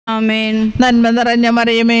ആമേൻ. നന്മ നിറഞ്ഞ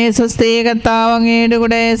മറിയമേ സ്വസ്തി, കർത്താവ് അങ്ങയുടെ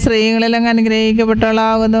കൂടെ സ്ത്രീകളിൽ അങ്ങ്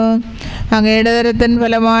അനുഗ്രഹിക്കപ്പെട്ടവളാകുന്നു. അങ്ങയുടെ ഉദരത്തിൻ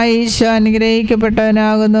ഫലമായി ഈശോ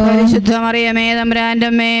അനുഗ്രഹിക്കപ്പെട്ടവനാകുന്നു. പരിശുദ്ധ മറിയമേ തമ്പുരാന്റെ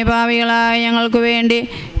അമ്മേ, പാപികളായ ഞങ്ങൾക്ക് വേണ്ടി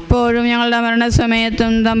ഇപ്പോഴും ഞങ്ങളുടെ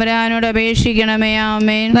മരണസമയത്തും തമ്പുരാനോട് അപേക്ഷിക്കണമേ.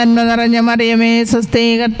 ആമേൻ. നന്മ നിറഞ്ഞ മറിയമേ സ്വസ്തി,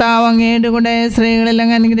 കർത്താവ് അങ്ങയുടെ കൂടെ സ്ത്രീകളിൽ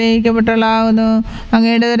അങ്ങ് അനുഗ്രഹിക്കപ്പെട്ടവളാകുന്നു.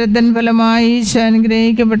 അങ്ങയുടെ ഉദരത്തിൻ ഫലമായി ഈശോ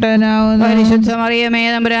അനുഗ്രഹിക്കപ്പെട്ടവനാകുന്നു. പരിശുദ്ധ മറിയമേ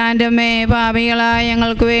തമ്പുരാന്റെ അമ്മേ, പാപികളായ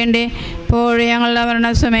ഞങ്ങൾക്ക് വേണ്ടി ഇപ്പോഴും ഞങ്ങളുടെ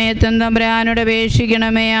മരണസമയത്തും തമ്പുരാനോട്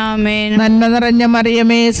അപേക്ഷിക്കണമേ. ആമേൻ. നന്മ നിറഞ്ഞ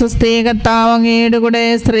മറിയമേ സ്വസ്തി, കർത്താവ് അങ്ങയുടെ കൂടെ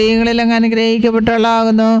സ്ത്രീകളിൽ അങ്ങ്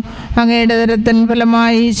അനുഗ്രഹിക്കപ്പെട്ടവളാകുന്നു. അങ്ങയുടെ ഉദരത്തിൻ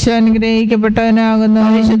ഫലമായി ഈശോ അനുഗ്രഹിക്കപ്പെട്ടവനാകുന്നു.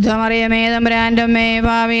 പരിശുദ്ധ മറിയമേ തമ്പുരാന്റെ അമ്മേ,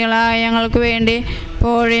 പാപികളായ ഞങ്ങൾക്ക് വേണ്ടി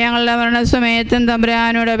ഇപ്പോഴും ഞങ്ങളുടെ മരണസമയത്തും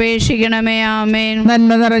തമ്പുരാനോട് അപേക്ഷിക്കണമേ. ആമേൻ.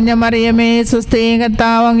 നന്മ നിറഞ്ഞ മറിയമേ സ്വസ്തി,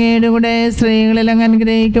 കർത്താവ് അങ്ങയുടെ കൂടെ സ്ത്രീകളിൽ അങ്ങ്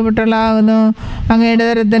അനുഗ്രഹിക്കപ്പെട്ടവളാകുന്നു. അങ്ങയുടെ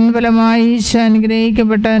ഉദരത്തിൻ ഫലമായി ഈശോ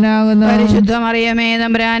അനുഗ്രഹിക്കപ്പെട്ടവനാകുന്നു. പരിശുദ്ധ മറിയമേ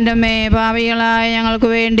തമ്പുരാന്റെ അമ്മേ, പാപികളായ ഞങ്ങൾക്ക്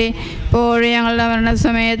വേണ്ടി ഇപ്പോഴും ഞങ്ങളുടെ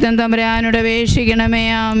മരണസമയത്തും തമ്പുരാനോട് അപേക്ഷിക്കണമേ.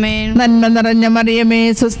 ആമേൻ. നന്മ നിറഞ്ഞ മറിയമേ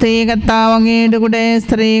സ്വസ്തി, കർത്താവ് അങ്ങയുടെ കൂടെ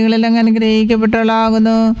സ്ത്രീകളിൽ അങ്ങ്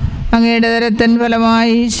അനുഗ്രഹിക്കപ്പെട്ടവളാകുന്നു. അങ്ങയുടെ ഉദരത്തിൻ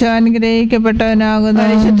ഫലമായി ഈശോ അനുഗ്രഹിക്കപ്പെട്ടവനാകുന്നു.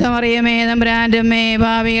 പരിശുദ്ധ മറിയമേ തമ്പുരാന്റെ അമ്മേ,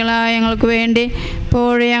 പാപികളായ ഞങ്ങൾക്ക് വേണ്ടി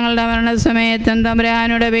ഇപ്പോഴും ഞങ്ങളുടെ മരണസമയത്തും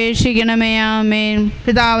തമ്പുരാനോട് അപേക്ഷിക്കണമേ. ആമേൻ.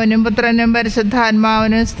 പിതാവിനും പുത്രനും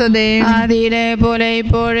പരിശുദ്ധാത്മാവിനും സ്തുതി. ആദിയിലെ പോലെ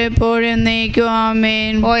ഇപ്പോഴും എപ്പോഴും എന്നേക്കും.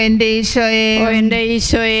 ആമേൻ. ഓ എൻ്റെ ഈശോയെ, ഓ എൻ്റെ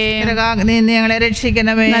ഈശോയെ, നരകാഗ്നിയിൽ നിന്ന് ഞങ്ങളെ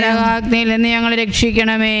രക്ഷിക്കണമേ. നരകാഗ്നിയിൽ നിന്ന് ഞങ്ങളെ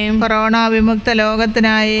രക്ഷിക്കണമേ. കൊറോണ വിമുക്ത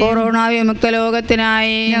ലോകത്തിനായി, കൊറോണ വിമുക്ത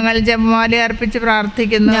ലോകത്തിനായി ഞങ്ങൾ ജപമാല അർപ്പിച്ച്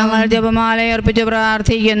പ്രാർത്ഥിക്കുന്നു. ഞങ്ങൾ ജപമാല അർപ്പിച്ച്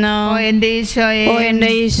പ്രാർത്ഥിക്കുന്നു. ഓ എൻ്റെ ഈശോയെ, ഓ എൻ്റെ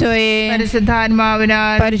ഈശോയെ,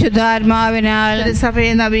 പരിശുദ്ധാത്മാവിനാൽ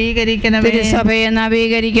സഭയെ നവീകരിക്കണമേ. സഭയെ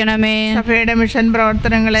നവീകരിക്കണമേ. സഭയുടെ മിഷൻ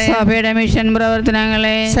പ്രവർത്തനങ്ങളെ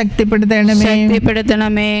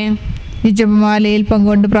ശക്തിപ്പെടുത്തണമേ. ഈ ജപമാലയിൽ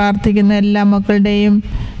പങ്കുകൊണ്ട് പ്രാർത്ഥിക്കുന്ന എല്ലാ മക്കളുടെയും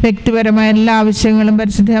വ്യക്തിപരമായ എല്ലാ ആവശ്യങ്ങളും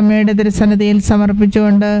പരിശുദ്ധ അമ്മയുടെ തിരുസന്നിധിയിൽ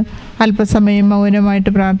സമർപ്പിച്ചുകൊണ്ട് അല്പസമയം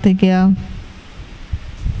മൗനമായിട്ട് പ്രാർത്ഥിക്കുക.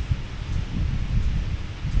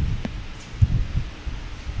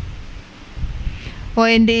 ഓ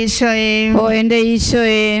എൻ്റെ ഈശോയെ, ഓ എൻ്റെ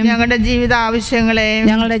ഈശോയെ, ഞങ്ങളുടെ ജീവിതാവശ്യങ്ങളെ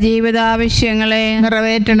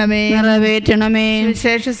നിറവേറ്റണമേ.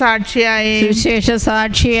 സുവിശേഷ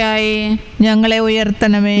സാക്ഷിയായി ഞങ്ങളെ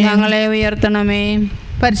ഉയർത്തണമേ.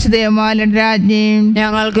 പരിശുദ്ധ അമ്മയുടെ രാജ്ഞിയും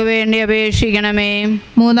ഞങ്ങൾക്ക് വേണ്ടി അപേക്ഷിക്കണമേ.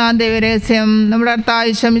 മൂന്നാം ദൈവരഹസ്യം. നമ്മുടെ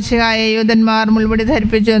കർത്താവ് മിശിഹായ യൂദന്മാർ മുൾമുടി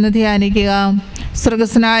ധരിപ്പിച്ചു എന്ന് ധ്യാനിക്കുക.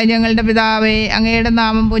 സ്വർഗ്ഗസ്ഥനായ ഞങ്ങളുടെ പിതാവേ, അങ്ങയുടെ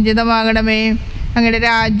നാമം പൂജിതമാകണമേ. അങ്ങയുടെ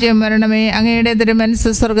രാജ്യം വരണമേ. അങ്ങയുടെ തിരുമനസ്സ്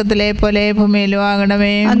സ്വർഗത്തിലെ പോലെ ഭൂമിയിലും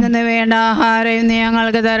ആകണമേ. അന്നു വേണ്ട ആഹാരം നീ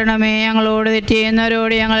ഞങ്ങൾക്ക് തരണമേ. ഞങ്ങളോട് തെറ്റ്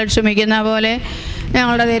ചെയ്യുന്നവരോട് ഞങ്ങൾ ക്ഷമിക്കുന്ന പോലെ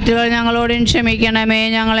ഞങ്ങളുടെ തെറ്റുകൾ ഞങ്ങളോടും ക്ഷമിക്കണമേ.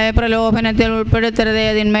 ഞങ്ങളെ പ്രലോഭനത്തിൽ ഉൾപ്പെടുത്തരുതേ,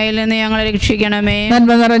 തിന്മയിൽ നിന്ന് ഞങ്ങളെ രക്ഷിക്കണമേ.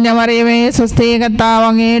 നന്മ നിറഞ്ഞ മറിയമേ സ്വസ്തി, കർത്താവ്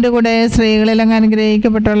അങ്ങയുടെ കൂടെ സ്ത്രീകളിൽ അങ്ങ്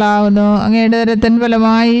അനുഗ്രഹിക്കപ്പെട്ടവളാകുന്നു. അങ്ങയുടെ ഉദരത്തിൻ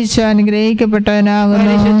ഫലമായി ഈശോ അനുഗ്രഹിക്കപ്പെട്ടവനാകുന്നു.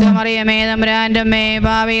 പരിശുദ്ധ മറിയമേ തമ്പുരാന്റെ അമ്മേ,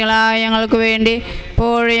 പാപികളായ ഞങ്ങൾക്ക് വേണ്ടി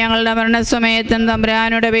ഇപ്പോഴും ഞങ്ങളുടെ മരണസമയത്തും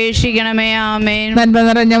തമ്പുരാനോട് അപേക്ഷിക്കണമേ. ആമേൻ. നന്മ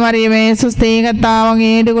നിറഞ്ഞ മറിയമേ സ്വസ്തി, കർത്താവ്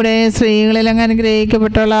അങ്ങയുടെ കൂടെ സ്ത്രീകളിൽ അങ്ങ്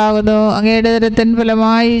അനുഗ്രഹിക്കപ്പെട്ടവളാകുന്നു. അങ്ങയുടെ ഉദരത്തിൻ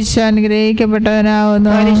ഫലമായി ഈശോ അനുഗ്രഹിക്കപ്പെട്ടവനാകുന്നു.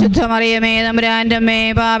 പരിശുദ്ധ മറിയമേ തമ്പുരാന്റെ അമ്മേ,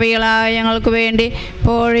 പാപികളായ ഞങ്ങൾക്ക് വേണ്ടി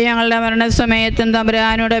ഇപ്പോഴും ഞങ്ങളുടെ മരണസമയത്തും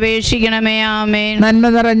തമ്പുരാനോട് അപേക്ഷിക്കണമേ. ആമേൻ. നന്മ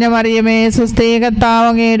നിറഞ്ഞ മറിയമേ സ്വസ്തി, കർത്താവ്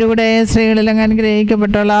അങ്ങയുടെ കൂടെ സ്ത്രീകളിൽ അങ്ങ്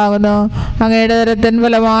അനുഗ്രഹിക്കപ്പെട്ടവളാകുന്നു. അങ്ങയുടെ ഉദരത്തിൻ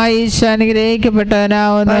ഫലമായി ഈശോ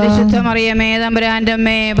അനുഗ്രഹിക്കപ്പെട്ടവനാകുന്നു. പരിശുദ്ധ മറിയമേ തമ്പുരാന്റെ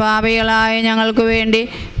അമ്മേ, പാപികളായ ഞങ്ങൾക്ക് വേണ്ടി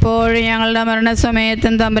ഇപ്പോഴും ഞങ്ങളുടെ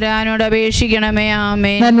മരണസമയത്തും തമ്പുരാനോട് അപേക്ഷിക്കണമേ.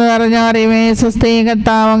 ആമേൻ. നന്മ നിറഞ്ഞ മറിയമേ സ്വസ്തി,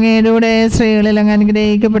 കർത്താവ് അങ്ങയുടെ കൂടെ സ്ത്രീകളിൽ അങ്ങ്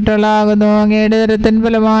അനുഗ്രഹിക്കപ്പെട്ടവളാകുന്നു. അങ്ങയുടെ ഉദരത്തിൻ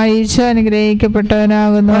ഫലമായി ഈശോ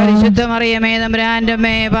അനുഗ്രഹിക്കപ്പെട്ടവനാകുന്നു. പരിശുദ്ധ മറിയമേ തമ്പുരാന്റെ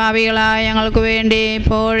അമ്മേ, പാപികളായ ഞങ്ങൾക്ക് വേണ്ടി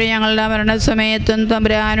ഇപ്പോഴും ഞങ്ങളുടെ മരണസമയത്തും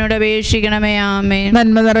തമ്പുരാനോട് അപേക്ഷിക്കണമേ. ആമേൻ.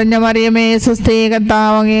 നന്മ നിറഞ്ഞ മറിയമേ സ്വസ്തി,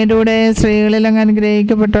 കർത്താവ് അങ്ങയുടെ കൂടെ സ്ത്രീകളിൽ അങ്ങ്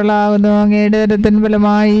അനുഗ്രഹിക്കപ്പെട്ടവളാകുന്നു. അങ്ങയുടെ ഉദരത്തിൻ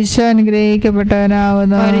ഫലമായി ഈശോ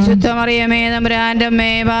അനുഗ്രഹിക്കപ്പെട്ടവനാകുന്നു. പരിശുദ്ധ മറിയമേ തമ്പുരാന്റെ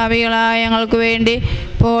അമ്മേ, പാപികളായ ഞങ്ങൾക്ക് വേണ്ടി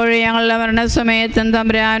ഇപ്പോഴും ഞങ്ങളുടെ മരണസമയത്തും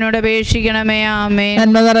തമ്പുരാനോട് അപേക്ഷിക്കണമേ. ആമേൻ.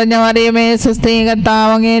 നന്മ നിറഞ്ഞ മറിയമേ സ്വസ്തി,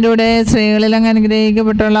 കർത്താവ് അങ്ങയുടെ കൂടെ സ്ത്രീകളിൽ അങ്ങ്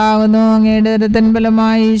അനുഗ്രഹിക്കപ്പെട്ടവളാകുന്നു. അങ്ങയുടെ ഉദരത്തിൻ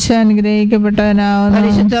ഫലമായി ഈശോ അനുഗ്രഹിക്കപ്പെട്ടവനാകുന്നു.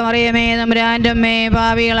 പരിശുദ്ധ മറിയമേ തമ്പുരാന്റെ അമ്മേ,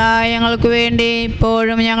 പാപികളായ ഞങ്ങൾക്ക് വേണ്ടി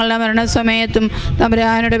ഇപ്പോഴും ഞങ്ങളുടെ മരണസമയത്തും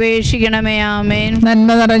തമ്പുരാനോട് അപേക്ഷിക്കണമേ. ആമേൻ. നന്മ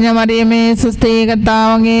നിറഞ്ഞ മറിയമേ സ്വസ്തി,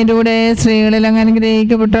 കർത്താവ് അങ്ങയുടെ കൂടെ സ്ത്രീകളിൽ അങ്ങ്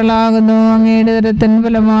അനുഗ്രഹിക്കപ്പെട്ടവളാകുന്നു. അങ്ങയുടെ ഉദരത്തിൻ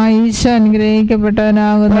ഫലമായി ഈശോ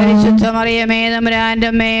അനുഗ്രഹിക്കപ്പെട്ടവനാകുന്നു. പരിശുദ്ധ മറിയമേ തമ്പുരാന്റെ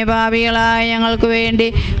അമ്മേ, പാപികളായ ഞങ്ങൾക്ക് വേണ്ടി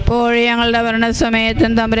ഇപ്പോഴും ഞങ്ങളുടെ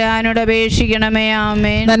മരണസമയത്തും തമ്പുരാനോട് അപേക്ഷിക്കണമേ.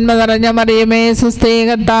 ആമേൻ. നന്മ നിറഞ്ഞ മറിയമേ സ്വസ്തി,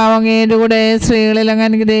 കർത്താവ് അങ്ങയുടെ കൂടെ സ്ത്രീകളിൽ അങ്ങ്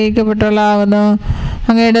അനുഗ്രഹിക്കപ്പെട്ടവളാകുന്നു.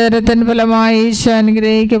 അങ്ങയുടെ ഉദരത്തിൻ ഫലമായി ഈശോ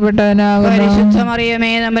അനുഗ്രഹിക്കപ്പെട്ടവനാകുന്നു. പരിശുദ്ധ മറിയമേ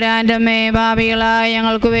തമ്പുരാന്റെ അമ്മേ, പാപികളായ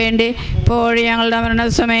ഞങ്ങൾക്ക് വേണ്ടി ഇപ്പോഴും ഞങ്ങളുടെ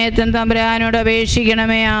മരണസമയത്തും തമ്പുരാനോട്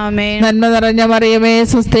അപേക്ഷിക്കണമേ. ആമേൻ. നന്മ നിറഞ്ഞ മറിയമേ,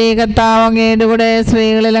 സ്വസ്തി, കർത്താവ് അങ്ങയുടെ കൂടെ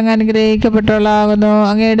സ്ത്രീകളിൽ അങ്ങ് അനുഗ്രഹിക്കപ്പെട്ടവളാകുന്നു.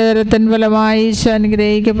 അങ്ങയുടെ ഉദരത്തിൻ ഫലമായി ഈശോ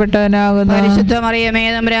അനുഗ്രഹിക്കപ്പെട്ടവനാകുന്നു. പരിശുദ്ധ മറിയമേ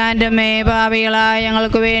തമ്പുരാന്റെ അമ്മേ, പാപികളായ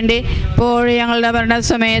ഞങ്ങൾക്ക് വേണ്ടി ഇപ്പോഴും ഞങ്ങളുടെ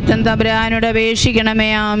മരണസമയത്തും തമ്പുരാനോട് അപേക്ഷിക്കണമേ.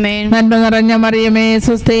 ആമേൻ. നന്മ നിറഞ്ഞ മറിയമേ,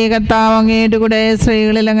 സ്വസ്തി, കർത്താവ് അങ്ങയുടെ കൂടെ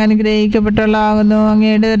സ്ത്രീകളിൽ അങ്ങ് അനുഗ്രഹിക്കപ്പെട്ടവളാകുന്നു.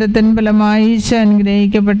 അങ്ങയുടെ ഉദരത്തിൻ ഫലമായി ഈശോ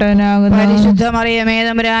അനുഗ്രഹിക്കപ്പെട്ടവനാകുന്നു. പരിശുദ്ധ മറിയമേ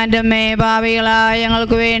തമ്പുരാന്റെ അമ്മേ, പാപികളായ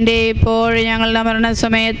ഞങ്ങൾക്ക് വേണ്ടി ഇപ്പോഴും ഞങ്ങളുടെ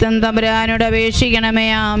മരണസമയത്തും തമ്പുരാനോട് അപേക്ഷിക്കണമേ.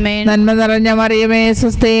 ആമേൻ. നന്മ നിറഞ്ഞ മറിയമേ,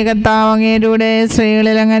 സ്വസ്തി, കർത്താവ് അങ്ങയുടെ കൂടെ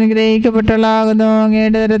സ്ത്രീകളിൽ അങ്ങ് അനുഗ്രഹിക്കപ്പെട്ടവളാകുന്നു.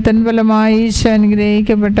 അങ്ങയുടെ ഉദരത്തിൻ ഫലമായി ഈശോ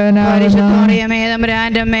അനുഗ്രഹിക്കപ്പെട്ടവനാകുന്നു. പരിശുദ്ധ മറിയമേ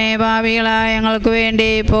തമ്പുരാന്റെ അമ്മേ, പാപികളായ ഞങ്ങൾക്ക് വേണ്ടി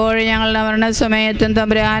ഇപ്പോഴും ഞങ്ങളുടെ മരണസമയത്തും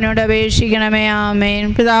തമ്പുരാനോട് അപേക്ഷിക്കണമേ. ആമേൻ.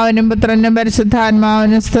 പിതാവിനും പുത്രനും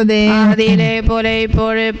പരിശുദ്ധാത്മാവിനും സ്തുതി. ആദിയിലെ പോലെ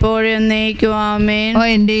ഇപ്പോഴും എപ്പോഴും എന്നേക്കും. ആമേൻ. ഓ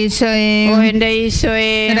എൻ്റെ ഈശോയെ, ഓ എൻ്റെ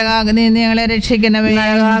ഈശോയെ, നരകാഗ്നിയിൽ നിന്ന് ഞങ്ങളെ രക്ഷിക്കണമേ.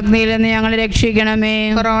 നരകാഗ്നിയിൽ നിന്ന് ഞങ്ങളെ രക്ഷിക്കണമേ.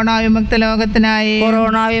 കൊറോണ വിമുക്ത ലോകത്തിനായി,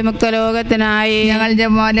 കൊറോണ വിമുക്ത ലോകത്തിനായി ഞങ്ങൾ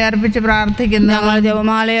ജപമാല അർപ്പിച്ച് പ്രാർത്ഥിക്കുന്നു. ഞങ്ങൾ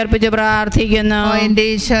ജപമാല അർപ്പിച്ച് പ്രാർത്ഥിക്കുന്നു. ഓ എൻ്റെ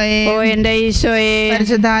ഈശോയെ, ഓ എൻ്റെ ഈശോയെ,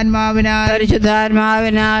 പരിശുദ്ധാത്മാവിനാൽ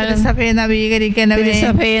സഭയെ നവീകരിക്കണമേ.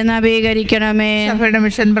 സഭയെ നവീകരിക്കണമേ. സഭയുടെ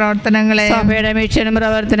മിഷൻ പ്രവർത്തനങ്ങളെ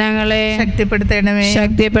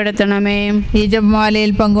ശക്തിപ്പെടുത്തണമേ. ഈ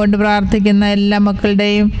ജപമാലയിൽ പങ്കുകൊണ്ട് പ്രാർത്ഥിക്കുന്ന എല്ലാ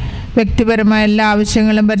മക്കളുടെയും വ്യക്തിപരമായ എല്ലാ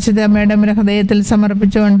ആവശ്യങ്ങളും പരിശുദ്ധ അമ്മയുടെ ഹൃദയത്തിൽ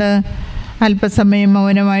സമർപ്പിച്ചുകൊണ്ട് അല്പസമയം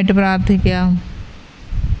മൗനമായിട്ട് പ്രാർത്ഥിക്കാം.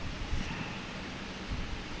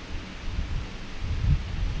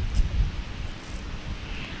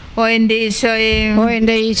 ഓ എൻ്റെ ഈശോയെ, ഓ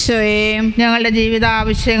എൻ്റെ ഈശോയെ, ഞങ്ങളുടെ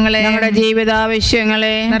ജീവിതാവശ്യങ്ങളെ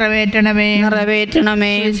നിറവേറ്റണമേ.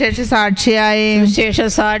 വിശേഷ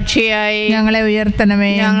സാക്ഷിയായി ഞങ്ങളെ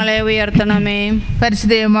ഉയർത്തണമേ.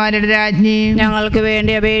 പരിശുദ്ധമാരുടെ രാജ്ഞി, ഞങ്ങൾക്ക്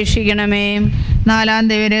വേണ്ടി അപേക്ഷിക്കണമേ. നാലാം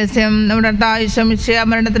ദൈവരഹസ്യം, നമ്മുടെ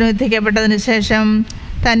മരണത്തിന് വിധിക്കപ്പെട്ടതിന് ശേഷം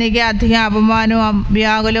തനിക്ക് അധികം അപമാനവും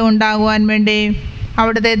വ്യാകുലവും ഉണ്ടാകുവാൻ വേണ്ടി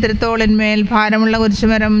അവിടുത്തെ തിരുത്തോളിന്മേൽ ഭാരമുള്ള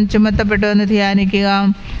കുരിശുമരം ചുമത്തപ്പെട്ടു എന്ന് ധ്യാനിക്കുക.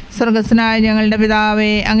 സ്വർഗസ്നായ ഞങ്ങളുടെ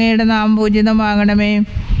പിതാവേ, അങ്ങയുടെ നാമം പൂജിതമാകണമേ.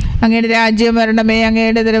 അങ്ങയുടെ രാജ്യം വരണമേ.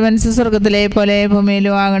 അങ്ങയുടെ തിരുമനസ്സ് സ്വർഗത്തിലെ പോലെ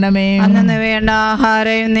ഭൂമിയിലും ആകണമേ. അന്നു വേണ്ട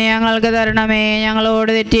ആഹാരം ഇന്ന് ഞങ്ങൾക്ക് തരണമേ.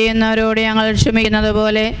 ഞങ്ങളോട് തെറ്റ് ചെയ്യുന്നവരോട് ഞങ്ങൾ ക്ഷമിക്കുന്നത്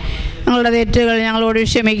പോലെ ഞങ്ങളുടെ തെറ്റുകൾ ഞങ്ങളോട്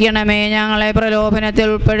ക്ഷമിക്കണമേ. ഞങ്ങളെ പ്രലോഭനത്തിൽ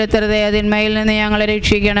ഉൾപ്പെടുത്തരുതേ, അതിന്മയിൽ നിന്ന് ഞങ്ങളെ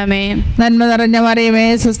രക്ഷിക്കണമേ. നന്മ നിറഞ്ഞ മറിയമേ,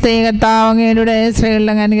 സ്വസ്തി, കർത്താവ് അങ്ങയുടെ സ്ത്രീകളിൽ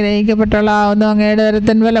അങ്ങ് അനുഗ്രഹിക്കപ്പെട്ടവളാവുന്നു. അങ്ങയുടെ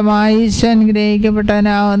ഉദരത്തിൻ ഫലമായി ഈശോ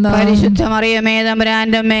അനുഗ്രഹിക്കപ്പെട്ടവനാവുന്നു. പരിശുദ്ധ മറിയമേ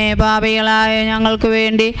തമ്പുരാന്റെ അമ്മേ, പാപികളായ ഞങ്ങൾക്ക്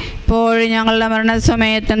വേണ്ടി ഇപ്പോഴും ഞങ്ങളുടെ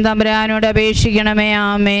മരണസമയത്തും തമ്പുരാനോട് അപേക്ഷിക്കണമേ.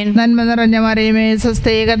 ആമേൻ. നന്മ നിറഞ്ഞ മറിയമേ,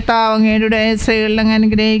 സ്വസ്തി, കർത്താവ് അങ്ങയുടെ സ്ത്രീകളിൽ അങ്ങ്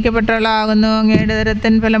അനുഗ്രഹിക്കപ്പെട്ടവളാകുന്നു. അങ്ങയുടെ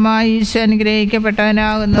ഉദരത്തിൻ ഫലമായി ഈശോ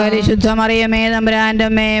അനുഗ്രഹിക്കപ്പെട്ടവനാകുന്നു. പരിശുദ്ധ മറിയമേ തമ്പുരാന്റെ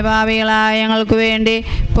അമ്മേ, പാപികളായ ഞങ്ങൾക്ക് വേണ്ടി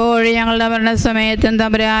ഇപ്പോഴും ഞങ്ങളുടെ മരണസമയത്തും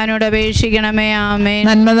തമ്പുരാനോട് അപേക്ഷിക്കണമേ. ആമേൻ.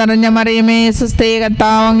 നന്മ നിറഞ്ഞ മറിയമേ, സ്വസ്തി,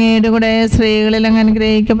 കർത്താവ് അങ്ങയുടെ കൂടെ സ്ത്രീകളിൽ അങ്ങ്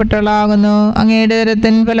അനുഗ്രഹിക്കപ്പെട്ടവളാകുന്നു. അങ്ങയുടെ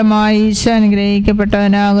ഉദരത്തിൻ ഫലമായി ഈശോ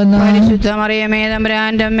അനുഗ്രഹിക്കപ്പെട്ടവനാകുന്നു. പരിശുദ്ധ മറിയമേ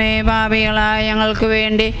തമ്പുരാന്റെ അമ്മേ, പാപികളായ ഞങ്ങൾക്ക്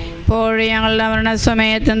വേണ്ടി ഇപ്പോഴും ഞങ്ങളുടെ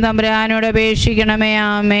മരണസമയത്തും തമ്പുരാനോട് അപേക്ഷിക്കണമേ.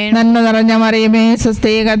 ആമേൻ. നന്മ നിറഞ്ഞ മറിയമേ,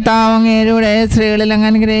 സ്വസ്തി, കർത്താവ് അങ്ങയുടെ സ്ത്രീകളിൽ അങ്ങ്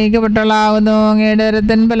അനുഗ്രഹിക്കപ്പെട്ടവളാകുന്നു. അങ്ങയുടെ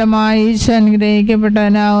ഉദരത്തിൻ ഫലമായി ഈശോ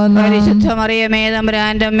അനുഗ്രഹിക്കപ്പെട്ടവനാകുന്നു. പരിശുദ്ധ മറിയമേ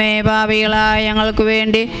തമ്പുരാന്റെ അമ്മേ, പാപികളായ ഞങ്ങൾക്ക്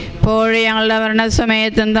വേണ്ടി ഇപ്പോഴും ഞങ്ങളുടെ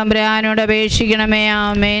മരണസമയത്തും തമ്പുരാനോട് അപേക്ഷിക്കണമേ.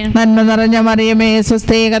 ആമേൻ. നന്മ നിറഞ്ഞ മറിയമേ,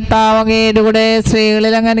 സ്വസ്തി, കർത്താവ് അങ്ങയുടെ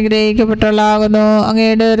സ്ത്രീകളിൽ അങ്ങ് അനുഗ്രഹിക്കപ്പെട്ടവളാകുന്നു.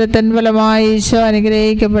 അങ്ങയുടെ ഉദരത്തിൻ ഫലമായി ഈശോ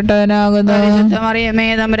അനുഗ്രഹിക്കപ്പെട്ടവനാകുന്നു. പരിശുദ്ധ മറിയമേ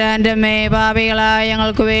തമ്പുരാന്റെ അമ്മേ, പാപികളായ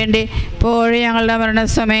ഞങ്ങൾക്ക് വേണ്ടി ഇപ്പോഴും ഞങ്ങളുടെ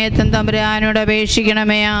മരണസമയത്തും തമ്പുരാനോട്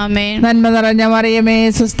അപേക്ഷിക്കണമേ. ആമേൻ. നന്മ നിറഞ്ഞ മറിയമേ,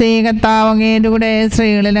 സ്വസ്തി, കർത്താവ് അങ്ങയുടെ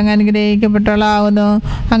സ്ത്രീകളിൽ അങ്ങ് അനുഗ്രഹിക്കപ്പെട്ടവളാകുന്നു.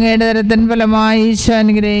 അങ്ങയുടെ ഉദരത്തിൻ ഫലമായി ഈശോ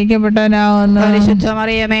അനുഗ്രഹിക്കപ്പെട്ടവനാകുന്നു. പരിശുദ്ധ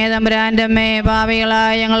മറിയമേ തമ്പുരാന്റെ അമ്മേ,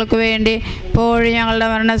 പാപികളായ ഞങ്ങൾക്ക് വേണ്ടി ഇപ്പോഴും ഞങ്ങളുടെ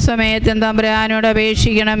മരണസമയത്തും തമ്പുരാനോട്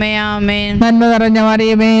അപേക്ഷിക്കണമേ. ആമേൻ. നന്മ നിറഞ്ഞ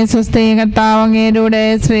മറിയമേ, സ്വസ്തി, കർത്താവ് അങ്ങയുടെ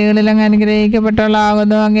സ്ത്രീകളിൽ അങ്ങ്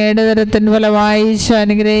അനുഗ്രഹിക്കപ്പെട്ടവളാകുന്നു. അങ്ങയുടെ ഉദരത്തിൻ ഫലമായി ഈശോ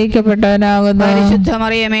അനുഗ്രഹിക്കപ്പെട്ടവനാകുന്നു. പരിശുദ്ധ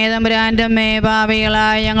മറിയമേ തമ്പുരാന്റെ അമ്മേ,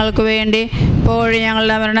 പാപികളായ ഞങ്ങൾക്ക് വേണ്ടി ഇപ്പോഴും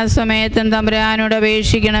ഞങ്ങളുടെ മരണസമയത്തും തമ്പുരാനോട്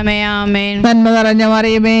അപേക്ഷിക്കണമേ. ആമേൻ. നന്മ നിറഞ്ഞ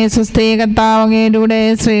മറിയമേ, സ്വസ്തി, കർത്താവ് അങ്ങയുടെ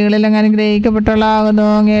സ്ത്രീകളിൽ അങ്ങ് അനുഗ്രഹിക്കപ്പെട്ടവളാകുന്നു.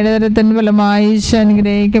 അങ്ങയുടെ ഉദരത്തിൻ ഫലമായി ഈശോ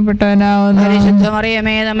അനുഗ്രഹിക്കപ്പെട്ടവനാകുന്നു. പരിശുദ്ധ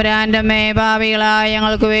മറിയമേ തമ്പുരാന്റെ അമ്മേ, പാപികളായ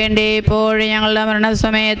ഞങ്ങൾക്ക് വേണ്ടി ഇപ്പോഴും ഞങ്ങളുടെ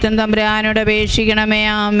മരണസമയത്തും തമ്പുരാനോട് അപേക്ഷിക്കണമേ.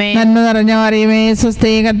 ആമേൻ. നന്മ നിറഞ്ഞ മറിയമേ,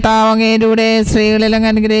 സ്വസ്തി, കർത്താവ് അങ്ങയുടെ സ്ത്രീകളിൽ അങ്ങ്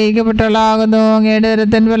അനുഗ്രഹിക്കപ്പെട്ടവളാകുന്നു. അങ്ങയുടെ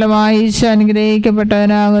ഉദരത്തിൻ ഫലമായി ഈശോ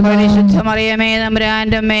അനുഗ്രഹിക്കപ്പെട്ടവനാകുന്നു. പരിശുദ്ധ മറിയമേ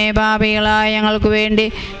തമ്പുരാന്റെ അമ്മേ, പാപികളായ ഞങ്ങൾക്ക് വേണ്ടി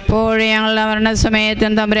ഇപ്പോഴും ഞങ്ങളുടെ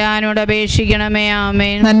മരണസമയത്തും തമ്പുരാനോട് അപേക്ഷിക്കണമേ.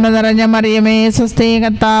 ആമേൻ. നന്മ നിറഞ്ഞ മറിയമേ സ്വസ്തി,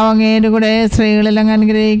 കർത്താവ് അങ്ങയുടെ കൂടെ സ്ത്രീകളിൽ അങ്ങ്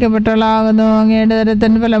അനുഗ്രഹിക്കപ്പെട്ടവളാകുന്നു. അങ്ങയുടെ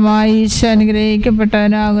ഉദരത്തിൻ ഫലമായി ഈശോ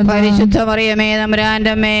അനുഗ്രഹിക്കപ്പെട്ടവനാകുന്നു. പരിശുദ്ധ മറിയമേ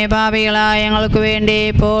തമ്പുരാന്റെ അമ്മേ, പാപികളായ ഞങ്ങൾക്ക് വേണ്ടി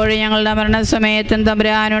ഇപ്പോഴും ഞങ്ങളുടെ മരണസമയത്തും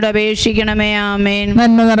തമ്പുരാനോട് അപേക്ഷിക്കണമേ. ആമേൻ.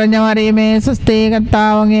 നന്മ നിറഞ്ഞ മറിയമേ സ്വസ്തി,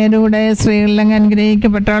 കർത്താവ് അങ്ങയുടെ കൂടെ സ്ത്രീകളിൽ അങ്ങ്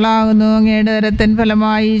അനുഗ്രഹിക്കപ്പെട്ടവളാകുന്നു. അങ്ങയുടെ ഉദരത്തിൻ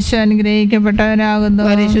ഫലമായി ഈശോ അനുഗ്രഹിക്കപ്പെട്ടവനാകുന്നു.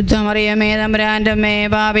 പരിശുദ്ധ മറിയമേ തമ്പുരാന്റെ അമ്മേ,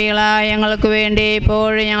 പാപികളായ ഞങ്ങൾക്ക് വേണ്ടി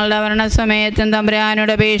ഇപ്പോഴും ഞങ്ങളുടെ മരണസമയത്തും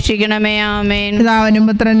തമ്പുരാനോട് അപേക്ഷിക്കണമേ. ആമേൻ. പിതാവിനും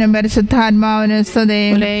പുത്രനും പരിശുദ്ധാത്മാവിനും സ്തുതി.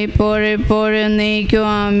 ഇപ്പോഴും നീക്കും.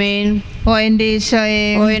 ആമേൻ. ഓ എൻ്റെ ഈശോയെ,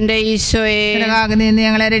 ഓ എൻ്റെ ഈശോയെ, നരകാഗ്നിയിൽ നിന്ന്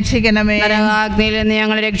ഞങ്ങളെ രക്ഷിക്കണമേ. നരകാഗ്നിയിൽ നിന്ന്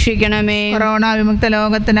ഞങ്ങളെ രക്ഷിക്കണമേ. കൊറോണ വിമുക്ത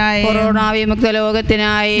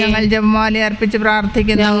ലോകത്തിനായി ഞങ്ങൾ ജപമാല അർപ്പിച്ച്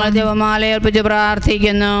പ്രാർത്ഥിക്കുന്നു.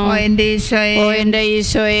 ഓ എൻ്റെ ഈശോയെ, ഓ എൻ്റെ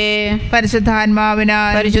ഈശോയെ,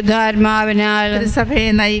 പരിശുദ്ധാത്മാവിനാൽ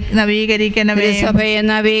സഭയെ നവീകരിക്കണമേ.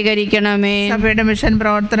 സഭയുടെ മിഷൻ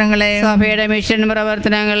പ്രവർത്തനങ്ങളെ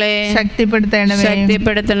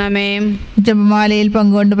ശക്തിപ്പെടുത്തണമേ. ജപമാലയിൽ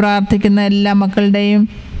പങ്കുകൊണ്ട് പ്രാർത്ഥിക്കുന്ന എല്ലാ മക്കളുടെയും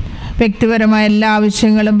വ്യക്തിപരമായ എല്ലാ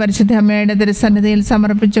ആവശ്യങ്ങളും പരിശുദ്ധ അമ്മയുടെ തിരുസന്നിധിയിൽ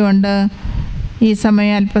സമർപ്പിച്ചുകൊണ്ട് ഈ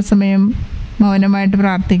സമയം അല്പസമയം മൗനമായിട്ട്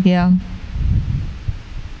പ്രാർത്ഥിക്കുക.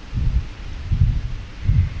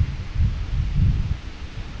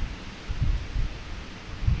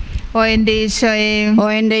 ഓ എൻ്റെ ഈശോയെ, ഓ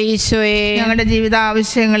എൻ്റെ ഈശോയെ, ഞങ്ങളുടെ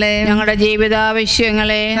ജീവിതാവശ്യങ്ങളെ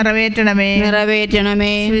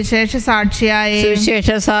നിറവേറ്റണമേ. സുവിശേഷ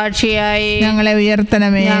സാക്ഷിയായി ഞങ്ങളെ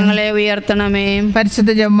ഉയർത്തണമേ. പരിശുദ്ധ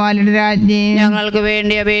ജപമാലയുടെ രാജ്ഞി ഞങ്ങൾക്ക്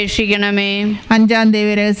വേണ്ടി അപേക്ഷിക്കണമേ. 5-ാം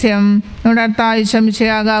ദിവ്യരഹസ്യം. നമ്മുടെ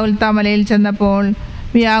കർത്താവ് ഗാഗുൽത്താ മലയിൽ ചെന്നപ്പോൾ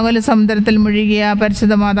വ്യാകുല സമുദ്രത്തിൽ മുഴുകിയ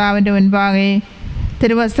പരിശുദ്ധ മാതാവിൻ്റെ മുൻപാകെ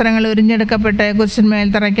തിരുവസ്ത്രങ്ങൾ ഉരിഞ്ഞെടുക്കപ്പെട്ട് കുരിശിന്മേൽ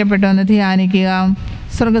തറയ്ക്കപ്പെട്ടു എന്ന് ധ്യാനിക്കുക.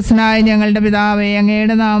 സ്വർഗസ്നായ ഞങ്ങളുടെ പിതാവേ,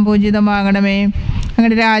 അങ്ങയുടെ നാമം പൂജിതമാകണമേ.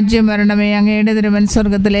 അങ്ങയുടെ രാജ്യം വരണമേ. അങ്ങയുടെ തിരുമൻ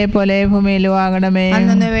സ്വർഗത്തിലെ പോലെ ഭൂമിയിലും ആകണമേ.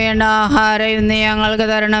 അന്നു വേണ്ട ആഹാരം ഇന്ന് ഞങ്ങൾക്ക്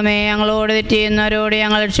തരണമേ. ഞങ്ങളോട് തെറ്റ് ചെയ്യുന്നവരോട്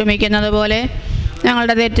ഞങ്ങൾ ക്ഷമിക്കുന്നത് പോലെ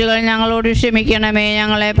ഞങ്ങളുടെ തെറ്റുകൾ ഞങ്ങളോട് ക്ഷമിക്കണമേ.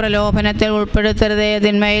 ഞങ്ങളെ പ്രലോഭനത്തിൽ ഉൾപ്പെടുത്തരുതേ,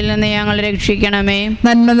 തിന്മയിൽ നിന്ന് ഞങ്ങൾ രക്ഷിക്കണമേ.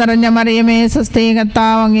 നന്മ നിറഞ്ഞ മറിയമേ സ്വസ്തി,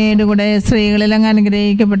 കർത്താവ് അങ്ങയുടെ കൂടെ സ്ത്രീകളിൽ അങ്ങ്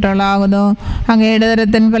അനുഗ്രഹിക്കപ്പെട്ടവളാകുന്നു. അങ്ങയുടെ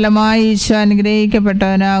ഉദരത്തിൻ ഫലമായി ഈശോ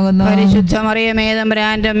അനുഗ്രഹിക്കപ്പെട്ടവനാകുന്നു. പരിശുദ്ധ മറിയമേ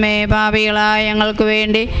തമ്പുരാന്റെ അമ്മേ, പാപികളായ ഞങ്ങൾക്ക്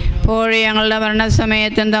വേണ്ടി ഇപ്പോഴും ഞങ്ങളുടെ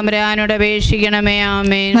മരണസമയത്തും തമ്പുരാനോട് അപേക്ഷിക്കണമേ.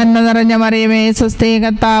 ആമേൻ. നന്മ നിറഞ്ഞ മറിയമേ സ്വസ്തി,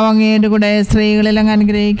 കർത്താവ് അങ്ങയുടെ കൂടെ സ്ത്രീകളിൽ അങ്ങ്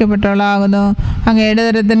അനുഗ്രഹിക്കപ്പെട്ടവളാകുന്നു. അങ്ങയുടെ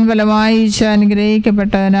ഉദരത്തിൻ ഫലമായി ഈശോ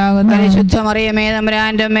അനുഗ്രഹിക്കപ്പെട്ടവനാകുന്നു. പരിശുദ്ധ മറിയമേ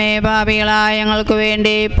തമ്പുരാന്റെ അമ്മേ, പാപികളായ ഞങ്ങൾക്ക്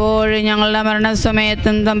വേണ്ടി ഇപ്പോഴും ഞങ്ങളുടെ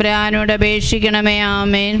മരണസമയത്തും തമ്പുരാനോട് അപേക്ഷിക്കണമേ.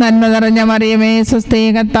 ആമേൻ. നന്മ നിറഞ്ഞ മറിയമേ സ്വസ്തി,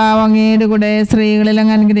 കർത്താവ് അങ്ങയുടെ കൂടെ സ്ത്രീകളിൽ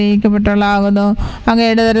അങ്ങ് അനുഗ്രഹിക്കപ്പെട്ടവളാകുന്നു.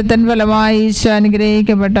 അങ്ങയുടെ ഉദരത്തിൻ ഫലമായി ഈശോ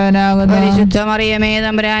അനുഗ്രഹിക്കപ്പെട്ടവനാകുന്നു. പരിശുദ്ധ മറിയമേ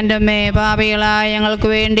തമ്പുരാന്റെ അമ്മേ, പാപികളായ ഞങ്ങൾക്ക്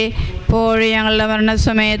വേണ്ടി ഇപ്പോഴും ഞങ്ങളുടെ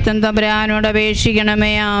മരണസമയത്തും തമ്പുരാനോട്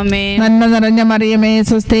അപേക്ഷിക്കണമേ. ആമേൻ. നന്മ നിറഞ്ഞ മറിയമേ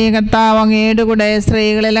സ്വസ്തി, കർത്താവ് അങ്ങയുടെ കൂടെ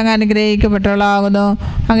സ്ത്രീകളിൽ അങ്ങ് അനുഗ്രഹിക്കപ്പെട്ടവളാകുന്നു.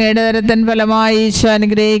 അങ്ങയുടെ ഉദരത്തിൻ ഫലമായി ഈശോ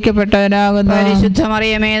അനുഗ്രഹിക്കപ്പെട്ടവനാകുന്നു. പരിശുദ്ധ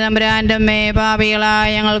മറിയമേ തമ്പുരാന്റെ അമ്മേ, പാപികളായ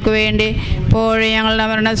ഞങ്ങൾക്ക് വേണ്ടി ഇപ്പോഴും ഞങ്ങളുടെ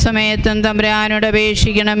മരണസമയത്തും തമ്പുരാനോട്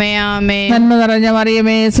അപേക്ഷിക്കണമേ. ആമേൻ. നന്മ നിറഞ്ഞ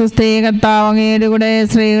മറിയമേ സ്വസ്തി, കർത്താവ് അങ്ങയുടെ കൂടെ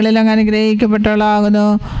സ്ത്രീകളിൽ അങ്ങ് അനുഗ്രഹിക്കപ്പെട്ടവളാകുന്നു.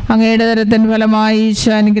 അങ്ങയുടെ ഉദരത്തിൻ ഫലമായി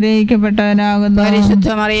ഈശോ അനുഗ്രഹിക്കപ്പെട്ടവനാകുന്നു. പരിശുദ്ധ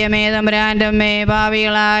മറിയമേ തമ്പുരാന്റെ അമ്മേ,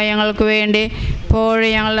 പാപികളായ ഞങ്ങൾക്ക് വേണ്ടി ഇപ്പോഴും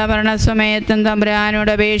ഞങ്ങളുടെ മരണസമയത്തും തമ്പുരാനോട്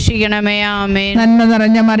അപേക്ഷിക്കണമേ. ആമേൻ. നന്മ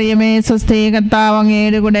നിറഞ്ഞ മറിയമേ സ്വസ്തി, കർത്താവ്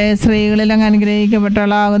അങ്ങയുടെ കൂടെ സ്ത്രീകളിൽ അങ്ങ്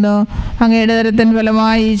അനുഗ്രഹിക്കപ്പെട്ടവളാകുന്നു. അങ്ങയുടെ ഉദരത്തിൻ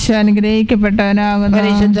ഫലമായി ഈശോ അനുഗ്രഹിക്കപ്പെട്ടവനാകുന്നു.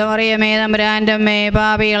 പരിശുദ്ധ മറിയമേ തമ്പുരാന്റെ അമ്മേ,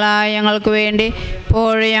 പാപികളായ ഞങ്ങൾക്ക് വേണ്ടി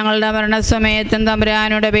ഇപ്പോഴും ഞങ്ങളുടെ മരണസമയത്തും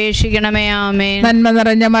തമ്പുരാനോട് അപേക്ഷിക്കണമേ. ആമേൻ. നന്മ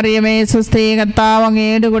നിറഞ്ഞ മറിയമേ സ്വസ്തി, കർത്താവ്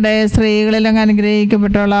അങ്ങയുടെ കൂടെ സ്ത്രീകളിൽ അങ്ങ്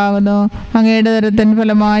അനുഗ്രഹിക്കപ്പെട്ടവളാകുന്നു. അങ്ങയുടെ ഉദരത്തിൻ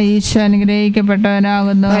ഫലമായി ഈശോ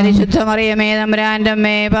അനുഗ്രഹിക്കപ്പെട്ടവനാകുന്നു. പരിശുദ്ധ മറിയമേ തമ്പുരാന്റെ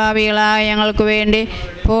അമ്മേ, പാപികളായ ഞങ്ങൾക്ക് വേണ്ടി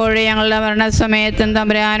ഇപ്പോഴും ഞങ്ങളുടെ മരണസമയത്തും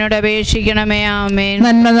തമ്പുരാനോട് അപേക്ഷിക്കണമേ. ആമേൻ.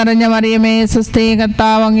 നന്മ നിറഞ്ഞ മറിയമേ സ്വസ്തി,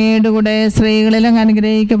 കർത്താവ് അങ്ങയുടെ കൂടെ സ്ത്രീകളിൽ അങ്ങ്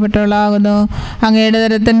അനുഗ്രഹിക്കപ്പെട്ടവളാകുന്നു. അങ്ങയുടെ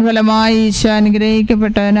ഉദരത്തിൻ ഫലമായി ഈശോ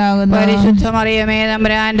അനുഗ്രഹിക്കപ്പെട്ടവനാകുന്നു. പരിശുദ്ധ മറിയമേ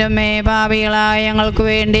തമ്പുരാന്റെ അമ്മേ, പാപികളായ ഞങ്ങൾക്ക്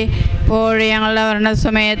വേണ്ടി ഇപ്പോഴും ഞങ്ങളുടെ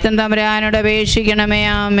മരണസമയത്തും തമ്പുരാനോട് അപേക്ഷിക്കണമേ.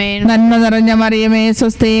 ആമേൻ. നന്മ നിറഞ്ഞ മറിയമേ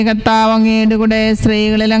സ്വസ്തി, കർത്താവ് അങ്ങയുടെ കൂടെ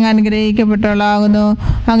സ്ത്രീകളിൽ അങ്ങ് അനുഗ്രഹിക്കപ്പെട്ടവളാകുന്നു.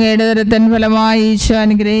 അങ്ങയുടെ ഉദരത്തിൻ ഫലമായി ഈശോ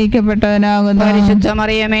അനുഗ്രഹിക്കപ്പെട്ടവനാകുന്നു. പരിശുദ്ധ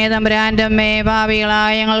മറിയമേ തമ്പുരാന്റെ അമ്മേ,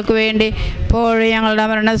 പാപികളായ ഞങ്ങൾക്ക് വേണ്ടി ഇപ്പോഴും ഞങ്ങളുടെ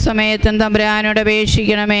മരണസമയത്തും തമ്പുരാനോട്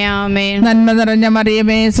അപേക്ഷിക്കണമേ. ആമേൻ. നന്മ നിറഞ്ഞ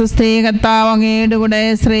മറിയമേ സ്വസ്തി, കർത്താവ് അങ്ങയുടെ കൂടെ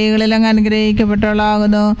സ്ത്രീകളിൽ അങ്ങ്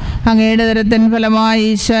അനുഗ്രഹിക്കപ്പെട്ടവളാകുന്നു. അങ്ങയുടെ ഉദരത്തിൻ ഫലമായി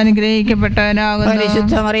ഈശോ അനുഗ്രഹിക്കപ്പെട്ടവനാകുന്നു.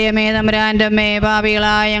 പരിശുദ്ധ മറിയമേ തമ്പുരാൻ്റെ അമ്മേ,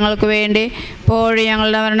 പാപികളായ ഞങ്ങൾക്ക് വേണ്ടി ഇപ്പോഴും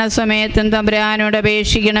ഞങ്ങളുടെ മരണസമയത്തും തമ്പുരാനോട്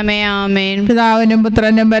അപേക്ഷിക്കണമേ. ആമേൻ. പിതാവിനും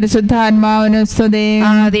പുത്രനും പരിശുദ്ധാത്മാവിനും സ്തുതി.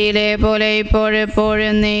 ആദിയിലെ പോലെ ഇപ്പോഴെപ്പോഴും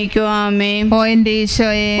എന്നേക്കും. ആമേൻ. ഓ എൻ്റെ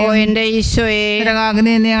ഈശോയെ, ഓ എൻ്റെ ഈശോയെ,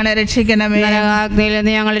 നരകാഗ്നിയിൽ നിന്ന് ഞങ്ങളെ രക്ഷിക്കണമേ. നരകാഗ്നിയിൽ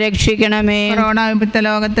നിന്ന് ഞങ്ങൾ രക്ഷിക്കണമേ. കൊറോണ വിമുക്ത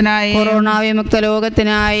ലോകത്തിനായി, കൊറോണ വിമുക്ത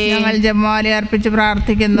ലോകത്തിനായി ഞങ്ങൾ ജപമാല അർപ്പിച്ച്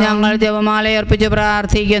പ്രാർത്ഥിക്കുന്നു. ഞങ്ങൾ ജപമാല അർപ്പിച്ച്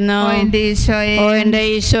പ്രാർത്ഥിക്കുന്നു. ഓ എൻ്റെ ഈശോയെ, ഓ എൻ്റെ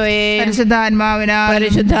ഈശോയെ, പരിശുദ്ധാത്മാവിനാൽ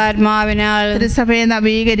തിരുസഭയെ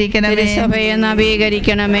നവീകരിക്കണമേ. തിരുസഭയെ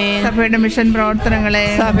നവീകരിക്കണമേ. സഭയുടെ മിഷൻ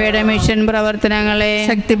പ്രവർത്തനങ്ങളെ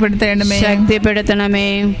ശക്തിപ്പെടുത്തണമേ.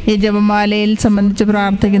 ഈ ജപമാലയിൽ സംബന്ധിച്ച്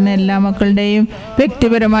പ്രാർത്ഥിക്കുന്ന എല്ലാ മക്കളുടെയും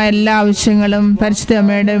വ്യക്തിപരമായ എല്ലാ ആവശ്യങ്ങളും പരിശുദ്ധ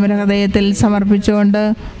അമ്മയുടെ ഹൃദയത്തിൽ സമർപ്പിച്ചുകൊണ്ട്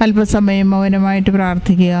അല്പസമയം മൗനമായിട്ട്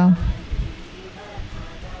പ്രാർത്ഥിക്കുക.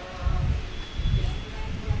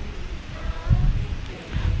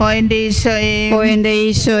 ഓ എൻ്റെ ഈശോയെ, ഓ എൻ്റെ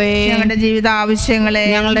ഈശോയെ, ഞങ്ങളുടെ ജീവിത ആവശ്യങ്ങളെ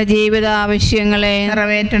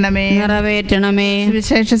നിറവേറ്റണമേ.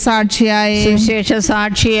 സുവിശേഷ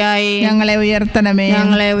സാക്ഷിയായി ഞങ്ങളെ ഉയർത്തണമേ.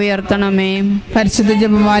 പരിശുദ്ധ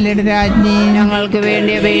ജപമാലയുടെ രാജ്ഞി, ഞങ്ങൾക്ക്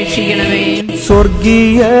വേണ്ടി അപേക്ഷിക്കണമേ.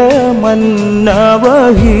 സ്വർഗീയ മന്ന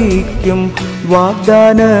വഹിക്കും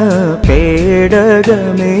വാഗ്ദാന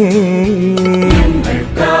പേടകമേ,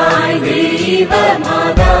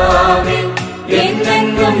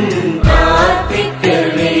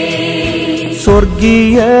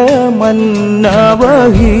 സ്വർഗീയ മന്ന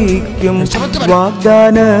വഹിക്കും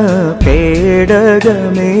വാഗ്ദാന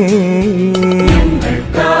പേടകമേ,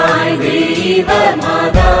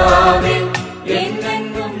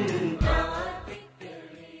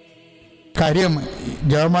 കാര്യം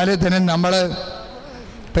ജപമാലയിൽ തന്നെ നമ്മൾ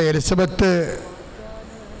ഇപ്പം എലിസബത്ത്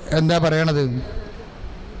എന്താ പറയണത്,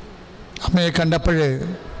 അമ്മയെ കണ്ടപ്പോൾ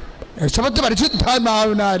എലിസബത്ത്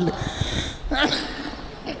പരിശുദ്ധാത്മാവിനാൽ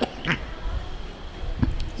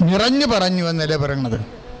നിറഞ്ഞു പറഞ്ഞു എന്നല്ലേ പറയണത്.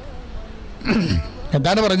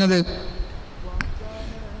 എന്താണ് പറഞ്ഞത്?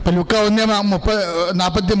 ഇപ്പം ലൂക്ക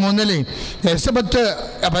 1:43 എലിസബത്ത്,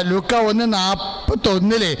 അപ്പം ലൂക്ക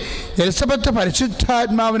 1:41 എലിസബത്ത്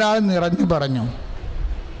പരിശുദ്ധാത്മാവിനാൽ നിറഞ്ഞു പറഞ്ഞു.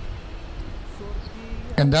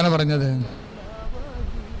 എന്താണ് പറഞ്ഞത്?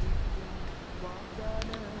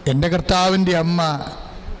 എൻ്റെ കർത്താവിൻ്റെ അമ്മ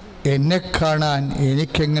എന്നെ കാണാൻ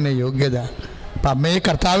എനിക്കെങ്ങനെ യോഗ്യത. അപ്പം അമ്മയെ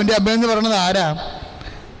കർത്താവിൻ്റെ അമ്മയെന്ന് പറയുന്നത് ആരാ?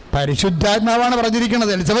 പരിശുദ്ധാത്മാവാണ്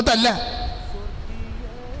പറഞ്ഞിരിക്കുന്നത്, എലിസബത്ത് അല്ല.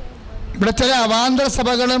 ഇവിടെ ചില അവാന്തര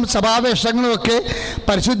സഭകളും സഭാവേഷങ്ങളും ഒക്കെ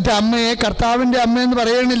പരിശുദ്ധ അമ്മയെ കർത്താവിൻ്റെ അമ്മയെന്ന്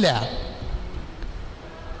പറയണില്ല.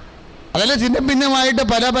 അതല്ല ചിന്ന ഭിന്നമായിട്ട്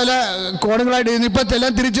പല പല കോണുകളായിട്ട് ഇന്നിപ്പോൾ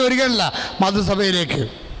എല്ലാം തിരിച്ചു വരികയല്ല മതസഭയിലേക്ക്.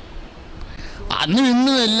 അന്നും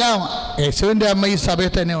ഇന്നും എല്ലാം യേശുവിൻ്റെ അമ്മ ഈ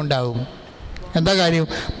സഭയിൽ തന്നെ ഉണ്ടാവും. എന്താ കാര്യം?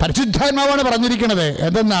 പരിശുദ്ധാത്മാവാണ് പറഞ്ഞിരിക്കുന്നത്.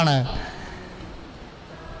 എന്തെന്നാണ്?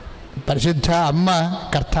 പരിശുദ്ധ അമ്മ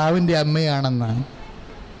കർത്താവിൻ്റെ അമ്മയാണെന്ന്.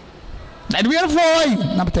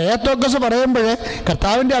 നമ്മൾ തേത്തോക്കസ് പറയുമ്പോൾ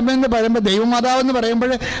കർത്താവിൻ്റെ അമ്മയെന്ന് പറയുമ്പോൾ ദൈവമാതാവെന്ന്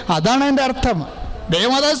പറയുമ്പോൾ അതാണ് അതിൻ്റെ അർത്ഥം.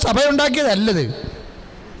 ദൈവമാതാവ് സഭയുണ്ടാക്കിയതല്ലത്,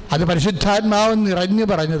 അത് പരിശുദ്ധാത്മാവ് നിറഞ്ഞു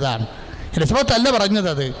പറഞ്ഞതാണ്. എലിസബത്തല്ല പറഞ്ഞത്,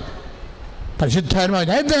 അത് പരിശുദ്ധാത്മാവ്.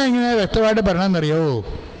 ഞാൻ എന്താ ഇങ്ങനെ വ്യക്തമായിട്ട് പറയണമെന്നറിയോ?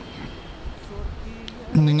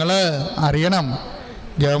 നിങ്ങൾ അറിയണം,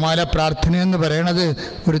 ജപമാല പ്രാർത്ഥന എന്ന് പറയണത്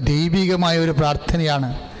ഒരു ദൈവികമായ ഒരു പ്രാർത്ഥനയാണ്.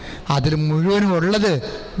 അതിൽ മുഴുവനും ഉള്ളത്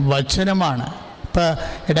വചനമാണ്. ഇപ്പം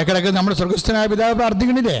ഇടയ്ക്കിടയ്ക്ക് നമ്മൾ സ്വർഗസ്ഥനായ പിതാവ്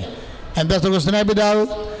പ്രാർത്ഥിക്കണില്ലേ? എന്താ സ്വർഗസ്ഥനായ പിതാവ്?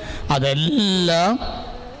 അതെല്ലാം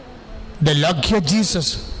ദ ലോഗ് ഓഫ്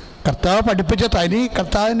ജീസസ്, കർത്താവ് പഠിപ്പിച്ച തനി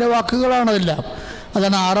കർത്താവിൻ്റെ വാക്കുകളാണ് അതെല്ലാം.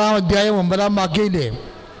 അതാണ് 6-ാം അധ്യായം 9-ാം വാക്യമില്ലേ?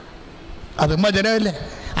 അതും വചനമല്ലേ?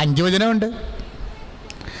 5 വചനമുണ്ട്.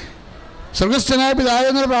 സ്വർഗസ്ഥനായ പിതാവ്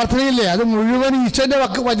എന്നൊരു പ്രാർത്ഥനയില്ലേ? അത് മുഴുവൻ ഈശ്വരൻ്റെ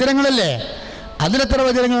വചനങ്ങളല്ലേ? അതിലെത്ര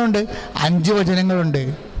വചനങ്ങളുണ്ട്? 5 വചനങ്ങളുണ്ട്.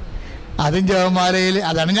 അതും ജപമാലയിൽ.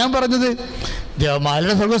 അതാണ് ഞാൻ പറഞ്ഞത്,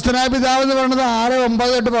 ജപമാലയുടെ സ്വർഗസ്ഥനായ പിതാവ് എന്ന് പറയുന്നത് 6, 9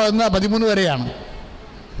 തൊട്ട് 13 വരെയാണ്.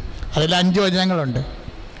 അതിൽ 5 വചനങ്ങളുണ്ട്.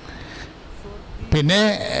 പിന്നെ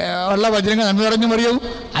ഉള്ള വചനങ്ങൾ എന്ന് പറഞ്ഞു പറയും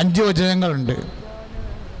 5 വചനങ്ങളുണ്ട്.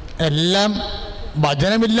 എല്ലാം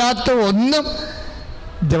വചനമില്ലാത്ത ഒന്നും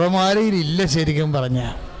ജപമാലയിലില്ല ശരിക്കും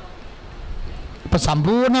പറഞ്ഞാൽ. ഇപ്പം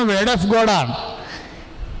സമ്പൂർണ്ണ വേർഡ് ഓഫ് ഗോഡാണ്.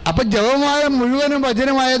 അപ്പം ജപമാല മുഴുവനും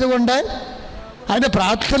വചനമായതുകൊണ്ട് അതിൻ്റെ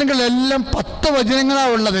പ്രാർത്ഥനകളെല്ലാം 10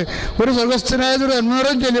 വചനങ്ങളാണ് ഉള്ളത്. ഒരു സ്വർഗസ്ഥനായതൊരു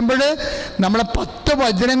എന്നോരം ചെല്ലുമ്പോൾ നമ്മൾ 10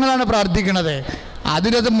 വചനങ്ങളാണ് പ്രാർത്ഥിക്കുന്നത്.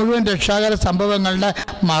 അതിനകത്ത് മുഴുവൻ രക്ഷാകര സംഭവങ്ങളുടെ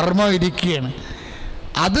മർമ്മം ഇരിക്കുകയാണ്.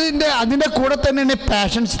 അതിൻ്റെ കൂടെ തന്നെയാണ്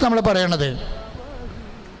പാഷൻസ് നമ്മൾ പറയണത്.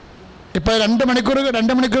 ഇപ്പോൾ 2 മണിക്കൂർ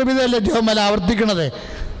വീതമല്ലേ ജപമാല ആവർത്തിക്കണത്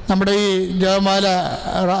നമ്മുടെ ഈ ജപമാല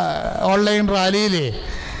ഓൺലൈൻ റാലിയിൽ.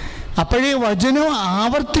 അപ്പോഴീ വചനം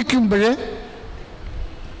ആവർത്തിക്കുമ്പോൾ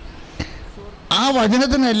ആ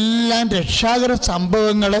വചനത്തിനെല്ലാം രക്ഷാകര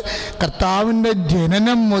സംഭവങ്ങൾ കർത്താവിൻ്റെ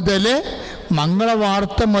ജനനം മുതൽ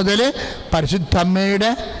മംഗളവാർത്ത മുതൽ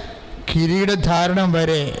പരിശുദ്ധമ്മയുടെ കിരീടധാരണം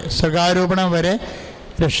വരെ സ്വർഗാരോപണം വരെ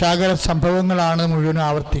രക്ഷാകര സംഭവങ്ങളാണ് മുഴുവൻ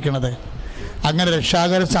ആവർത്തിക്കുന്നത്. അങ്ങനെ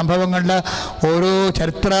രക്ഷാകര സംഭവങ്ങളുടെ ഓരോ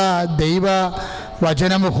ചരിത്ര ദൈവ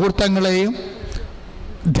വചന മുഹൂർത്തങ്ങളെയും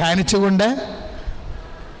ധ്യാനിച്ചുകൊണ്ട്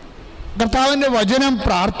കർത്താവിൻ്റെ വചനം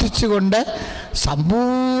പ്രാർത്ഥിച്ചുകൊണ്ട്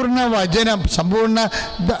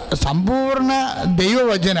സമ്പൂർണ്ണ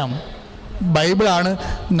ദൈവവചനം ബൈബിളാണ്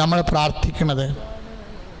നമ്മൾ പ്രാർത്ഥിക്കുന്നത്.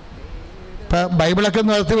 ഇപ്പം ബൈബിളൊക്കെ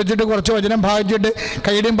നിർത്തി വെച്ചിട്ട് കുറച്ച് വചനം ഭാഗിച്ചിട്ട്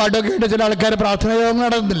കൈയുടെയും പാട്ടൊക്കെ ഇട്ട് ചില ആൾക്കാർ പ്രാർത്ഥന യോഗങ്ങൾ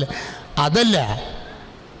നടന്നില്ല. അതല്ല,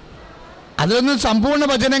 അതിലൊന്നും സമ്പൂർണ്ണ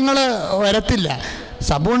വചനങ്ങൾ വരത്തില്ല,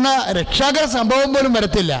 സമ്പൂർണ്ണ രക്ഷാകര സംഭവം പോലും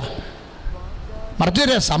വരത്തില്ല.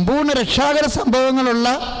 മറിച്ച് സമ്പൂർണ്ണ രക്ഷാകര സംഭവങ്ങളുള്ള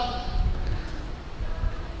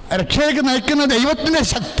രക്ഷയ്ക്ക് നയിക്കുന്ന ദൈവത്തിൻ്റെ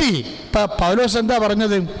ശക്തി. ഇപ്പം പൗലോസ് എന്താ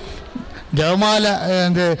പറഞ്ഞത്? ജപമാല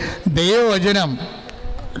ദൈവവചനം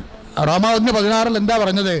റോമ 1:16 എന്താ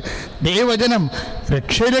പറഞ്ഞത്? ദൈവവചനം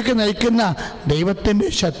രക്ഷയിലേക്ക് നയിക്കുന്ന ദൈവത്തിൻ്റെ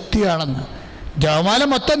ശക്തിയാണെന്ന്. ജപമാല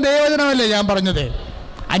മൊത്തം ദൈവവചനമല്ലേ ഞാൻ പറഞ്ഞത്?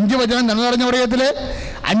 5 വചനം നന്ദി നിറഞ്ഞ മറിയത്തിൽ,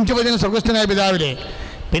 5 വചനം സ്വർഗ്ഗസ്ഥനായ പിതാവിലെ,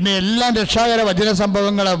 പിന്നെ എല്ലാം രക്ഷാകര വചന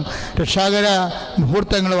സംഭവങ്ങളും രക്ഷാകര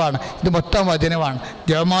മുഹൂർത്തങ്ങളുമാണ്. ഇത് മൊത്തം വചനമാണ്.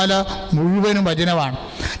 ജപമാല മുഴുവനും വചനമാണ്.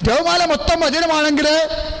 ജപമാല മൊത്തം വചനമാണെങ്കിൽ,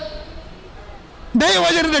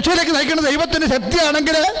 ദൈവവചനം രക്ഷയിലേക്ക് നയിക്കുന്ന ദൈവത്തിൻ്റെ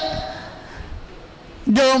ശക്തിയാണെങ്കിൽ,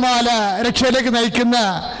 ജപമാല രക്ഷയിലേക്ക് നയിക്കുന്ന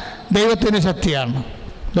ദൈവത്തിൻ്റെ ശക്തിയാണ്.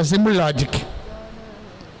 The simple logic.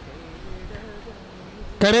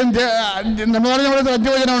 കാര്യം നമ്മൾ പറഞ്ഞ 5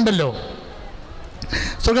 വചനം ഉണ്ടല്ലോ,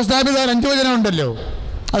 സ്വർഗ്ഗസ്ഥാപിതാവിൽ 5 വചനം ഉണ്ടല്ലോ,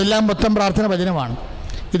 അതെല്ലാം മൊത്തം പ്രാർത്ഥന വചനമാണ്.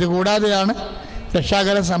 ഇതുകൂടാതെയാണ്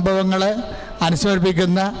രക്ഷാകര സംഭവങ്ങളെ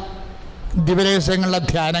അനുസ്മരിപ്പിക്കുന്ന ദിവരഹസ്യങ്ങളുടെ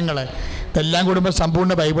ധ്യാനങ്ങൾ. ഇതെല്ലാം കൂടുമ്പോൾ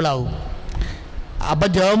സമ്പൂർണ്ണ ബൈബിളാവും. അപ്പം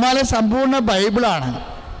ജപമാല സമ്പൂർണ്ണ ബൈബിളാണ്.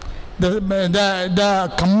 The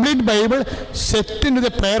complete Bible set in the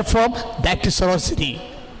prayer form, that is rosary.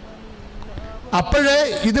 അപ്പോഴേ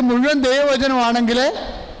ഇത് മുഴുവൻ ദൈവവചനമാണെങ്കിൽ,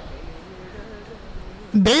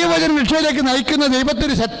 ദൈവവചനം രക്ഷയിലേക്ക് നയിക്കുന്ന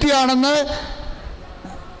ദൈവത്തിൻ്റെ ശക്തിയാണെന്ന്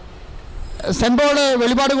സെൻപോള്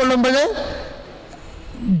വെളിപാട് കൊള്ളുമ്പോൾ,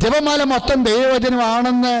 ജപമാല മൊത്തം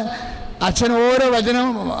ദൈവവചനമാണെന്ന് അച്ഛൻ ഓരോ വചനം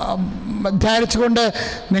ധ്യാനിച്ചുകൊണ്ട്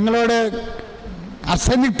നിങ്ങളോട്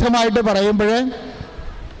അസന്നിഗ്ധമായിട്ട് പറയുമ്പോൾ,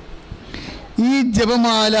 ഈ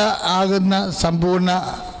ജപമാല ആകുന്ന സമ്പൂർണ്ണ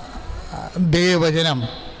ദൈവവചനം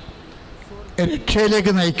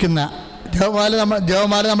രക്ഷയിലേക്ക് നയിക്കുന്ന ജപമാല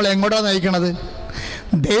നമ്മൾ എങ്ങോട്ടാണ് നയിക്കണത്?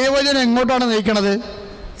 ദൈവവചനം എങ്ങോട്ടാണ് നയിക്കണത്?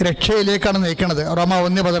 രക്ഷയിലേക്കാണ് നയിക്കണത്. റോമ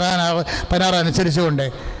 1:16 അനുസരിച്ചുകൊണ്ട്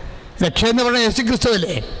രക്ഷയെന്ന് പറഞ്ഞാൽ യേശുക്രിസ്തു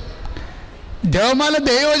അല്ലേ? ജപമാല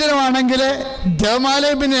ദൈവവചനമാണെങ്കിൽ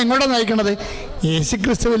ജപമാലയെ പിന്നെ എങ്ങോട്ടാണ് നയിക്കണത്?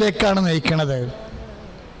 യേശുക്രിസ്തുവിലേക്കാണ് നയിക്കണത്.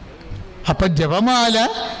 അപ്പം ജപമാല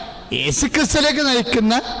യേശുക്രിസ്തുവിലേക്ക്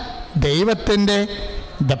നയിക്കുന്ന ദൈവത്തിൻ്റെ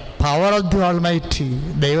the power of the almighty,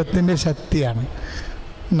 ദൈവത്തിൻ്റെ ശക്തിയാണ്.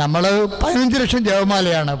 നമ്മൾ 15 ലക്ഷം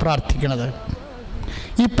ജപമാലയാണ് പ്രാർത്ഥിക്കുന്നത്.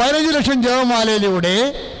 ഈ 15 ലക്ഷം ജപമാലയിലൂടെ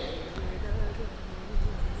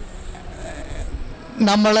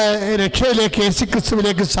നമ്മൾ രക്ഷയിലേക്ക്,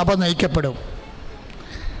 യേശുക്രിസ്തുവിലേക്ക് സഭ നയിക്കപ്പെടും.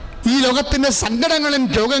 ഈ ലോകത്തിൻ്റെ സങ്കടങ്ങളും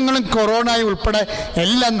രോഗങ്ങളും കൊറോണയും ഉൾപ്പെടെ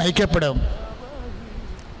എല്ലാം നയിക്കപ്പെടും.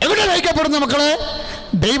 എവിടെ നയിക്കപ്പെടുന്നു മക്കളെ?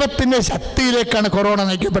 ദൈവത്തിൻ്റെ ശക്തിയിലേക്കാണ് കൊറോണ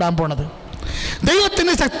നയിക്കപ്പെടാൻ പോണത്.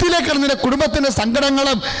 ദൈവത്തിൻ്റെ ശക്തിയിലേക്കാണ് നിന്റെ കുടുംബത്തിൻ്റെ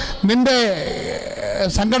സങ്കടങ്ങളും നിന്റെ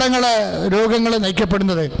രോഗങ്ങൾ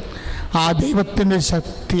നയിക്കപ്പെടുന്നത്. ആ ദൈവത്തിൻ്റെ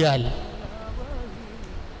ശക്തിയാൽ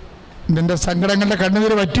നിന്റെ സങ്കടങ്ങളുടെ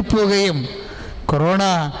കണ്ണുനീര് വറ്റിപ്പോവുകയും കൊറോണ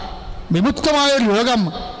വിമുക്തമായ ഒരു രോഗം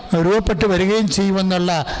രൂപപ്പെട്ട് വരികയും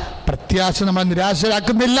ചെയ്യുമെന്നുള്ള പ്രത്യാശ നമ്മൾ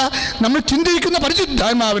നിരാശരാക്കുന്നില്ല. നമ്മൾ ചിന്തിക്കുന്ന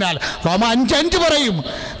പരിശുദ്ധാത്മാവിനാൽ. റോമ 5:5 പറയും,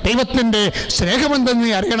 ദൈവത്തിൻ്റെ സ്നേഹമെന്തെന്ന്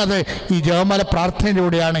അറിയണത് ഈ ജപമാല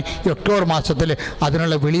പ്രാർത്ഥനയിലൂടെയാണ്. ഈ ഒക്ടോബർ മാസത്തിൽ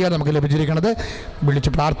അതിനുള്ള വിളിയാണ് നമുക്ക് ലഭിച്ചിരിക്കുന്നത്.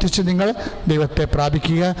 വിളിച്ച് പ്രാർത്ഥിച്ച് നിങ്ങൾ ദൈവത്തെ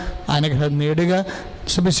പ്രാപിക്കുക, അനുഗ്രഹം നേടുക,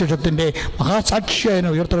 സുവിശേഷത്തിൻ്റെ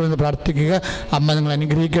മഹാസാക്ഷിയായ ഉയർത്തണമെന്ന് പ്രാർത്ഥിക്കുക. അമ്മ നിങ്ങൾ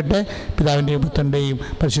അനുഗ്രഹിക്കട്ടെ. പിതാവിൻ്റെയും പുത്രൻ്റെയും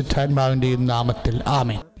പരിശുദ്ധാത്മാവിൻ്റെയും നാമത്തിൽ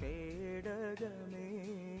ആമേൻ.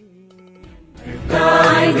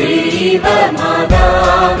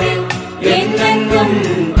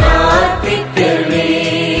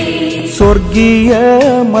 സ്വർഗീയ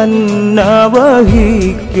മന്ന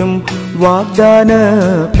വഹിക്കും വാഗ്ദാന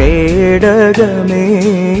പേടകമേ,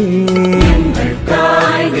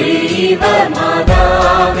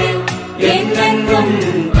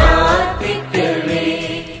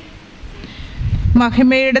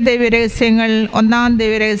 മഹിമയുടെ ദൈവരഹസ്യങ്ങൾ. ഒന്നാം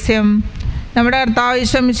ദൈവരഹസ്യം, നമ്മുടെ കർത്താവ്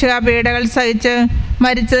ഈശോ പീഡകൾ സഹിച്ച്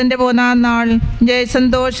മരിച്ചതിൻ്റെ 3-ാം നാൾ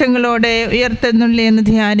ജയസന്തോഷങ്ങളോടെ ഉയർത്തെന്നുള്ളി എന്ന്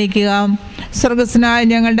ധ്യാനിക്കുക. സ്വർഗസ്നായ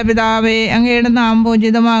ഞങ്ങളുടെ പിതാവേ, അങ്ങയുടെ നാമം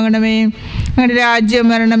പൂജിതമാകണമേ, അങ്ങയുടെ രാജ്യം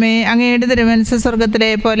വരണമേ, അങ്ങയുടെ തിരുമനസ്സ് സ്വർഗത്തിലെ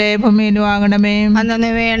പോലെ ഭൂമിയിലും ആകണമേ. അന്നു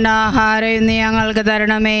വേണ്ട ആഹാരം ഇന്ന് ഞങ്ങൾക്ക്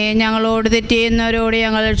തരണമേ. ഞങ്ങളോട് തെറ്റ് ചെയ്യുന്നവരോട്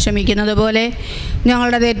ഞങ്ങൾ ക്ഷമിക്കുന്നത് പോലെ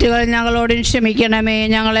ഞങ്ങളുടെ തെറ്റുകൾ ഞങ്ങളോടും ക്ഷമിക്കണമേ.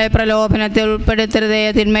 ഞങ്ങളെ പ്രലോഭനത്തിൽ ഉൾപ്പെടുത്തരുതേ,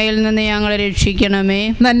 തിന്മയിൽ നിന്ന് ഞങ്ങളെ രക്ഷിക്കണമേ.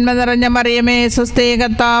 നന്മ നിറഞ്ഞ മറിയമേ, സ്വസ്തി,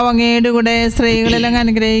 കർത്താവ് അങ്ങയുടെ കൂടെ സ്ത്രീകളിൽ അങ്ങ്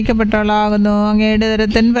അനുഗ്രഹിക്കപ്പെട്ടവളാകുന്നു. അങ്ങയുടെ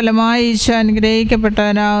ഉദരത്തിൻ ഫലമായി ഈശോ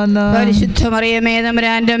അനുഗ്രഹിക്കപ്പെട്ടവനാകുന്നു. പരിശുദ്ധ മറിയമേ,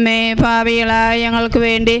 തമ്പുരാന്റെ അമ്മേ, പാപികളായ ഞങ്ങൾക്ക്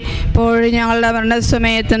വേണ്ടി ഇപ്പോഴും ഞങ്ങളുടെ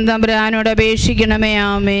മരണസമയത്തും തമ്പുരാനോട് അപേക്ഷിക്കണമേ.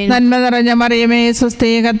 ആമേൻ. നന്മ നിറഞ്ഞ മറിയമേ,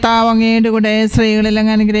 സ്വസ്തി, കർത്താവ് അങ്ങയുടെ കൂടെ സ്ത്രീകളിൽ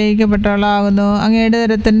അങ്ങ് അനുഗ്രഹിക്കപ്പെട്ടവളാകുന്നു. അങ്ങയുടെ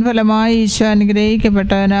ഉദരത്തിൻ ഫലമായി ഈശോ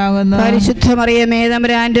അനുഗ്രഹിക്കപ്പെട്ടവനാകുന്നു. പരിശുദ്ധ മറിയമേ,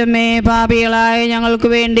 തമ്പുരാന്റെ അമ്മേ, പാപികളായ ഞങ്ങൾക്ക്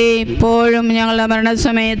വേണ്ടി ഇപ്പോഴും ഞങ്ങളുടെ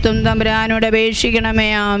മരണസമയത്തും തമ്പുരാനോട് അപേക്ഷിക്കണമേ.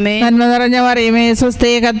 ആമേൻ. നന്മ നിറഞ്ഞ മറിയമേ,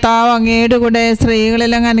 സ്വസ്തി, കർത്താവ് അങ്ങയുടെ കൂടെ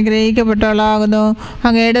സ്ത്രീകളിൽ അങ്ങ് അനുഗ്രഹിക്കപ്പെട്ടവളാകുന്നു.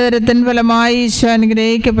 അങ്ങയുടെ ഉദരത്തിൻ ഫലമായി ഈശോ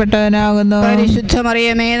അനുഗ്രഹിക്കപ്പെട്ടവനാകുന്നു. പരിശുദ്ധ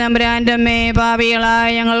മറിയമേ, തമ്പുരാന്റെ അമ്മേ, പാപികളായ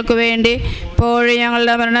ഞങ്ങൾക്ക് വേണ്ടി ഇപ്പോഴും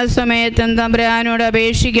ഞങ്ങളുടെ മരണസമയത്തും തമ്പുരാനോട്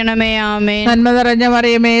അപേക്ഷിക്കണമേ. ആമേൻ. നന്മ നിറഞ്ഞ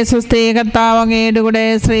മറിയമേ, സ്വസ്തി, കർത്താവ് അങ്ങയുടെ കൂടെ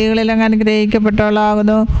സ്ത്രീകളിൽ അങ്ങ്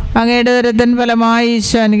അനുഗ്രഹിക്കപ്പെട്ടവളാകുന്നു. അങ്ങയുടെ ഉദരത്തിൻ ഫലമായി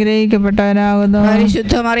ഈശോ അനുഗ്രഹിക്കപ്പെട്ടവനാകുന്നു.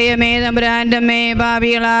 പരിശുദ്ധ മറിയമേ, തമ്പുരാന്റെ അമ്മേ,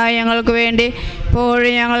 പാപികളായ ഞങ്ങൾക്ക് വേണ്ടി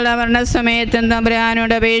ഇപ്പോഴും ഞങ്ങളുടെ മരണസമയത്തും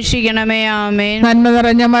തമ്പുരാനോട് അപേക്ഷിക്കണമേ. ആമേൻ. നന്മ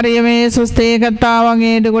നിറഞ്ഞ മറിയമേ, സ്വസ്തി, കർത്താവ്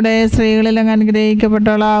അങ്ങയുടെ കൂടെ സ്ത്രീകളിൽ അങ്ങ്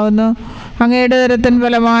അനുഗ്രഹിക്കപ്പെട്ടവളാകുന്നു. അങ്ങയുടെ ഉദരത്തിൻ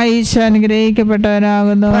ഫലമായി ഈശോ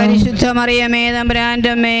അനുഗ്രഹിക്കപ്പെട്ടവനാകുന്നു. പരിശുദ്ധ മറിയമേ, തമ്പുരാന്റെ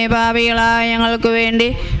അമ്മേ, പാപികളായ ഞങ്ങൾക്ക് വേണ്ടി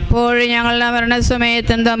ഇപ്പോഴും ഞങ്ങളുടെ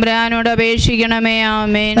മരണസമയത്തും തമ്പുരാനോട് അപേക്ഷിക്കണമേ.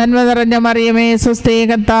 ആമേൻ. നന്മ നിറഞ്ഞ മറിയമേ, സ്വസ്തി,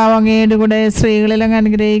 കർത്താവ് അങ്ങയുടെ കൂടെ സ്ത്രീകളിൽ അങ്ങ്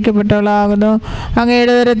അനുഗ്രഹിക്കപ്പെട്ടവളാകുന്നു.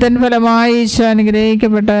 അങ്ങയുടെ ഉദരത്തിൻ ഫലമായി ഈശോ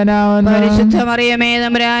അനുഗ്രഹിക്കപ്പെട്ടവനാകുന്നു. പരിശുദ്ധ മറിയമേ,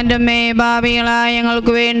 തമ്പുരാന്റെ അമ്മേ, പാപികളായ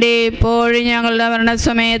ഞങ്ങൾക്ക് വേണ്ടി ഇപ്പോഴും ഞങ്ങളുടെ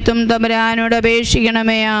മരണസമയത്തും തമ്പുരാനോട്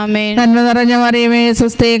അപേക്ഷിക്കണമേ. ആമേൻ. നന്മ നിറഞ്ഞ മറിയമേ,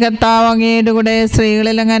 സ്വസ്തി, കർത്താവ് അങ്ങയുടെ കൂടെ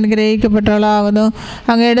സ്ത്രീകളിൽ അങ്ങ് അനുഗ്രഹിക്കപ്പെട്ടവളാകുന്നു.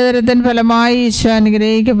 അങ്ങയുടെ ഉദരത്തിൻ ഫലമായി ഈശോ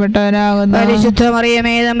അനുഗ്രഹിക്കപ്പെട്ടവനാകുന്നു. പരിശുദ്ധ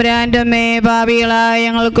മറിയമേ, തമ്പുരാന്റെ അമ്മേ, പാപികളായ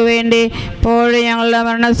ഞങ്ങൾക്ക് വേണ്ടി ഇപ്പോഴും ഞങ്ങളുടെ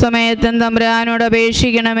മരണസമയത്തും തമ്പുരാനോട്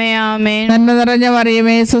അപേക്ഷിക്കണമേ. ആമേൻ. നന്മ നിറഞ്ഞ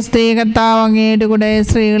മറിയമേ, സ്വസ്തി, കർത്താവ് അങ്ങയുടെ കൂടെ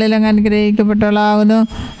സ്ത്രീകളിൽ അങ്ങ് അനുഗ്രഹിക്കപ്പെട്ടവളാകുന്നു.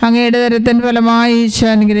 അങ്ങയുടെ ഉദരത്തിൻ ഫലമായി ഈശോ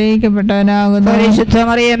അനുഗ്രഹിക്കപ്പെട്ടവനാകുന്നു. പരിശുദ്ധ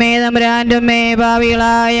മറിയമേ, തമ്പുരാന്റെ അമ്മേ,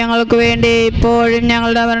 പാപികളായ ഞങ്ങൾക്ക് വേണ്ടി ഇപ്പോഴും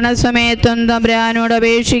ഞങ്ങളുടെ മരണസമയത്തും തമ്പുരാനോട്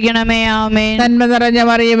അപേക്ഷിക്കണമേ. ആമേൻ. നന്മ നിറഞ്ഞ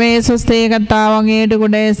മറിയമേ, സ്വസ്തി, കർത്താവ് അങ്ങയുടെ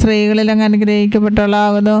കൂടെ സ്ത്രീകളിൽ അങ്ങ്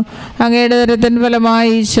അനുഗ്രഹിക്കപ്പെട്ടവളാകുന്നു. അങ്ങയുടെ ഉദരത്തിൻ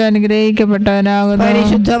ഫലമായി ഈശോ അനുഗ്രഹിക്കപ്പെട്ടവനാകുന്നു.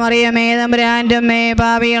 പരിശുദ്ധ മറിയമേ, തമ്പുരാന്റെ അമ്മേ,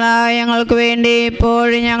 പാപികളായ ഞങ്ങൾക്ക് വേണ്ടി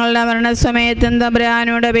ഇപ്പോഴും ഞങ്ങളുടെ മരണസമയത്തും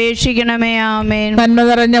തമ്പുരാനോട് അപേക്ഷിക്കണമേ. ആമേൻ. നന്മ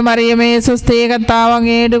നിറഞ്ഞ മറിയമേ, സ്വസ്തി, കർത്താവ്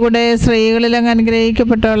അങ്ങയുടെ കൂടെ സ്ത്രീകളിൽ അങ്ങ്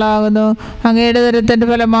അനുഗ്രഹിക്കപ്പെട്ടവളാകുന്നു. അങ്ങയുടെ ഉദരത്തിൻ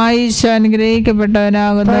ഫലമായി ഈശോ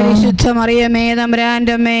അനുഗ്രഹിക്കപ്പെട്ടവനാകുന്നു. പരിശുദ്ധ മറിയമേ,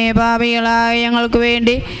 തമ്പുരാന്റെ അമ്മേ, പാപികളായ ഞങ്ങൾക്ക്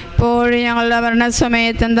വേണ്ടി ഇപ്പോഴും ഞങ്ങളുടെ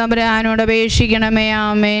മരണസമയത്തും തമ്പുരാനോട് അപേക്ഷിക്കണമേ.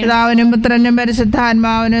 ആമേൻ. പിതാവിനും പുത്രനും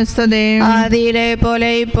പരിശുദ്ധാത്മാവിനും സ്തുതി. ആദിയിലെ പോലെ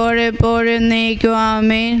ഇപ്പോഴും എപ്പോഴും നീക്കും.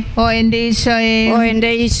 ആമേൻ. ഓ എൻ്റെ ഈശോയെ, ഓ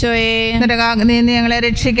എൻ്റെ ഈശോയെ, നരകാഗ്നിയിൽ നിന്ന് ഞങ്ങളെ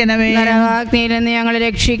രക്ഷിക്കണമേ. നരകാഗ്നിയിൽ നിന്ന് ഞങ്ങളെ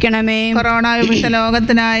രക്ഷിക്കണമേ. കൊറോണ വിമുക്ത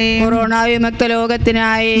ലോകത്തിനായി, കൊറോണ വിമുക്ത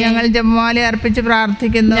ലോകത്തിനായി ഞങ്ങൾ ജപമാല അർപ്പിച്ച്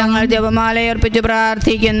പ്രാർത്ഥിക്കുന്നു. ഞങ്ങൾ ജപമാല അർപ്പിച്ച്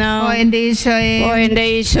പ്രാർത്ഥിക്കുന്നു. ഓ എൻ്റെ ഈശോയെ, ഓ എൻ്റെ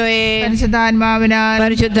ഈശോയെ, പരിശുദ്ധാത്മാവിനാൽ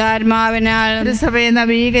പരിശുദ്ധാത്മാവിനാൽ സഭയെ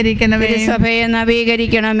നവീകരിക്കണമേ. സഭയെ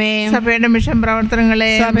നവീകരിക്കണമേ. സഭയുടെ മിഷൻ പ്രവർത്തനങ്ങളെ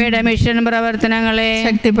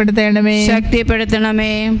ശക്തിപ്പെടുത്തണമേ.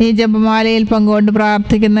 ശക്തിപ്പെടുത്തണമേ. ഈ ജപമാലയിൽ പങ്കുകൊണ്ട്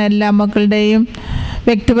പ്രാർത്ഥിക്കുന്ന എല്ലാ മക്കളുടെയും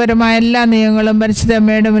വ്യക്തിപരമായ എല്ലാ നിയമങ്ങളും പരിശുദ്ധ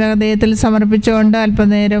അമ്മയുടെ ഹൃദയത്തിൽ സമർപ്പിച്ചുകൊണ്ട്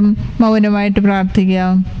അല്പനേരം മൗനമായിട്ട്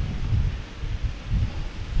പ്രാർത്ഥിക്കാം.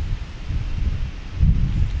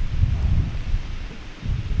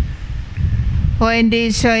 ഓ എൻ്റെ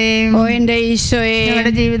ഈശോയെ, ഓ എൻ്റെ ഈശോയെ,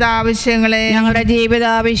 ഞങ്ങളുടെ ഞങ്ങളുടെ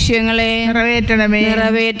ജീവിതാവശ്യങ്ങളെ നിറവേറ്റണമേ.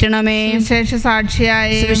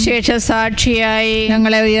 സുവിശേഷ സാക്ഷിയായി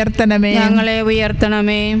ഞങ്ങളെ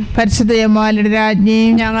ഉയർത്തണമേ. പരിശുദ്ധ ജപമാലയുടെ രാജ്ഞി,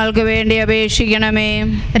 ഞങ്ങൾക്ക് വേണ്ടി അപേക്ഷിക്കണമേ.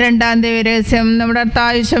 രണ്ടാം ദിവസം നമ്മുടെ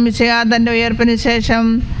കർത്താവ് ഈശോ തൻ്റെ ഉയർപ്പിന് ശേഷം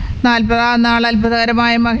 40-ാം നാൾ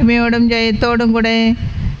അത്ഭുതകരമായ മഹിമയോടും ജയത്തോടും കൂടെ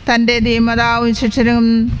തൻ്റെ ധീമതാവും ശിക്ഷനും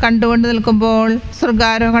കണ്ടുകൊണ്ട് നിൽക്കുമ്പോൾ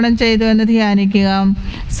സ്വർഗാരോഹണം ചെയ്തു എന്ന് ധ്യാനിക്കുക.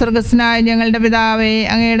 സ്വർഗസ്നായ ഞങ്ങളുടെ പിതാവേ,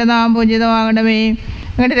 അങ്ങയുടെ നാമം പൂജിതമാകണമേ.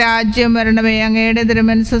 അങ്ങയുടെ രാജ്യം വരണമേ. അങ്ങയുടെ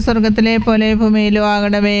തിരുമനസ്സ് സ്വർഗത്തിലെ പോലെ ഭൂമിയിലും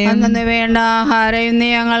ആകണമേ. അന്നു വേണ്ട ആഹാരം ഇന്ന്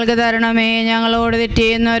ഞങ്ങൾക്ക് തരണമേ. ഞങ്ങളോട് തെറ്റ്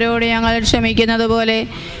ചെയ്യുന്നവരോട് ഞങ്ങൾ ക്ഷമിക്കുന്നത് പോലെ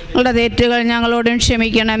ഞങ്ങളുടെ തെറ്റുകൾ ഞങ്ങളോടും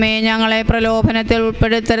ക്ഷമിക്കണമേ. ഞങ്ങളെ പ്രലോഭനത്തിൽ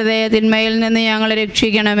ഉൾപ്പെടുത്തരുതേ. തിന്മയിൽ നിന്ന് ഞങ്ങളെ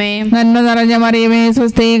രക്ഷിക്കണമേ. നന്മ നിറഞ്ഞ മറിയമേ,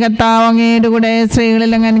 സ്വസ്തി, കർത്താവ് അങ്ങയുടെ കൂടെ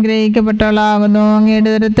സ്ത്രീകളിൽ അങ്ങ് അനുഗ്രഹിക്കപ്പെട്ടവളാകുന്നു. അങ്ങയുടെ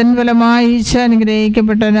ഉദരത്തിൻ ഫലമായി ഈശോ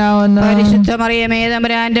അനുഗ്രഹിക്കപ്പെട്ടവനാകുന്നു. പരിശുദ്ധ മറിയമേ,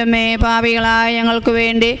 തമ്പുരാന്റെ അമ്മേ, പാപികളായ ഞങ്ങൾക്ക്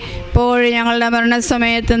വേണ്ടി ഇപ്പോഴും ഞങ്ങളുടെ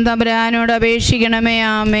മരണസമയത്തും തമ്പുരാനോട് അപേക്ഷിക്കണമേ.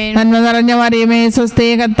 ആമേൻ. നന്മ നിറഞ്ഞ മറിയമേ, സ്വസ്തി,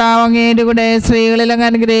 കർത്താവ് അങ്ങയുടെ കൂടെ സ്ത്രീകളിൽ അങ്ങ്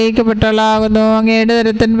അനുഗ്രഹിക്കപ്പെട്ടവളാകുന്നു. അങ്ങയുടെ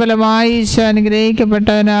ഉദരത്തിൻ ഫലമായി ഈശോ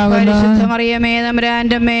അനുഗ്രഹിക്കപ്പെട്ടവനാകുന്നു. പരിശുദ്ധ മറിയമേ,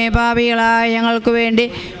 തമ്പുരാന്റെ അമ്മേ, പാപികളായ ഞങ്ങൾക്ക് വേണ്ടി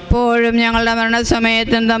ഇപ്പോഴും ഞങ്ങളുടെ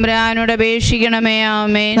മരണസമയത്തും തമ്പുരാനോട് അപേക്ഷിക്കണമേ.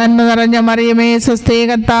 ആമേൻ. നന്മ നിറഞ്ഞ മറിയമേ, സ്വസ്തി,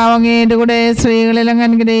 കർത്താവ് അങ്ങയുടെ കൂടെ സ്ത്രീകളിൽ അങ്ങ്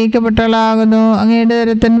അനുഗ്രഹിക്കപ്പെട്ടവളാകുന്നു. അങ്ങയുടെ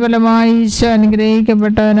ഉദരത്തിൻ ഫലമായി ഈശോ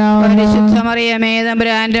അനുഗ്രഹിക്കപ്പെട്ടവനാകുന്നു. പരിശുദ്ധ മറിയമേ,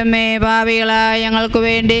 തമ്പുരാന്റെ അമ്മേ, പാപികളായ ഞങ്ങൾക്ക്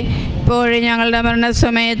വേണ്ടി ഇപ്പോഴും ഞങ്ങളുടെ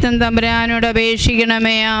മരണസമയത്തും തമ്പുരാനോട്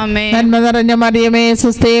അപേക്ഷിക്കണമേ. ആമേൻ. നന്മ നിറഞ്ഞ മറിയമേ,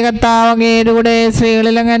 സ്വസ്തി, കർത്താവ് അങ്ങയുടെ കൂടെ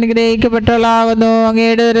സ്ത്രീകളിൽ അങ്ങ് അനുഗ്രഹിക്കപ്പെട്ടവളാകുന്നു.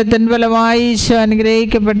 അങ്ങയുടെ ഉദരത്തിൻ ഫലമായി ഈശോ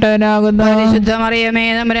അനുഗ്രഹിക്കപ്പെട്ടവനാകുന്നു. പരിശുദ്ധ മറിയമേ,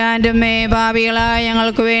 തമ്പുരാന്റെ അമ്മേ, പാപികളായ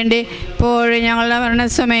ഞങ്ങൾക്ക് വേണ്ടി ഇപ്പോഴും ഞങ്ങളുടെ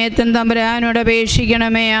മരണസമയത്തും തമ്പുരാനോട്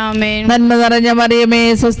അപേക്ഷിക്കണമേ. ആമേൻ. നന്മ നിറഞ്ഞ മറിയമേ,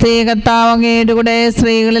 സ്വസ്തി, കർത്താവ് അങ്ങയുടെ കൂടെ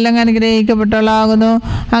സ്ത്രീകളിൽ അങ്ങ് അനുഗ്രഹിക്കപ്പെട്ടവളാകുന്നു.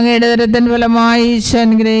 അങ്ങയുടെ ഉദരത്തിൻ ഫലമായി ഈശോ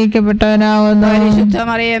അനുഗ്രഹിക്കപ്പെട്ടവനാകുന്നു. പരിശുദ്ധ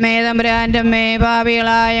മറിയമേ, തമ്പുരാന്റെ അമ്മേ,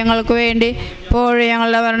 പാപികളായ ഞങ്ങൾക്ക് വേണ്ടി ഇപ്പോഴും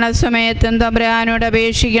ഞങ്ങളുടെ മരണസമയത്തും തമ്പുരാനോട്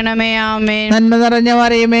അപേക്ഷിക്കണമേ. ആമേൻ. നന്മ നിറഞ്ഞ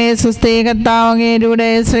മറിയമേ, സ്വസ്തി, കർത്താവ് അങ്ങയുടെ കൂടെ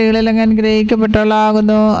സ്ത്രീകളിൽ അങ്ങ്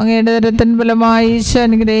അനുഗ്രഹിക്കപ്പെട്ടവളാകുന്നു. അങ്ങയുടെ ഉദരത്തിൻ ഫലമായി ഈശോ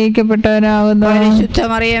അനുഗ്രഹിക്കപ്പെട്ടവനാകുന്നു. പരിശുദ്ധ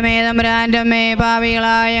മറിയമേ, തമ്പുരാന്റെ അമ്മേ,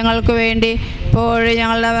 പാപികളായ ഞങ്ങൾക്ക് വേണ്ടി ഇപ്പോഴും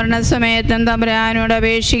ഞങ്ങളുടെ മരണസമയത്തും തമ്പുരാനോട്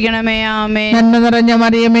അപേക്ഷിക്കണമേ. ആമേൻ. നന്മ നിറഞ്ഞ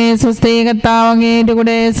മറിയമേ, സ്വസ്തി, കർത്താവ് അങ്ങയുടെ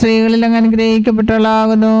കൂടെ സ്ത്രീകളിൽ അങ്ങ്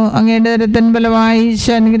അനുഗ്രഹിക്കപ്പെട്ടവളാകുന്നു. അങ്ങയുടെ ഉദരത്തിൻ ഫലമായി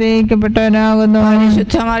ഈശോ അനുഗ്രഹിക്കപ്പെട്ടവനാകുന്നു.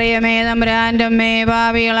 പരിശുദ്ധ മറിയമേ, തമ്പുരാന്റെ അമ്മേ,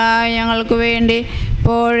 പാപികളായ ഞങ്ങൾക്ക് വേണ്ടി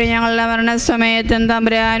ഇപ്പോഴും ഞങ്ങളുടെ മരണസമയത്തും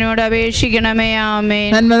തമ്പുരാനോട് അപേക്ഷിക്കണമേ. ആമേൻ.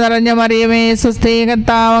 നന്മ നിറഞ്ഞ മറിയമേ, സ്വസ്തി,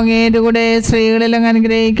 കർത്താവ് അങ്ങയുടെ കൂടെ സ്ത്രീകളിൽ അങ്ങ്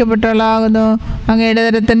അനുഗ്രഹിക്കപ്പെട്ടവളാകുന്നു. അങ്ങയുടെ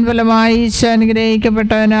ഉദരത്തിൻ ഫലമായി ഈശോ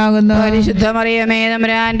അനുഗ്രഹിക്കപ്പെട്ടവനാകുന്നു. പരിശുദ്ധ മറിയമേ,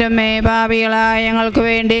 തമ്പുരാന്റെ അമ്മേ, പാപികളായ ഞങ്ങൾക്ക്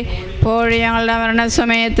വേണ്ടി ഇപ്പോഴും ഞങ്ങളുടെ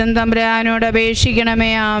മരണസമയത്തും തമ്പുരാനോട്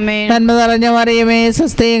അപേക്ഷിക്കണമേ. ആമേൻ. നന്മ നിറഞ്ഞ മറിയമേ,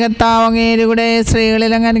 സ്വസ്തി, കർത്താവ് അങ്ങയുടെ കൂടെ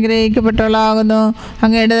സ്ത്രീകളിൽ അങ്ങ് അനുഗ്രഹിക്കപ്പെട്ടവളാകുന്നു.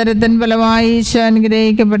 അങ്ങയുടെ ഉദരത്തിൻ ഫലമായി ഈശോ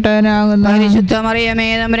അനുഗ്രഹിക്കപ്പെട്ടവനാകുന്നു. പരിശുദ്ധ മറിയമേ,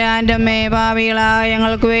 തമ്പുരാന്റെ അമ്മേ, പാപികളായ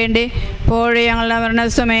ഞങ്ങൾക്ക് വേണ്ടി ഇപ്പോഴും ഞങ്ങളുടെ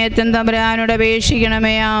മരണസമയത്തും തമ്പുരാനോട്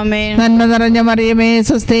അപേക്ഷിക്കണമേ. ആമേൻ. നന്മ നിറഞ്ഞ മറിയമേ,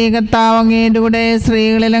 സ്വസ്തി, കർത്താവ് അങ്ങയുടെ കൂടെ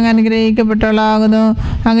സ്ത്രീകളിൽ അങ്ങ് അനുഗ്രഹിക്കപ്പെട്ടവളാകുന്നു.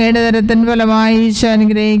 അങ്ങയുടെ ഉദരത്തിൻ ഫലമായി ഈശോ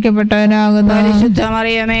അനുഗ്രഹിക്കപ്പെട്ടവനാകുന്നു. പരിശുദ്ധ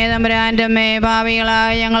മറിയമേ, തമ്പുരാന്റെ അമ്മേ,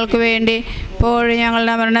 പാപികളായ ഞങ്ങൾക്ക് വേണ്ടി ഇപ്പോഴും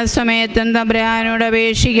ഞങ്ങളുടെ മരണസമയത്തും തമ്പുരാനോട്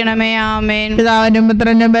അപേക്ഷിക്കണമേ. ആമേൻ. പിതാവിനും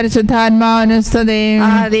പുത്രനും പരിശുദ്ധാത്മാവിനും സ്തുതി.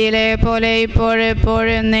 ആദിയിലെ പോലെ ഇപ്പോഴും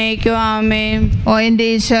എപ്പോഴും എന്നേക്കും. ആമേൻ. ഓ എൻ്റെ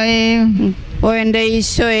ഈശോയെ, ഓ എൻ്റെ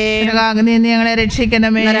ഈശോയെ, നരകാഗ്നിയിൽ നിന്ന് ഞങ്ങളെ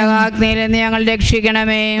രക്ഷിക്കണമേ. നരകാഗ്നിയിൽ നിന്ന് ഞങ്ങൾ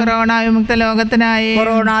രക്ഷിക്കണമേ. കൊറോണ വിമുക്ത ലോകത്തിനായി,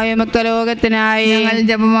 കൊറോണ വിമുക്ത ലോകത്തിനായി ഞങ്ങൾ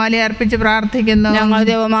ജപമാല അർപ്പിച്ച് പ്രാർത്ഥിക്കുന്നു. ഞങ്ങൾ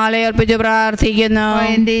ജപമാല അർപ്പിച്ച് പ്രാർത്ഥിക്കുന്നു. ഓ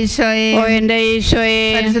എൻ്റെ ഈശോയെ, ഓ എൻ്റെ ഈശോയെ,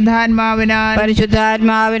 പരിശുദ്ധാത്മാവിനാൽ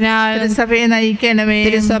പരിശുദ്ധാത്മാവിനാൽ സഭയെ നയിക്കണമേ.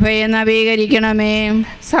 തിരുസഭയെ നവീകരിക്കണമേ.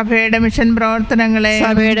 സഭയുടെ മിഷൻ പ്രവർത്തനങ്ങളെ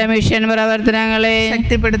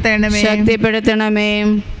ശക്തിപ്പെടുത്തണമേ.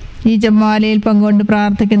 ഈ ജപമാലയിൽ പങ്കുകൊണ്ട്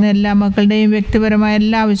പ്രാർത്ഥിക്കുന്ന എല്ലാ മക്കളുടെയും വ്യക്തിപരമായ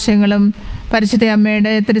എല്ലാ ആവശ്യങ്ങളും പരിശുദ്ധ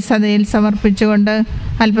അമ്മയുടെ തിരുസഭയിൽ സമർപ്പിച്ചുകൊണ്ട്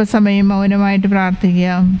അല്പസമയം മൗനമായിട്ട്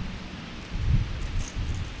പ്രാർത്ഥിക്കുക.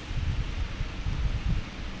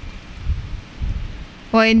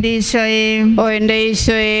 ഓ എൻ്റെ ഈശോയെ, ഓ എൻ്റെ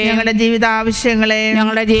ഈശോയെ, ഞങ്ങളുടെ ജീവിതാവശ്യങ്ങളെ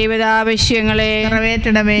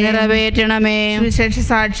നിറവേറ്റണമേ. സുവിശേഷ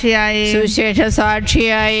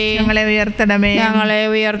സാക്ഷിയായി ഞങ്ങളെ ഉയർത്തണമേ.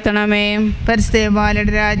 പരിശുദ്ധ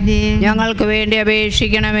മാലയുടെ രാജ്ഞി, ഞങ്ങൾക്ക് വേണ്ടി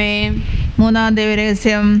അപേക്ഷിക്കണമേ. മൂന്നാം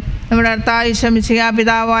ദൈവരഹസ്യം. നമ്മുടെ കർത്താവ് ഈശോ മിശിഹാ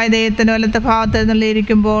പിതാവായ ദൈവത്തിൻ്റെ വലത്തെ ഭാഗത്ത്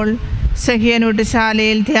എഴുന്നള്ളിയിരിക്കുമ്പോൾ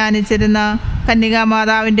സഹ്യനൂട്ടുശാലയിൽ ധ്യാനിച്ചിരുന്ന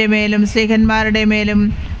കന്യകാമാതാവിൻ്റെ മേലും സ്ലീഹന്മാരുടെ മേലും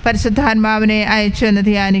പരിശുദ്ധാത്മാവിനെ അയച്ചു എന്ന്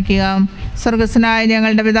ധ്യാനിക്കുക. സ്വർഗസ്വനായ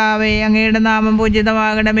ഞങ്ങളുടെ പിതാവേ, അങ്ങയുടെ നാമം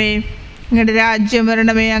പൂജിതമാകണമേ. അങ്ങയുടെ രാജ്യം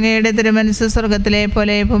വരണമേ. അങ്ങയുടെ തിരുമനസ്സ് സ്വർഗത്തിലെ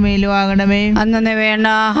പോലെ ഭൂമിയിലും ആകണമേ. അന്നു വേണ്ട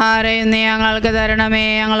ആഹാരം ഇന്ന് ഞങ്ങൾക്ക് തരണമേ.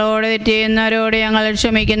 ഞങ്ങളോട് തെറ്റ് ചെയ്യുന്നവരോട് ഞങ്ങൾ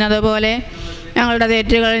ക്ഷമിക്കുന്നത് പോലെ ഞങ്ങളുടെ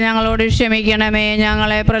തെറ്റുകൾ ഞങ്ങളോട് ക്ഷമിക്കണമേ.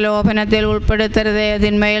 ഞങ്ങളെ പ്രലോഭനത്തിൽ ഉൾപ്പെടുത്തരുതേ.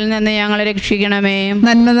 തിന്മയിൽ നിന്ന് ഞങ്ങളെ രക്ഷിക്കണമേ.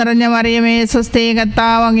 നന്മ നിറഞ്ഞ മറിയമേ, സ്വസ്തി,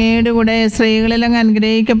 കർത്താവ് അങ്ങയുടെ കൂടെ സ്ത്രീകളിൽ അങ്ങ്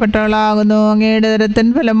അനുഗ്രഹിക്കപ്പെട്ടവളാകുന്നു. അങ്ങയുടെ ഉദരത്തിൻ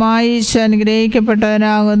ഫലമായി ഈശോ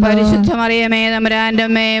അനുഗ്രഹിക്കപ്പെട്ടവനാകുന്നു. പരിശുദ്ധ മറിയമേ, തമ്പുരാന്റെ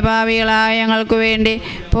അമ്മേ, പാപികളായ ഞങ്ങൾക്ക് വേണ്ടി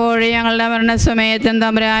ഇപ്പോഴും ഞങ്ങളുടെ മരണസമയത്തും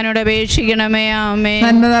തമ്പുരാനോട് അപേക്ഷിക്കണമേ. ആമേൻ.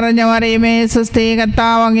 നന്മ നിറഞ്ഞ മറിയമേ, സ്വസ്തി,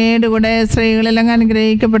 കർത്താവ് അങ്ങയുടെ കൂടെ സ്ത്രീകളിൽ അങ്ങ്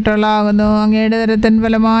അനുഗ്രഹിക്കപ്പെട്ടവളാകുന്നു. അങ്ങയുടെ ഉദരത്തിൻ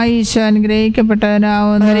ഫലമായി ഈശോ അനുഗ്രഹിക്കപ്പെട്ടവനാകുന്നു.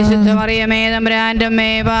 അനുഗ്രഹിക്കപ്പെട്ടവനാവുന്നു. പരിശുദ്ധ മറിയമേ തമ്പുരാന്റെ അമ്മേ,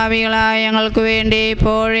 പാപികളായ ഞങ്ങൾക്ക് വേണ്ടി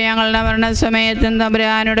ഇപ്പോഴും ഞങ്ങളുടെ മരണസമയത്തും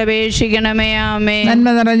തമ്പുരാനോട് അപേക്ഷിക്കണമേ. ആമേൻ. നന്മ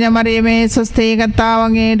നിറഞ്ഞ മറിയമേ, സ്വസ്തി, കർത്താവ്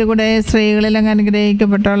അങ്ങയുടെ കൂടെ സ്ത്രീകളിൽ അങ്ങ്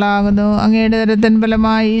അനുഗ്രഹിക്കപ്പെട്ടവളാകുന്നു. അങ്ങയുടെ ഉദരത്തിൻ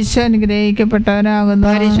ഫലമായി ഈശോ അനുഗ്രഹിക്കപ്പെട്ടവനാകുന്നു.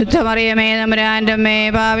 പരിശുദ്ധ മറിയമേ തമ്പുരാന്റെ അമ്മേ,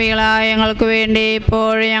 പാപികളായ ഞങ്ങൾക്ക് വേണ്ടി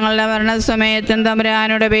ഇപ്പോഴും ഞങ്ങളുടെ മരണസമയത്തും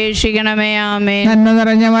തമ്പുരാനോട് അപേക്ഷിക്കണമേ. ആമേൻ. നന്മ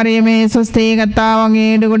നിറഞ്ഞ മറിയമേ, സ്വസ്തി, കർത്താവ്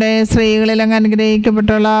അങ്ങയുടെ കൂടെ സ്ത്രീകളിൽ അങ്ങ്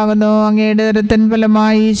അനുഗ്രഹിക്കപ്പെട്ടവളാകുന്നു. അങ്ങയുടെ ഉദരത്തിൻ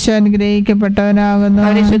ഫലമായി ഈശോ അനുഗ്രഹിക്കപ്പെട്ടവനാകുന്നു.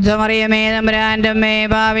 പരിശുദ്ധ മറിയമേ തമ്പുരാന്റെ അമ്മേ,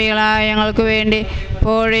 പാപികളായ ഞങ്ങൾക്ക് വേണ്ടി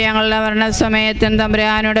ഇപ്പോഴും ഞങ്ങളുടെ മരണസമയത്തും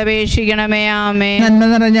തമ്പുരാനോട് അപേക്ഷിക്കണമേ. ആമേൻ. നന്മ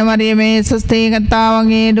നിറഞ്ഞ മറിയമേ, സ്വസ്തി, കർത്താവ്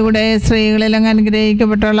അങ്ങയുടെ കൂടെ സ്ത്രീകളിൽ അങ്ങ്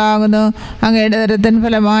അനുഗ്രഹിക്കപ്പെട്ടവളാകുന്നു. അങ്ങയുടെ ഉദരത്തിൻ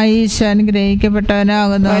ഫലമായി ഈശോ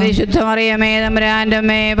അനുഗ്രഹിക്കപ്പെട്ടവനാകുന്നു. പരിശുദ്ധ മറിയമേ തമ്പുരാന്റെ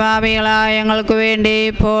അമ്മേ, പാപികളായ ഞങ്ങൾക്ക് വേണ്ടി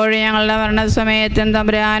ഇപ്പോഴും ഞങ്ങളുടെ മരണസമയത്തും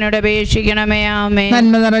തമ്പുരാനോട് അപേക്ഷിക്കണമേ. ആമേൻ.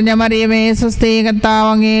 നന്മ നിറഞ്ഞ മറിയമേ, സ്വസ്തി, കർത്താവ്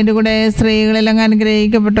അങ്ങയുടെ കൂടെ സ്ത്രീകളിൽ അങ്ങ്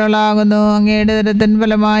അനുഗ്രഹിക്കപ്പെട്ടവളാകുന്നു. അങ്ങയുടെ ഉദരത്തിൻ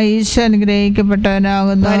ഫലമായി ഈശോ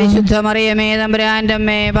അനുഗ്രഹിക്കപ്പെട്ടവനാകുന്നു. പരിശുദ്ധ മറിയമേ തമ്പുരാന്റെ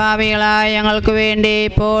അമ്മേ, പാപികളായ ഞങ്ങൾക്ക് വേണ്ടി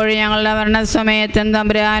ഇപ്പോഴും ഞങ്ങളുടെ മരണസമയത്തും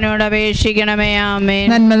തമ്പുരാനോട് അപേക്ഷിക്കണമേ. ആമേൻ.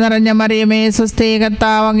 നന്മ നിറഞ്ഞ മറിയമേ, സ്വസ്തി,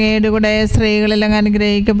 കർത്താവ് അങ്ങയുടെ കൂടെ സ്ത്രീകളിൽ അങ്ങ്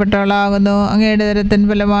അനുഗ്രഹിക്കപ്പെട്ടവളാകുന്നു. അങ്ങയുടെ ഉദരത്തിൻ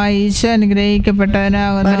ഫലമായി ഈശോ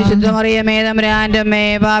അനുഗ്രഹിക്കപ്പെട്ടവനാകുന്നു. പരിശുദ്ധ മറിയമേ തമ്പുരാന്റെ അമ്മേ,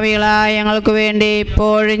 പാപികളായ ഞങ്ങൾക്ക് വേണ്ടി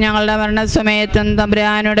ഇപ്പോഴും ഞങ്ങളുടെ മരണസമയത്തും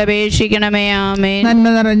തമ്പുരാനോട് അപേക്ഷിക്കണമേ. ആമേൻ. നന്മ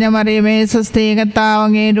നിറഞ്ഞ മറിയമേ, സ്വസ്തി, കർത്താവ്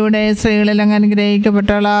അങ്ങയുടെ കൂടെ സ്ത്രീകളിൽ അങ്ങ്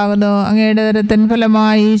അനുഗ്രഹിക്കപ്പെട്ടവളാകുന്നു. അങ്ങയുടെ ഉദരത്തിൻ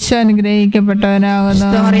ഫലമായി ഈശോ അനുഗ്രഹിക്കപ്പെട്ടവനാകുന്നു.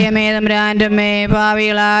 മറിയമേ തമ്പുരാന്റെ അമ്മേ,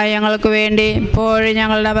 പാപികളായ ഞങ്ങൾക്ക് വേണ്ടി ഇപ്പോഴും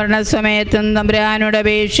ഞങ്ങളുടെ മരണസമയത്തും തമ്പുരാനോട്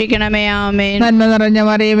അപേക്ഷിക്കണമേ. ആമേൻ. നന്മ നിറഞ്ഞ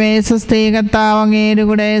മറിയമേ, സ്വസ്തി, കർത്താവ് അങ്ങയുടെ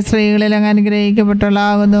കൂടെ സ്ത്രീകളിൽ അങ്ങ്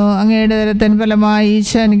അനുഗ്രഹിക്കപ്പെട്ടവളാകുന്നു. അങ്ങയുടെ ഉദരത്തിൻ ഫലമായി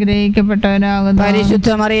ഈശോ അനുഗ്രഹിക്കപ്പെട്ടവനാകുന്നു. പരിശുദ്ധ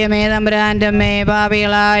മറിയമേ തമ്പുരാന്റെ അമ്മേ,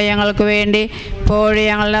 പാപികളായ ഞങ്ങൾക്ക് വേണ്ടി ഇപ്പോഴും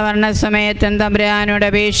ഞങ്ങളുടെ മരണസമയത്തും തമ്പുരാനോട്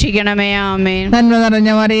അപേക്ഷിക്കണമേ. ആമേൻ. നന്മ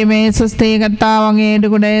നിറഞ്ഞ മറിയമേ, സ്വസ്തി, കർത്താവ് അങ്ങയുടെ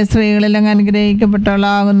കൂടെ സ്ത്രീകളിൽ അങ്ങ്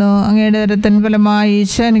അനുഗ്രഹിക്കപ്പെട്ടവളാകുന്നു. അങ്ങയുടെ ഉദരത്തിൻ ഫലമായി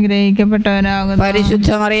ഈശോ അനുഗ്രഹിക്കപ്പെട്ടവനാകുന്നു. പരിശുദ്ധ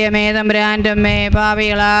മറിയമേ തമ്പുരാന്റെ അമ്മേ,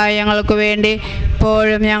 പാപികളായ ഞങ്ങൾക്ക് വേണ്ടി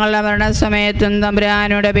ഇപ്പോഴും ഞങ്ങളുടെ മരണസമയത്തും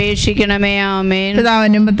തമ്പുരാനോട് അപേക്ഷിക്കണമേ. ആമേൻ.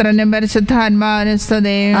 പിതാവിനും പുത്രനും പരിശുദ്ധാത്മാവിനും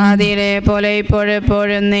സ്തുതി. ആദിയിലെ പോലെ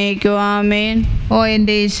ഇപ്പോഴെപ്പോഴും നീക്കും. ആമേൻ. ഓ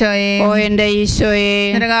എൻ്റെ ഈശോയെ, ഓ എൻ്റെ ഈശോയെ,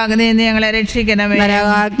 നരകാഗ്നിയിൽ നിന്ന് ഞങ്ങളെ രക്ഷിക്കണമേ.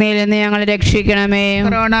 നരകാഗ്നിയിൽ നിന്ന് ഞങ്ങളെ രക്ഷിക്കണമേ.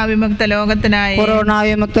 കൊറോണ വിമുക്ത ലോകത്തിനായി, കൊറോണ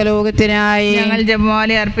വിമുക്ത ലോകത്തിനായി ഞങ്ങൾ ജപമാല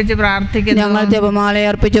അർപ്പിച്ച് പ്രാർത്ഥിക്കുന്നു. ഞങ്ങൾ ജപമാല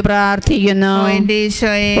അർപ്പിച്ച് പ്രാർത്ഥിക്കുന്നു. ഓ എൻ്റെ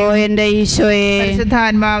ഈശോയെ, ഓ എൻ്റെ ഈശോയെ,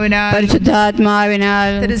 പരിശുദ്ധാത്മാവിനാൽ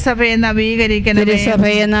പരിശുദ്ധാത്മാവിനാൽ തിരുസഭയെ നവീകരിക്കണമേ.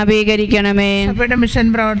 തിരുസഭയെ നവീകരിക്കണമേ. സഭയുടെ മിഷൻ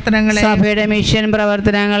പ്രവർത്തനങ്ങളെ സഭയുടെ മിഷൻ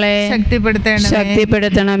പ്രവർത്തനങ്ങളെ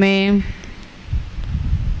ശക്തിപ്പെടുത്തണമേ.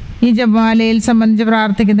 ഈ ജപമാലയിൽ സംബന്ധിച്ച്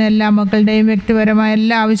പ്രാർത്ഥിക്കുന്ന എല്ലാ മക്കളുടെയും വ്യക്തിപരമായ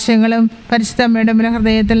എല്ലാ ആവശ്യങ്ങളും പരിശുദ്ധ അമ്മയുടെ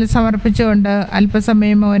ഹൃദയത്തിൽ സമർപ്പിച്ചുകൊണ്ട്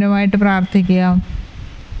അല്പസമയം മൗനമായിട്ട് പ്രാർത്ഥിക്കുക.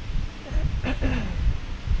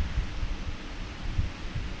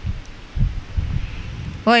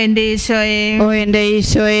 ഓ എൻ്റെ ഈശോയെ, ഓ എൻ്റെ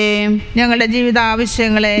ഈശോയെ, ഞങ്ങളുടെ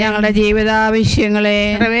ജീവിതാവശ്യങ്ങളെ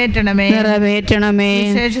നിറവേറ്റണമേ.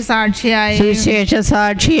 സുവിശേഷ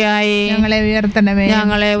സാക്ഷിയായി ഞങ്ങളെ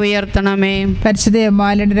ഉയർത്തണമേ. പരിശുദ്ധ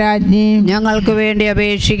അമ്മയുടെ രാജ്ഞി, ഞങ്ങൾക്ക് വേണ്ടി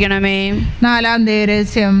അപേക്ഷിക്കണമേ. 4-ാം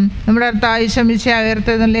ദേവരഹസ്യം. നമ്മുടെ കർത്താവ് ഈശോ മിശിഹാ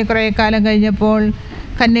ഉയർത്തെഴുന്നള്ളി കുറേ കാലം കഴിഞ്ഞപ്പോൾ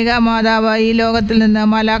കന്യകാ മാതാവ് ഈ ലോകത്തിൽ നിന്ന്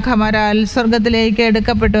മാലാഖമാരാൽ സ്വർഗത്തിലേക്ക്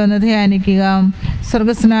എടുക്കപ്പെട്ടു എന്ന് ധ്യാനിക്കുക.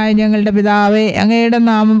 സ്വർഗസ്നായ ഞങ്ങളുടെ പിതാവേ, അങ്ങയുടെ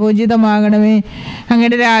നാമം പൂജിതമാകണമേ.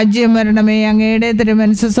 അങ്ങയുടെ രാജ്യം വരണമേ. അങ്ങയുടെ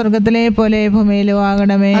തിരുമനസ്സ് സ്വർഗത്തിലെ പോലെ ഭൂമിയിലും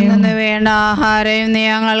ആകണമേ. അന്ന് വേണ്ട ആഹാരം നീ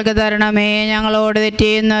ഞങ്ങൾക്ക് തരണമേ. ഞങ്ങളോട് തെറ്റ്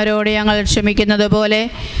ചെയ്യുന്നവരോട് ഞങ്ങൾ ക്ഷമിക്കുന്നത് പോലെ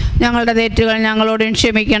ഞങ്ങളുടെ തെറ്റുകൾ ഞങ്ങളോടും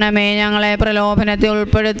ക്ഷമിക്കണമേ. ഞങ്ങളെ പ്രലോഭനത്തിൽ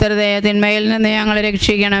ഉൾപ്പെടുത്തരുതേ, തിന്മയിൽ നിന്ന് ഞങ്ങളെ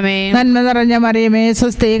രക്ഷിക്കണമേ. നന്മ നിറഞ്ഞ മറിയമേ,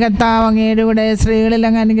 സ്വസ്തി, കർത്താവ് അങ്ങയുടെ കൂടെ സ്ത്രീകളിൽ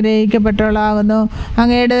അങ്ങ് അനുഗ്രഹിക്കപ്പെട്ടവളാകുന്നു.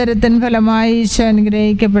 അങ്ങയുടെ ഉദരത്തിൻ ഫലമായി ഈശോ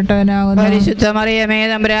അനുഗ്രഹിക്കപ്പെട്ടവനാകുന്നു. പരിശുദ്ധ മറിയമേ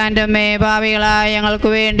തമ്പുരാന്റെ അമ്മേ, പാപികളായ ഞങ്ങൾക്ക്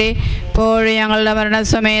വേണ്ടി ഇപ്പോഴും ഞങ്ങളുടെ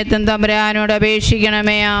മരണസമയത്തും തമ്പുരാനോട്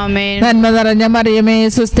അപേക്ഷിക്കണമേ. ആമേൻ. നന്മ നിറഞ്ഞ മറിയമേ,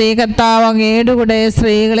 സ്വസ്തി, കർത്താവ് അങ്ങയുടെ കൂടെ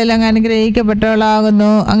സ്ത്രീകളിൽ അങ്ങ്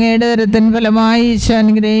അനുഗ്രഹിക്കപ്പെട്ടവളാകുന്നു. അങ്ങയുടെ ഉദരത്തിൻ ഫലമായി ഈശോ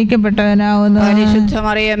അനുഗ്രഹിക്കപ്പെട്ടവനാകുന്നു. പരിശുദ്ധ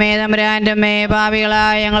മറിയമേ തമ്പുരാന്റെ അമ്മേ,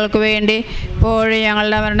 പാപികളായ ഞങ്ങൾക്ക് വേണ്ടി ഇപ്പോഴും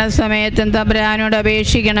ഞങ്ങളുടെ മരണസമയത്തും തമ്പുരാനോട്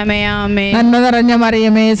അപേക്ഷിക്കണമേ. ആമേൻ. നന്മ നിറഞ്ഞ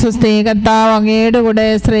മറിയമേ, സ്വസ്തി, കർത്താവ് അങ്ങയുടെ കൂടെ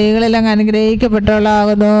സ്ത്രീകളിൽ അങ്ങ്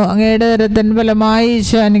അനുഗ്രഹിക്കപ്പെട്ടവളാകുന്നു. അങ്ങയുടെ ഉദരത്തിൻ ഫലമായി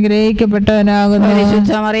ഈശോ അനുഗ്രഹിക്കപ്പെട്ടവനാകുന്നു.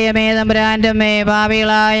 പരിശുദ്ധ മറിയമേ തമ്പുരാൻ്റെ അമ്മേ,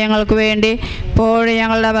 പാപികളായ ഞങ്ങൾക്ക് വേണ്ടി ഇപ്പോഴും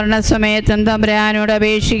ഞങ്ങളുടെ മരണസമയത്തും തമ്പുരാനോട്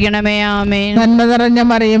അപേക്ഷിക്കണമേ. ആമേൻ. നന്മ നിറഞ്ഞ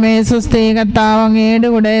മറിയമേ, സ്വസ്തി, കർത്താവ് അങ്ങയുടെ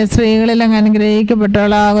കൂടെ സ്ത്രീകളിൽ അങ്ങ്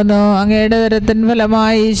അനുഗ്രഹിക്കപ്പെട്ടവളാകുന്നു. അങ്ങയുടെ ഉദരത്തിൻ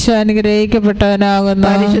ഫലമായി ഈശോ അനുഗ്രഹിക്കപ്പെട്ടവനാകുന്നു.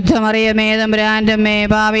 പരിശുദ്ധ മറിയമേ, തമ്പുരാൻ്റെ അമ്മേ,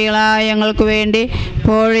 പാപികളായ ഞങ്ങൾക്ക് വേണ്ടി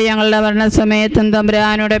ഇപ്പോഴും ഞങ്ങളുടെ മരണസമയത്തും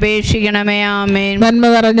തമ്പുരാനോട് അപേക്ഷിക്കണമേ. ആമേൻ. നന്മ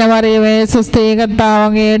നിറഞ്ഞ മറിയമേ, സ്വസ്തി, കർത്താവ്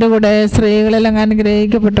അങ്ങയുടെ കൂടെ സ്ത്രീകളിൽ അങ്ങ്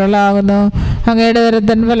അനുഗ്രഹിക്കപ്പെട്ടവളാകുന്നു. അങ്ങയുടെ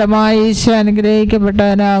ഉദരത്തിൻ ഫലമായി ഈശോ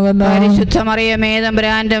അനുഗ്രഹിക്കപ്പെട്ടവനാകുന്നു. പരിശുദ്ധ മറിയമേ,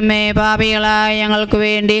 തമ്പുരാൻ്റെ അമ്മേ, പാപികളായ ഞങ്ങൾക്ക്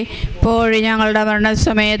വേണ്ടി ഇപ്പോഴും ഞങ്ങളുടെ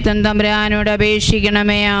മരണസമയത്തും തമ്പുരാനോട്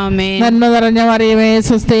അപേക്ഷിക്കണമേ. ആമേൻ. നന്മ നിറഞ്ഞ മറിയമേ,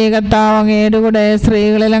 സ്വസ്തി, കർത്താവ് അങ്ങയുടെ കൂടെ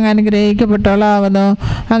സ്ത്രീകളിൽ അങ്ങ് അനുഗ്രഹിക്കപ്പെട്ടവളാകുന്നു.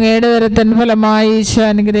 അങ്ങയുടെ ഉദരത്തിൻ ഫലമായി ഈശോ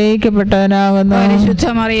അനുഗ്രഹിക്കപ്പെട്ടവനാകുന്നു. പരിശുദ്ധ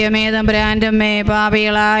മറിയമേ, തമ്പുരാൻ്റെ അമ്മേ,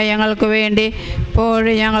 പാപികളായ ഞങ്ങൾക്ക് വേണ്ടി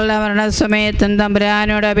ഇപ്പോഴും ഞങ്ങളുടെ മരണസമയത്തും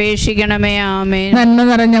തമ്പുരാനോട് അപേക്ഷിക്കണമേ. ആമേൻ. നന്മ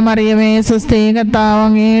നിറഞ്ഞ മറിയമേ, സ്വസ്തി, കർത്താവ്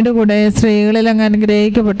അങ്ങയുടെ കൂടെ സ്ത്രീകളിൽ അങ്ങ്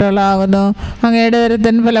അനുഗ്രഹിക്കപ്പെട്ടവളാകുന്നു. അങ്ങയുടെ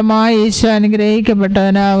ഉദരത്തിൻ ഫലമായി ഈശോ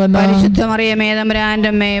അനുഗ്രഹിക്കപ്പെട്ടവനാകുന്നു. പരിശുദ്ധ മറിയമേ, തമ്പുരാൻ്റെ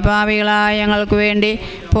അമ്മേ, പാപികളായ ഞങ്ങൾക്ക് വേണ്ടി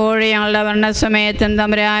ഇപ്പോഴും ഞങ്ങളുടെ മരണസമയത്തും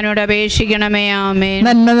തമ്പുരാനോട് അപേക്ഷിക്കണമേ. ആമേൻ.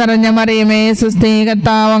 നന്മ നിറഞ്ഞ മറിയമേ, സ്വസ്തി,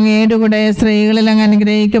 കർത്താവ് അങ്ങയുടെ കൂടെ സ്ത്രീകളിൽ അങ്ങ്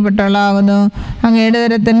അനുഗ്രഹിക്കപ്പെട്ടവളാകുന്നു. അങ്ങയുടെ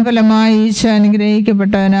ഉദരത്തിൻ ഫലമായി ഈശോ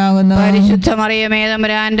അനുഗ്രഹിക്കപ്പെട്ടവനാകുന്നു. പരിശുദ്ധ മറിയമേ,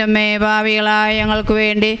 തമ്പുരാൻ്റെ അമ്മേ, പാപികളായ ഞങ്ങൾക്ക്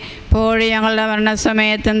വേണ്ടി ഇപ്പോഴും ഞങ്ങളുടെ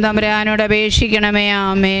മരണസമയത്തും തമ്പുരാനോട് അപേക്ഷിക്കണമേ.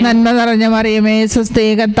 ആമേൻ. നന്മ നിറഞ്ഞ മറിയമേ, സ്വസ്തി,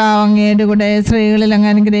 കർത്താവ് അങ്ങയുടെ കൂടെ സ്ത്രീകളിൽ അങ്ങ്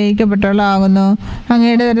അനുഗ്രഹിക്കപ്പെട്ടവളാകുന്നു.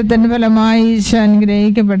 അങ്ങയുടെ ഉദരത്തിൻ ഫലമായി ഈശോ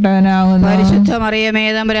അനുഗ്രഹിക്കപ്പെട്ടവനാകുന്നു. പരിശുദ്ധ മറിയമേ,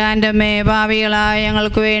 തമ്പുരാൻ്റെ അമ്മേ, പാപികളായ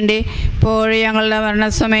ഞങ്ങൾക്ക് വേണ്ടി ഇപ്പോഴും ഞങ്ങളുടെ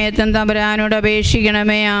മരണസമയത്തും തമ്പുരാനോട്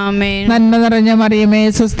അപേക്ഷിക്കണമേ. ആമേൻ. നന്മ നിറഞ്ഞ മറിയമേ,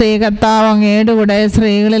 സ്വസ്തി, കർത്താവ് അങ്ങയുടെ കൂടെ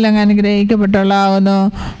സ്ത്രീകളിൽ അങ്ങ് അനുഗ്രഹിക്കപ്പെട്ടവളാകുന്നു.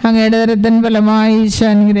 അങ്ങയുടെ ഉദരത്തിൻ ഫലമായി ഈശോ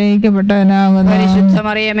അനുഗ്രഹിക്കപ്പെട്ടവനാകുന്നു. പരിശുദ്ധ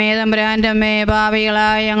മറിയമേ, തമ്പുരാൻ്റെ അമ്മേ,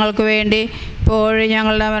 പാപികളായ ഞങ്ങൾക്ക് വേണ്ടി ഇപ്പോഴും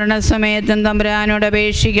ഞങ്ങളുടെ മരണസമയത്തും തമ്പുരാനോട്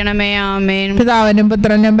അപേക്ഷിക്കണമേ. ആമേൻ. പിതാവിനും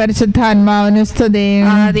പുത്രനും പരിശുദ്ധാത്മാവിനും സ്തുതി.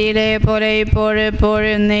 ആദിയിലെ പോലെ ഇപ്പോഴും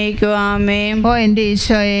എപ്പോഴും എന്നേക്കും. ആമേൻ. ഓ എൻ്റെ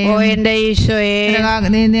ഈശോയെ, ഓ എൻ്റെ ഈശോയെ,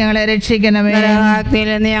 നീ ഞങ്ങളെ രക്ഷിക്കണമേ. നരകാഗ്നിയിൽ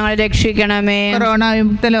നിന്ന് ഞങ്ങളെ രക്ഷിക്കണമേ. കൊറോണ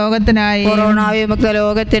വിമുക്ത ലോകത്തിനായി, കൊറോണ വിമുക്ത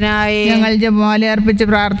ലോകത്തിനായി ഞങ്ങൾ ജപമാല അർപ്പിച്ച്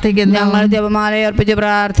പ്രാർത്ഥിക്കുന്നു. ഞങ്ങൾ ജപമാല അർപ്പിച്ച്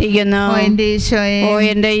പ്രാർത്ഥിക്കുന്നു. ഓ എൻ്റെ ഈശോയെ, ഓ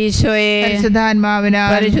എൻ്റെ ഈശോയെ,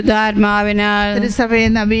 പരിശുദ്ധാത്മാവിനാൽ തിരുസഭയെ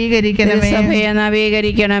നവീകരിക്കണമേ.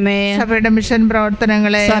 നവീകരിക്കണമേ. സഭയുടെ മിഷൻ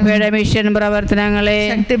പ്രവർത്തനങ്ങളെ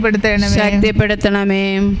ശക്തിപ്പെടുത്തണമേ.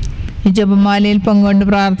 ഈ ജപമാലയിൽ പങ്കുകൊണ്ട്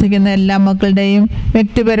പ്രാർത്ഥിക്കുന്ന എല്ലാ മക്കളുടെയും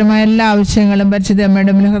വ്യക്തിപരമായ എല്ലാ ആവശ്യങ്ങളും പരിശുദ്ധ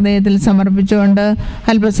അമ്മയുടെ ഹൃദയത്തിൽ സമർപ്പിച്ചുകൊണ്ട്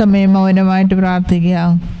അല്പസമയം മൗനമായിട്ട് പ്രാർത്ഥിക്കുക.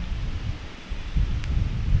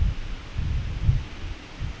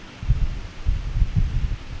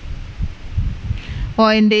 ഓ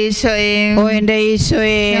എൻ്റെ ഈശോയെ, ഓ എൻ്റെ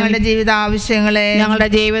ഈശോയെ, ഞങ്ങളുടെ ജീവിതാവശ്യങ്ങളെ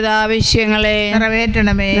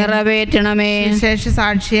നിറവേറ്റണമേ.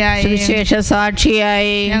 സുവിശേഷ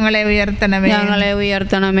സാക്ഷിയായി ഞങ്ങളെ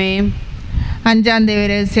ഉയർത്തണമേ. 5-ാം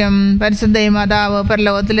ദിവസം പരിശുദ്ധ മാതാവ്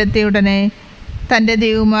പരലോകത്തിലെത്തിയ ഉടനെ തൻ്റെ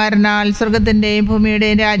ദിവകുമാരനാൽ സ്വർഗത്തിൻ്റെയും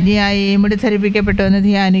ഭൂമിയുടെയും രാജ്ഞിയായി മുടിധരിപ്പിക്കപ്പെട്ടു എന്ന്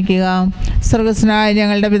ധ്യാനിക്കുക. സ്വർഗസ്നായ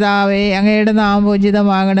ഞങ്ങളുടെ പിതാവേ, അങ്ങയുടെ നാമം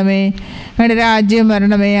പൂജിതമാകണമേ. അങ്ങയുടെ രാജ്യം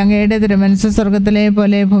വരണമേ. അങ്ങയുടെ തിരുമനസ്സ് സ്വർഗത്തിലെ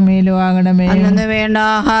പോലെ ഭൂമിയിലും ആകണമേ. അന്നു വേണ്ട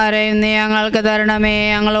ആഹാരം ഇന്ന് ഞങ്ങൾക്ക് തരണമേ.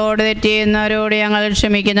 ഞങ്ങളോട് തെറ്റ് ചെയ്യുന്നവരോട് ഞങ്ങൾ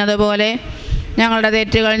ക്ഷമിക്കുന്നത് പോലെ ഞങ്ങളുടെ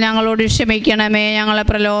തെറ്റുകൾ ഞങ്ങളോട് ക്ഷമിക്കണമേ. ഞങ്ങളെ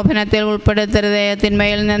പ്രലോഭനത്തിൽ ഉൾപ്പെടുത്തരുതേ,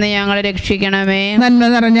 തിന്മയിൽ നിന്ന് ഞങ്ങളെ രക്ഷിക്കണമേ. നന്മ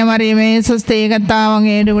നിറഞ്ഞ മറിയമേ, സ്വസ്തി, കർത്താവ്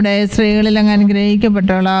അങ്ങയുടെ കൂടെ സ്ത്രീകളിൽ അങ്ങ്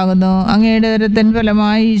അനുഗ്രഹിക്കപ്പെട്ടവളാകുന്നു. അങ്ങയുടെ ഉദരത്തിൻ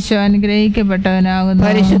ഫലമായി ഈശോ അനുഗ്രഹിക്കപ്പെട്ടവനാകുന്നു.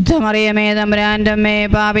 പരിശുദ്ധ മറിയമേ, തമ്പുരാൻ്റെ അമ്മേ,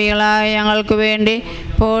 പാപികളായ ഞങ്ങൾക്ക് വേണ്ടി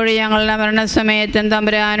ഇപ്പോഴും ഞങ്ങളുടെ മരണസമയത്തും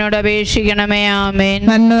തമ്പുരാനോട് അപേക്ഷിക്കണമേ. ആമേൻ.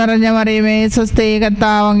 നന്മ നിറഞ്ഞ മറിയമേ, സ്വസ്തി,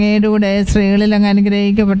 കർത്താവ് അങ്ങയുടെ കൂടെ സ്ത്രീകളിൽ അങ്ങ്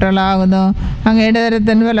അനുഗ്രഹിക്കപ്പെട്ടവളാകുന്നു. അങ്ങയുടെ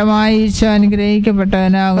ഉദരത്തിൻ ഫലമായി ഈശോ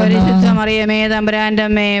അനുഗ്രഹിക്കപ്പെട്ടവനാകുന്നു. പരിശുദ്ധ മറിയമേ, തമ്പുരാൻ്റെ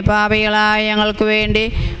അമ്മേ, പാപികളായ ഞങ്ങൾക്ക് വേണ്ടി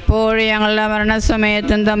ഇപ്പോഴും ഞങ്ങളുടെ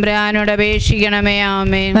മരണസമയത്തും തമ്പുരാനോട് അപേക്ഷിക്കണമേ.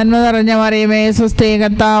 ആമേൻ. നന്മ നിറഞ്ഞ മറിയമേ, സ്വസ്തി,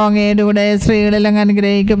 കർത്താവ് അങ്ങയുടെ കൂടെ സ്ത്രീകളിൽ അങ്ങ്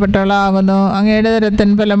അനുഗ്രഹിക്കപ്പെട്ടവളാകുന്നു. അങ്ങയുടെ ഉദരത്തിൻ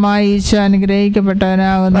ഫലമായി ഈശോ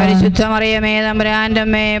അനുഗ്രഹിക്കപ്പെട്ടവനാകുന്നു. പരിശുദ്ധ മറിയമേ, തമ്പുരാൻ്റെ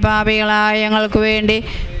അമ്മേ, പാപികളായ ഞങ്ങൾക്ക് വേണ്ടി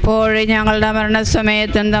ഇപ്പോഴും ഞങ്ങളുടെ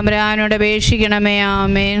മരണസമയത്തും തമ്പുരാനോട് അപേക്ഷിക്കണമേ.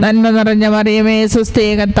 ആമേൻ. നന്മ നിറഞ്ഞ മറിയമേ, സ്വസ്തി,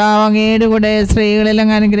 കർത്താവ് അങ്ങയുടെ കൂടെ സ്ത്രീകളിൽ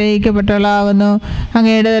അങ്ങ് അനുഗ്രഹിക്കപ്പെട്ടവളാകുന്നു.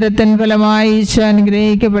 അങ്ങയുടെ ഉദരത്തിൻ ഫലമായി ഈശോ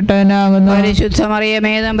അനുഗ്രഹിക്കപ്പെട്ടവനാകുന്നു. പരിശുദ്ധ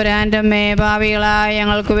മറിയമേ, തമ്പുരാൻ്റെ അമ്മേ, പാപികളായ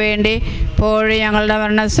ഞങ്ങൾക്ക് വേണ്ടി ഇപ്പോഴും ഞങ്ങളുടെ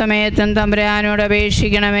മരണസമയത്തും തമ്പുരാനോട്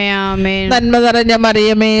അപേക്ഷിക്കണമേ. ആമേൻ. നന്മ നിറഞ്ഞ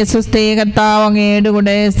മറിയമേ, സ്വസ്തി, കർത്താവ് അങ്ങയുടെ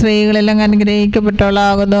കൂടെ സ്ത്രീകളിൽ അങ്ങ്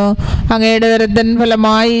അനുഗ്രഹിക്കപ്പെട്ടവളാകുന്നു. അങ്ങയുടെ ഉദരത്തിൻ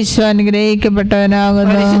ഫലമായി ഈശോ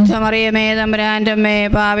അനുഗ്രഹിക്കപ്പെട്ടവനാകുന്നു. പരിശുദ്ധ മറിയമേ, തമ്പുരാൻ്റെ അമ്മേ,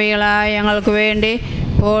 പാപികളായ ഞങ്ങൾക്ക് വേണ്ടി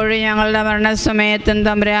ഇപ്പോഴും ഞങ്ങളുടെ മരണസമയത്തും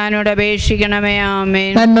തമ്പുരാനോട് അപേക്ഷിക്കണമേ.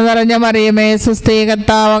 ആമേൻ. നന്മ നിറഞ്ഞ മറിയമേ, സ്വസ്തി,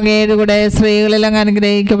 കർത്താവ് അങ്ങയുടെ കൂടെ സ്ത്രീകളിൽ അങ്ങ്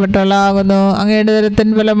അനുഗ്രഹിക്കപ്പെട്ടവളാകുന്നു. അങ്ങയുടെ ഉദരത്തിൻ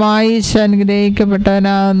ഫലമായി ഈശോ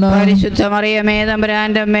അനുഗ്രഹിക്കപ്പെട്ടവനാകുന്നു. പരിശുദ്ധ മറിയമേ,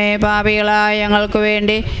 തമ്പുരാന്റെ അമ്മേ, പാപികളായ ഞങ്ങൾക്ക്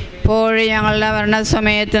വേണ്ടി ഇപ്പോഴും ഞങ്ങളുടെ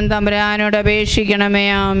മരണസമയത്തും തമ്പുരാനോട് അപേക്ഷിക്കണമേ.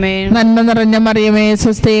 ആമേൻ. നന്മ നിറഞ്ഞ മറിയമേ,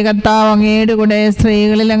 സ്വസ്തി, കർത്താവ് അങ്ങയുടെ കൂടെ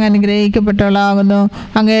സ്ത്രീകളിൽ അങ്ങ് അനുഗ്രഹിക്കപ്പെട്ടവളാകുന്നു.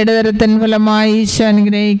 അങ്ങയുടെ ഉദരത്തിൻ ഫലമായി ഈശോ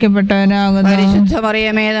അനുഗ്രഹിക്കപ്പെട്ടവനാകുന്നു. പരിശുദ്ധ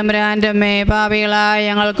മറിയമേ, തമ്പുരാന്റെ അമ്മേ, പാപികളായ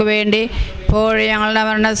ഞങ്ങൾക്ക് വേണ്ടി ഇപ്പോഴും ഞങ്ങളുടെ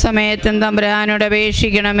മരണസമയത്തും തമ്പുരാനോട്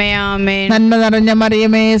അപേക്ഷിക്കണമേ. ആമേൻ. നന്മ നിറഞ്ഞ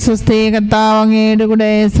മറിയമേ, സ്വസ്തി, കർത്താവ് അങ്ങയുടെ കൂടെ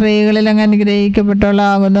സ്ത്രീകളിൽ അങ്ങ്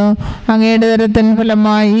അനുഗ്രഹിക്കപ്പെട്ടവളാകുന്നു. അങ്ങയുടെ ഉദരത്തിൻ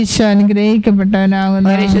ഫലമായി ഈശോ അനുഗ്രഹിക്കപ്പെട്ടവനാകുന്നു.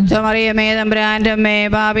 പരിശുദ്ധ മറിയമേ, തമ്പുരാന്റെ അമ്മേ,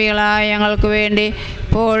 പാപികളായ ഞങ്ങൾക്ക് വേണ്ടി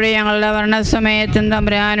ഇപ്പോഴും ഞങ്ങളുടെ മരണസമയത്തും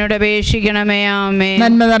തമ്പുരാനോട് അപേക്ഷിക്കണമേ. ആമേൻ.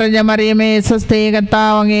 നന്മ നിറഞ്ഞ മറിയമേ, സ്വസ്തി,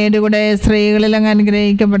 കർത്താവ് അങ്ങയുടെ കൂടെ സ്ത്രീകളിൽ അങ്ങ്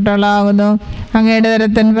അനുഗ്രഹിക്കപ്പെട്ടവളാകുന്നു. അങ്ങയുടെ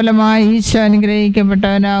ഉദരത്തിൻ ഫലമായി ഈശോ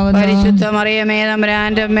അനുഗ്രഹിക്കപ്പെട്ടവനാകുന്നു. പരിശുദ്ധ മറിയമേ,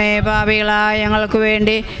 തമ്പുരാന്റെ അമ്മേ, പാപികളായ ഞങ്ങൾക്ക്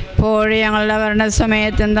വേണ്ടി ഇപ്പോഴും ഞങ്ങളുടെ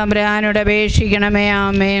മരണസമയത്തും തമ്പുരാനോട് അപേക്ഷിക്കണമേ.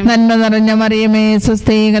 ആമേൻ. നന്മ നിറഞ്ഞ മറിയമേ,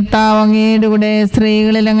 സ്വസ്തി, കർത്താവ് അങ്ങയുടെ കൂടെ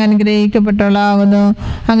സ്ത്രീകളിൽ അങ്ങ് അനുഗ്രഹിക്കപ്പെട്ടവളാകുന്നു.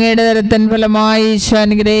 അങ്ങയുടെ ഉദരത്തിൻ ഫലമായി ഈശോ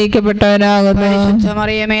അനുഗ്രഹിക്കപ്പെട്ടവനാകുന്നു. പരിശുദ്ധ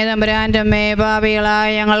മറിയമേ, തമ്പുരാന്റെ അമ്മേ, പാപികളായ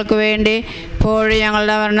ഞങ്ങൾക്ക് വേണ്ടി ഇപ്പോഴും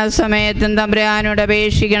ഞങ്ങളുടെ മരണസമയത്തും തമ്പുരാനോട്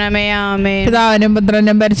അപേക്ഷിക്കണമേ. ആമേൻ. പിതാവിനും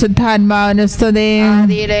പുത്രനും പരിശുദ്ധാത്മാവിനും സ്തുതി.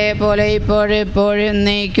 ആദിയിലെ പോലെ ഇപ്പോഴും എപ്പോഴും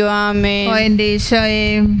എന്നേക്കും. ആമേൻ. ഓ എൻ്റെ ഈശോയേ,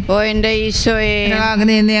 ഓ എൻ്റെ ഈശോയേ,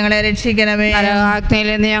 നരകാഗ്നിയിൽ നിന്ന് ഞങ്ങളെ രക്ഷിക്കണമേ. നരകാഗ്നിയിൽ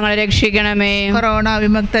നിന്ന് ഞങ്ങളെ രക്ഷിക്കണമേ. കൊറോണ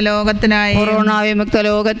വിമുക്ത ലോകത്തിനായി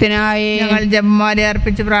ഞങ്ങൾ ജപമാല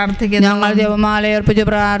അർപ്പിച്ച് പ്രാർത്ഥിക്കുന്നു.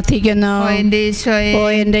 ഓ എൻ്റെ ഈശോയേ, ഓ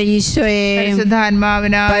എൻ്റെ ഈശോയേ,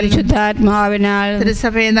 പരിശുദ്ധാത്മാവിനാൽ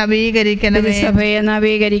തിരുസഭയെ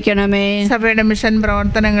നവീകരിക്കണമേ. സഭയുടെ മിഷൻ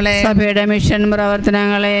പ്രവർത്തനങ്ങളെ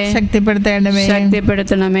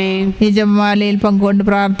ശക്തിപ്പെടുത്തണമേ. ഈ ജപമാലയിൽ പങ്കുകൊണ്ട്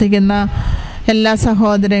പ്രാർത്ഥിക്കുന്ന എല്ലാ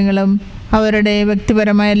സഹോദരങ്ങളും അവരുടെ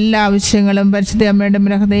വ്യക്തിപരമായ എല്ലാ ആവശ്യങ്ങളും പരിശുദ്ധ അമ്മയുടെ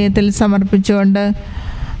ഹൃദയത്തിൽ സമർപ്പിച്ചുകൊണ്ട്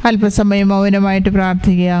അല്പസമയം മൗനമായിട്ട്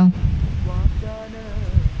പ്രാർത്ഥിക്കുക.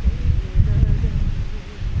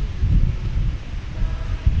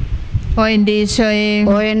 ഓ എൻ്റെ ഈശോയെ,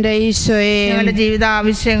 ഓ എൻ്റെ ഈശോയെ, ഞങ്ങളുടെ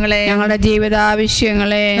ജീവിതാവശ്യങ്ങളെ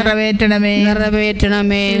നിറവേറ്റണമേ.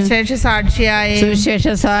 സുവിശേഷ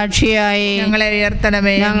സാക്ഷിയായി ഞങ്ങളെ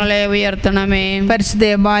ഉയർത്തണമേ. പരിശുദ്ധ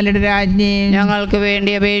ജപമാലയുടെ രാജ്ഞി ഞങ്ങൾക്ക്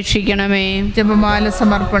വേണ്ടി അപേക്ഷിക്കണമേ. ജപമാല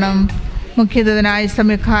സമർപ്പണം. മുഖ്യദൂതനായ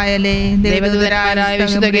മിഖായേലേ, ദേവദൂതനായ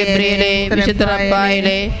വിശുദ്ധ ഗബ്രിയേലേ, വിശുദ്ധ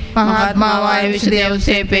റഫായേലേ, മഹാത്മാവായ വിശുദ്ധ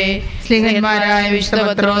യൗസേപ്പേ, സ്ലീഹന്മാരായ വിശുദ്ധ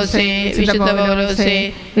പത്രോസേ, വിശുദ്ധ പൗലോസേ,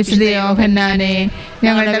 വിശുദ്ധ യോഹന്നാനേ,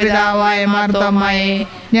 ഞങ്ങളുടെ പിതാവായ മാർത്തോമായേ,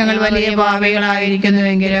 ഞങ്ങൾ വലിയ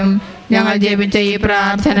പാപികളായിരിക്കുന്നുവെങ്കിലും ഞങ്ങൾ ജപിച്ച ഈ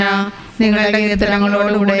പ്രാർത്ഥന നിങ്ങളുടെ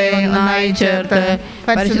കീർത്തനങ്ങളോടുകൂടെ ഒന്നായി ചേർത്ത്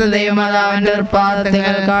പരിശുദ്ധ ദൈവമാതാവിന്റെ പാദത്തിൽ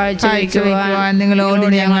കാഴ്ചവെക്കുവാൻ നിങ്ങളോട്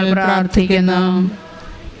ഞങ്ങൾ പ്രാർത്ഥിക്കുന്നു.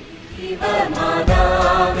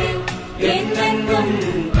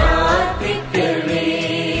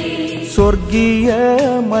 സ്വർഗീയ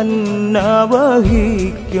മന്ന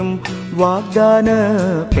വഹിക്കും വാഗ്ദാന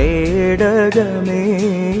പേടകമേ,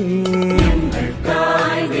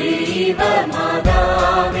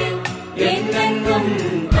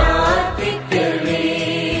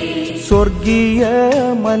 സ്വർഗീയ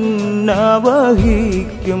മന്ന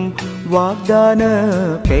വഹിക്കും വാഗ്ദാന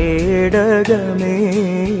പേടകമേ,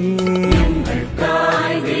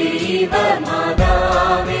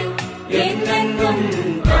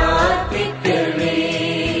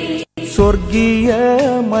 സ്വർഗീയ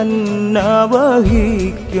മന്ന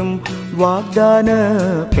വഹിക്കും വാഗ്ദാന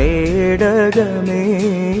പേടകമേ,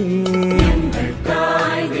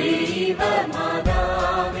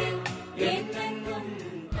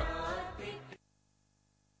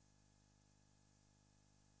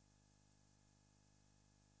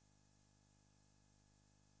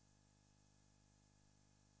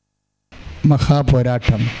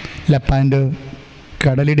 മഹാപോരാട്ടം ലപ്പാൻഡ്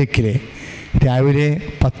കടലിടുക്കിലെ രാവിലെ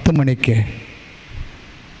 10 മണിക്ക്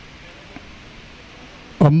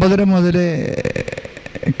 9:30 മുതൽ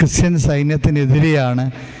ക്രിസ്ത്യൻ സൈന്യത്തിനെതിരെയാണ്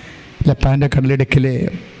ലപ്പാൻഡ് കടലിടുക്കിലെ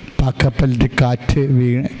പാക്കപ്പലിൻ്റെ കാറ്റ്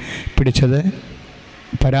പിടിച്ചത്.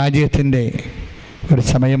 പരാജയത്തിൻ്റെ ഒരു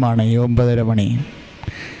സമയമാണ് ഈ 9:30 മണി.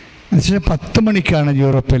 അതിനുശേഷം 10 മണിക്കാണ്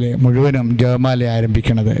യൂറോപ്പിൽ മുഴുവനും ജപമാല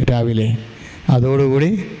ആരംഭിക്കുന്നത് രാവിലെ.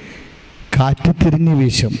 അതോടുകൂടി കാറ്റ് തിരിഞ്ഞു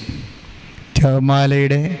വീശും.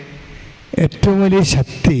 ജപമാലയുടെ ഏറ്റവും വലിയ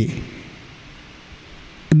ശക്തി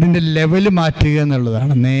ഇതിൻ്റെ ലെവൽ മാറ്റുക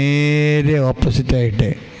എന്നുള്ളതാണ്. നേരെ ഓപ്പോസിറ്റായിട്ട്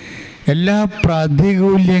എല്ലാ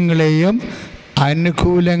പ്രതികൂല്യങ്ങളെയും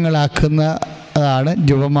അനുകൂലങ്ങളാക്കുന്നതാണ്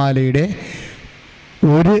ജപമാലയുടെ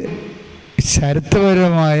ഒരു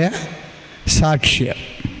ചരിത്രപരമായ സാക്ഷ്യം.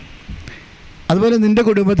 അതുപോലെ നിൻ്റെ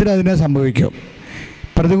കുടുംബത്തിൽ അതിനെ സംഭവിക്കും.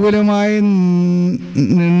 പ്രതികൂലമായി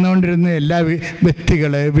നിന്നുകൊണ്ടിരുന്ന എല്ലാ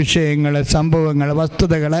വ്യക്തികൾ, വിഷയങ്ങൾ, സംഭവങ്ങൾ,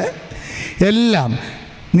 വസ്തുതകൾ എല്ലാം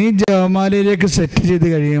നീ ജപമാലയിലേക്ക് സെറ്റ് ചെയ്ത്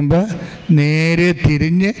കഴിയുമ്പോൾ നേരെ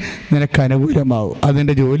തിരിഞ്ഞ് നിനക്ക് അനുകൂലമാവും.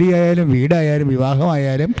 അതിൻ്റെ ജോലിയായാലും വീടായാലും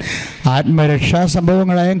വിവാഹമായാലും ആത്മരക്ഷാ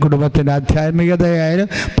സംഭവങ്ങളായാലും കുടുംബത്തിൻ്റെ ആധ്യാത്മികതയായാലും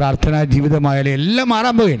പ്രാർത്ഥനാ ജീവിതമായാലും എല്ലാം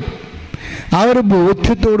മാറാൻ പോകുകയാണ്. ആ ഒരു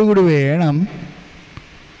ബോധ്യത്തോടു കൂടി വേണം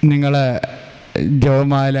നിങ്ങൾ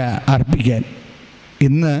ജപമാല അർപ്പിക്കാൻ.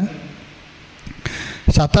 ഇന്ന്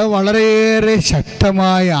സത്താൻ വളരെയേറെ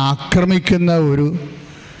ശക്തമായി ആക്രമിക്കുന്ന ഒരു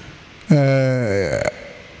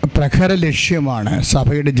പ്രഖര ലക്ഷ്യമാണ്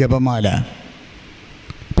സഭയുടെ ജപമാല.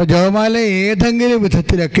 ഇപ്പോൾ ജപമാല ഏതെങ്കിലും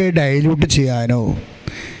വിധത്തിലൊക്കെ ഡൈല്യൂട്ട് ചെയ്യാനോ,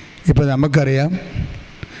 ഇപ്പോൾ നമുക്കറിയാം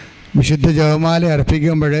വിശുദ്ധ ജപമാല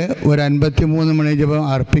അർപ്പിക്കുമ്പോൾ ഒരു 53 മണി ജപം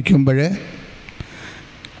അർപ്പിക്കുമ്പോൾ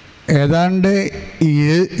ഏതാണ്ട്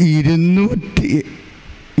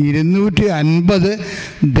 250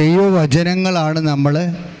 ദൈവവചനങ്ങളാണ് നമ്മൾ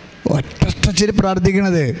ഒറ്റ സ്ട്രെച്ചിൽ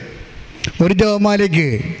പ്രാർത്ഥിക്കുന്നത്. ഒരു ജപമാലയ്ക്ക്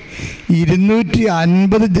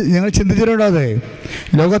 250. ഞങ്ങൾ ചിന്തിച്ചിട്ടുണ്ടോ അത്?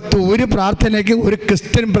 ലോകത്ത് ഒരു പ്രാർത്ഥനയ്ക്ക്, ഒരു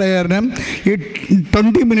ക്രിസ്ത്യൻ പ്രേയറിനും ഈ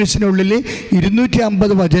 20 മിനിറ്റ്സിനുള്ളിൽ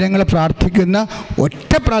 250 വചനങ്ങൾ പ്രാർത്ഥിക്കുന്ന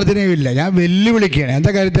ഒറ്റ പ്രാർത്ഥനയുമില്ല. ഞാൻ വെല്ലുവിളിക്കുകയാണ്.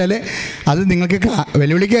 എന്താ കാര്യത്താൽ അത് നിങ്ങൾക്ക്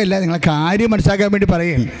വെല്ലുവിളിക്കുകയല്ല, നിങ്ങളെ കാര്യം മനസ്സിലാക്കാൻ വേണ്ടി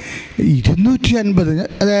പറയുകയാണ്. 250,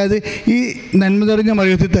 അതായത് ഈ നന്മ നിറഞ്ഞ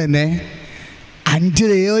മറിയത്തിൽ തന്നെ 5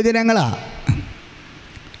 ദൈവവചനങ്ങളാണ്.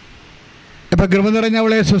 ഇപ്പം കൃപ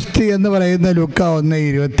നിറഞ്ഞവളെ സ്വസ്തി എന്ന് പറയുന്ന ലൂക്ക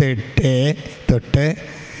 1:28 തൊട്ട്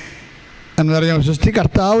എന്ന് പറഞ്ഞ സ്വസ്തി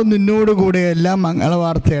കർത്താവ് നിന്നോട് കൂടെ എല്ലാം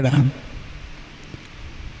മംഗളവാർത്തയിടാം.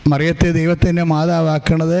 മറിയത്തെ ദൈവത്തിൻ്റെ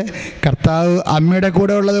മാതാവാക്കണത് കർത്താവ് അമ്മയുടെ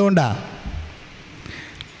കൂടെ ഉള്ളത് കൊണ്ടാണ്.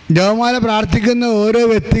 ജപമാല പ്രാർത്ഥിക്കുന്ന ഓരോ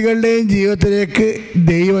വ്യക്തികളുടെയും ജീവിതത്തിലേക്ക്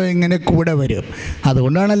ദൈവം എങ്ങനെ കൂടെ വരും.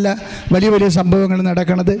 അതുകൊണ്ടാണല്ല വലിയ വലിയ സംഭവങ്ങൾ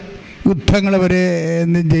നടക്കണത്, യുദ്ധങ്ങൾ വരെ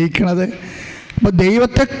ജയിക്കണത്. അപ്പോൾ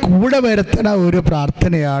ദൈവത്തെ കൂടെ വരുത്തണ ഒരു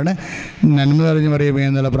പ്രാർത്ഥനയാണ് നന്മ നിറഞ്ഞു പറയുമേ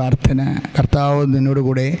എന്നുള്ള പ്രാർത്ഥന. കർത്താവ് നിന്നോട്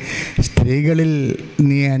കൂടെ സ്ത്രീകളിൽ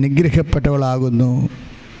നീ അനുഗ്രഹിക്കപ്പെട്ടവളാകുന്നു,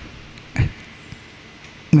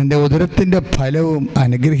 നിൻ്റെ ഉദരത്തിൻ്റെ ഫലവും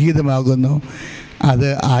അനുഗ്രഹീതമാകുന്നു. അത്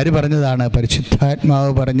ആര് പറഞ്ഞതാണ്?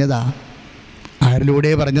 പരിശുദ്ധാത്മാവ് പറഞ്ഞതാ.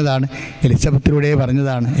 ആരിലൂടെ പറഞ്ഞതാണ്? എലിസബത്തിലൂടെ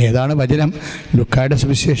പറഞ്ഞതാണ്. ഏതാണ് വചനം? ലൂക്കായുടെ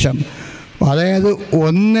സുവിശേഷം, അതായത്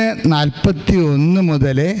 1:41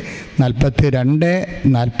 മുതൽ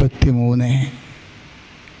 42-43.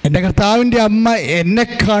 എൻ്റെ കർത്താവിൻ്റെ അമ്മ എന്നെ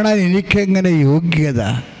കാണാൻ എനിക്കെങ്ങനെ യോഗ്യത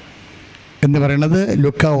എന്ന് പറയണത്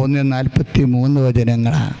ലൂക്ക 1:43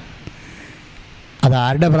 വചനങ്ങളാണ്.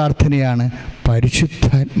 അതാരുടെ പ്രാർത്ഥനയാണ്?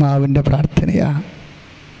 പരിശുദ്ധാത്മാവിൻ്റെ പ്രാർത്ഥനയാണ്.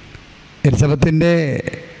 എലിസബത്തിൻ്റെ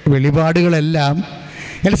വെളിപാടുകളെല്ലാം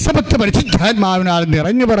എലിസബത്ത് പരിശുദ്ധാത്മാവിനാൽ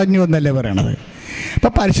നിറഞ്ഞു പറഞ്ഞു എന്നല്ലേ പറയണത്.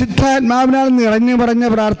 അപ്പം പരിശുദ്ധാത്മാവിനാൽ നിറഞ്ഞു പറഞ്ഞ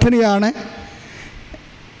പ്രാർത്ഥനയാണ്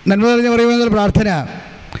നന്മ നിറഞ്ഞു പറയുന്ന പ്രാർത്ഥന.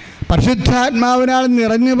 പരിശുദ്ധാത്മാവിനാൽ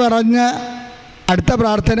നിറഞ്ഞു പറഞ്ഞ അടുത്ത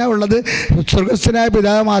പ്രാർത്ഥന ഉള്ളത് സ്വർഗസ്ഥനായ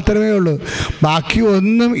പിതാവ് മാത്രമേ ഉള്ളൂ. ബാക്കി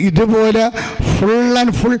ഒന്നും ഇതുപോലെ ഫുൾ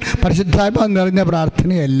ആൻഡ് ഫുൾ പരിശുദ്ധാത്മാവ് നിറഞ്ഞ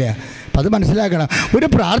പ്രാർത്ഥനയല്ല. അപ്പം അത് മനസ്സിലാക്കണം. ഒരു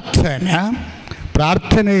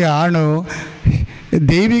പ്രാർത്ഥനയാണോ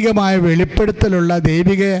ദൈവികമായ വെളിപ്പെടുത്തലുള്ള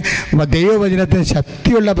ദൈവവചനത്തിന്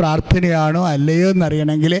ശക്തിയുള്ള പ്രാർത്ഥനയാണോ അല്ലയോ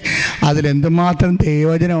എന്നറിയണമെങ്കിൽ അതിലെന്തുമാത്രം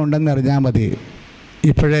ദൈവവചനം ഉണ്ടെന്ന് അറിഞ്ഞാൽ മതി.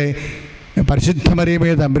 ഇപ്പോഴേ പരിശുദ്ധ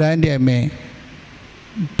മറിയമേ തമ്പുരാൻ്റെ അമ്മേ,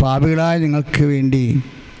 പാപികളായ ഞങ്ങൾക്ക് വേണ്ടി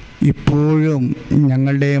ഇപ്പോഴും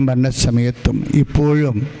ഞങ്ങളുടെ മരണസമയത്തും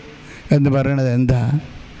ഇപ്പോഴും എന്ന് പറയണത് എന്താ?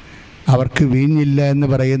 അവർക്ക് വീഞ്ഞില്ല എന്ന്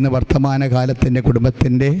പറയുന്ന വർത്തമാനകാലത്തിൻ്റെ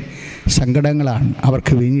കുടുംബത്തിൻ്റെ സങ്കടങ്ങളാണ്.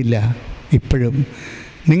 അവർക്ക് വീഞ്ഞില്ല ഇപ്പോഴും.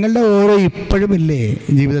 നിങ്ങളുടെ ഓരോ ഇപ്പോഴുമില്ലേ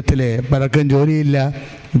ജീവിതത്തിൽ? പലർക്കും ജോലിയില്ല,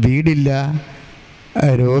 വീടില്ല,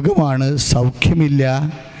 രോഗമാണ്, സൗഖ്യമില്ല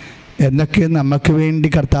എന്നൊക്കെ നമുക്ക് വേണ്ടി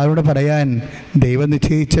കർത്താവിനോട് പറയാൻ ദൈവം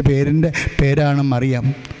നിശ്ചയിച്ച പേരാണ് മറിയം.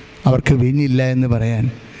 അവർക്ക് വീഞ്ഞില്ല എന്ന് പറയാൻ.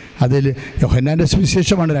 അതിൽ യോഹന്നാൻ്റെ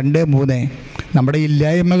സുവിശേഷമാണ് 2:3. നമ്മുടെ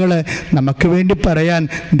ഇല്ലായ്മകൾ നമുക്ക് വേണ്ടി പറയാൻ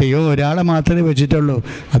ദൈവം ഒരാളെ മാത്രമേ വെച്ചിട്ടുള്ളൂ,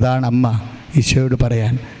 അതാണ് അമ്മ ഈശോയോട്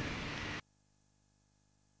പറയാൻ.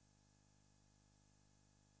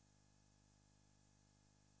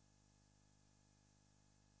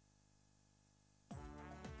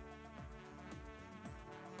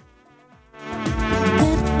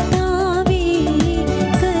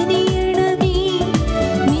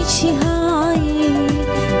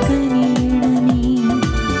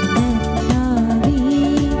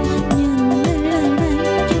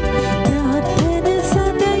 പ്രാർത്ഥന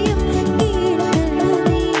സദയം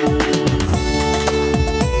കേൾക്കണമേ.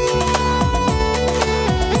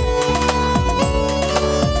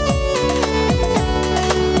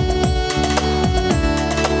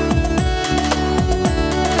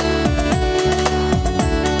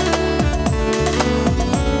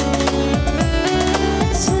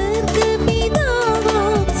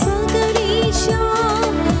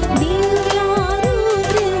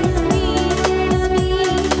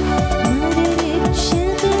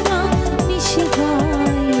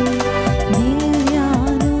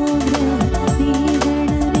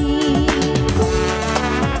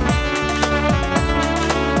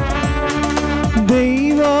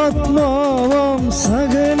 ദൈവാത്മാവാം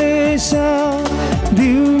സകലേശ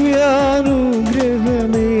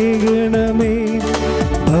ദിവ്യാനുഗ്രഹമേകണമേ.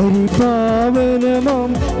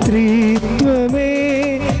 പരിപാവനമാം ത്രിത്വമേ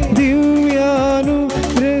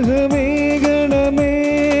ദിവ്യാനുഗ്രഹമേകണമേ.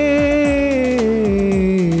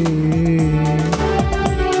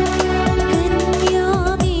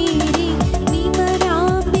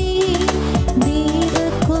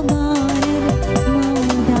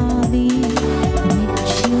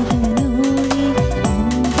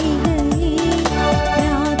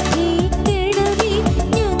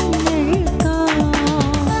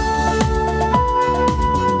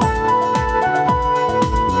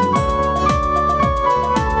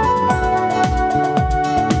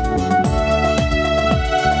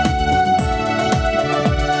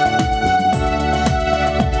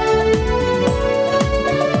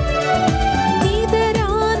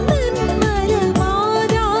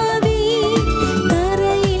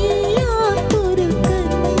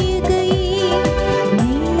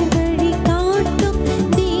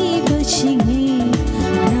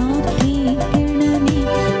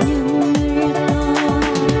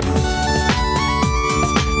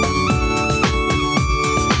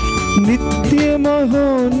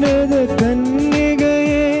 നിത്യമഹോന്നത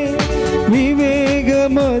കന്യകയെ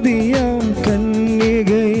വിവേകമതിയാം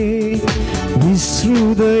കന്യകയെ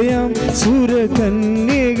വിശ്രുതയാം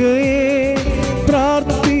സുരകന്യകയെ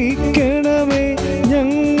പ്രാർത്ഥിക്കണമേ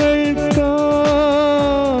ഞങ്ങൾക്കാ.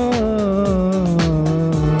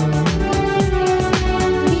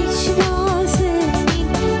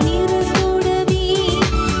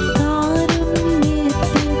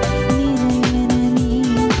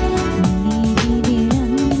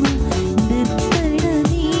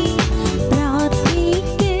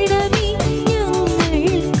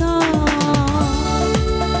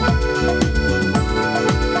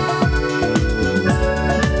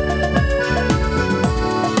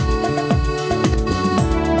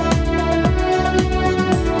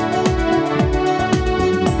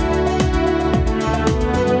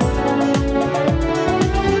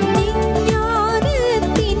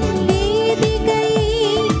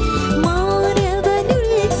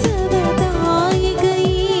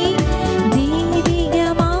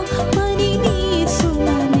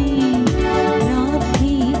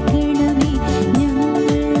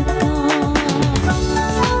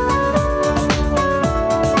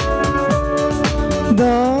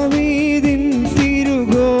 ദാവീദിൻ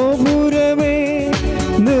തിരുഗോപുരമേ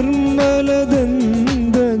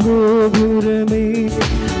നിർമ്മലദന്ത ഗോപുരമേ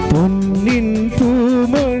പൊന്നിൻ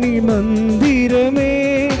പൂമണി മന്ദിരമേ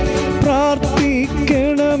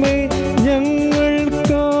പ്രാർത്ഥിക്കണമേ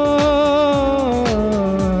ഞങ്ങൾക്കാ.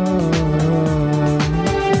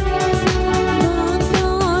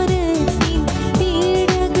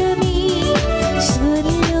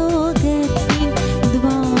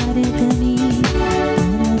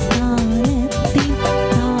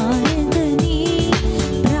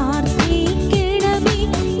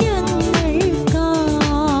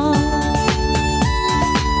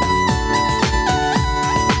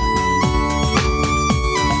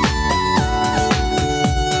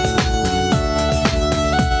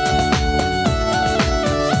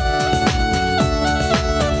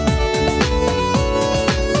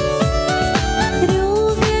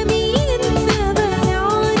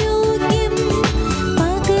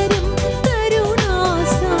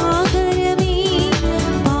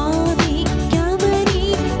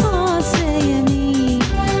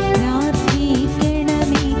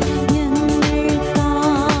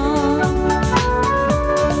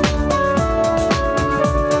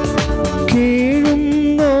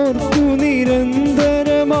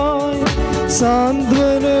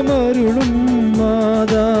 സാന്ത്വനമരുളും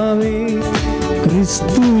മാതാവേ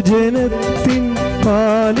ക്രിസ്തു ജനത്തിൻ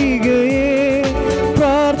പാലികയെ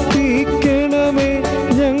പ്രാർത്ഥിക്കണമേ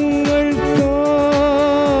ഞങ്ങൾക്കാ.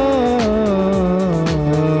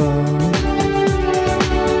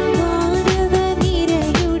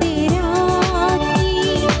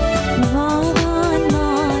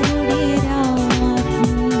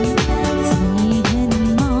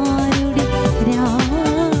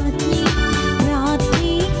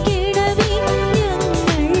 പ്രാർത്ഥിക്കണമേ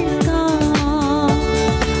ഞങ്ങൾക്കാ.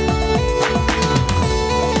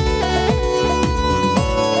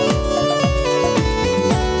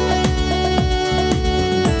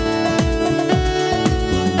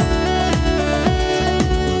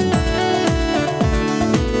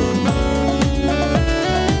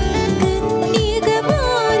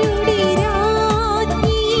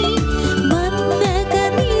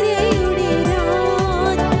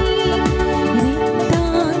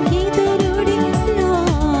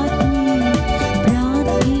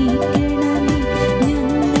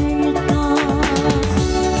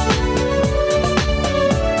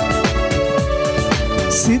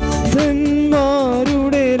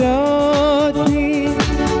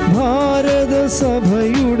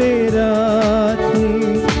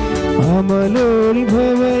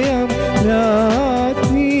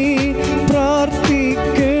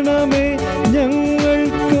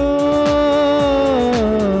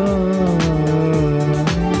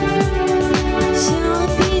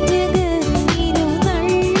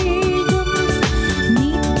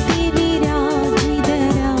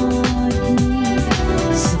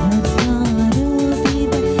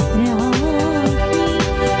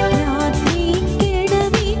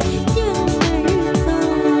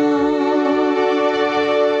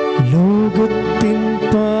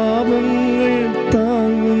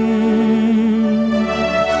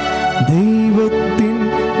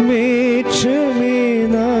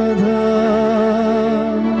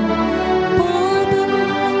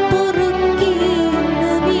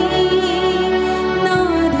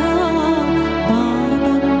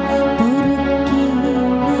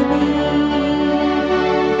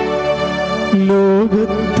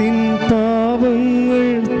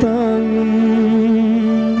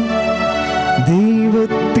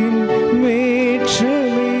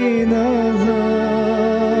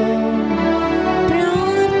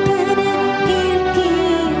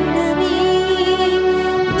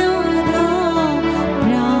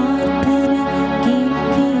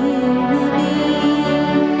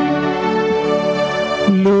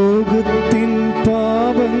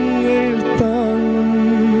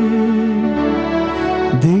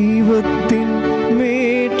 ദൈവത്തിൻ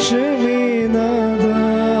മേക്ഷമേ നാഥാ.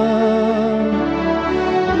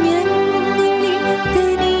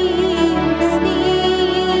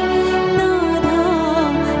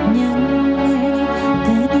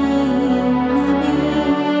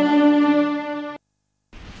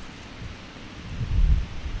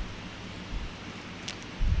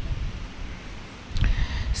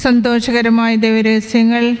 സന്തോഷകരമായ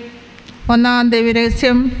ദൈവരഹസ്യങ്ങൾ. ഒന്നാം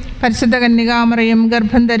ദൈവരഹസ്യം, പരിശുദ്ധ കന്യകാമറിയം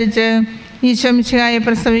ഗർഭം ധരിച്ച് ഈശോമിശിഹായെ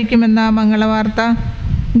പ്രസവിക്കുമെന്ന മംഗളവാർത്ത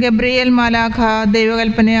ഗബ്രിയേൽ മാലാഖ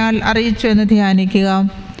ദൈവകൽപ്പനയാൽ അറിയിച്ചു എന്ന് ധ്യാനിക്കുക.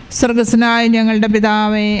 സ്വർഗസ്വനായ ഞങ്ങളുടെ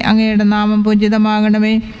പിതാവേ, അങ്ങയുടെ നാമം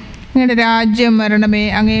പൂജിതമാകണമേ. അങ്ങയുടെ രാജ്യം വരണമേ.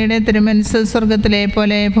 അങ്ങയുടെ തിരുമനസ്സ് സ്വർഗത്തിലെ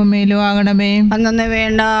പോലെ ഭൂമിയിലും ആകണമേ. അന്നു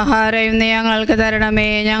വേണ്ട ആഹാരം ഇന്ന് ഞങ്ങൾക്ക് തരണമേ.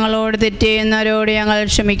 ഞങ്ങളോട് തെറ്റ് ചെയ്യുന്നവരോട് ഞങ്ങൾ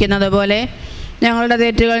ക്ഷമിക്കുന്നത് പോലെ ഞങ്ങളുടെ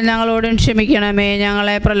തെറ്റുകൾ ഞങ്ങളോടും ക്ഷമിക്കണമേ.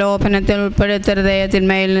 ഞങ്ങളെ പ്രലോഭനത്തിൽ ഉൾപ്പെടുത്തരുതേ,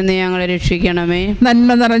 തിന്മയിൽ നിന്ന് ഞങ്ങളെ രക്ഷിക്കണമേ.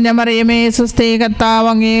 നന്മ നിറഞ്ഞ മറിയമേ, സ്വസ്തി, കർത്താവ്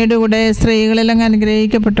അങ്ങയുടെ കൂടെ സ്ത്രീകളിൽ അങ്ങ്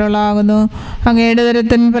അനുഗ്രഹിക്കപ്പെട്ടവളാകുന്നു. അങ്ങയുടെ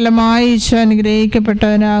ദരത്തിൻ ഫലമായി ഈശോ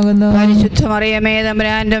അനുഗ്രഹിക്കപ്പെട്ടവനാകുന്നു. പരിശുദ്ധ മറിയമേ,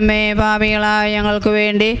 തമ്പുരാൻ്റെ അമ്മേ, പാപികളായ ഞങ്ങൾക്ക്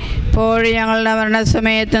വേണ്ടി ഇപ്പോഴും ഞങ്ങളുടെ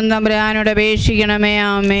മരണസമയത്തും തമ്പുരാനോട് അപേക്ഷിക്കണമേ.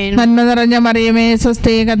 ആമേൻ. നന്മ നിറഞ്ഞ മറിയമേ,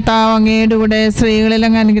 സ്വസ്തി, കർത്താവ് അങ്ങയുടെ കൂടെ സ്ത്രീകളിൽ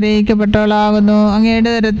അങ്ങ് അനുഗ്രഹിക്കപ്പെട്ടവളാകുന്നു.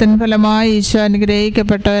 അങ്ങയുടെ ദരത്തിൻ ഫലമായി ഈശോ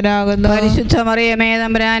അനുഗ്രഹിക്കപ്പെട്ടവരാകുന്നു. പരിശുദ്ധ മറിയമേ,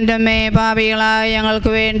 തമ്പുരാൻ്റെ അമ്മേ, പാപികളായ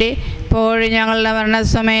ഞങ്ങൾക്ക് വേണ്ടി ഇപ്പോഴും ഞങ്ങളുടെ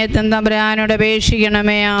മരണസമയത്തും തമ്പുരാനോട്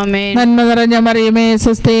അപേക്ഷിക്കണമേ. ആമേൻ. നന്മ നിറഞ്ഞ മറിയമേ,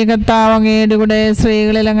 സ്വസ്തി, കർത്താവ് അങ്ങയുടെ കൂടെ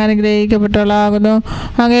സ്ത്രീകളിൽ അങ്ങ് അനുഗ്രഹിക്കപ്പെട്ടവളാകുന്നു.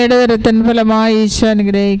 അങ്ങയുടെ ദരത്തിൻ ഫലമായി ഈശോ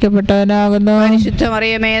അനുഗ്രഹിക്കപ്പെട്ടവനാകുന്നു. പരിശുദ്ധ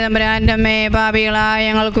മറിയമേ, തമ്പുരാൻ്റെ അമ്മേ, പാപികളായ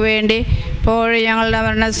ഞങ്ങൾക്ക് വേണ്ടി ഇപ്പോഴും ഞങ്ങളുടെ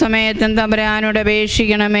മരണസമയത്തും തമ്പുരാനോട്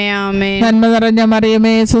അപേക്ഷിക്കണമേ. ആമേൻ. നന്മ നിറഞ്ഞ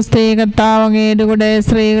മറിയമേ, സ്വസ്തി, കർത്താവ് അങ്ങയുടെ കൂടെ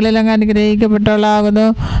സ്ത്രീകളിൽ അങ്ങ് അനുഗ്രഹിക്കപ്പെട്ടവളാകുന്നു.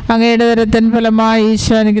 അങ്ങയുടെ ദരത്തിൻ ഫലമായി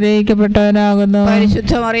ഈശോ അനുഗ്രഹിക്കപ്പെട്ടവനാകുന്നു.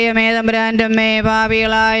 പരിശുദ്ധ മറിയമേ, തമ്പുരാൻ്റെ അമ്മേ,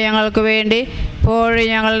 പാപികളായ ഞങ്ങൾക്ക് വേണ്ടി ഇപ്പോഴും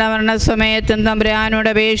ഞങ്ങളുടെ മരണസമയത്തും തമ്പുരാനോട്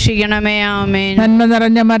അപേക്ഷിക്കണമേ. ആമേൻ. നന്മ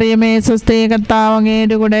നിറഞ്ഞ മറിയമേ, സ്വസ്തി, കർത്താവ്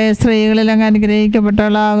അങ്ങയുടെ കൂടെ സ്ത്രീകളിൽ അങ്ങ്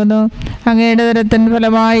അനുഗ്രഹിക്കപ്പെട്ടവളാകുന്നു. അങ്ങയുടെ ദരത്തിൻ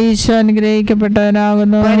ഫലമായി ഈശോ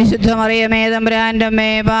അനുഗ്രഹിക്കപ്പെട്ടവനാകുന്നു. പരിശുദ്ധ മറിയമേ, തമ്പുരാൻ്റെ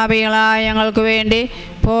അമ്മേ, പാപികളായ ഞങ്ങൾക്ക് വേണ്ടി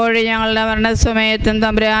ഇപ്പോഴും ഞങ്ങളുടെ മരണസമയത്തും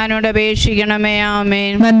തമ്പുരാനോട് അപേക്ഷിക്കണമേ.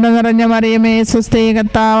 ആമേൻ. നന്മ നിറഞ്ഞ മറിയമേ, സ്വസ്തി,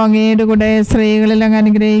 കർത്താവ് അങ്ങയുടെ കൂടെ സ്ത്രീകളിൽ അങ്ങ്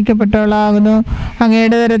അനുഗ്രഹിക്കപ്പെട്ടവളാകുന്നു.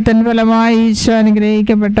 അങ്ങയുടെ ദരത്തിൻ ഫലമായി ഈശോ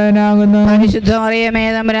അനുഗ്രഹിക്കപ്പെട്ടവനാകുന്നു. പരിശുദ്ധ മറിയമേ,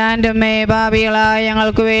 തമ്പുരാൻ്റെ അമ്മേ, പാപികളായ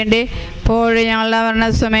ഞങ്ങൾക്ക് വേണ്ടി ഇപ്പോഴും ഞങ്ങളുടെ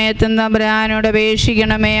മരണസമയത്തും തമ്പുരാനോട്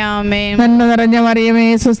അപേക്ഷിക്കണമേ. ആമേൻ. നന്മ നിറഞ്ഞ മറിയമേ,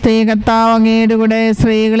 സ്വസ്തി, കർത്താവ് അങ്ങയുടെ കൂടെ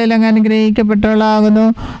സ്ത്രീകളിൽ അങ്ങ് അനുഗ്രഹിക്കപ്പെട്ടവളാകുന്നു.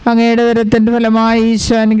 അങ്ങയുടെ ദരത്തിൻ ഫലമായി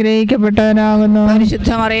ഈശോ അനുഗ്രഹിക്കപ്പെട്ടവനാകുന്നു. പരിശുദ്ധ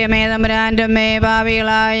മറിയമേ, തമ്പുരാൻ്റെ അമ്മേ,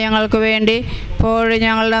 പാപികളായ ഞങ്ങൾക്ക് വേണ്ടി ഇപ്പോഴും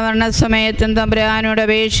ഞങ്ങളുടെ മരണസമയത്തും തമ്പുരാനോട്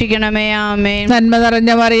അപേക്ഷിക്കണമേ. ആമേൻ. നന്മ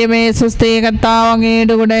നിറഞ്ഞ മറിയമേ, സ്വസ്തി, കർത്താവ്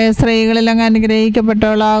അങ്ങയുടെ കൂടെ സ്ത്രീകളിൽ അങ്ങ്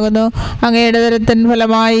അനുഗ്രഹിക്കപ്പെട്ടവളാകുന്നു. അങ്ങയുടെ ദരത്തിൻ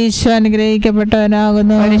ഫലമായി ഈശോ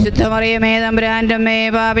അനുഗ്രഹിക്കപ്പെട്ടവനാകുന്നു. പരിശുദ്ധ മറിയമേ, തമ്പുരാൻ്റെ അമ്മേ,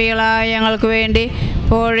 പാപികളായ ഞങ്ങൾക്ക് വേണ്ടി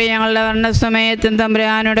ഇപ്പോഴും ഞങ്ങളുടെ മരണസമയത്തും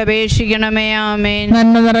തമ്പുരാനോട് അപേക്ഷിക്കണമേ. ആമേൻ.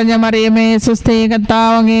 നന്മ നിറഞ്ഞ മറിയമേ, സ്വസ്തി,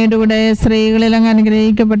 കർത്താവ് അങ്ങയുടെ കൂടെ സ്ത്രീകളിൽ അങ്ങ്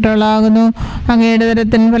അനുഗ്രഹിക്കപ്പെട്ടവളാകുന്നു. അങ്ങയുടെ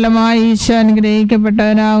ദരത്തിൻ ഫലമായി ഈശോ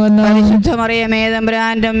അനുഗ്രഹിക്കപ്പെട്ടവനാകുന്നു. പരിശുദ്ധ മറിയമേ,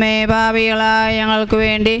 തമ്പുരാൻ്റെ അമ്മേ, പാപികളായ ഞങ്ങൾക്ക്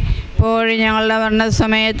വേണ്ടി ഇപ്പോഴും ഞങ്ങളുടെ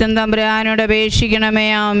മരണസമയത്തും തമ്പുരാനോട് അപേക്ഷിക്കണമേ.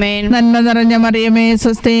 ആമേൻ. നന്മ നിറഞ്ഞ മറിയമേ,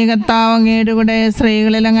 സ്വസ്തി, കർത്താവ് അങ്ങയുടെ കൂടെ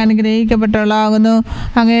സ്ത്രീകളിൽ അങ്ങ് അനുഗ്രഹിക്കപ്പെട്ടവളാകുന്നു.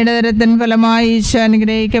 അങ്ങയുടെ ദരത്തിൻ ഫലമായി ഈശോ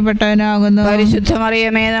അനുഗ്രഹിക്കപ്പെട്ടവനാകുന്നു. പരിശുദ്ധ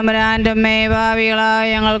മറിയമേ, തമ്പുരാൻ്റെ അമ്മേ, പാപികളായ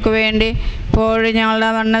ഞങ്ങൾക്ക് വേണ്ടി ഇപ്പോഴും ഞങ്ങളുടെ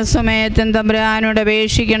മരണസമയത്തും തമ്പുരാനോട്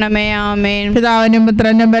അപേക്ഷിക്കണമേ. ആമേൻ. പിതാവിനും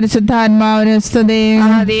പുത്രനും പരിശുദ്ധാത്മാവിനും സ്തുതി.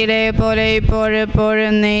 ആദിയിലെ പോലെ ഇപ്പോഴും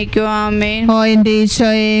എപ്പോഴും നയിക്കും. ആമേൻ. ഓ എൻ്റെ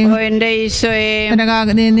ഈശോയെ, ഓ എൻ്റെ ഈശോയെ,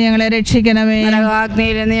 നരകാഗ്നിയിൽ നിന്ന് ഞങ്ങളെ രക്ഷിക്കണമേ.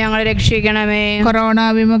 നരകാഗ്നിയിൽ നിന്ന് ഞങ്ങളെ രക്ഷിക്കണമേ. കൊറോണ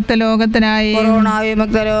വിമുക്ത ലോകത്തിനായി, കൊറോണ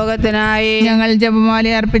വിമുക്ത ലോകത്തിനായി ഞങ്ങൾ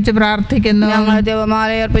ജപമാല അർപ്പിച്ച് പ്രാർത്ഥിക്കുന്നു. ഞങ്ങൾ ജപമാല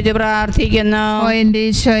അർപ്പിച്ച് പ്രാർത്ഥിക്കുന്നു. ഓ എൻ്റെ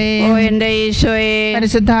ഈശോയെ, ഓ എൻ്റെ ഈശോയെ,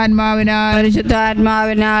 പരിശുദ്ധാത്മാവിനാൽ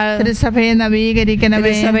പരിശുദ്ധാത്മാവിനാൽ തിരുസഭയെ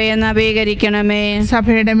നവീകരിക്കണമേ. സഭയെ നവീകരിക്കണമേ.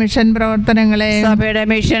 സഭയുടെ മിഷൻ പ്രവർത്തനങ്ങളെ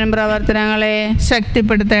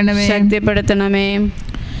ശക്തിപ്പെടുത്തണമേ.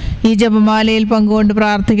 ഈ ജപമാലയിൽ പങ്കുകൊണ്ട്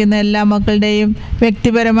പ്രാർത്ഥിക്കുന്ന എല്ലാ മക്കളുടെയും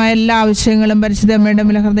വ്യക്തിപരമായ എല്ലാ ആവശ്യങ്ങളും പരിശുദ്ധ അമ്മയുടെ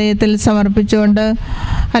ഹൃദയത്തിൽ സമർപ്പിച്ചുകൊണ്ട്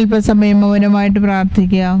അല്പസമയം മൗനമായിട്ട്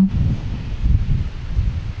പ്രാർത്ഥിക്കുക.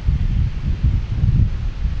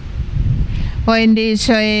 ഓ എൻ്റെ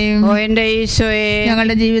ഈശോയെ, ഓ എൻ്റെ ഈശോയെ,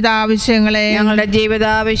 ഞങ്ങളുടെ ജീവിതാവശ്യങ്ങളെ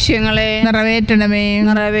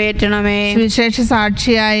നിറവേറ്റണമേ. സുവിശേഷ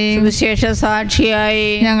സാക്ഷിയായി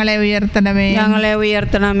ഞങ്ങളെ ഉയർത്തണമേ.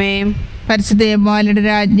 പരിശുദ്ധ ജപമാലയുടെ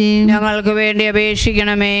രാജ്ഞി, ഞങ്ങൾക്ക് വേണ്ടി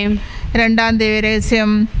അപേക്ഷിക്കണമേ. രണ്ടാം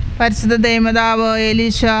ദൈവരഹസ്യം, പരിശുദ്ധ ദൈവമാതാവ്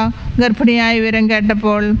എലീശ ഗർഭിണിയായ വിവരം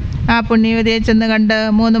കേട്ടപ്പോൾ ആ പുണ്യവതിയെ ചെന്ന് കണ്ട്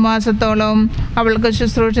 3 മാസത്തോളം അവൾക്ക്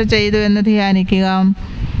ശുശ്രൂഷ ചെയ്തു എന്ന് ധ്യാനിക്കുക.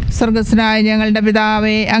 സ്വർഗസ്നായ ഞങ്ങളുടെ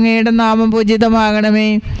പിതാവേ, അങ്ങയുടെ നാമം പൂജിതമാകണമേ,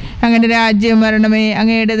 അങ്ങയുടെ രാജ്യം വരണമേ,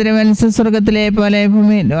 അങ്ങയുടെ തിരുമനസ്സ് സ്വർഗത്തിലെ പോലെ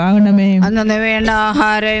ഭൂമിയിലും ആകണമേ. അന്നു വേണ്ട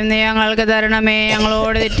ആഹാരം നീ ഞങ്ങൾക്ക് തരണമേ.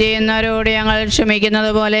 ഞങ്ങളോട് തെറ്റ് ചെയ്യുന്നവരോട് ഞങ്ങൾ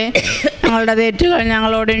ക്ഷമിക്കുന്നത് പോലെ ഞങ്ങളുടെ തെറ്റുകൾ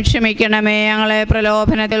ഞങ്ങളോടും ക്ഷമിക്കണമേ. ഞങ്ങളെ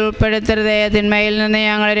പ്രലോഭനത്തിൽ ഉൾപ്പെടുത്തരുതേ, തിന്മയിൽ നിന്ന്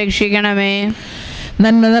ഞങ്ങളെ രക്ഷിക്കണമേ.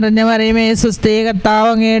 നന്മ നിറഞ്ഞ മറിയമേ, സുസ്ഥി,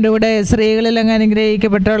 കർത്താവ് അങ്ങയുടെ കൂടെ സ്ത്രീകളിൽ അങ്ങ്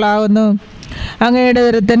അനുഗ്രഹിക്കപ്പെട്ടവളാകുന്നു. അങ്ങയുടെ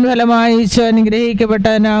ഉദരത്തിൻ ഫലമായി ഈശോ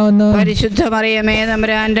അനുഗ്രഹിക്കപ്പെട്ടവനാകുന്നു. പരിശുദ്ധ മറിയമേ,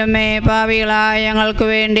 തമ്പുരാന്റെ അമ്മേ, പാപികളായ ഞങ്ങൾക്ക്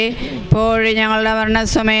വേണ്ടി ഇപ്പോഴും ഞങ്ങളുടെ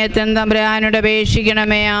മരണസമയത്തും തമ്പുരാനോട്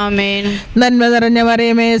അപേക്ഷിക്കണമേ. ആമേൻ. നന്മ നിറഞ്ഞ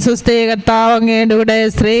മറിയമേ, സുസ്ഥി, കർത്താവ് അങ്ങയുടെ കൂടെ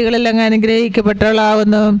സ്ത്രീകളിൽ അങ്ങ്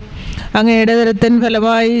അനുഗ്രഹിക്കപ്പെട്ടവളാകുന്നു. അങ്ങയുടെ ഉദരത്തിൻ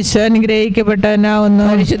ഫലമായി ഈശോ അനുഗ്രഹിക്കപ്പെട്ടവനാകുന്നു.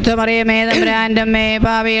 പരിശുദ്ധ മറിയമേ, തമ്പുരാന്റെ അമ്മേ,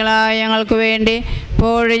 പാപികളായ ഞങ്ങൾക്ക് വേണ്ടി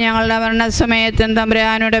ഇപ്പോഴും ഞങ്ങളുടെ മരണസമയത്തും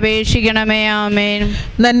തമ്പുരാനോട് അപേക്ഷിക്കണമേ. ആമേൻ.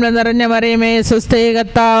 നന്മ നിറഞ്ഞ മറിയമേ, സുസ്ഥി,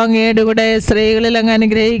 കർത്താവ് അങ്ങയുടെ കൂടെ സ്ത്രീകളിൽ അങ്ങ്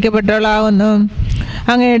അനുഗ്രഹിക്കപ്പെട്ടവളാകുന്നു.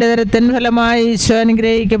 അങ്ങയുടെ ഉദരത്തിൻ ഫലമായി ഈശോ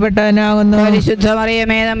അനുഗ്രഹിക്കപ്പെട്ടവനാകുന്നു. പരിശുദ്ധ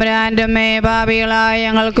മറിയമേ, തമ്പുരാന്റെ അമ്മേ, പാപികളായ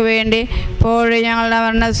ഞങ്ങൾക്ക് വേണ്ടി ഇപ്പോഴും ഞങ്ങളുടെ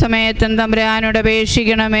മരണസമയത്തും തമ്പുരാനോട്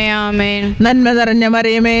അപേക്ഷിക്കണമേ. ആമേൻ. നന്മ നിറഞ്ഞ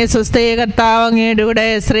മറിയമേ, സുസ്ഥി, കർത്താവ് അങ്ങയുടെ കൂടെ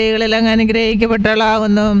സ്ത്രീകളിൽ അങ്ങ്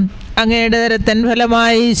അനുഗ്രഹിക്കപ്പെട്ടവളാകുന്നു. അങ്ങയുടെ ഉദരത്തിൻ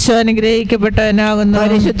ഫലമായി ഈശോ അനുഗ്രഹിക്കപ്പെട്ടവനാകുന്നു.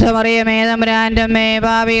 പരിശുദ്ധ മറിയമേ, തമ്പുരാന്റെ അമ്മേ,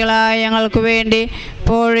 പാപികളായ ഞങ്ങൾക്ക് വേണ്ടി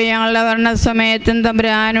ഇപ്പോഴും ഞങ്ങളുടെ മരണസമയത്തും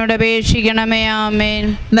തമ്പുരാനോട് അപേക്ഷിക്കണമേ. ആമേൻ.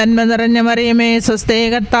 നന്മ നിറഞ്ഞ മറിയമേ, സുസ്ഥി,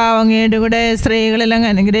 കർത്താവ് അങ്ങയുടെ കൂടെ സ്ത്രീകളിൽ അങ്ങ്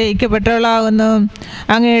അനുഗ്രഹിക്കപ്പെട്ടവളാകുന്നു.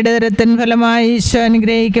 അങ്ങയുടെ ഉദരത്തിൻ ഫലമായി ഈശോ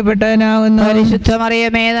അനുഗ്രഹിക്കപ്പെട്ടവനാകുന്നു. പരിശുദ്ധ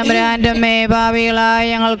മറിയമേ, തമ്പുരാന്റെ അമ്മേ, പാപികളായ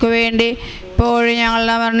ഞങ്ങൾക്ക് വേണ്ടി ഇപ്പോഴും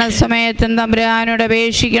ഞങ്ങളുടെ മരണസമയത്തും തമ്പുരാനോട്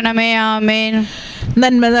അപേക്ഷിക്കണമേ. ആമേൻ.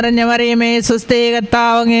 നന്മ നിറഞ്ഞ മറിയമേ, സുസ്ഥി,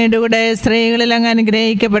 കർത്താവ് അങ്ങയുടെ കൂടെ സ്ത്രീകളിൽ അങ്ങ്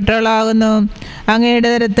അനുഗ്രഹിക്കപ്പെട്ടവളാകുന്നു. അങ്ങയുടെ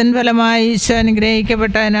ഉദരത്തിൻ ഫലമായി ഈശോ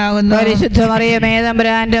അനുഗ്രഹിക്കപ്പെട്ടവനാകുന്നു. പരിശുദ്ധ മറിയമേ,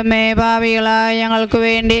 തമ്പുരാന്റെ അമ്മേ, പാപികളായ ഞങ്ങൾക്ക്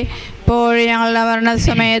വേണ്ടി ഇപ്പോഴും ഞങ്ങളുടെ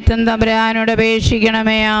മരണസമയത്തും തമ്പുരാനോട്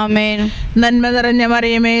അപേക്ഷിക്കണമേ. ആമേൻ. നന്മ നിറഞ്ഞ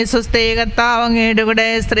മറിയമേ, സുസ്ഥി, കർത്താവ് അങ്ങയുടെ കൂടെ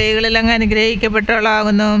സ്ത്രീകളിൽ അങ്ങ്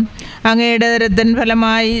അനുഗ്രഹിക്കപ്പെട്ടവളാകുന്നു. അങ്ങയുടെ ഉദരത്തിൻ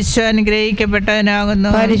ഫലമായി ഈശോ അനുഗ്രഹിക്കപ്പെട്ടവനാകുന്നു.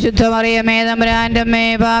 പരിശുദ്ധ മറിയമേ, തമ്പുരാന്റെ അമ്മേ,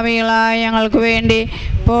 പാപികളായ ഞങ്ങൾക്ക് വേണ്ടി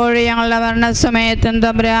ഇപ്പോഴും ഞങ്ങളുടെ മരണസമയത്തും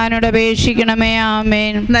തമ്പുരാനോട് അപേക്ഷിക്കണമേ.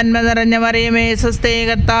 ആമേൻ. നന്മ നിറഞ്ഞ മറിയമേ, സുസ്ഥി,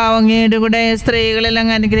 കർത്താവ് അങ്ങയുടെ കൂടെ സ്ത്രീകളിൽ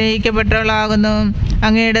അങ്ങ് അനുഗ്രഹിക്കപ്പെട്ടവളാകുന്നു.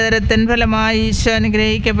 അങ്ങയുടെ ഉദരത്തിൻ ഫലമായി ഈശോ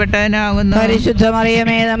അനുഗ്രഹിക്കപ്പെട്ടവനാകുന്നു. പരിശുദ്ധ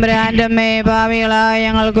മറിയമേ, തമ്പുരാന്റെ അമ്മേ, പാപികളായ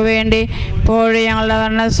ഞങ്ങൾക്ക് വേണ്ടി ഇപ്പോഴും ഞങ്ങളുടെ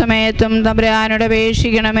മരണസമയത്തും തമ്പുരാനോട്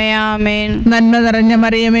അപേക്ഷിക്കണമേ. ആമേൻ. നന്മ നിറഞ്ഞ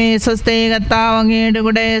മറിയമേ, സുസ്ഥി, കർത്താവ് അങ്ങയുടെ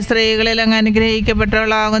കൂടെ സ്ത്രീകളിൽ അങ്ങ്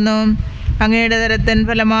അനുഗ്രഹിക്കപ്പെട്ടവളാകുന്നു. അങ്ങയുടെ ഉദരത്തിൻ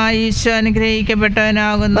ഫലമായി ഈശോ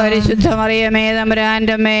അനുഗ്രഹിക്കപ്പെട്ടവനാകുന്നു. പരിശുദ്ധ മറിയമേ,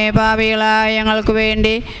 തമ്പുരാന്റെ അമ്മേ, പാപികളായ ഞങ്ങൾക്ക്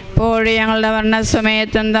വേണ്ടി ഇപ്പോഴും ഞങ്ങളുടെ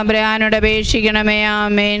മരണസമയത്തും തമ്പുരാനോട് അപേക്ഷിക്കണമേ.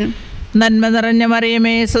 ആമേൻ. നന്മ നിറഞ്ഞ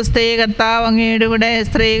മറിയമേ, സുസ്ഥി, കർത്താവ് അങ്ങയുടെ കൂടെ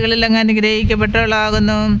സ്ത്രീകളിൽ അങ്ങ്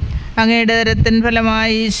അനുഗ്രഹിക്കപ്പെട്ടവളാകുന്നു. അങ്ങയുടെ ഉദരത്തിൻ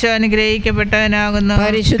ഫലമായി ഈശോ അനുഗ്രഹിക്കപ്പെട്ടവനാകുന്നു.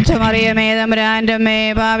 പരിശുദ്ധ മറിയമേ, തമ്പുരാന്റെ അമ്മേ,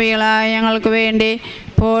 പാപികളായ ഞങ്ങൾക്ക് വേണ്ടി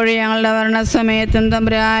ഇപ്പോഴും ഞങ്ങളുടെ മരണസമയത്തും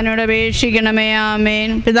തമ്പുരാനോട് അപേക്ഷിക്കണമേ. ആമേൻ.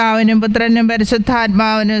 പിതാവിനും പുത്രനും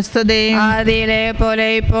പരിശുദ്ധാത്മാവിനും സ്തുതി. ആദിയിലെ പോലെ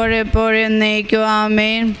ഇപ്പോഴും എപ്പോഴും എന്നേക്കും.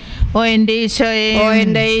 ആമേൻ. ഓ എൻ്റെ ഈശോയെ, ഓ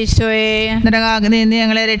എൻ്റെ ഈശോയെ, നരകാഗ്നിയിൽ നിന്ന്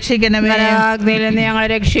ഞങ്ങളെ രക്ഷിക്കണമേ. നരകാഗ്നിയിൽ നിന്ന് ഞങ്ങളെ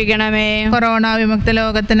രക്ഷിക്കണമേ. കൊറോണ വിമുക്ത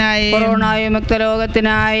ലോകത്തിനായി, കൊറോണ വിമുക്ത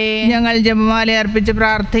ലോകത്തിനായി ഞങ്ങൾ ജപമാല അർപ്പിച്ച്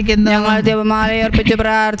പ്രാർത്ഥിക്കുന്നു. ഞങ്ങൾ ജപമാല അർപ്പിച്ച്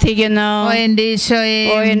പ്രാർത്ഥിക്കുന്നു. ഓ എൻ്റെ ഈശോയെ,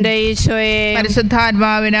 ഓ എൻ്റെ ഈശോയെ,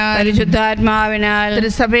 പരിശുദ്ധാത്മാവിനാൽ, പരിശുദ്ധാത്മാവിനാൽ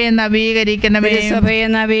തിരുസഭയെ നവീകരിക്കണമേ. സഭയെ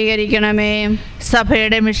നവീകരിക്കണമേ.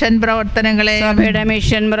 സഭയുടെ മിഷൻ പ്രവർത്തനങ്ങളെ, സഭയുടെ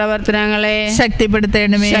മിഷൻ പ്രവർത്തനങ്ങളെ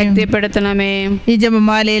ശക്തിപ്പെടുത്തണമേ. ശക്തിപ്പെടുത്തണമേ. ഈ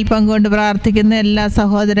ജപമാലയിൽ പങ്കുകൊണ്ട് പ്രാർത്ഥിക്കുന്ന എല്ലാ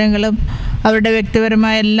സഹോദരങ്ങളും അവരുടെ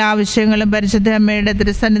വ്യക്തിപരമായ എല്ലാ ആവശ്യങ്ങളും പരിശുദ്ധ അമ്മയുടെ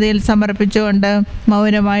തിരുസന്നിധിയിൽ സമർപ്പിച്ചുകൊണ്ട്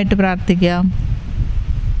മൗനമായിട്ട് പ്രാർത്ഥിക്കാം.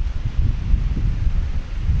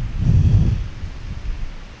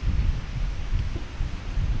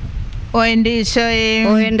 ഓ എൻ്റെ ഈശോയെ,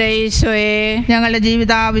 ഓ എൻ്റെ ഈശോയെ, ഞങ്ങളുടെ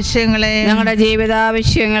ജീവിതാവശ്യങ്ങളെ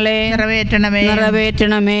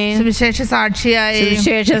നിറവേറ്റണമേ. സുവിശേഷ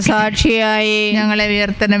സാക്ഷിയായി ഞങ്ങളെ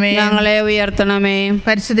ഉയർത്തണമേ.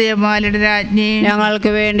 പരിശുദ്ധ ജപമാലയുടെ രാജ്ഞി, ഞങ്ങൾക്ക്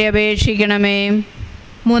വേണ്ടി അപേക്ഷിക്കണമേ.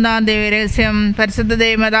 3-ാം ദൈവരഹസ്യം. പരിശുദ്ധ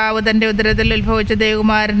ദൈവമാതാവ് തൻ്റെ ഉദരത്തിൽ ഉത്ഭവിച്ച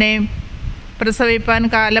ദേവകുമാരനെ പ്രസവിപ്പാൻ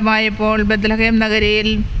കാലമായപ്പോൾ ബത്ലഹേം നഗരിയിൽ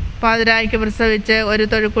പാതിരായ്ക്ക് പ്രസവിച്ച് ഒരു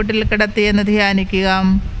തൊഴുക്കൂട്ടിൽ കിടത്തിയെന്ന് ധ്യാനിക്കുക.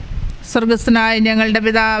 സ്വർഗസ്ഥനായ ഞങ്ങളുടെ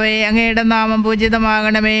പിതാവേ, അങ്ങയുടെ നാമം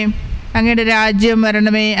പൂജിതമാകണമേ. അങ്ങയുടെ രാജ്യം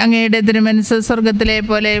വരണമേ. അങ്ങയുടെ തിരുമനസ്സ് സ്വർഗത്തിലെ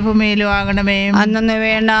പോലെ ഭൂമിയിലും ആകണമേ. അന്നു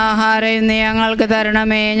വേണ്ട ആഹാരം ഇന്ന് ഞങ്ങൾക്ക്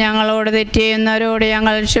തരണമേ. ഞങ്ങളോട് തെറ്റ് ചെയ്യുന്നവരോട്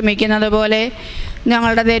ഞങ്ങൾ ക്ഷമിക്കുന്നത് പോലെ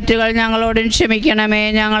ഞങ്ങളുടെ തെറ്റുകൾ ഞങ്ങളോടും ക്ഷമിക്കണമേ.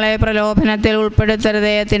 ഞങ്ങളെ പ്രലോഭനത്തിൽ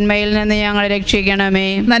ഉൾപ്പെടുത്തരുതേ, തിന്മയിൽ നിന്ന് ഞങ്ങളെ രക്ഷിക്കണമേ.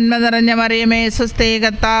 നന്മ നിറഞ്ഞ മറിയമേ, സ്വസ്തി,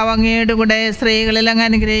 കർത്താവ് അങ്ങയുടെ കൂടെ സ്ത്രീകളിൽ അങ്ങ്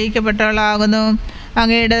അനുഗ്രഹിക്കപ്പെട്ടവളാകുന്നു.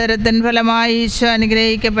 അങ്ങയുടെ ഉദരത്തിൻ ഫലമായി ഈശോ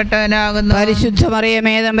അനുഗ്രഹിക്കപ്പെട്ടവനാകുന്നു. പരിശുദ്ധ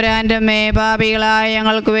മറിയമേ, തമ്പുരാൻ്റെ അമ്മേ, പാപികളായ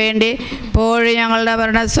ഞങ്ങൾക്ക് വേണ്ടി ഇപ്പോഴും ഞങ്ങളുടെ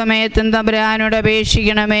മരണസമയത്തും തമ്പുരാനോട്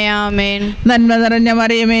അപേക്ഷിക്കണമേ. ആമേൻ. നന്മ നിറഞ്ഞ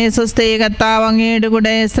മറിയമേ, സ്വസ്തി, കർത്താവ് അങ്ങയുടെ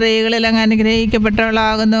കൂടെ സ്ത്രീകളിൽ അങ്ങ്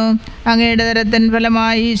അനുഗ്രഹിക്കപ്പെട്ടവളാകുന്നു. അങ്ങയുടെ ഉദരത്തിൻ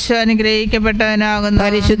ഫലമായി ഈശോ അനുഗ്രഹിക്കപ്പെട്ടവനാകുന്നു.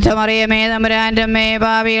 പരിശുദ്ധ മറിയമേ, തമ്പുരാൻ്റെ അമ്മേ,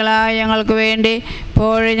 പാപികളായ ഞങ്ങൾക്ക് വേണ്ടി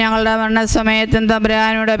ഇപ്പോഴും ഞങ്ങളുടെ മരണസമയത്തും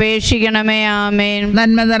തമ്പുരാനോട് അപേക്ഷിക്കണമേ. ആമേൻ.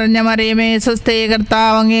 നന്മ നിറഞ്ഞ മറിയമേ, സ്വസ്തി,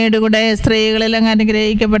 കർത്താവ് അങ്ങയുടെ കൂടെ സ്ത്രീകളിൽ അങ്ങ്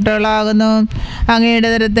അനുഗ്രഹിക്കപ്പെട്ടവളാകുന്നു. അങ്ങയുടെ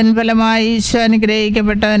ഉദരത്തിൻ ഫലമായി ഈശോ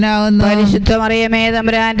അനുഗ്രഹിക്കപ്പെട്ടവനാകുന്നു. പരിശുദ്ധ മറിയമേ,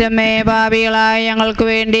 തമ്പുരാൻ്റെ അമ്മേ, പാപികളായ ഞങ്ങൾക്ക്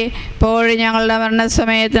വേണ്ടി ഇപ്പോഴും ഞങ്ങളുടെ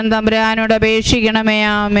മരണസമയത്തും തമ്പുരാനോട് അപേക്ഷിക്കണമേ.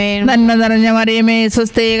 ആമേൻ. നന്മ നിറഞ്ഞ മറിയമേ,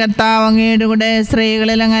 സ്വസ്തി, കർത്താവ് അങ്ങയുടെ കൂടെ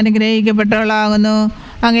സ്ത്രീകളിൽ അങ്ങ് അനുഗ്രഹിക്കപ്പെട്ടവളാകുന്നു.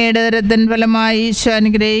 അങ്ങയുടെ ഉദരത്തിൻ ഫലമായി ഈശോ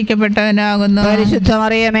അനുഗ്രഹിക്കപ്പെട്ടവനാകുന്നു. പരിശുദ്ധ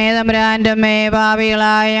മറിയമേ, തമ്പുരാൻ്റെ അമ്മേ,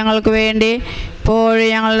 പാപികളായ ഞങ്ങൾക്ക് വേണ്ടി ഇപ്പോഴും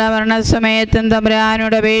ഞങ്ങളുടെ മരണസമയത്തും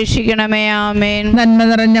തമ്പുരാനോട് അപേക്ഷിക്കണമേ. ആമേൻ. നന്മ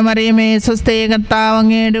നിറഞ്ഞ മറിയമേ, സ്വസ്തി, കർത്താവ്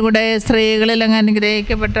അങ്ങയുടെ കൂടെ സ്ത്രീകളിൽ അങ്ങ്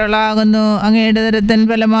അനുഗ്രഹിക്കപ്പെട്ടവളാകുന്നു. അങ്ങയുടെ ഉദരത്തിൻ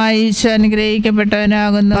ഫലമായി ഈശോ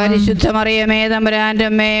അനുഗ്രഹിക്കപ്പെട്ടവനാകുന്നു. പരിശുദ്ധ മറിയമേ, തമ്പുരാൻ്റെ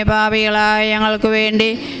അമ്മേ, പാപികളായ ഞങ്ങൾക്ക് വേണ്ടി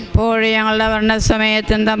ഇപ്പോഴും ഞങ്ങളുടെ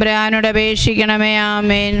മരണസമയത്തും തമ്പുരാനോട് അപേക്ഷിക്കണമേ.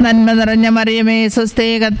 ആമേൻ. നന്മ നിറഞ്ഞ മറിയമേ, സ്വസ്തി,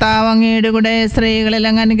 കർത്താവ് അങ്ങയുടെ കൂടെ സ്ത്രീകളിൽ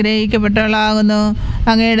അങ്ങ് അനുഗ്രഹിക്കപ്പെട്ടവളാകുന്നു.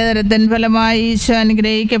 അങ്ങയുടെ ഉദരത്തിൻ ഫലമായി ഈശോ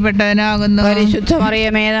അനുഗ്രഹിക്കപ്പെട്ടവനാകുന്നു. പരിശുദ്ധ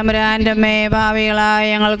മറിയമേ, തമ്പുരാൻ്റെ അമ്മേ, പാപികളായ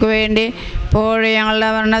ഞങ്ങൾക്ക് വേണ്ടി ഇപ്പോഴും ഞങ്ങളുടെ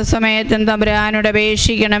മരണസമയത്തും തമ്പുരാനോട്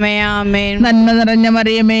അപേക്ഷിക്കണമേ. ആമേൻ. നന്മ നിറഞ്ഞ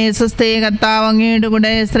മറിയമേ, സ്വസ്തി, കർത്താവ് അങ്ങയുടെ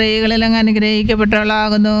കൂടെ സ്ത്രീകളിൽ അങ്ങ്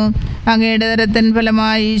അനുഗ്രഹിക്കപ്പെട്ടവളാകുന്നു. അങ്ങയുടെ ഉദരത്തിൻ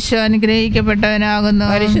ഫലമായി ഈശോ അനുഗ്രഹിക്കപ്പെട്ടവനാകുന്നു.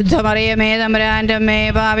 പരിശുദ്ധ മറിയമേ, തമ്പുരാൻ്റെ അമ്മേ,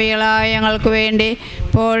 പാപികളായ ഞങ്ങൾക്ക് വേണ്ടി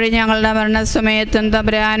ഇപ്പോഴും ഞങ്ങളുടെ മരണസമയത്തും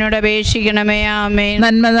തമ്പുരാനോട് അപേക്ഷിക്കണമേ. ആമേൻ.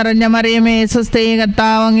 നന്മ നിറഞ്ഞ മറിയമേ, സ്വസ്തി,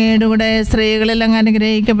 കർത്താവ് അങ്ങയുടെ കൂടെ സ്ത്രീകളിൽ അങ്ങ്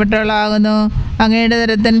അനുഗ്രഹിക്കപ്പെട്ടവളാകുന്നു. അങ്ങയുടെ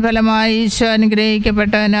ഉദരത്തിൻ ഫലമായി ഈശോ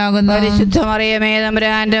അനുഗ്രഹിക്കപ്പെട്ടവനാകുന്നു. പരിശുദ്ധ മറിയമേ,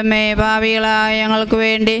 തമ്പുരാൻ്റെ അമ്മേ, പാപികളായ ഞങ്ങൾക്ക്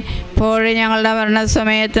വേണ്ടി ഇപ്പോഴും ഞങ്ങളുടെ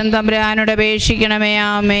മരണസമയത്തും തമ്പുരാനോട് അപേക്ഷിക്കണമേ.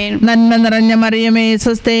 ആമേൻ. നന്മ നിറഞ്ഞ മറിയമേ,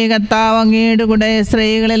 സ്വസ്തി, കർത്താവ് അങ്ങയുടെ കൂടെ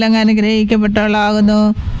സ്ത്രീകളിൽ അങ്ങ് അനുഗ്രഹിക്കപ്പെട്ടവളാകുന്നു.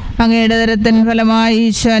 അങ്ങയുടെ ഉദരത്തിൻ ഫലമായി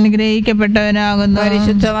ഈശോ അനുഗ്രഹിക്കപ്പെട്ടവനാകുന്നു.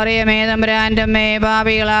 പരിശുദ്ധ മറിയമേ, തമ്പുരാൻ്റെ അമ്മേ,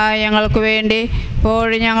 പാപികളായ ഞങ്ങൾക്ക് വേണ്ടി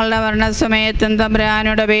ഇപ്പോഴും ഞങ്ങളുടെ മരണസമയത്തും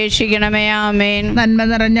തമ്പുരാനോട് അപേക്ഷിക്കണമേ. ആമേൻ. നന്മ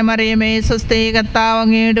നിറഞ്ഞ മറിയമേ, സ്വസ്തി, കർത്താവ്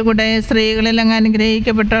അങ്ങയുടെ കൂടെ സ്ത്രീകളിൽ അങ്ങ്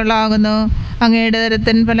അനുഗ്രഹിക്കപ്പെട്ടവളാകുന്നു. അങ്ങയുടെ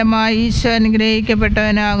ഉദരത്തിൻ ഫലമായി ഈശോ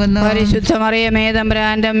അനുഗ്രഹിക്കപ്പെട്ടവനാകുന്നു. പരിശുദ്ധ മറിയമേ,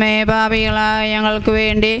 തമ്പുരാൻ്റെ അമ്മേ, പാപികളായ ഞങ്ങൾക്ക്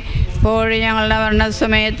വേണ്ടി ഇപ്പോഴും ഞങ്ങളുടെ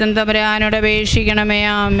മരണസമയത്തും തമ്പുരാനോട് അപേക്ഷിക്കണമേ.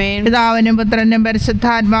 ആമേൻ. പിതാവിനും പുത്രനും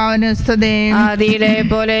പരിശുദ്ധാത്മാവിനും സ്തുതി. ആദിയിലെ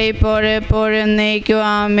പോലെ ഇപ്പോഴും എപ്പോഴും എന്നേക്കും.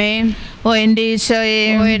 ആമേൻ. ഓ എൻ്റെ ഈശോയെ,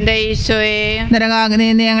 ഓ എൻ്റെ ഈശോയെ, നരകാഗ്നിയിൽ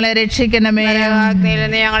നിന്ന് ഞങ്ങളെ രക്ഷിക്കണമേ. നരകാഗ്നിയിൽ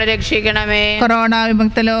നിന്ന് ഞങ്ങളെ രക്ഷിക്കണമേ. കൊറോണ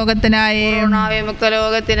വിമുക്ത ലോകത്തിനായി, കൊറോണ വിമുക്ത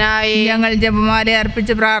ലോകത്തിനായി ഞങ്ങൾ ജപമാല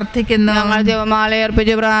അർപ്പിച്ച് പ്രാർത്ഥിക്കുന്നു. ഞങ്ങൾ ജപമാല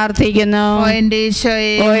അർപ്പിച്ച് പ്രാർത്ഥിക്കുന്നു. ഓ എൻ്റെ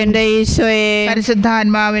ഈശോയെ, ഓ എൻ്റെ ഈശോയെ,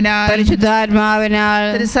 പരിശുദ്ധാത്മാവിനാൽ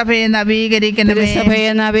തിരുസഭയെ നവീകരിക്കണമേ.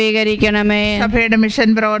 സഭയെ നവീകരിക്കണമേ. സഭയുടെ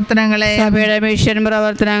മിഷൻ പ്രവർത്തനങ്ങളെ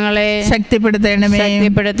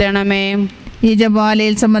ശക്തിപ്പെടുത്തണമേ. ഈ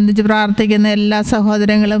ജപമാലയിൽ സംബന്ധിച്ച് പ്രാർത്ഥിക്കുന്ന എല്ലാ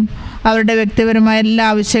സഹോദരങ്ങളും അവരുടെ വ്യക്തിപരമായ എല്ലാ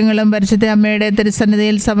ആവശ്യങ്ങളും പരിശുദ്ധ അമ്മയുടെ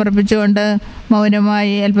തിരുസന്നിധിയിൽ സമർപ്പിച്ചുകൊണ്ട്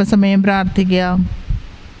മൗനമായി അല്പസമയം പ്രാർത്ഥിക്കുക.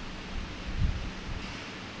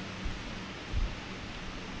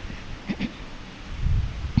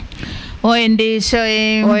 ഓ എൻ്റെ ഈശോയെ,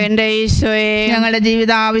 ഓ എൻ്റെ ഈശോയെ, ഞങ്ങളുടെ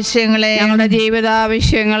ജീവിതാവശ്യങ്ങളെ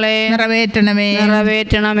നിറവേറ്റണമേ.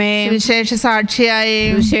 വിശേഷ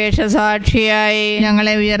സാക്ഷിയായി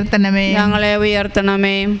ഞങ്ങളെ ഉയർത്തണമേ.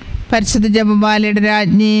 പരിശുദ്ധ ജപമാലയുടെ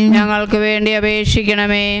രാജ്ഞി ഞങ്ങൾക്ക് വേണ്ടി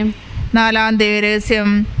അപേക്ഷിക്കണമേ. 4-ാം ദിവ്യരഹസ്യം.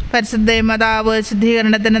 പരിശുദ്ധ മാതാവ്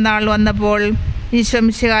ശുദ്ധീകരണത്തിന് നാൾ വന്നപ്പോൾ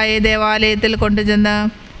ഈശോമിശിഹായെ ദേവാലയത്തിൽ കൊണ്ടുചെന്ന്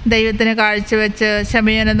ദൈവത്തിന് കാഴ്ചവെച്ച്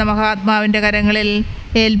ശമയൻ എന്ന മഹാത്മാവിൻ്റെ കരങ്ങളിൽ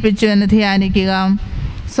ഏൽപ്പിച്ചു എന്ന് ധ്യാനിക്കുക.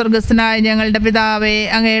 സ്വർഗസ്ഥനായ ഞങ്ങളുടെ പിതാവേ,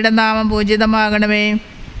 അങ്ങയുടെ നാമം പൂജിതമാകണമേ.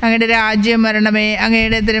 അങ്ങയുടെ രാജ്യം വരണമേ.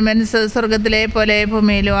 അങ്ങയുടെ തിരുമനസ്സ് സ്വർഗത്തിലെ പോലെ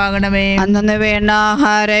ഭൂമിയിലും ആകണമേ. അന്നു വേണ്ട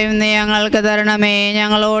ആഹാരം ഇന്ന് ഞങ്ങൾക്ക് തരണമേ.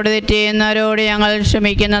 ഞങ്ങളോട് തെറ്റ് ചെയ്യുന്നവരോട് ഞങ്ങൾ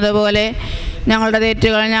ക്ഷമിക്കുന്നത് പോലെ ഞങ്ങളുടെ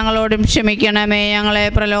തെറ്റുകൾ ഞങ്ങളോടും ക്ഷമിക്കണമേ. ഞങ്ങളെ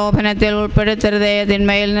പ്രലോഭനത്തിൽ ഉൾപ്പെടുത്തരുതേ,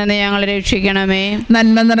 തിന്മയിൽ നിന്ന് ഞങ്ങളെ രക്ഷിക്കണമേ.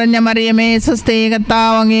 നന്മ നിറഞ്ഞ മറിയമേ, സ്വസ്തി,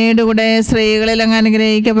 കർത്താവ് അങ്ങയുടെ കൂടെ സ്ത്രീകളിൽ അങ്ങ്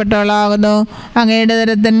അനുഗ്രഹിക്കപ്പെട്ടവളാകുന്നു. അങ്ങയുടെ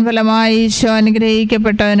ഉദരത്തിൻ ഫലമായി ഈശോ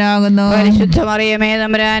അനുഗ്രഹിക്കപ്പെട്ടവനാകുന്നു. പരിശുദ്ധ മറിയമേ,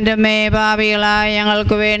 തമ്പുരാന്റെ അമ്മേ, പാപികളായ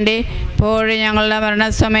ഞങ്ങൾക്ക് വേണ്ടി ഇപ്പോഴും ഞങ്ങളുടെ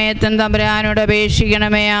മരണസമയത്തും തമ്പുരാനോട്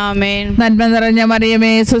അപേക്ഷിക്കണമേ. ആമേൻ. നന്മ നിറഞ്ഞ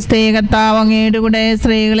മറിയമേ, സ്വസ്തി, കർത്താവ് അങ്ങയുടെ കൂടെ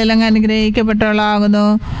സ്ത്രീകളിൽ അങ്ങ് അനുഗ്രഹിക്കപ്പെട്ടവളാകുന്നു.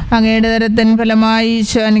 അങ്ങയുടെ ഉദരത്തിൻ ഫലമായി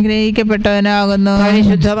ഈശോ അനുഗ്രഹിക്കപ്പെട്ടവനാകുന്നു.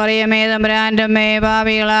 പരിശുദ്ധ മറിയമേ, തമ്പുരാന്റെ അമ്മേ,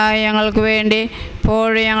 പാപികളായ ഞങ്ങൾക്ക് വേണ്ടി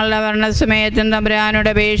ഇപ്പോഴും ഞങ്ങളുടെ മരണസമയത്തും തമ്പുരാനോട്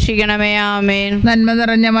അപേക്ഷിക്കണമേ. ആമേൻ. നന്മ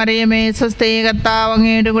നിറഞ്ഞ മറിയമേ, സ്വസ്തി, കർത്താവ്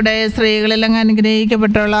അങ്ങയുടെ കൂടെ സ്ത്രീകളിൽ അങ്ങ്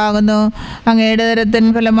അനുഗ്രഹിക്കപ്പെട്ടവളാകുന്നു. അങ്ങയുടെ ഉദരത്തിൻ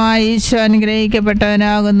ഫലമായി ഈശോ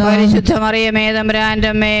അനുഗ്രഹിക്കപ്പെട്ടവനാകുന്നു. പരിശുദ്ധ മറിയമേ, തമ്പുരാന്റെ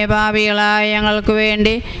അമ്മേ, പാപികളായ ഞങ്ങൾക്ക്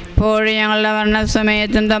വേണ്ടി ഇപ്പോഴും ഞങ്ങളുടെ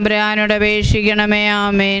മരണസമയത്തും തമ്പുരാനോട് അപേക്ഷിക്കണമേ.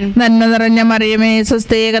 ആമേൻ. നന്മ നിറഞ്ഞ മറിയമേ,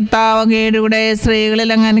 സ്വസ്തി, കർത്താവ് അങ്ങയുടെ കൂടെ സ്ത്രീകളിൽ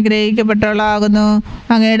അങ്ങ് അനുഗ്രഹിക്കപ്പെട്ടവളാകുന്നു.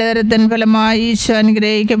 അങ്ങയുടെ ഉദരത്തിൻ ഫലമായി ഈശോ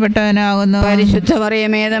അനുഗ്രഹിക്കപ്പെട്ടവനാകുന്നു. പരിശുദ്ധ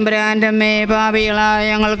മറിയമേ, തമ്പുരാന്റെ അമ്മേ, പാപികളായ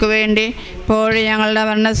ഞങ്ങൾക്ക് വേണ്ടി ഇപ്പോഴും ഞങ്ങളുടെ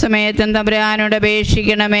മരണസമയത്തും തമ്പുരാനോട്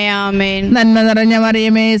അപേക്ഷിക്കണമേ. ആമേൻ. നന്മ നിറഞ്ഞ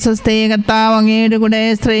മറിയമേ, സ്വസ്തി, കർത്താവ് അങ്ങയുടെ കൂടെ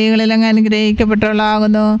സ്ത്രീകളിൽ അങ്ങ്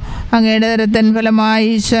അനുഗ്രഹിക്കപ്പെട്ടവളാകുന്നു. അങ്ങയുടെ ഉദരത്തിൻ ഫലമായി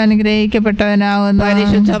ഈശോ അനുഗ്രഹിക്കപ്പെട്ടവനാകുന്നു.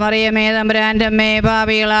 പരിശുദ്ധ മറിയമേ, തമ്പുരാന്റെ അമ്മേ,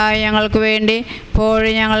 പാപികളായ ഞങ്ങൾക്ക് വേണ്ടി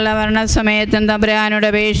ഇപ്പോഴും ഞങ്ങളുടെ മരണസമയത്തും തമ്പുരാനോട്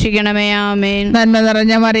അപേക്ഷിക്കണമേ. ആമേൻ. നന്മ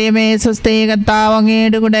നിറഞ്ഞ മറിയമേ, സ്വസ്തി, കർത്താവ്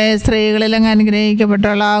അങ്ങയുടെ കൂടെ സ്ത്രീകളിൽ അങ്ങ്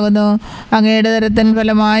അനുഗ്രഹിക്കപ്പെട്ടവളാകുന്നു. അങ്ങയുടെ ഉദരത്തിൻ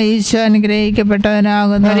ഫലമായി ഈശോ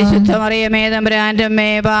അനുഗ്രഹിക്കപ്പെട്ടവനാകുന്നു. പരിശുദ്ധ മറിയമേ, തമ്പുരാന്റെ അമ്മേ,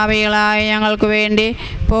 പാപികളായ ഞങ്ങൾക്ക് വേണ്ടി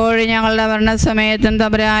ഇപ്പോഴും ഞങ്ങളുടെ മരണസമയത്തും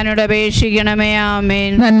തമ്പുരാനോട് അപേക്ഷിക്കണമേ.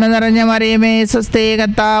 ആമേൻ. നന്മ നിറഞ്ഞ മറിയമേ, സ്വസ്തി,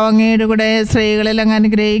 കർത്താവ് അങ്ങയുടെ കൂടെ സ്ത്രീകളിൽ അങ്ങ്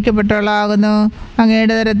അനുഗ്രഹിക്കപ്പെട്ടവളാകുന്നു.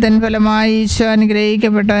 അങ്ങയുടെ ഉദരത്തിൻ ഫലമായി ഈശോ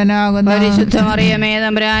അനുഗ്രഹിക്കപ്പെട്ടവനാകുന്നു. പരിശുദ്ധ മറിയമേ,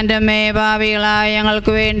 തമ്പുരാന്റെ അമ്മേ, പാപികളായ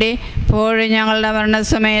ഞങ്ങൾക്ക് വേണ്ടി ഇപ്പോഴും ഞങ്ങളുടെ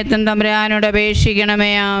മരണസമയത്തും തമ്പുരാനോട്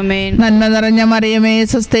അപേക്ഷിക്കണമേ. ആമേൻ. നന്മ നിറഞ്ഞ മറിയമേ,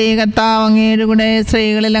 സ്വസ്തി, കർത്താവ് അങ്ങയുടെ കൂടെ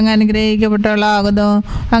സ്ത്രീകളിൽ അങ്ങ് അനുഗ്രഹിക്കപ്പെട്ടവളാകുന്നു.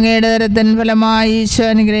 അങ്ങയുടെ ഉദരത്തിൻ ഫലമായി ഈശോ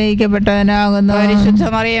അനുഗ്രഹിക്കപ്പെട്ടവനാകുന്നു. പരിശുദ്ധ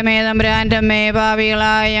മറിയമേ, തമ്പുരാന്റെ അമ്മേ,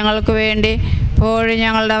 പാപികളായ ഞങ്ങൾക്ക് വേണ്ടി ഇപ്പോഴും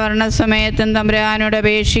ഞങ്ങളുടെ മരണസമയത്തും തമ്പുരാനോട്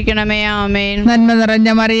അപേക്ഷിക്കണമേ. ആമേൻ. നന്മ നിറഞ്ഞ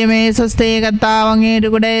മറിയമേ, സ്വസ്തി, കർത്താവ് അങ്ങയുടെ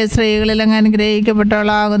കൂടെ സ്ത്രീകളിൽ അങ്ങ്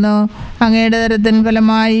അനുഗ്രഹിക്കപ്പെട്ടവളാകുന്നു. അങ്ങയുടെ ഉദരത്തിൻ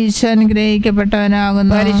ഫലമായി ഈശോ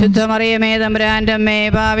അനുഗ്രഹിക്കപ്പെട്ടവനാകുന്നു. പരിശുദ്ധ മറിയമേ, തമ്പുരാന്റെ അമ്മേ,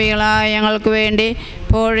 പാപികളായ ഞങ്ങൾക്ക് വേണ്ടി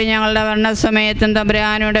ഇപ്പോഴും ഞങ്ങളുടെ മരണസമയത്തും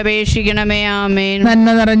തമ്പുരാനോട് അപേക്ഷിക്കണമേ. ആമേൻ. നന്മ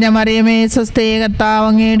നിറഞ്ഞ മറിയമേ, സ്വസ്തി, കർത്താവ്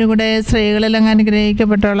അങ്ങയുടെ കൂടെ സ്ത്രീകളിൽ അങ്ങ്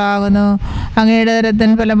അനുഗ്രഹിക്കപ്പെട്ടവളാകുന്നു. അങ്ങയുടെ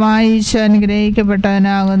ഉദരത്തിൻ ഫലമായി ഈശോ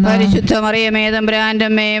അനുഗ്രഹിക്കപ്പെട്ടവനാകുന്നു. പരിശുദ്ധ മറിയമേ, തമ്പുരാന്റെ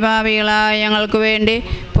അമ്മേ, പാപികളായ ഞങ്ങൾക്ക് വേണ്ടി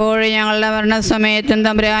ഇപ്പോഴും ഞങ്ങളുടെ മരണസമയത്തും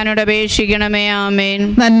തമ്പുരാനോട് അപേക്ഷിക്കണമേ. ആമേൻ.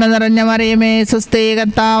 നന്മ നിറഞ്ഞ മറിയമേ, സ്വസ്തി,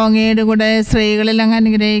 കർത്താവ് അങ്ങയുടെ കൂടെ സ്ത്രീകളിൽ അങ്ങ്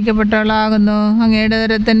അനുഗ്രഹിക്കപ്പെട്ടവളാകുന്നു. അങ്ങയുടെ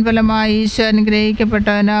ഉദരത്തിൻ ഫലമായി ഈശോ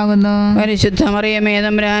അനുഗ്രഹിക്കപ്പെട്ടവനാകുന്നു. പരിശുദ്ധ മറിയമേ,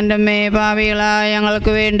 തമ്പുരാന്റെ അമ്മേ, പാപികളായ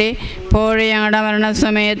ഞങ്ങൾക്ക് വേണ്ടി ഇപ്പോഴും ഞങ്ങളുടെ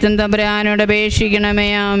മരണസമയത്തും തമ്പുരാനോട് അപേക്ഷിക്കണമേ.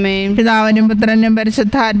 ആമേൻ. പിതാവിനും പുത്രനും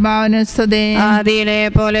പരിശുദ്ധാത്മാവിനും സ്തുതി. ആദിയിലെ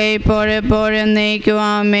പോലെ ഇപ്പോഴെപ്പോഴും എന്നേക്കും.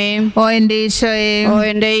 ആമേൻ. ഓ എൻ്റെ ഈശോയെ, ഓ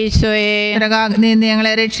എൻ്റെ ഈശോയെ, നരകാഗ്നിയിൽ നിന്ന്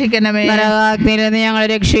ഞങ്ങളെ രക്ഷിക്കണമേ. നരകാഗ്നിയിൽ നിന്ന് ഞങ്ങളെ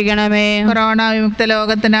രക്ഷിക്കണമേ. കൊറോണ വിമുക്ത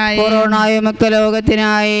ലോകത്തിനായി, കൊറോണ വിമുക്ത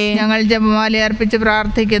ലോകത്തിനായി ഞങ്ങൾ ജപമാല അർപ്പിച്ച്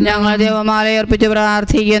പ്രാർത്ഥിക്കുന്നു. ഞങ്ങൾ ജപമാല അർപ്പിച്ച്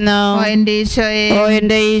പ്രാർത്ഥിക്കുന്നു. ഓ എൻ്റെ ഈശോയെ, ഓ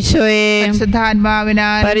എൻ്റെ ഈശോയെ, പരിശുദ്ധാത്മാവിനാൽ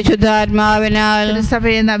പരിശുദ്ധാത്മാവിനാൽ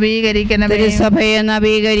സഭയെ നവീകരിക്കണമേ. സഭയെ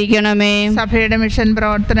നവീകരിക്കണമേ. സഭയുടെ മിഷൻ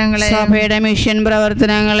പ്രവർത്തനങ്ങളെ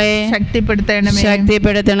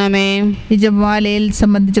ശക്തിപ്പെടുത്തണമേ. ഈ ജപമാലയിൽ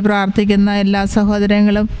സംബന്ധിച്ച് പ്രാർത്ഥിക്കുന്ന എല്ലാ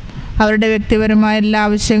സഹോദരങ്ങളും അവരുടെ വ്യക്തിപരമായ എല്ലാ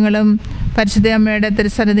ആവശ്യങ്ങളും പരിശുദ്ധ അമ്മയുടെ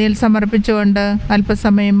തിരുസന്നിധിയിൽ സമർപ്പിച്ചുകൊണ്ട്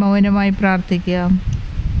അല്പസമയം മൗനമായി പ്രാർത്ഥിക്കുക.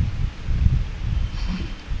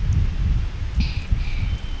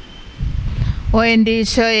 ഓ എൻ്റെ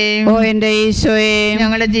ഈശോയെ, ഓ എൻ്റെ ഈശോയെ,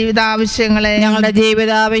 ഞങ്ങളുടെ ജീവിതാവശ്യങ്ങളെ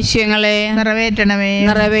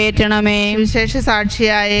നിറവേറ്റണമേ. സുവിശേഷ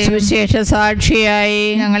സാക്ഷിയായി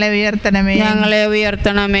ഞങ്ങളെ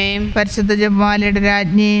ഉയർത്തണമേ. പരിശുദ്ധ ജപമാലയുടെ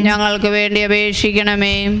രാജ്ഞി, ഞങ്ങൾക്ക് വേണ്ടി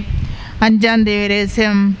അപേക്ഷിക്കണമേ. 5-ാം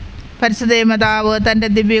ദിവ്യരഹസ്യം. പരിശുദ്ധ മാതാവ് തൻ്റെ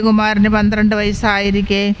ദിവ്യകുമാരന് 12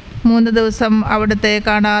 വയസ്സായിരിക്കെ 3 ദിവസം അവിടുത്തെ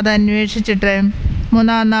കാണാതെ അന്വേഷിച്ചിട്ട്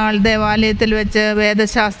 3-ാം നാൾ ദേവാലയത്തിൽ വെച്ച്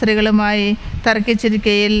വേദശാസ്ത്രികളുമായി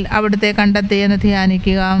തർക്കിച്ചിരിക്കയിൽ അവിടുത്തെ കണ്ടെത്തിയെന്ന്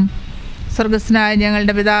ധ്യാനിക്കുക. സ്വർഗസ്നായ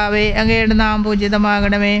ഞങ്ങളുടെ പിതാവേ, അങ്ങയുടെ നാമം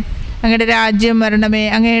പൂജിതമാകണമേ. അങ്ങയുടെ രാജ്യം വരണമേ.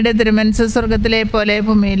 അങ്ങയുടെ തിരുമനസ്സ് സ്വർഗത്തിലെ പോലെ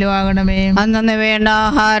ഭൂമിയിലും ആകണമേ. അന്നു വേണ്ട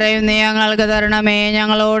ആഹാരം നീ ഞങ്ങൾക്ക് തരണമേ.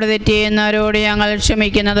 ഞങ്ങളോട് തെറ്റ് ചെയ്യുന്നവരോട് ഞങ്ങൾ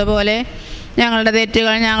ക്ഷമിക്കുന്നത് പോലെ ഞങ്ങളുടെ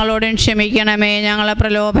തെറ്റുകൾ ഞങ്ങളോടും ക്ഷമിക്കണമേ. ഞങ്ങളെ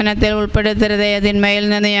പ്രലോഭനത്തിൽ ഉൾപ്പെടുത്തരുതേ, തിന്മയിൽ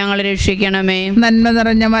നിന്ന് ഞങ്ങൾ രക്ഷിക്കണമേ. നന്മ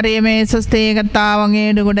നിറഞ്ഞ മറിയമേ, സ്വസ്തി, കർത്താവ്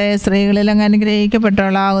അങ്ങയുടെ കൂടെ സ്ത്രീകളിൽ അങ്ങ്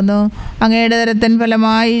അനുഗ്രഹിക്കപ്പെട്ടവളാകുന്നു. അങ്ങയുടെ ഉദരത്തിൻ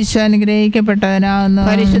ഫലമായി ഈശോ അനുഗ്രഹിക്കപ്പെട്ടവനാകുന്നു.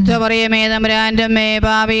 പരിശുദ്ധ മറിയമേ, തമ്പുരാന്റെ അമ്മേ,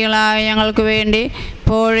 പാപികളായ ഞങ്ങൾക്ക് വേണ്ടി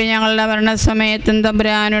ഇപ്പോഴും ഞങ്ങളുടെ മരണസമയത്തും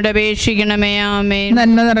തമ്പുരാനോട് അപേക്ഷിക്കണമേ. ആമേൻ.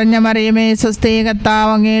 നന്മ നിറഞ്ഞ മറിയമേ, സ്വസ്തി,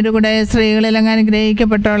 കർത്താവ് അങ്ങയുടെ കൂടെ സ്ത്രീകളിൽ അങ്ങ്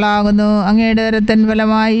അനുഗ്രഹിക്കപ്പെട്ടവളാകുന്നു. അങ്ങയുടെ ഉദരത്തിൻ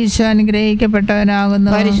ഫലമായി ഈശോ അനുഗ്രഹിക്കപ്പെട്ടവനാകുന്നു.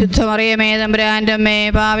 പരിശുദ്ധ മറിയമേ, തമ്പുരാന്റെ അമ്മേ,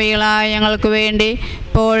 പാപികളായ ഞങ്ങൾക്ക് വേണ്ടി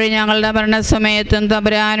ഇപ്പോഴും ഞങ്ങളുടെ മരണസമയത്തും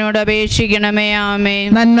തമ്പുരാനോട് അപേക്ഷിക്കണമേ. ആമേൻ.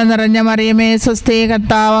 നന്മ നിറഞ്ഞ മറിയമേ, സ്വസ്തി,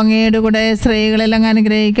 കർത്താവ് അങ്ങയുടെ കൂടെ സ്ത്രീകളിൽ അങ്ങ്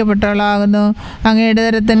അനുഗ്രഹിക്കപ്പെട്ടവളാകുന്നു. അങ്ങയുടെ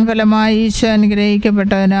ഉദരത്തിൻ ഫലമായി ഈശോ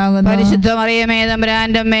അനുഗ്രഹിക്കപ്പെട്ടവനാകുന്നു. പരിശുദ്ധ മറിയമേ,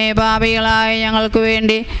 തമ്പുരാന്റെ അമ്മേ, പാപികളായ ഞങ്ങൾക്ക്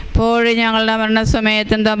വേണ്ടി ഇപ്പോഴും ഞങ്ങളുടെ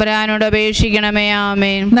മരണസമയത്തും തമ്പുരാനോട് അപേക്ഷിക്കണമേ.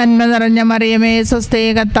 ആമേൻ. നന്മ നിറഞ്ഞ മറിയമേ, സ്വസ്തി,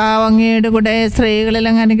 കർത്താവ് അങ്ങയുടെ കൂടെ സ്ത്രീകളിൽ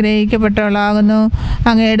അങ്ങ് അനുഗ്രഹിക്കപ്പെട്ടവളാകുന്നു.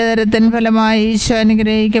 അങ്ങയുടെ ഉദരത്തിൻ ഫലമായി ഈശോ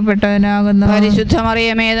അനുഗ്രഹിക്കപ്പെട്ടവനാകുന്നു. പരിശുദ്ധ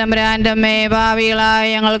മറിയമേ, തമ്പുരാന്റെ അമ്മേ, പാപികളായ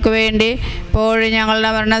ഞങ്ങൾക്ക് വേണ്ടി ഇപ്പോഴും ഞങ്ങളുടെ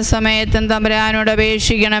മരണസമയത്തും തമ്പുരാനോട്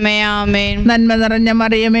അപേക്ഷിക്കണമേ. ആമേൻ. നന്മ നിറഞ്ഞ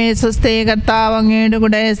മറിയമേ, സ്വസ്തി, കർത്താവ് അങ്ങയുടെ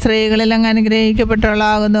കൂടെ സ്ത്രീകളിൽ അങ്ങ്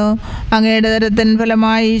അനുഗ്രഹിക്കപ്പെട്ടവളാകുന്നു. അങ്ങയുടെ ഉദരത്തിൻ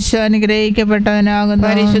ഫലമായി ഈശോ അനുഗ്രഹിക്കപ്പെട്ടവനാകുന്നു.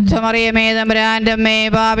 പരിശുദ്ധ മറിയമേ, തമ്പുരാന്റെ അമ്മേ,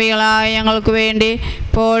 പാപികളായ ഞങ്ങൾക്ക് വേണ്ടി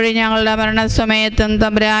ഇപ്പോഴും ഞങ്ങളുടെ മരണസമയത്തും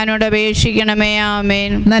തമ്പുരാനോട് അപേക്ഷിക്കണമേ.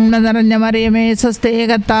 ആമേൻ. നന്മ നിറഞ്ഞ മറിയമേ, സ്വസ്തി,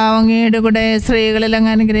 കർത്താവ് അങ്ങയുടെ കൂടെ സ്ത്രീകളിൽ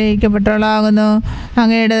അങ്ങ് അനുഗ്രഹിക്കപ്പെട്ടവളാകുന്നു.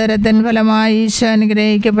 അങ്ങയുടെ ഉദരത്തിൻ ഫലമായി ഈശോ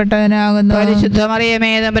അനുഗ്രഹിക്കപ്പെട്ടവനാകുന്നു. പരിശുദ്ധ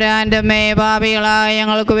മറിയമേ, തമ്പുരാന്റെ അമ്മേ, പാപികളായ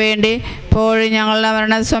ഞങ്ങൾക്ക് വേണ്ടി ഇപ്പോഴും ഞങ്ങളുടെ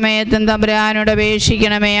മരണസമയത്തും തമ്പുരാനോട്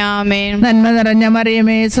അപേക്ഷിക്കണമേ. ആമേൻ. നന്മ നിറഞ്ഞ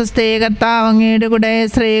മറിയമേ, സ്വസ്തി, കർത്താവ് അങ്ങയുടെ കൂടെ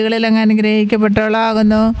സ്ത്രീകളിൽ അങ്ങ്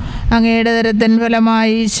അനുഗ്രഹിക്കപ്പെട്ടവളാകുന്നു. അങ്ങയുടെ ഉദരത്തിൻ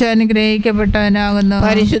ഫലമായി ഈശോ അനുഗ്രഹിക്കപ്പെട്ടവനാകുന്നു.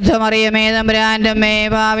 പരിശുദ്ധ മറിയമേ, തമ്പുരാന്റെ അമ്മേ,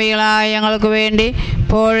 പാപികളായ ഞങ്ങൾക്ക് വേണ്ടി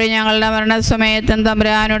ഇപ്പോഴും ഞങ്ങളുടെ മരണസമയത്തും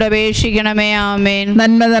തമ്പുരാനോട് അപേക്ഷിക്കണമേ. ആമേൻ.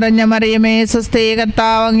 നന്മ നിറഞ്ഞ മറിയമേ, സ്വസ്തി,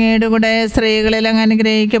 കർത്താവ് അങ്ങയുടെ കൂടെ സ്ത്രീകളിൽ അങ്ങ്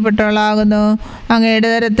അനുഗ്രഹിക്കപ്പെട്ടവളാകുന്നു. അങ്ങയുടെ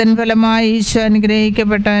ഉദരത്തിൻ ഫലമായി ഈശോ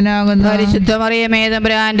അനുഗ്രഹിക്കപ്പെട്ടവനാകുന്നു. പരിശുദ്ധ മറിയമേ,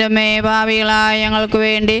 തമ്പുരാന്റെ അമ്മേ, പാപികളായ ഞങ്ങൾക്ക്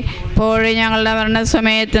വേണ്ടി ഇപ്പോഴും ഞങ്ങളുടെ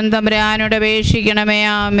മരണസമയത്തും തമ്പുരാനോട് അപേക്ഷിക്കണമേ.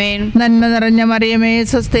 ആമേൻ. നന്മ നിറഞ്ഞ മറിയമേ,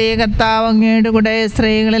 സ്വസ്തി, കർത്താവ് അങ്ങയുടെ കൂടെ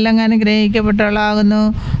സ്ത്രീകളിൽ അങ്ങ് അനുഗ്രഹിക്കപ്പെട്ടവളാകുന്നു.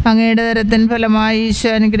 അങ്ങയുടെ ഉദരത്തിൻ ഫലമായി ഈശോ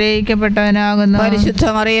അനുഗ്രഹിക്കപ്പെട്ടവനാകുന്നു. പരിശുദ്ധ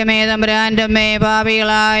മറിയമേ, തമ്പുരാന്റെ അമ്മേ,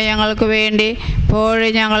 പാപികളായ ഞങ്ങൾക്ക് വേണ്ടി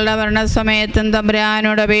ഇപ്പോഴും ഞങ്ങളുടെ മരണസമയത്തും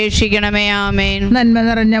തമ്പുരാനോട് അപേക്ഷിക്കണമേ. ആമേൻ. നന്മ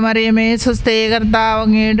നിറഞ്ഞ മറിയമേ, സ്വസ്തി, കർത്താവ്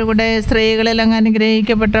അങ്ങയുടെ കൂടെ സ്ത്രീകളിൽ അങ്ങ്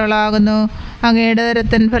അനുഗ്രഹിക്കപ്പെട്ടവളാകുന്നു. അങ്ങയുടെ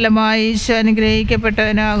ഉദരത്തിൻ ഫലമായി ഈശോ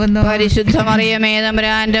അനുഗ്രഹിക്കപ്പെട്ടവനാകുന്നു. പരിശുദ്ധ മറിയമേ,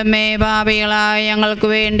 തമ്പുരാന്റെ അമ്മേ, പാപികളായ ഞങ്ങൾക്ക്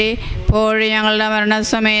വേണ്ടി ഇപ്പോഴും ഞങ്ങളുടെ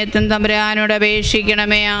മരണസമയത്തും തമ്പുരാനോട്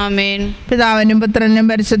അപേക്ഷിക്കണമേ. ആമേൻ. പിതാവിനും പുത്രനും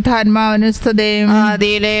പരിശുദ്ധാത്മാവിനും സ്തുതി.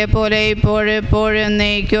 ആദിയിലെ പോലെ ഇപ്പോഴും എപ്പോഴും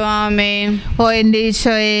എന്നേക്കും. ആമേൻ. ഓ എൻ്റെ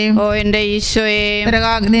ഈശോയെ, ഓ എൻ്റെ ഈശോയെ,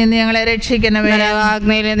 നരകാഗ്നിയിൽ നിന്ന് ഞങ്ങളെ രക്ഷിക്കണമേ.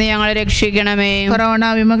 നരകാഗ്നിയിൽ നിന്ന് ഞങ്ങളെ രക്ഷിക്കണമേ. കൊറോണ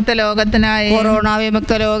വിമുക്ത ലോകത്തിനായി, കൊറോണ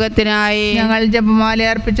വിമുക്ത ലോകത്തിനായി ഞങ്ങൾ ജപമാല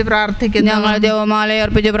അർപ്പിച്ച് പ്രാർത്ഥിക്കുന്നു. ഞങ്ങൾ ജപമാല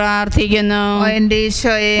അർപ്പിച്ച് പ്രാർത്ഥിക്കുന്നു. ഓ എൻ്റെ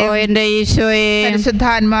ഈശോയെ, ഓ എൻ്റെ ഈശോയെ,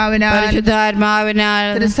 പരിശുദ്ധാത്മാവിനാൽ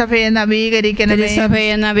തിരുസഭയെ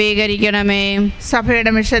നവീകരിക്കണമേ.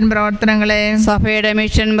 സഭയുടെ മിഷൻ പ്രവർത്തനങ്ങളെ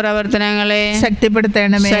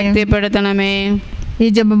ശക്തിപ്പെടുത്തണമേ. ഈ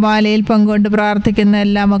ജപമാലയിൽ പങ്കുകൊണ്ട് പ്രാർത്ഥിക്കുന്ന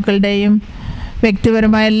എല്ലാ മക്കളുടെയും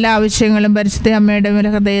വ്യക്തിപരമായ എല്ലാ ആവശ്യങ്ങളും പരിശുദ്ധ അമ്മയുടെ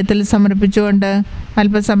ഹൃദയത്തിൽ സമർപ്പിച്ചുകൊണ്ട്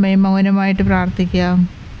അല്പസമയം മൗനമായിട്ട് പ്രാർത്ഥിക്കാം.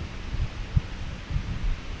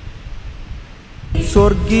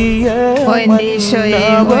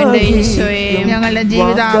 ഞങ്ങളുടെ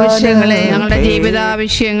ജീവിതാവശ്യങ്ങളെ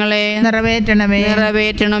നിറവേറ്റണമേ.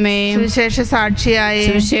 സുവിശേഷ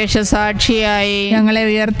സാക്ഷിയായി ഞങ്ങളെ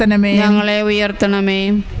ഉയർത്തണമേ.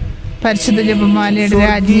 പരിശുദ്ധ ജപമാലയുടെ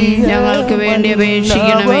രാജ്ഞി ഞങ്ങൾക്ക് വേണ്ടി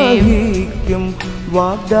അപേക്ഷിക്കണമേ.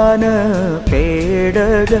 വാഗ്ദാന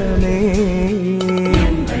പേടകമേ,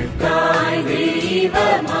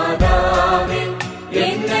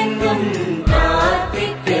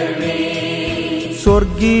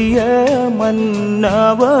 സ്വർഗീയ മന്ന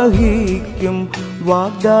വഹിക്കും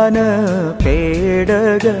വാഗ്ദാന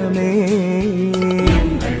പേടകമേ,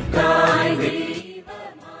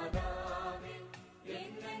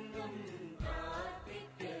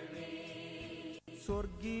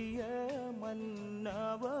 സ്വർഗീയ മന്ന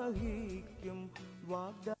വഹിക്കും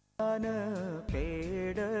വാഗ്ദാന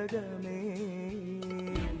പേടകമേ,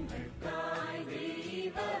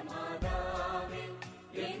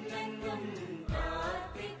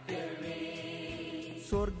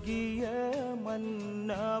 സ്വർഗീയ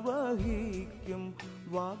മന്ന വഹിക്കും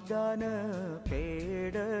വാഗ്ദാന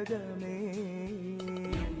പേടകമേ,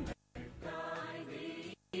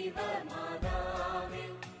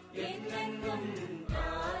 സ്വർഗീയ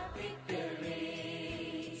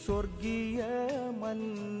സ്വർഗീയ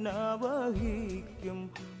മന്ന വഹിക്കും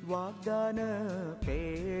വാഗ്ദാന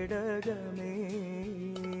പേടകമേ.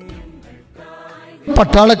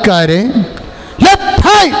 പട്ടാളക്കാര്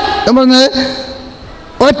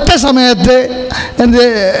ഒറ്റ സമയത്ത് എന്ത്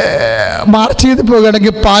മാർച്ച് ചെയ്ത്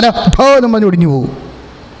പോകുകയാണെങ്കിൽ പാലം നമ്മൾ ഒടിഞ്ഞു പോകും.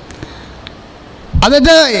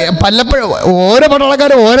 അതെന്താ പലപ്പോഴും ഓരോ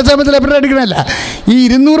പട്ടാളക്കാരും ഓരോ സമയത്ത് ലെഫ്റ്റ് റൈറ്റ് അടിക്കണമല്ല. ഈ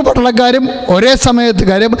 200 പട്ടാളക്കാരും ഒരേ സമയത്ത്,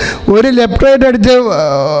 കാര്യം ഒരു ലെഫ്റ്റ് റൈറ്റ് അടിച്ച്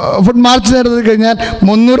ഫുഡ് മാർച്ച് നടത്തി കഴിഞ്ഞാൽ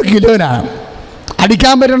 300 കിലോനാണ്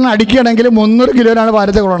അടിക്കാൻ പറ്റണം. അടിക്കുകയാണെങ്കിൽ 300 കിലോനാണ്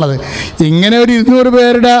ഭാരത്തെ കൊള്ളുന്നത്. ഇങ്ങനെ ഒരു 200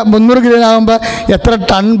 പേരുടെ 300 കിലോനാകുമ്പോൾ എത്ര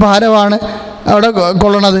ടൺ ഭാരമാണ് അവിടെ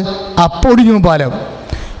കൊള്ളണത്? അപ്പോൾ ഒടിഞ്ഞു പാലം.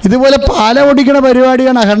 ഇതുപോലെ പാലം ഒടിക്കണ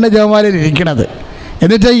പരിപാടിയാണ് അഖണ്ഡ ജപമാലയിൽ ഇരിക്കുന്നത്.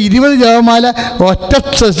 എന്നുവെച്ചാൽ 20 ജപമാല ഒറ്റ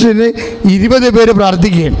സ്ട്രെസ്സിന് 20 പേര്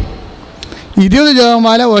പ്രാർത്ഥിക്കുകയാണ്. 20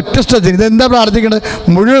 ജപമാല ഒറ്റ സ്ട്രെസ്സിന്. ഇതെന്താ പ്രാർത്ഥിക്കുന്നത്?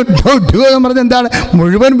 മുഴുവൻ എന്ന് പറഞ്ഞാൽ എന്താണ്?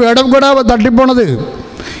 മുഴുവൻ വേർഡ് ഓഫ് ഗോഡാണ് തട്ടിപ്പോണത്.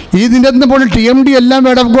 ഇതിൻ്റെ അകത്ത് പോലും TMD എല്ലാം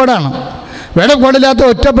വേർഡ് ഓഫ് ഗോഡാണ്. വേർഡ് ഓഫ് ഗോഡില്ലാത്ത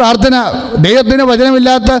ഒറ്റ പ്രാർത്ഥന, ദൈവത്തിന്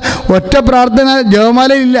വചനമില്ലാത്ത ഒറ്റ പ്രാർത്ഥന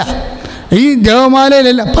ജപമാലയിലില്ല. ഈ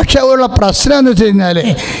ജപമാലയിലല്ല. പക്ഷേ ഉള്ള പ്രശ്നം എന്ന് വെച്ച് കഴിഞ്ഞാൽ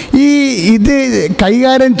ഇത്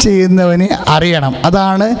കൈകാര്യം ചെയ്യുന്നവന് അറിയണം.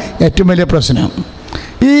 അതാണ് ഏറ്റവും വലിയ പ്രശ്നം.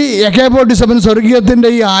 ഈ AK-47 സ്വർഗീയത്തിൻ്റെ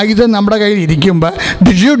ഈ ആയുധം നമ്മുടെ കയ്യിൽ ഇരിക്കുമ്പോൾ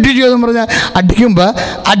ഡിഷ്യൂ എന്ന് പറഞ്ഞാൽ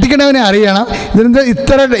അടിക്കണവനെ അറിയണം. ഇതിൻ്റെ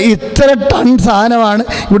ഇത്ര ടൺ സാധനമാണ്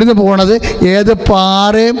ഇവിടുന്ന് പോണത്, ഏത്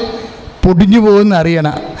പാറയും പൊടിഞ്ഞു പോകുമെന്ന്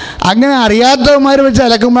അറിയണം. അങ്ങനെ അറിയാത്തവന്മാർ വെച്ച്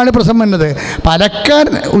അലക്കുമ്പോഴാണ് പ്രശ്നം വന്നത്. അപ്പം അലക്കാൻ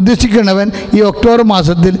ഉദ്ദേശിക്കുന്നവൻ ഈ ഒക്ടോബർ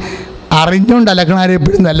മാസത്തിൽ അറിഞ്ഞുകൊണ്ട് അലക്കണാരെ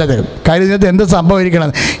എപ്പോഴും നല്ലത്. കാര്യം ഇതിനകത്ത് എന്ത് സംഭവിക്കണം?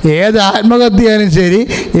 ഏത് ആത്മഹത്യയായാലും ശരി,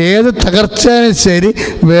 ഏത് തകർച്ചയായാലും ശരി,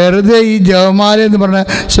 വെറുതെ ഈ ജപമാല എന്ന് പറഞ്ഞ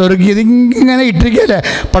സ്വർഗീയ ഇതിങ്ങനെ ഇട്ടിരിക്കല്ലേ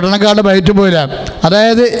പട്ടണക്കാരുടെ ബയറ്റ് പോയില്ല.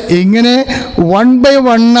 അതായത് ഇങ്ങനെ 1 by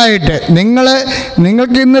 1 ആയിട്ട്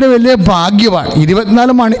നിങ്ങൾക്ക് ഇന്നൊരു വലിയ ഭാഗ്യമാണ്.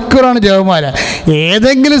 24 മണിക്കൂറാണ് ജപമാല.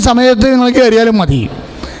 ഏതെങ്കിലും സമയത്ത് നിങ്ങൾക്ക് അറിയാലും മതി.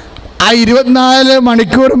 ആ 24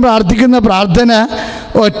 മണിക്കൂറും പ്രാർത്ഥിക്കുന്ന പ്രാർത്ഥന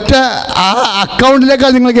ഒറ്റ ആ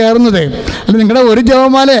അക്കൗണ്ടിലേക്കാണ് നിങ്ങൾ കയറുന്നത്. അല്ല, നിങ്ങളുടെ ഒരു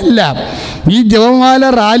ജപമാലയല്ല. ഈ ജപമാല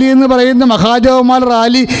റാലി എന്ന് പറയുന്ന മഹാജപമാല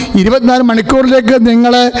റാലി 24 മണിക്കൂറിലേക്ക്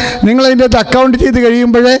നിങ്ങളതിൻ്റെ അക്കൗണ്ട് ചെയ്ത്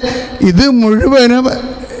കഴിയുമ്പോൾ ഇത് മുഴുവനും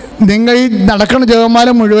നിങ്ങൾ ഈ നടക്കുന്ന ജപമാല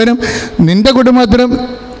മുഴുവനും നിൻ്റെ കുടുംബത്തിനും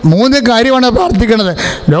 3 കാര്യമാണ് പ്രാർത്ഥിക്കുന്നത്.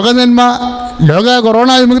 ലോകനന്മ,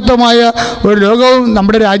 കൊറോണ വിമുക്തമായ ഒരു ലോകവും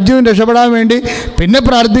നമ്മുടെ രാജ്യവും രക്ഷപ്പെടാൻ വേണ്ടി. പിന്നെ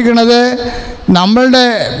പ്രാർത്ഥിക്കുന്നത് നമ്മളുടെ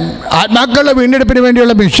ആത്മാക്കളുടെ വീണ്ടെടുപ്പിന്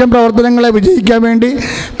വേണ്ടിയുള്ള മിഷൻ പ്രവർത്തനങ്ങളെ വിജയിക്കാൻ വേണ്ടി.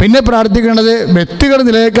 പിന്നെ പ്രാർത്ഥിക്കുന്നത് വ്യക്തികൾ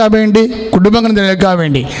നിലനിൽക്കാൻ വേണ്ടി, കുടുംബങ്ങൾ നിലനിൽക്കാൻ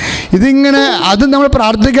വേണ്ടി. ഇതിങ്ങനെ അത് നമ്മൾ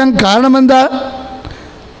പ്രാർത്ഥിക്കാൻ കാരണമെന്താ?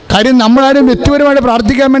 കാര്യം നമ്മളാരും വ്യക്തിപരമായിട്ട്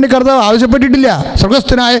പ്രാർത്ഥിക്കാൻ വേണ്ടി കർത്താവ് ആവശ്യപ്പെട്ടിട്ടില്ല.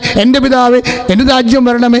 സ്വർഗസ്ഥനായ എൻ്റെ പിതാവേ, എൻ്റെ രാജ്യം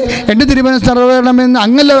വരണമേ, എൻ്റെ തിരുമനസ്സ് നിറവേറണമേ എന്ന്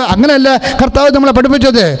അങ്ങനെയല്ല കർത്താവ് നമ്മളെ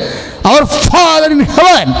പഠിപ്പിച്ചത്. അവർ ഫാദർ ഇൻ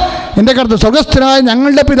ഹെവൻ, എൻ്റെ കർത്താവ് സ്വർഗസ്ഥനായ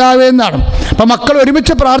ഞങ്ങളുടെ പിതാവേ എന്നാണ്. അപ്പം മക്കൾ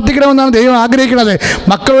ഒരുമിച്ച് പ്രാർത്ഥിക്കണമെന്നാണ് ദൈവം ആഗ്രഹിക്കുന്നത്.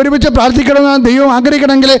 മക്കൾ ഒരുമിച്ച് പ്രാർത്ഥിക്കണമെന്നാണ് ദൈവം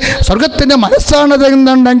ആഗ്രഹിക്കണമെങ്കിൽ സ്വർഗത്തിൻ്റെ മനസ്സാണ്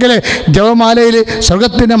എന്നുണ്ടെങ്കിൽ ജപമാലയിൽ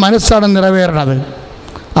സ്വർഗത്തിൻ്റെ മനസ്സാണ് നിറവേറണത്.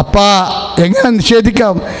 അപ്പം എങ്ങനെ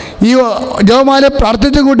നിഷേധിക്കാം? ഈ ജപമാല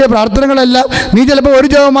പ്രാർത്ഥിച്ചു കൂട്ടിയ പ്രാർത്ഥനകളെല്ലാം നീ ചിലപ്പോൾ ഒരു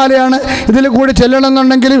ജപമാലയാണ് ഇതിൽ കൂടി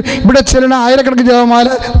ചെല്ലണമെന്നുണ്ടെങ്കിലും ഇവിടെ ചെല്ലണ ആയിരക്കണക്കിന് ജപമാല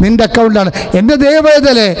നിൻ്റെ അക്കൗണ്ടിലാണ്. എൻ്റെ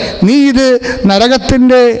ദൈവവേദലേ, നീ ഇത്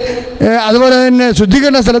നരകത്തിൻ്റെ അതുപോലെ തന്നെ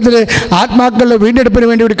ശുദ്ധീകരണ സ്ഥലത്തിൽ ആത്മാക്കളുടെ വീണ്ടെടുപ്പിന്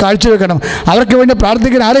വേണ്ടി ഒരു കാഴ്ചവെക്കണം. അവർക്ക് വേണ്ടി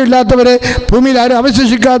പ്രാർത്ഥിക്കാൻ ആരും ഇല്ലാത്തവർ, ഭൂമിയിൽ ആരും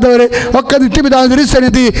അവശേഷിക്കാത്തവർ ഒക്കെ നിത്യപിതാവ്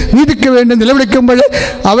തിരുസന്നിധി നീതിക്ക് വേണ്ടി നിലവിളിക്കുമ്പോൾ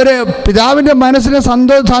അവർ പിതാവിൻ്റെ മനസ്സിനെ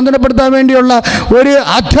സാന്ത്വനപ്പെടുത്താൻ വേണ്ടിയുള്ള ഒരു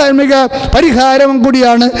ആധ്യാത്മിക പരിഹാരം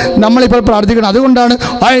കൂടിയാണ് നമ്മളിപ്പോൾ പ്രാർത്ഥിക്കുന്നത്. അതുകൊണ്ടാണ്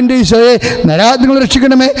എൻ്റെ ഈശോയെ നരാജ്ഞങ്ങൾ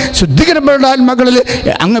രക്ഷിക്കണമേ, ശുദ്ധീകരണപ്പെട്ട ആത്മാക്കളിൽ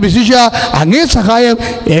അങ്ങ് വിശിഷ്യ അങ്ങേ സഹായം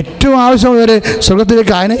ഏറ്റവും ആവശ്യമുള്ളവർ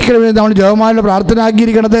സ്വർഗത്തിലേക്ക് ആനയിക്കണമെന്ന് നമ്മൾ ജപമാലയുടെ പ്രാർത്ഥന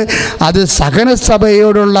ആക്കിയിരിക്കുന്നത്. അത് സഹന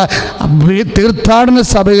സഭയോടുള്ള തീർത്ഥാടന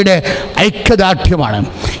സഭയുടെ ഐക്യദാർഢ്യമാണ്.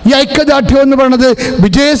 ഈ ഐക്യദാർഢ്യം എന്ന് പറയുന്നത്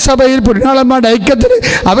വിജയസഭയിൽ പുണ്യാളന്മാരുടെ ഐക്യത്തിൽ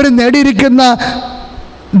അവർ നേടിയിരിക്കുന്ന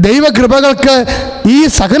ദൈവകൃപകൾക്ക് ഈ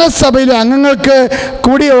സഹനസഭയിലെ അംഗങ്ങൾക്ക്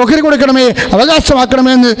കൂടി ഓഹരി കൊടുക്കണമേ,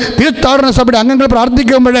 അവകാശമാക്കണമേ എന്ന് തീർത്ഥാടന സഭയുടെ അംഗങ്ങൾ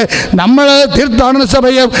പ്രാർത്ഥിക്കുമ്പോൾ നമ്മൾ തീർത്ഥാടന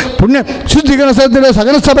സഭയും ശുദ്ധീകരണ സഭയുടെ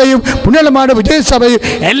സഹനസഭയും പുണ്യാളന്മാരുടെ വിജയസഭയും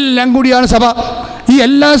എല്ലാം കൂടിയാണ് സഭ. ഈ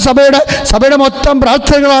എല്ലാ സഭയുടെ മൊത്തം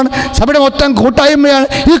പ്രാർത്ഥനകളാണ്, സഭയുടെ മൊത്തം കൂട്ടായ്മയാണ്.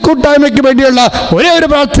 ഈ കൂട്ടായ്മയ്ക്ക് വേണ്ടിയുള്ള ഒരേ ഒരു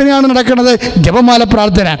പ്രാർത്ഥനയാണ് നടക്കുന്നത്, ജപമാല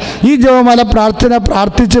പ്രാർത്ഥന. ഈ ജപമാല പ്രാർത്ഥന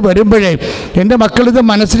പ്രാർത്ഥിച്ച് വരുമ്പോഴേ എൻ്റെ മക്കളിത്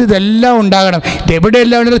മനസ്സിൽ ഇതെല്ലാം ഉണ്ടാകണം.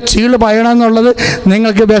 ഇതെവിടെയെല്ലാം ചീള് പയണം എന്നുള്ളത്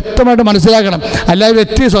നിങ്ങൾക്ക് വ്യക്തമായിട്ട് മനസ്സിലാക്കണം. അല്ലാതെ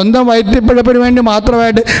വ്യക്തി സ്വന്തം വയറ്റിപ്പിഴപ്പിന് വേണ്ടി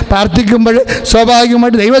മാത്രമായിട്ട് പ്രാർത്ഥിക്കുമ്പോൾ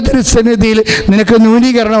സ്വാഭാവികമായിട്ട് ദൈവത്തിൻ്റെ സന്നിധിയിൽ നിനക്ക്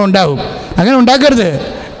ന്യൂനീകരണം ഉണ്ടാകും. അങ്ങനെ ഉണ്ടാക്കരുത്.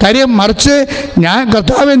 കാര്യം മറിച്ച് ഞാൻ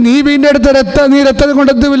കർത്താവ് നീ വീണ്ടെടുത്ത നീ രക്തം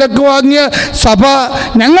കൊണ്ടെടുത്ത് വിലക്ക് വാങ്ങിയ സഭ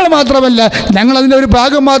ഞങ്ങൾ മാത്രമല്ല, ഞങ്ങളതിൻ്റെ ഒരു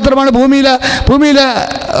ഭാഗം മാത്രമാണ്. ഭൂമിയിലെ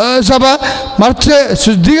സഭ, മറിച്ച്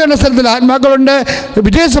ശുദ്ധീകരണ സ്ഥലത്തിൽ ആത്മാക്കളുണ്ട്,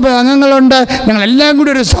 വിജയസഭ അംഗങ്ങളുണ്ട്, ഞങ്ങളെല്ലാം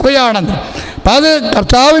കൂടി ഒരു സഭയാണെന്ന്. അപ്പം അത്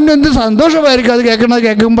കർത്താവിൻ്റെ എന്ത് സന്തോഷമായിരിക്കും അത്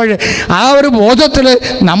കേൾക്കുമ്പോൾ. ആ ഒരു ബോധത്തിൽ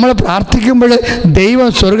നമ്മൾ പ്രാർത്ഥിക്കുമ്പോൾ ദൈവം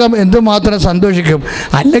സ്വർഗം എന്തുമാത്രം സന്തോഷിക്കും.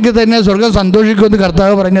 അല്ലെങ്കിൽ തന്നെ സ്വർഗം സന്തോഷിക്കുമെന്ന്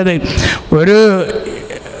കർത്താവ് പറഞ്ഞത്,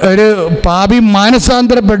 ഒരു പാപി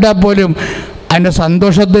മാനസാന്തരപ്പെട്ടാൽ പോലും അതിൻ്റെ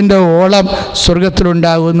സന്തോഷത്തിൻ്റെ ഓളം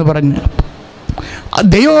സ്വർഗത്തിലുണ്ടാകുമെന്ന് പറഞ്ഞു.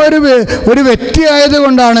 ദൈവം ഒരു വ്യക്തിയായത്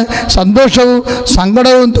കൊണ്ടാണ് സന്തോഷവും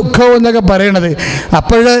സങ്കടവും ദുഃഖവും എന്നൊക്കെ പറയണത്.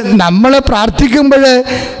 അപ്പോൾ നമ്മൾ പ്രാർത്ഥിക്കുമ്പോൾ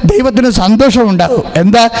ദൈവത്തിന് സന്തോഷമുണ്ടാകും.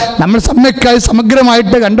 എന്താ? നമ്മൾ സമ്യക്കായി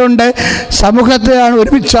സമഗ്രമായിട്ട് കണ്ടുകൊണ്ട് സമൂഹത്തെയാണ്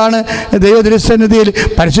ഒരുമിച്ചാണ് ദൈവ തിരുസന്നിധിയിൽ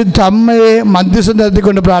പരിശുദ്ധ അമ്മയെ മധ്യസ്ഥം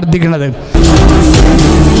നടത്തിക്കൊണ്ട് പ്രാർത്ഥിക്കുന്നത്.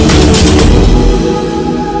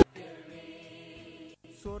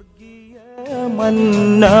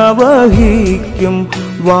 മന്നവഹിക്കും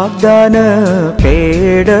വാഗ്ദാന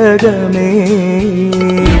പേടകമേ,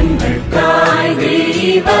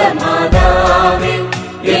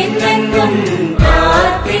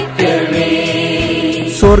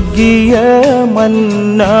 സ്വർഗീയ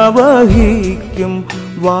മന്നവഹിക്കും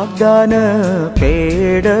വാഗ്ദാന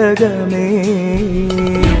പേടകമേ,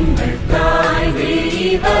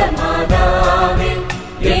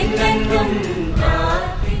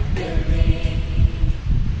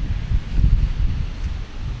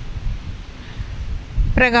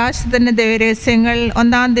 പ്രകാശത്തിൻ്റെ ദൈവരഹസ്യങ്ങൾ.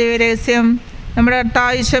 ഒന്നാം ദൈവരഹസ്യം, നമ്മുടെ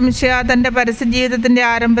കർത്താവ് യേശു മിശിഹാ തൻ്റെ പരസ്യ ജീവിതത്തിൻ്റെ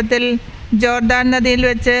ആരംഭത്തിൽ ജോർദാൻ നദിയിൽ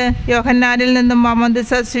വെച്ച് യോഹന്നാനിൽ നിന്നും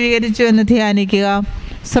മാമോദിസ സ്വീകരിച്ചു എന്ന് ധ്യാനിക്കുക.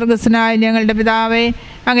 സ്വർഗസ്വനായ ഞങ്ങളുടെ പിതാവേ,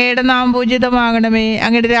 അങ്ങയുടെ നാമം പൂജിതമാകണമേ,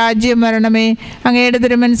 അങ്ങയുടെ രാജ്യം വരണമേ, അങ്ങയുടെ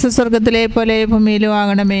തിരുമനസ്സ് സ്വർഗത്തിലെ പോലെ ഭൂമിയിലും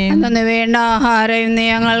ആകണമേ. അന്ന് വേണ്ട ആഹാരം ഇന്ന്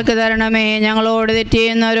ഞങ്ങൾക്ക് തരണമേ. ഞങ്ങളോട് തെറ്റ്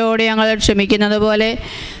ചെയ്യുന്നവരോട് ഞങ്ങൾ ക്ഷമിക്കുന്നത് പോലെ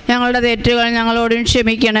ഞങ്ങളുടെ തെറ്റുകൾ ഞങ്ങളോടും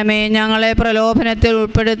ക്ഷമിക്കണമേ. ഞങ്ങളെ പ്രലോഭനത്തിൽ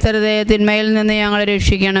ഉൾപ്പെടുത്തരുതേ, തിന്മയിൽ നിന്ന് ഞങ്ങളെ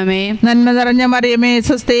രക്ഷിക്കണമേ. നന്മ നിറഞ്ഞ മറിയമേ,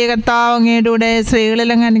 സ്വസ്തി, കർത്താവ് അങ്ങയുടെ കൂടെ സ്ത്രീകളിൽ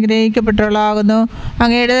അങ്ങ് അനുഗ്രഹിക്കപ്പെട്ടവളാകുന്നു.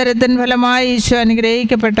 അങ്ങയുടെ ദരത്തിൻ ഫലമായി ഈശോ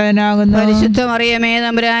അനുഗ്രഹിക്കപ്പെട്ടവനാകുന്നു. പരിശുദ്ധ മറിയമേ,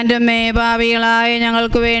 തമ്പുരാൻ്റെ അമ്മേ, പാപികളായ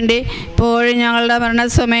ഞങ്ങൾക്ക് വേണ്ടി ഇപ്പോഴും ഞങ്ങളുടെ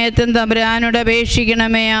മരണസമയത്തും തമ്പുരാനോട്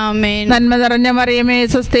അപേക്ഷിക്കണമേ. ആമേൻ. നന്മ നിറഞ്ഞ മറിയമേ,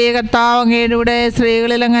 സ്വസ്തി, കർത്താവ് അങ്ങയുടെ കൂടെ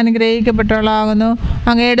സ്ത്രീകളിൽ അങ്ങ് അനുഗ്രഹിക്കപ്പെട്ടവളാകുന്നു.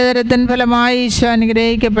 അങ്ങയുടെ ദരത്തിൻ ഫലമായി ഈശോ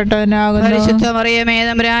അനുഗ്രഹിക്കപ്പെട്ടവനാകുന്നു. പരിശുദ്ധ മറിയമേ,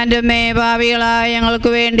 തമ്പുരാൻ്റെ അമ്മേ, പാപികളായ ഞങ്ങൾക്ക്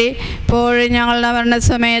വേണ്ടി ഇപ്പോഴും ഞങ്ങളുടെ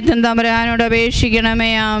മരണസമയത്തും തമ്പുരാനോട് അപേക്ഷിക്കണമേ.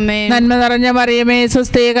 ആമേൻ. നന്മ നിറഞ്ഞ മറിയമേ,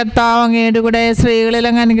 സ്വസ്തി, കർത്താവ് അങ്ങയുടെ കൂടെ സ്ത്രീകളിൽ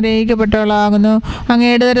അങ്ങ് അനുഗ്രഹിക്കപ്പെട്ടവളാകുന്നു.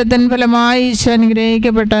 അങ്ങയുടെ ദരത്തിൻ ഫലമായി ഈശോ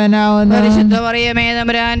അനുഗ്രഹിക്കപ്പെട്ടവനാകുന്നു. പരിശുദ്ധ മറിയമേ,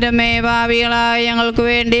 തമ്പുരാൻ്റെ അമ്മേ, പാപികളായ ഞങ്ങൾക്ക്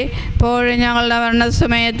വേണ്ടി ഇപ്പോഴും ഞങ്ങളുടെ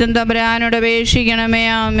മരണസമയത്തും തമ്പുരാനോട് അപേക്ഷിക്കണമേ.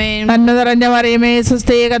 ആമേൻ. നന്മ നിറഞ്ഞ മറിയമേ,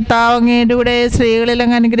 സ്വസ്തി, കർത്താവ് അങ്ങയുടെ കൂടെ സ്ത്രീകളിൽ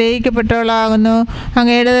അങ്ങ് അനുഗ്രഹിക്കപ്പെട്ടവളാകുന്നു.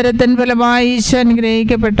 അങ്ങയുടെ ദരത്തിൻ ഫലമായി ഈശോ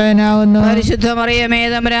അനുഗ്രഹിക്കപ്പെട്ടവനാകുന്നു. പരിശുദ്ധ മറിയമേ,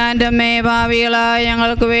 തമ്പുരാൻ്റെ അമ്മേ, പാപികളായ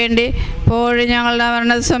ഞങ്ങൾക്ക് വേണ്ടി ഇപ്പോഴും ഞങ്ങളുടെ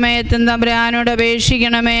മരണസമയത്തും തമ്പുരാനോട്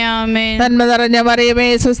അപേക്ഷിക്കണമേ. ആമേൻ. നന്മ നിറഞ്ഞ മറിയമേ,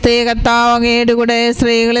 സ്വസ്തി, കർത്താവ് അങ്ങയുടെ കൂടെ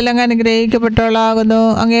സ്ത്രീകളിൽ അങ്ങ് അനുഗ്രഹിക്കപ്പെട്ടവളാകുന്നു.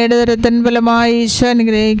 അങ്ങയുടെ ദരത്തിൻ ഫലമായി ഈശോ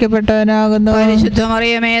അനുഗ്രഹിക്കപ്പെട്ടവനാകുന്നു. പരിശുദ്ധ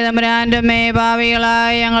മറിയമേ, തമ്പുരാൻ്റെ അമ്മേ,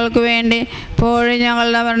 പാപികളായ ഞങ്ങൾക്ക് വേണ്ടി ഇപ്പോഴും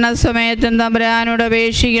ഞങ്ങളുടെ മരണസമയത്തും തമ്പുരാനോട്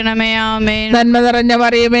അപേക്ഷിക്കണമേ. ആമേൻ. നന്മ നിറഞ്ഞ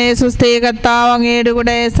മറിയമേ, സ്വസ്തി, കർത്താവ് അങ്ങയുടെ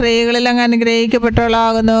കൂടെ സ്ത്രീകളിൽ അങ്ങ്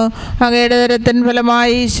അനുഗ്രഹിക്കപ്പെട്ടവളാകുന്നു. അങ്ങയുടെ ദരത്തിൻ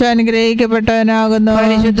ഫലമായി ഈശോ അനുഗ്രഹിക്കപ്പെട്ടവനാകുന്നു.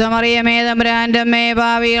 പരിശുദ്ധ മറിയമേ, തമ്പുരാൻ്റെ അമ്മേ,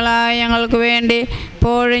 പാപികളായ ഞങ്ങൾക്ക് വേണ്ടി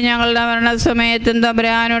ഇപ്പോഴും ഞങ്ങളുടെ മരണസമയത്തും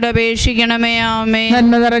തമ്പുരാനോട് അപേക്ഷിക്കണമേ. ആമേൻ.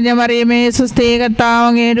 നന്മ നിറഞ്ഞ മറിയമേ, സ്വസ്തി, കർത്താവ്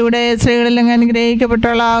അങ്ങയുടെ കൂടെ സ്ത്രീകളിൽ അങ്ങ്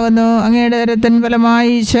അനുഗ്രഹിക്കപ്പെട്ടവളാകുന്നു. അങ്ങയുടെ ദരത്തിൻ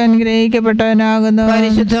ഫലമായി ഈശോ അനുഗ്രഹിക്കപ്പെട്ടവനാകുന്നു.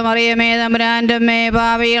 പരിശുദ്ധ മറിയമേ, തമ്പുരാൻ്റെ അമ്മേ,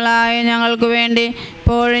 പാപികളായ ഞങ്ങൾക്ക് വേണ്ടി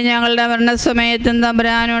ഇപ്പോഴും ഞങ്ങളുടെ മരണസമയത്തും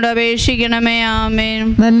തമ്പുരാനോട് അപേക്ഷിക്കണമേ. ആമേൻ.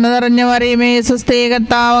 നന്മ നിറഞ്ഞ മറിയമേ, സ്വസ്തി,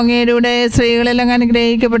 കർത്താവ് അങ്ങയുടെ കൂടെ സ്ത്രീകളിൽ അങ്ങ്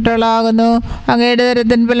അനുഗ്രഹിക്കപ്പെട്ടവളാകുന്നു. അങ്ങയുടെ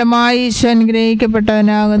ദരത്തിൻ ഫലമായി ഈശോ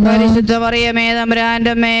അനുഗ്രഹിക്കപ്പെട്ടവനാകുന്നു. പരിശുദ്ധ മറിയമേ,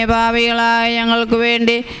 തമ്പുരാൻ്റെ അമ്മേ, പാപികളായ ഞങ്ങൾക്ക്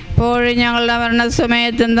വേണ്ടി ഇപ്പോഴും ഞങ്ങളുടെ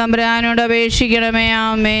മരണസമയത്തും തമ്പുരാനോട് അപേക്ഷിക്കണമേ.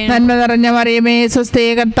 ആമേൻ. നന്മ നിറഞ്ഞ മറിയമേ, സ്വസ്തി,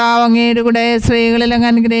 കർത്താവ് അങ്ങയുടെ കൂടെ സ്ത്രീകളിൽ അങ്ങ്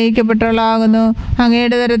അനുഗ്രഹിക്കപ്പെട്ടവളാകുന്നു.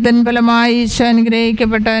 അങ്ങയുടെ ദരത്തിൻ ഫലമായി ഈശോ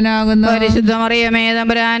അനുഗ്രഹിക്കപ്പെട്ടവനാകുന്നു. പരിശുദ്ധ മറിയമേ,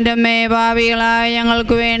 തമ്പുരാൻ്റെ അമ്മേ, പാപികളായ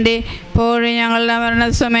ഞങ്ങൾക്ക് വേണ്ടി ഇപ്പോഴും ഞങ്ങളുടെ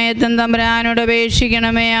മരണസമയത്തും തമ്പുരാനോട്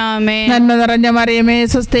അപേക്ഷിക്കണമേ. ആമേൻ. നന്മ നിറഞ്ഞ മറിയമേ,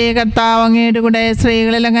 സ്വസ്തി, കർത്താവ് അങ്ങയുടെ കൂടെ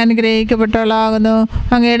സ്ത്രീകളിൽ അങ്ങ് അനുഗ്രഹിക്കപ്പെട്ടവളാകുന്നു.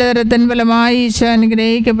 അങ്ങയുടെ ദരത്തിൻ ഫലമായി ഈശോ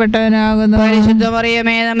അനുഗ്രഹിക്കപ്പെട്ടവനാകുന്നു. പരിശുദ്ധ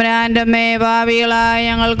മറിയമേ, തമ്പുരാൻ്റെ അമ്മേ, പാപികളായ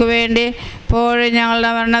ഞങ്ങൾക്ക് വേണ്ടി ഇപ്പോഴും ഞങ്ങളുടെ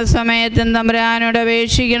മരണസമയത്തും തമ്പുരാനോട്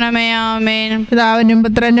അപേക്ഷിക്കണമേ. ആമേൻ. പിതാവിനും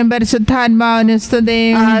പുത്രനും പരിശുദ്ധാത്മാവിനും സ്തുതി.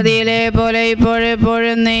 ആദിയിലെ പോലെ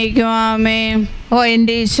ഇപ്പോഴെപ്പോഴും നയിക്കും. ആമേൻ. ഓ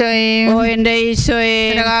എൻ്റെ ഈശോയെ, ഓ എൻ്റെ ഈശോയെ,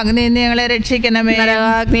 നരകാഗ്നിയിൽ നിന്ന് ഞങ്ങളെ രക്ഷിക്കണമേ.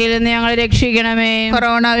 നരകാഗ്നിയിൽ നിന്ന് ഞങ്ങളെ രക്ഷിക്കണമേ.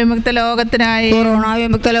 കൊറോണ വിമുക്ത ലോകത്തിനായി, കൊറോണ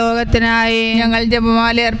വിമുക്ത ലോകത്തിനായി ഞങ്ങൾ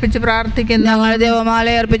ജപമാല അർപ്പിച്ച് പ്രാർത്ഥിക്കുന്നു. ഞങ്ങൾ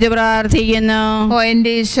ജപമാല അർപ്പിച്ച് പ്രാർത്ഥിക്കുന്നു. ഓ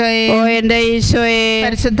എൻ്റെ ഈശോയെ, ഓ എൻ്റെ ഈശോയെ,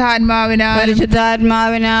 പരിശുദ്ധാത്മാവിനാൽ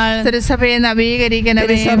പരിശുദ്ധാത്മാവിനാൽ തിരുസഭയെ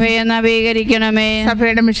നവീകരിക്കണമേ. സഭയെ നവീകരിക്കണമേ.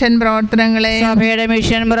 സഭയുടെ മിഷൻ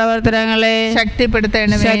പ്രവർത്തനങ്ങളെ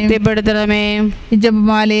ശക്തിപ്പെടുത്തണമേ. ഈ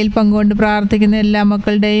ജപമാലയിൽ പങ്കുകൊണ്ട് പ്രാർത്ഥിക്കുന്ന എല്ലാ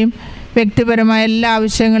മക്കളുടെയും വ്യക്തിപരമായ എല്ലാ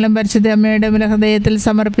ആവശ്യങ്ങളും പരിശുദ്ധ അമ്മയുടെ ഹൃദയത്തിൽ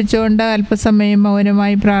സമർപ്പിച്ചുകൊണ്ട് അല്പസമയം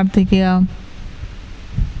മൗനമായി പ്രാർത്ഥിക്കുക.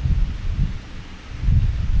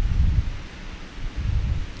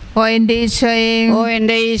 ഓ എൻ്റെ ഈശോയെ, ഓ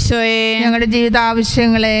എൻ്റെ ഈശോയെ, ഞങ്ങളുടെ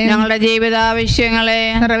ജീവിതാവശ്യങ്ങളെ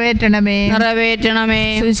നിറവേറ്റണമേ.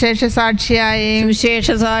 സുവിശേഷ സാക്ഷിയായി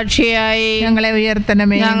ഞങ്ങളെ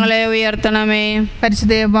ഉയർത്തണമേ.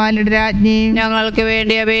 പരിശുദ്ധ ദേവാലയുടെ രാജ്ഞി, ഞങ്ങൾക്ക്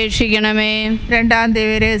വേണ്ടി അപേക്ഷിക്കണമേ. രണ്ടാം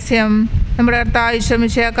ദിവ്യരഹസ്യം, നമ്മുടെ കർത്താവ് ഈശോ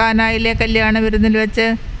മിശിഹാ കാനായിലെ കല്യാണ വിരുന്നിൽ വെച്ച്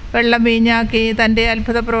വെള്ളം വീഞ്ഞാക്കി തൻ്റെ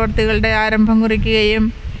അത്ഭുത പ്രവൃത്തികളുടെ ആരംഭം കുറിക്കുകയും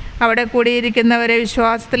അവിടെ കൂടിയിരിക്കുന്നവരെ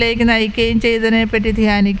വിശ്വാസത്തിലേക്ക് നയിക്കുകയും ചെയ്തതിനെപ്പറ്റി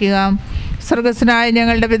ധ്യാനിക്കുക. സ്വർഗസ്വനായ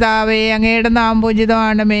ഞങ്ങളുടെ പിതാവേ, അങ്ങയുടെ നാമം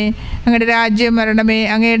പൂജിതമാണമേ. അങ്ങയുടെ രാജ്യം വരണമേ.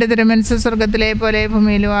 അങ്ങയുടെ തിരുമനസ്സ് സ്വർഗത്തിലെ പോലെ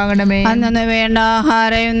ഭൂമിയിലും ആകണമേ. അന്നു വേണ്ട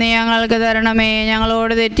ആഹാരം നീ ഞങ്ങൾക്ക് തരണമേ.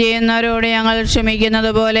 ഞങ്ങളോട് തെറ്റ് ചെയ്യുന്നവരോട് ഞങ്ങൾ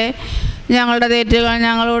ക്ഷമിക്കുന്നത് പോലെ ഞങ്ങളുടെ തെറ്റുകൾ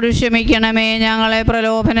ഞങ്ങളോട് ക്ഷമിക്കണമേ. ഞങ്ങളെ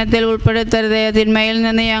പ്രലോഭനത്തിൽ ഉൾപ്പെടുത്തരുതേ, തിന്മയിൽ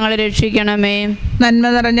നിന്ന് ഞങ്ങളെ രക്ഷിക്കണമേ. നന്മ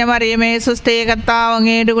നിറഞ്ഞ മറിയമേ, സ്വസ്തി, കർത്താവ്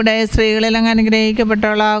അങ്ങയുടെ കൂടെ സ്ത്രീകളിൽ അങ്ങ്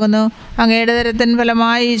അനുഗ്രഹിക്കപ്പെട്ടവളാകുന്നു. അങ്ങയുടെ ദരത്തിൻ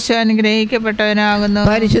ഫലമായി ഈശോ അനുഗ്രഹിക്കപ്പെട്ടവനാകുന്നു.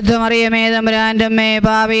 പരിശുദ്ധ മറിയമേ, തമ്പുരാൻ്റെ അമ്മേ,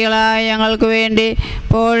 പാപികളായ ഞങ്ങൾക്ക് വേണ്ടി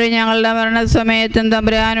ഇപ്പോഴും ഞങ്ങളുടെ മരണസമയത്തും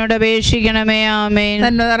തമ്പുരാനോട് അപേക്ഷിക്കണമേ. ആമേൻ.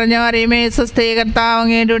 നന്മ നിറഞ്ഞ മറിയമേ, സ്വസ്തി, കർത്താവ്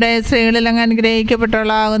അങ്ങയുടെ കൂടെ സ്ത്രീകളിൽ അങ്ങ്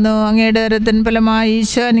അനുഗ്രഹിക്കപ്പെട്ടവളാകുന്നു. അങ്ങയുടെ ദരത്തിൻ ഫലമായി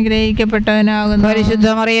ഈശോ അനുഗ്രഹിക്കപ്പെട്ടവനാകുന്നു. പരിശുദ്ധ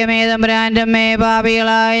മറിയമേ, തമ്പുരാൻ്റെ അമ്മേ,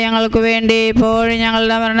 പാപികളായ ഞങ്ങൾക്ക് വേണ്ടി ഇപ്പോഴും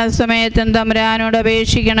ഞങ്ങളുടെ മരണസമയത്തും തമ്പുരാനോട്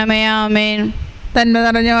അപേക്ഷിക്കണമേ. ആമേൻ. നന്മ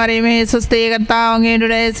നിറഞ്ഞ മറിയമേ, സ്വസ്തി, കർത്താവ്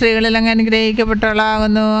അങ്ങയുടെ സ്ത്രീകളിൽ അങ്ങ്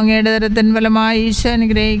അനുഗ്രഹിക്കപ്പെട്ടവളാകുന്നു. അങ്ങയുടെ ദരത്തിൻ ഫലമായി ഈശോ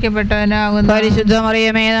അനുഗ്രഹിക്കപ്പെട്ടവനാകുന്നു. പരിശുദ്ധ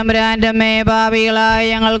മറിയമേ, തമ്പുരാൻ്റെ അമ്മേ, പാപികളായ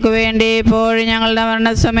ഞങ്ങൾക്ക് വേണ്ടി ഇപ്പോഴും ഞങ്ങളുടെ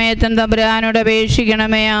മരണസമയത്തും തമ്പുരാനോട്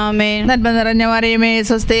അപേക്ഷിക്കണമേ. ആമേൻ. നന്മ നിറഞ്ഞ മറിയമേ,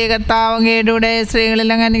 സ്വസ്തി, കർത്താവ് അങ്ങയുടെ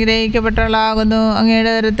സ്ത്രീകളിൽ അങ്ങ് അനുഗ്രഹിക്കപ്പെട്ടവളാകുന്നു.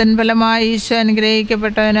 അങ്ങയുടെ ദരത്തിൻ ഫലമായി ഈശോ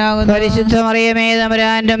അനുഗ്രഹിക്കപ്പെട്ടവനാകുന്നു. പരിശുദ്ധ മറിയമേ,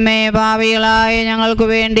 തമ്പുരാൻ്റെ അമ്മേ, പാപികളായ ഞങ്ങൾക്ക്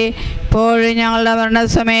വേണ്ടി ഇപ്പോഴും ഞങ്ങളുടെ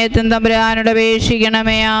മരണസമയത്തും തമ്പുരാനോട് അപേക്ഷിക്കണമേ.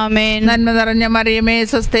 ആമേൻ. നന്മ നിറഞ്ഞ മറിയമേ,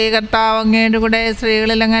 സ്വസ്തി, കർത്താവ് അങ്ങയുടെ കൂടെ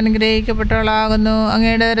സ്ത്രീകളിൽ അങ്ങ് അനുഗ്രഹിക്കപ്പെട്ടവളാകുന്നു.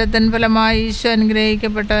 അങ്ങയുടെ ദരത്തിൻ ഫലമായി ഈശോ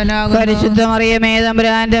അനുഗ്രഹിക്കപ്പെട്ടവനാകുന്നു. പരിശുദ്ധ മറിയമേ,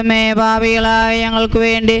 തമ്പുരാൻ്റെ അമ്മേ, പാപികളായ ഞങ്ങൾക്ക്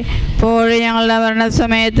വേണ്ടി ഇപ്പോഴും ഞങ്ങളുടെ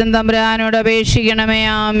മരണസമയത്തും തമ്പുരാനോട് അപേക്ഷിക്കണമേ.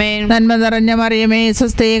 ആമേൻ. നന്മ നിറഞ്ഞ മറിയമേ,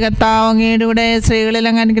 സ്വസ്തി, കർത്താവ് അങ്ങയുടെ കൂടെ സ്ത്രീകളിൽ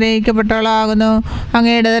അങ്ങ് അനുഗ്രഹിക്കപ്പെട്ടവളാകുന്നു.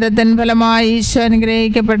 അങ്ങയുടെ ദരത്തിൻ ഫലമായി ഈശോ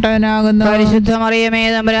അനുഗ്രഹിക്കപ്പെട്ടവനാകുന്നു. പരിശുദ്ധ മറിയമേ,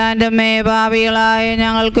 തമ്പുരാൻ്റെ അമ്മേ, പാപികളായ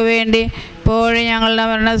ഞങ്ങൾക്ക് വേണ്ടി ഇപ്പോഴും ഞങ്ങളുടെ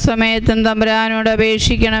മരണസമയത്തും തമ്പുരാനോട്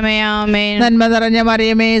അപേക്ഷിക്കണമേ. ആമേൻ. നന്മ നിറഞ്ഞ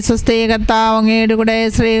മറിയമേ, സ്വസ്തി, കർത്താവ് അങ്ങയുടെ കൂടെ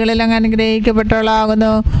സ്ത്രീകളിൽ അങ്ങ്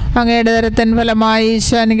അനുഗ്രഹിക്കപ്പെട്ടവളാകുന്നു. അങ്ങയുടെ ദരത്തിൻ ഫലമായി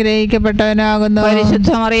ഈശോ അനുഗ്രഹിക്കപ്പെട്ടവനാകുന്നു. പരിശുദ്ധ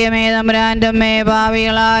മറിയമേ, തമ്പുരാൻ്റെ അമ്മേ,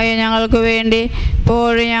 പാപികളായ ഞങ്ങൾക്ക് വേണ്ടി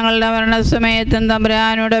ഇപ്പോഴും ഞങ്ങളുടെ മരണസമയത്തും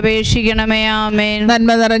തമ്പുരാനോട് അപേക്ഷിക്കണമേ. ആമേൻ.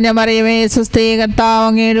 നന്മ നിറഞ്ഞ മറിയമേ, സ്വസ്തി, കർത്താവ്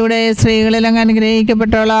അങ്ങയുടെ കൂടെ സ്ത്രീകളിൽ അങ്ങ്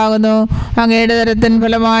അനുഗ്രഹിക്കപ്പെട്ടവളാകുന്നു. അങ്ങയുടെ ദരത്തിൻ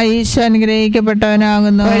ഫലമായി ഈശോ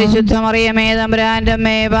അനുഗ്രഹിക്കപ്പെട്ടവനാകുന്നു. പരിശുദ്ധ മറിയമേ, തമ്പുരാൻ്റെ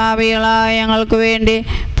അമ്മേ, പാപികളായ ഞങ്ങൾക്ക് വേണ്ടി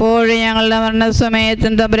ഇപ്പോഴും ഞങ്ങളുടെ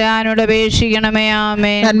മരണസമയത്തും തമ്പുരാനോട് അപേക്ഷിക്കണമേ.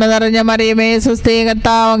 ആമേൻ. നന്മ നിറഞ്ഞ മറിയമേ, സ്വസ്തി,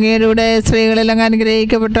 കർത്താവ് അങ്ങയുടെ കൂടെ സ്ത്രീകളിൽ അങ്ങ്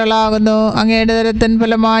അനുഗ്രഹിക്കപ്പെട്ടവളാകുന്നു. അങ്ങയുടെ ദരത്തിൻ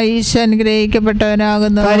ഫലമായി ഈശോ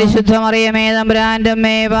അനുഗ്രഹിക്കപ്പെട്ടവനാകുന്നു. പരിശുദ്ധ മറിയമേ, തമ്പുരാൻ്റെ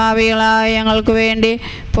അമ്മേ, പാപികളായ ഞങ്ങൾക്ക് വേണ്ടി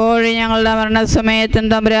ഇപ്പോഴും ഞങ്ങളുടെ മരണസമയത്തും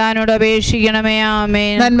തമ്പുരാനോട് അപേക്ഷിക്കണമേ.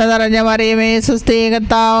 ആമേൻ. നന്മ നിറഞ്ഞ മറിയമേ, സ്വസ്തി,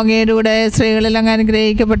 കർത്താവ് അങ്ങയുടെ കൂടെ സ്ത്രീകളിൽ അങ്ങ്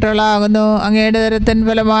അനുഗ്രഹിക്കപ്പെട്ടവളാകുന്നു. അങ്ങയുടെ ദരത്തിൻ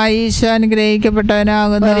ഫലമായി ഈശോ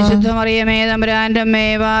അനുഗ്രഹിക്കപ്പെട്ടവനാകുന്നു. പരിശുദ്ധ മറിയമേ, തമ്പുരാൻ്റെ അമ്മേ,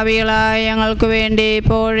 പാപികളായ ഞങ്ങൾക്ക് വേണ്ടി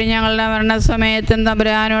ഇപ്പോഴും ഞങ്ങളുടെ മരണസമയത്തും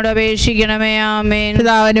തമ്പുരാനോട് അപേക്ഷിക്കണമേ. ആമേൻ.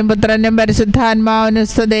 പിതാവിനും പുത്രനും പരിശുദ്ധാത്മാവിനും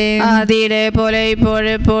സ്തുതി. ആദിയിലെ പോലെ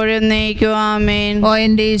ഇപ്പോഴെപ്പോഴും നയിക്കും. ആമേൻ. ഓ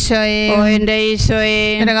എൻ്റെ ഈശോയെ, ഓ എൻ്റെ ഈശോയെ,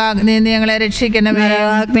 നരകാഗ്നിയിൽ നിന്ന് ഞങ്ങളെ രക്ഷിക്കണമേ.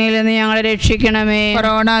 നരകാഗ്നിയിൽ നിന്ന് ഞങ്ങളെ രക്ഷിക്കണമേ.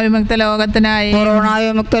 കൊറോണ വിമുക്ത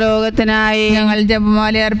ലോകത്തിനായി ഞങ്ങൾ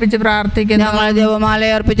ജപമാല അർപ്പിച്ച് പ്രാർത്ഥിക്കുന്നു.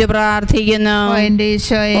 ഓ എൻ്റെ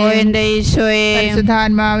ഈശോയെ, ഓ എൻ്റെ ഈശോയെ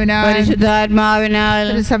പരിശുദ്ധാത്മാവിനാൽ പരിശുദ്ധാത്മാവിനാൽ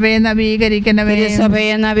തിരുസഭയെ നവീകരിക്കണമേ.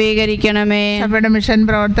 സഭയെ നവീകരിക്കണമേ. സഭയുടെ മിഷൻ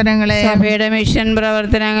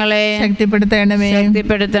പ്രവർത്തനങ്ങളെ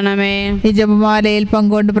ശക്തിപ്പെടുത്തണമേ. ഈ ജപമാലയിൽ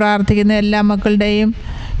പങ്കുകൊണ്ട് പ്രാർത്ഥിക്കുന്ന എല്ലാ മക്കളുടെയും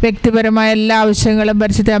വ്യക്തിപരമായ എല്ലാ ആവശ്യങ്ങളും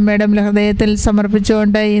പരിശുദ്ധ അമ്മയുടെ ഹൃദയത്തിൽ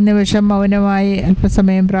സമർപ്പിച്ചുകൊണ്ട് ഈ നിമിഷം മൗനമായി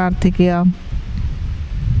അല്പസമയം പ്രാർത്ഥിക്കുക.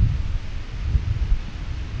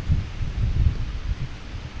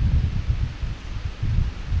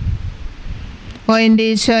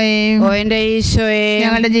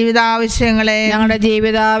 ഞങ്ങളുടെ ജീവിതാവശ്യങ്ങളെ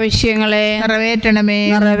നിറവേറ്റണമേ.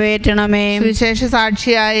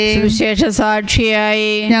 സുവിശേഷ സാക്ഷിയായി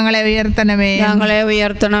ഞങ്ങളെ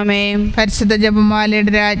ഉയർത്തണമേ. പരിശുദ്ധ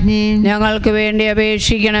ജപമാലയുടെ രാജ്ഞി ഞങ്ങൾക്ക് വേണ്ടി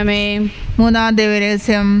അപേക്ഷിക്കണമേ. മൂന്നാം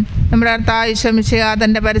ദൈവരഹസ്യം. നമ്മുടെ കർത്താവ് ഈശോ മിശിഹാ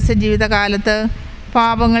തൻ്റെ പരസ്യ ജീവിതകാലത്ത്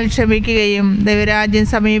പാപങ്ങൾ ക്ഷമിക്കുകയും ദൈവരാജ്യം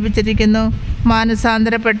സമീപിച്ചിരിക്കുന്നു,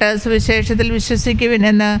 മാനസാന്തരപ്പെട്ട് സുവിശേഷത്തിൽ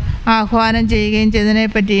വിശ്വസിക്കുവിനെന്ന് ആഹ്വാനം ചെയ്യുകയും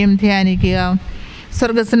ചെയ്തതിനെപ്പറ്റിയും ധ്യാനിക്കുക.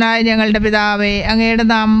 സ്വർഗസ്വനായ ഞങ്ങളുടെ പിതാവേ, അങ്ങയുടെ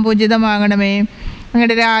നാമം പൂജിതമാകണമേ.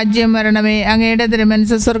 അങ്ങയുടെ രാജ്യം വരണമേ. അങ്ങയുടെ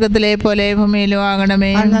തിരുമനസ്സ് സ്വർഗത്തിലെ പോലെ ഭൂമിയിലും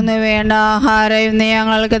ആകണമേ. അന്നു വേണ്ട ആഹാരം നീ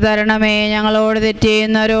ഞങ്ങൾക്ക് തരണമേ. ഞങ്ങളോട് തെറ്റ്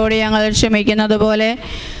ചെയ്യുന്നവരോട് ഞങ്ങൾ ക്ഷമിക്കുന്നത് പോലെ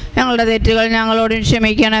ഞങ്ങളുടെ തെറ്റുകൾ ഞങ്ങളോടും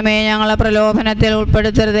ക്ഷമിക്കണമേ. ഞങ്ങളെ പ്രലോഭനത്തിൽ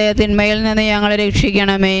ഉൾപ്പെടുത്തരുതേ, തിന്മയിൽ നിന്ന് ഞങ്ങളെ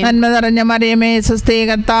രക്ഷിക്കണമേ. നന്മ നിറഞ്ഞ മറിയമേ, സ്വസ്തി,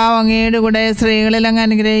 കർത്താവ് അങ്ങയുടെ കൂടെ സ്ത്രീകളിൽ അങ്ങ്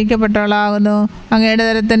അനുഗ്രഹിക്കപ്പെട്ടവളാകുന്നു. അങ്ങയുടെ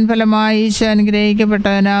ദരത്തിൻ ഫലമായി ഈശോ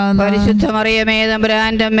അനുഗ്രഹിക്കപ്പെട്ടവനാകുന്നു. പരിശുദ്ധ മറിയമേ,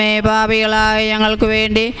 തമ്പുരാന്റെ അമ്മേ, പാപികളായ ഞങ്ങൾക്ക്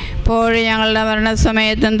വേണ്ടി ഇപ്പോഴും ഞങ്ങളുടെ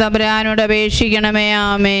മരണസമയത്തും തമ്പുരാനോട് അപേക്ഷിക്കണമേ.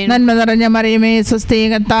 ആമേൻ. നന്മ നിറഞ്ഞ മറിയമേ, സ്വസ്തി,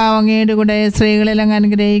 കർത്താവ് അങ്ങയുടെ കൂടെ സ്ത്രീകളിൽ അങ്ങ്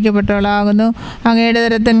അനുഗ്രഹിക്കപ്പെട്ടവളാകുന്നു. അങ്ങയുടെ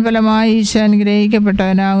ദരത്തിൻ ഫലമായി ഈശോ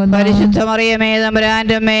അനുഗ്രഹിക്കപ്പെട്ടവനാകുന്നു. പരിശുദ്ധ മറിയമേ,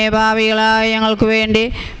 തമ്പുരാന്റെ അമ്മേ, പാപികളായ ഞങ്ങൾക്ക് വേണ്ടി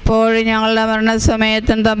ഇപ്പോഴും ഞങ്ങളുടെ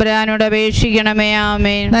മരണസമയത്തും തമ്പുരാനോട് അപേക്ഷിക്കണമേ.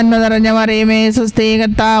 ആമേൻ. നന്മ നിറഞ്ഞ മറിയമേ, സ്വസ്തി,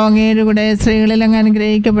 കർത്താവ് അങ്ങയുടെ കൂടെ സ്ത്രീകളിൽ അങ്ങ്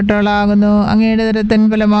അനുഗ്രഹിക്കപ്പെട്ടവളാകുന്നു. അങ്ങയുടെ ദരത്തിൻ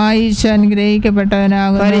ഫലമായി ഈശോ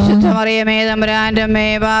അനുഗ്രഹിക്കപ്പെട്ടവനാകുന്നു. പരിശുദ്ധ മറിയമേ, തമ്പുരാന്റെ അമ്മേ,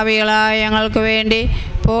 പാപികളായ ഞങ്ങൾക്ക് വേണ്ടി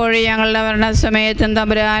ഇപ്പോഴും ഞങ്ങളുടെ മരണസമയത്തും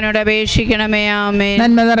തമ്പുരാനോട് അപേക്ഷിക്കണമേ. ആമേൻ.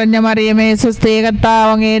 നന്മ നിറഞ്ഞ മറിയമേ, സ്വസ്തി, കർത്താവ്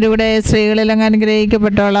അങ്ങയുടെ കൂടെ സ്ത്രീകളിൽ അങ്ങ്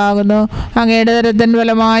അനുഗ്രഹിക്കപ്പെട്ടവളാകുന്നു. അങ്ങയുടെ ദരത്തിൻ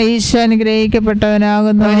ഫലമായി ഈശോ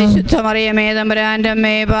അനുഗ്രഹിക്കപ്പെട്ടവനാകുന്നു. പരിശുദ്ധ മറിയമേ, തമ്പുരാന്റെ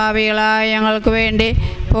അമ്മേ, പാപികളായ ഞങ്ങൾക്ക് വേണ്ടി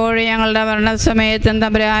ഇപ്പോഴും ഞങ്ങളുടെ മരണസമയത്തും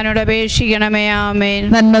തമ്പുരാനോട് അപേക്ഷിക്കണമേ. ആമേൻ.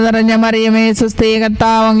 നന്മ നിറഞ്ഞ മറിയമേ, സ്വസ്തി,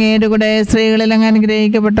 കർത്താവ് അങ്ങയുടെ കൂടെ സ്ത്രീകളിൽ അങ്ങ്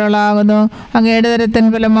അനുഗ്രഹിക്കപ്പെട്ടവളാകുന്നു. അങ്ങയുടെ ദരത്തിൻ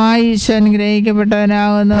ഫലമായി ഈശോ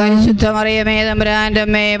അനുഗ്രഹിക്കപ്പെട്ടവനാകുന്നു. പരിശുദ്ധ മറിയമേ, തമ്പുരാന്റെ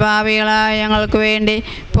അമ്മേ, പാപികളായ ഞങ്ങൾക്ക് വേണ്ടി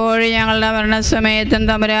ഇപ്പോഴും ഞങ്ങളുടെ മരണസമയത്തും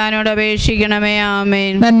തമ്പുരാനോട് അപേക്ഷിക്കണമേ.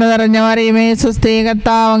 ആമേൻ. നന്മ നിറഞ്ഞ മറിയമേ, സ്വസ്തി,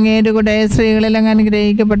 കർത്താവ് അങ്ങയുടെ കൂടെ സ്ത്രീകളിൽ അങ്ങ്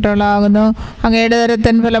അനുഗ്രഹിക്കപ്പെട്ടവളാകുന്നു. അങ്ങയുടെ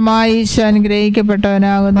ദരത്തിൻ ഫലമായി ഈശോ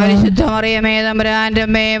അനുഗ്രഹിക്കപ്പെട്ടവനാകുന്നു. പരിശുദ്ധ മറിയമേ, തമ്പുരാന്റെ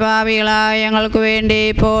അമ്മേ, പാപികളായ ഞങ്ങൾക്ക് വേണ്ടി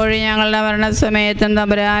ഇപ്പോഴും ഞങ്ങളുടെ മരണസമയത്തും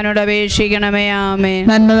തമ്പുരാനോട് അപേക്ഷിക്കണമേ. ആമേൻ.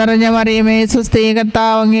 നന്മ നിറഞ്ഞ മറിയമേ, സ്വസ്തി,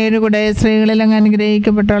 കർത്താവ് അങ്ങയുടെ കൂടെ സ്ത്രീകളിൽ അങ്ങ്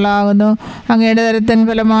അനുഗ്രഹിക്കപ്പെട്ടവളാകുന്നു. അങ്ങയുടെ ദരത്തിൻ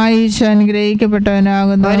ഫലമായി ഈശോ അനുഗ്രഹിക്കപ്പെട്ടവനാകുന്നു.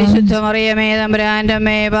 പരിശുദ്ധ മറിയമേ, തമ്പുരാന്റെ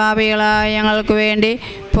അമ്മേ, പാപികളായ ഞങ്ങൾക്ക് വേണ്ടി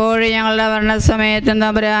ഇപ്പോഴും ഞങ്ങളുടെ മരണസമയത്തും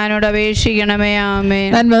തമ്പുരാനോട് അപേക്ഷിക്കണമേ. ആമേൻ.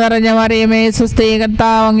 നന്മ നിറഞ്ഞ മറിയമേ, സ്വസ്തി,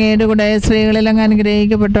 കർത്താവ് അങ്ങയുടെ കൂടെ സ്ത്രീകളിൽ അങ്ങ്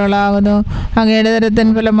അനുഗ്രഹിക്കപ്പെട്ടവളാകുന്നു. അങ്ങയുടെ ദരത്തിൻ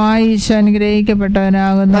ഫലമായി ഈശോ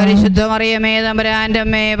അനുഗ്രഹിക്കപ്പെട്ടവനാകുന്നു. പരിശുദ്ധ മറിയമേ, തമ്പുരാന്റെ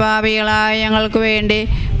അമ്മേ, പാപികളായ ഞങ്ങൾക്ക് വേണ്ടി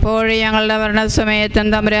ഇപ്പോഴും ഞങ്ങളുടെ മരണസമയത്തും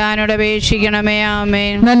തമ്പുരാനോട് അപേക്ഷിക്കണമേ.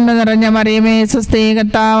 ആമേൻ. നന്മ നിറഞ്ഞ മറിയമേ, സ്വസ്തി,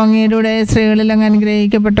 കർത്താവ് അങ്ങയുടെ കൂടെ സ്ത്രീകളിൽ അങ്ങ്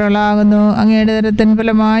അനുഗ്രഹിക്കപ്പെട്ടവളാകുന്നു. അങ്ങയുടെ ദരത്തിൻ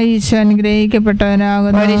ഫലമായി ഈശോ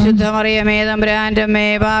അനുഗ്രഹിക്കപ്പെട്ടവനാകുന്നു. പരിശുദ്ധ മറിയമേ, തമ്പുരാന്റെ അമ്മേ,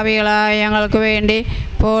 പാപികളായ ഞങ്ങൾക്ക് വേണ്ടി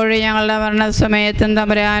ഇപ്പോഴും ഞങ്ങളുടെ മരണസമയത്തും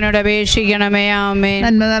തമ്പുരാനോട് അപേക്ഷിക്കണമേ. ആമേൻ.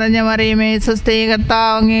 നന്മ നിറഞ്ഞ മറിയമേ, സ്വസ്തി,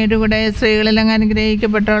 കർത്താവ് അങ്ങയുടെ കൂടെ സ്ത്രീകളിൽ അങ്ങ്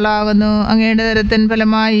അനുഗ്രഹിക്കപ്പെട്ടവളാകുന്നു. അങ്ങയുടെ ദരത്തിൻ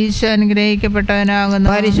ഫലമായി ഈശോ അനുഗ്രഹിക്കപ്പെട്ടവനാകുന്നു.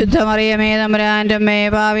 പരിശുദ്ധ മറിയമേ, തമ്പുരാന്റെ അമ്മേ,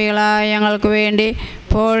 പാപികളായ ഞങ്ങൾക്ക് വേണ്ടി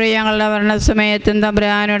ഇപ്പോഴും ഞങ്ങളുടെ മരണസമയത്തും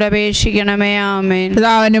തമ്പുരാനോട് അപേക്ഷിക്കണമേ. ആമേൻ.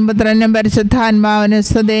 പിതാവിനും പുത്രനും പരിശുദ്ധാത്മാവിനും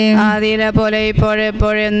സ്തുതി. ആദിയിലെ പോലെ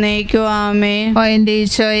ഇപ്പോഴെപ്പോഴും എന്നേക്കും. ആമേൻ. ഓ എൻ്റെ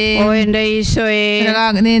ഈശോയെ, ഓ എൻ്റെ ഈശോയെ,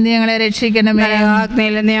 നരകാഗ്നിയിൽ നിന്ന് ഞങ്ങളെ രക്ഷിക്കണമേ.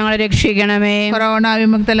 നരകാഗ്നിയിൽ നിന്ന് ഞങ്ങളെ രക്ഷിക്കണമേ. കൊറോണ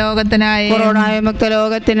വിമുക്ത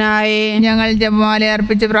ലോകത്തിനായി ഞങ്ങൾ ജപമാല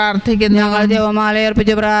അർപ്പിച്ച് പ്രാർത്ഥിക്കുന്നു.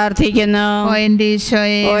 ഓ എൻ്റെ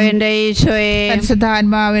ഈശോയെ, ഓ എൻ്റെ ഈശോയെ,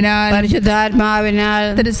 പരിശുദ്ധാത്മാവിനാൽ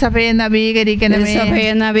തിരുസഭയെ നവീകരിക്കണമേ.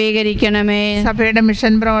 സഭയുടെ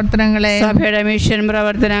മിഷൻ പ്രവർത്തനങ്ങളെ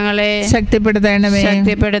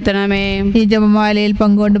ശക്തിപ്പെടുത്തണമേ. ഈ ജപമാലയിൽ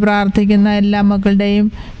പങ്കുകൊണ്ട് പ്രാർത്ഥിക്കുന്ന എല്ലാ മക്കളുടെയും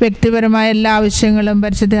വ്യക്തിപരമായ എല്ലാ ആവശ്യങ്ങളും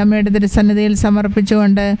പരിശുദ്ധ അമ്മയുടെ തിരുസന്നിധിയിൽ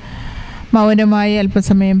സമർപ്പിച്ചുകൊണ്ട് മൗനമായി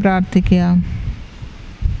അല്പസമയം പ്രാർത്ഥിക്കുക.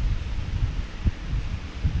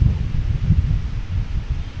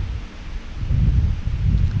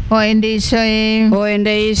 ഓ എൻ്റെ ഈശോയെ, ഓ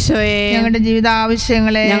എൻ്റെ ഈശോയെ, ഞങ്ങളുടെ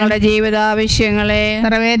ജീവിതാവശ്യങ്ങളെ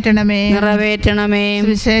നിറവേറ്റണമേ.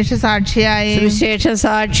 സുവിശേഷ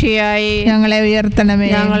സാക്ഷിയായി ഞങ്ങളെ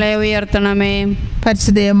ഉയർത്തണമേ.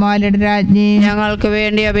 പരിശുദ്ധമാലയുടെ രാജ്ഞി, ഞങ്ങൾക്ക്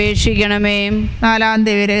വേണ്ടി അപേക്ഷിക്കണമേ. 4-ാം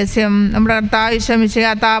ദിവ്യരഹസ്യം. നമ്മുടെ കർത്താവ് ശമിശിഹ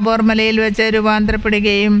താബോർ മലയിൽ വെച്ച്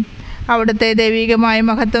രൂപാന്തരപ്പെടുകയും അവിടുത്തെ ദൈവികമായ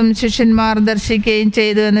മഹത്വം ശിഷ്യന്മാർ ദർശിക്കുകയും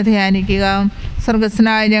ചെയ്തു എന്ന് ധ്യാനിക്കുക.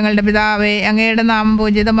 സ്വർഗസ്നായ ഞങ്ങളുടെ പിതാവേ, അങ്ങയുടെ നാമം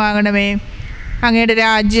പൂജിതമാകണമേ. അങ്ങയുടെ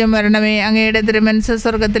രാജ്യം വരണമേ. അങ്ങയുടെ തിരുമനസ്സ്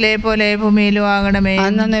സ്വർഗത്തിലെ പോലെ ഭൂമിയിലും ആകണമേ.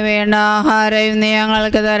 അന്നു വേണ്ട ആഹാരം ഇന്ന്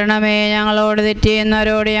ഞങ്ങൾക്ക് തരണമേ. ഞങ്ങളോട്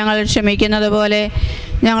തെറ്റിയുന്നവരോട് ഞങ്ങൾ ക്ഷമിക്കുന്നത് പോലെ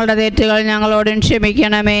ഞങ്ങളുടെ തെറ്റുകൾ ഞങ്ങളോടും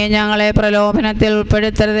ക്ഷമിക്കണമേ. ഞങ്ങളെ പ്രലോഭനത്തിൽ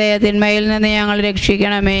ഉൾപ്പെടുത്തരുതേ, തിന്മയിൽ നിന്ന് ഞങ്ങൾ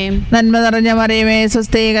രക്ഷിക്കണമേ. നന്മ നിറഞ്ഞ മറിയമേ,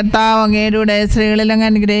 സ്വസ്തി, കർത്താവ് അങ്ങയുടെ സ്ത്രീകളിൽ അങ്ങ്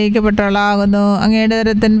അനുഗ്രഹിക്കപ്പെട്ടവളാകുന്നു. അങ്ങയുടെ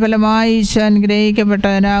ദരത്തിൻ ഫലമായി ഈശോ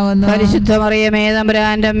അനുഗ്രഹിക്കപ്പെട്ടവനാകുന്നു. പരിശുദ്ധ മറിയമേ,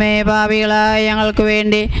 തമ്പുരാന്റെ അമ്മേ, പാപികളായ ഞങ്ങൾക്ക്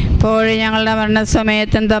വേണ്ടി ഇപ്പോഴും ഞങ്ങളുടെ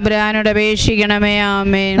മരണസമയത്തും തമ്പുരാനോട് അപേക്ഷിക്കണമേ.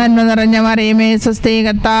 ആമേൻ. നന്മ നിറഞ്ഞ മറിയമേ, സ്വസ്തി,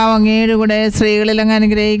 കർത്താവ് അങ്ങയുടെ സ്ത്രീകളിൽ അങ്ങ്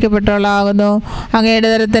അനുഗ്രഹിക്കപ്പെട്ടവളാകുന്നു. അങ്ങയുടെ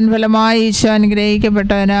ദരത്തിൻ ഫലമായി ഈശോ അനുഗ്രഹിക്കപ്പെട്ട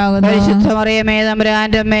പരിശുദ്ധ മറിയമേ,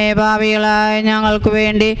 തമ്പുരാന്റെ അമ്മേ, പാപികളായ ഞങ്ങൾക്ക്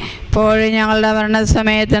വേണ്ടി ഇപ്പോഴും ഞങ്ങളുടെ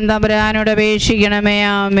മരണസമയത്തും തമ്പുരാനോട് അപേക്ഷിക്കണമേ.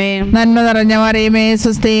 ആമേൻ. നന്മ നിറഞ്ഞ മറിയമേ,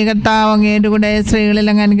 സ്വസ്തി, കർത്താവ് അങ്ങയുടെ സ്ത്രീകളിൽ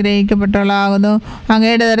അങ്ങ് അനുഗ്രഹിക്കപ്പെട്ടവളാകുന്നു.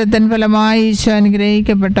 അങ്ങയുടെ ദരത്തിൻ ഫലമായി ഈശോ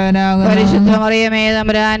അനുഗ്രഹിക്കപ്പെട്ടവനാകുന്നു. പരിശുദ്ധ മറിയമേ,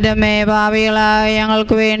 തമ്പുരാന്റെ അമ്മേ, പാപികളായ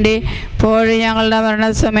ഞങ്ങൾക്ക് വേണ്ടി ഇപ്പോഴും ഞങ്ങളുടെ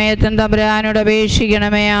മരണസമയത്തും തമ്പുരാനോട്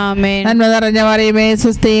അപേക്ഷിക്കണമേ. ആമേൻ. നന്മ നിറഞ്ഞ മറിയമേ,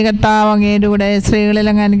 സ്വസ്തി, കർത്താവ് അങ്ങയുടെ സ്ത്രീകളിൽ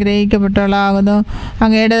അങ്ങ് അനുഗ്രഹിക്കപ്പെട്ടവളാകുന്നു.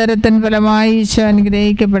 അങ്ങയുടെ ദരത്തിൻ ഫലമായി ഈശോ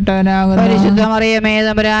അനുഗ്രഹിക്കപ്പെട്ടവനാകുന്നു. പരിശുദ്ധ മറിയമേ,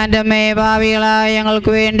 തമ്പുരാന്റെ അമ്മേ, പാപികളായ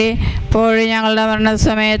ഞങ്ങൾക്ക് വേണ്ടി ഇപ്പോഴും ഞങ്ങളുടെ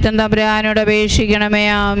മരണസമയത്തും തമ്പുരാനോട് അപേക്ഷിക്കണമേ.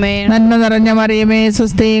 ആമേൻ. നന്മ നിറഞ്ഞ മറിയമേ,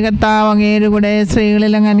 സ്വസ്തി, കർത്താവ് അങ്ങയുടെ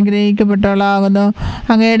സ്ത്രീകളിൽ അങ്ങ് അനുഗ്രഹിക്കപ്പെട്ടവളാകുന്നു.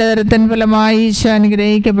 അങ്ങയുടെ ദരത്തിൻ ഫലമായി ഈശോ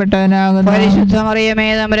അനുഗ്രഹിക്കപ്പെട്ടവനാകുന്നു. പരിശുദ്ധ മറിയമേ,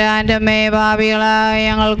 തമ്പുരാന്റെ അമ്മേ, പാപികളായ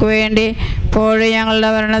ഞങ്ങൾക്ക് വേണ്ടി ഇപ്പോഴും ഞങ്ങളുടെ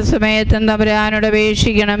മരണസമയത്തും തമ്പുരാനോട്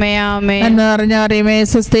അപേക്ഷിക്കണമേ. ആമേൻ. നന്മ നിറഞ്ഞ മറിയമേ,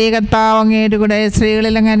 സ്വസ്തി, കർത്താവ് അങ്ങയുടെ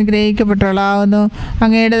സ്ത്രീകളിൽ അങ്ങ് അനുഗ്രഹിക്കപ്പെട്ടവളാകുന്നു.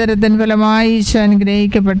 അങ്ങയുടെ ദരത്തിൻ ഫലമായി ഈശോ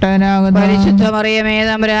അനുഗ്രഹിക്കപ്പെട്ടവനാകുന്നു. പരിശുദ്ധ മറിയമേ,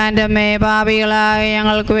 തമ്പുരാന്റെ അമ്മേ, പാപികളായ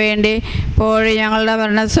ഞങ്ങൾക്ക് വേണ്ടി ഇപ്പോഴും ഞങ്ങളുടെ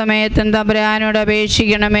മരണസമയത്തും തമ്പുരാനോട്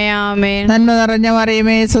അപേക്ഷിക്കണമേ. ആമേൻ. നന്മ നിറഞ്ഞ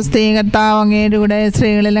മറിയമേ, സ്വസ്തി, കർത്താവ് അങ്ങയുടെ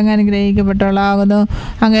സ്ത്രീകളിൽ അങ്ങ് അനുഗ്രഹിക്കപ്പെട്ടവളാകുന്നു.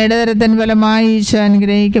 അങ്ങയുടെ ദരത്തിൻ ഫലമായി ഈശോ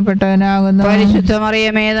അനുഗ്രഹിക്കപ്പെട്ടവനാകുന്നു. പരിശുദ്ധ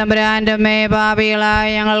മറിയമേ, തമ്പുരാന്റെ അമ്മേ, പാപികളായ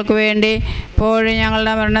ഞങ്ങൾക്ക് വേണ്ടി ഇപ്പോഴും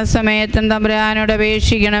ഞങ്ങളുടെ മരണസമയത്തും തമ്പുരാനോട്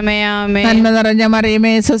അപേക്ഷിക്കണമേ. ആമേൻ. നന്മ നിറഞ്ഞ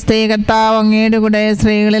മറിയമേ, സ്വസ്തി, കർത്താവ് അങ്ങയുടെ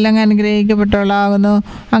സ്ത്രീകളിൽ അങ്ങ് അനുഗ്രഹിക്കപ്പെട്ടവളാകുന്നു.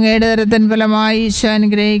 അങ്ങയുടെ ദരത്തിൻ ഫലമായി ഈശോ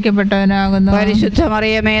അനുഗ്രഹിക്കപ്പെട്ടവനാകുന്നു. പരിശുദ്ധ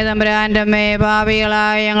മറിയമേ, തമ്പുരാന്റെ അമ്മേ,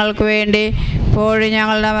 പാപികളായ ഞങ്ങൾക്ക് വേണ്ടി ഇപ്പോഴും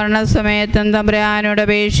ഞങ്ങളുടെ മരണസമയത്തും തമ്പുരാനോട്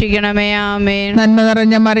അപേക്ഷിക്കണമേ. ആമേൻ. നന്മ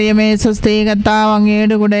നിറഞ്ഞ മറിയമേ, സ്വസ്തി, കർത്താവ്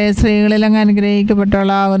അങ്ങയുടെ സ്ത്രീകളിൽ അങ്ങ്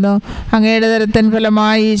അനുഗ്രഹിക്കപ്പെട്ടവളാകുന്നു. അങ്ങയുടെ ദരത്തിൻ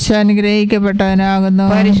ഫലമായി ഈശോ അനുഗ്രഹിക്കപ്പെട്ടവനാകുന്നു.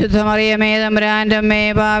 പരിശുദ്ധ മറിയമേ, തമ്പുരാന്റെ അമ്മേ,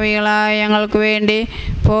 പാപികളായ ഞങ്ങൾക്ക് വേണ്ടി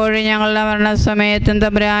ഇപ്പോഴും ഞങ്ങളുടെ മരണസമയത്തും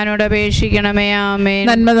തമ്പുരാനോട് അപേക്ഷിക്കണമേ. ആമേൻ.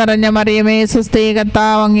 നന്മ നിറഞ്ഞ മറിയമേ, സ്വസ്തി,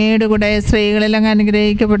 കർത്താവ് അങ്ങയുടെ സ്ത്രീകളിൽ അങ്ങ്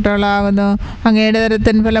അനുഗ്രഹിക്കപ്പെട്ടവളാകുന്നു. അങ്ങയുടെ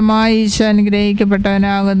ദരത്തിൻ ഫലമായി ഈശോ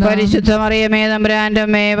അനുഗ്രഹിക്കപ്പെട്ടവനാകുന്നു. പരിശുദ്ധ മറിയമേ, തമ്പുരാന്റെ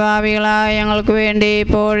അമ്മേ, പാപികളായ ഞങ്ങൾക്ക് വേണ്ടി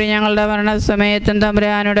ഇപ്പോഴും ഞങ്ങളുടെ മരണസമയത്തും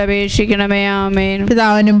തമ്പുരാനോട് അപേക്ഷിക്കണമേ. ആമേൻ.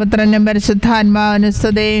 പിതാവിനും പുത്രനും പരിശുദ്ധാത്മാവിനും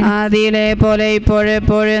സ്തുതി. ആദിയിലെ പോലെ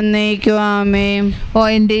ഇപ്പോഴെപ്പോഴും എന്നേക്കും. ആമേൻ. ഓ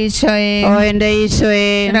എൻ്റെ ഈശോയെ, ഓ എൻ്റെ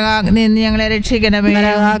ഈശോയെ, നരകാഗ്നിയിൽ നിന്ന് ഞങ്ങളെ രക്ഷിക്കണമേ.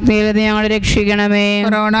 നരകാഗ്നിയിൽ നിന്ന് ഞങ്ങളെ രക്ഷിക്കണമേ.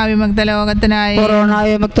 കൊറോണ വിമുക്ത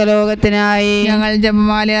ലോകത്തിനായി ഞങ്ങൾ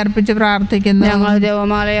ജപമാല അർപ്പിച്ച് പ്രാർത്ഥിക്കുന്നു.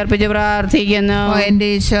 ഓ എൻ്റെ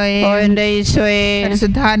ഈശോയെ, ഓ എൻ്റെ ഈശോയെ,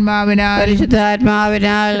 പരിശുദ്ധാത്മാവിനാൽ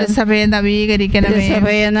സഭയെ നവീകരിക്കണമേ.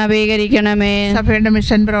 സഭയുടെ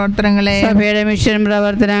മിഷൻ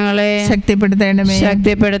പ്രവർത്തനങ്ങളെ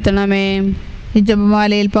ശക്തിപ്പെടുത്തണമേ. ഈ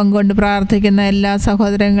ജപമാലയിൽ പങ്കുകൊണ്ട് പ്രാർത്ഥിക്കുന്ന എല്ലാ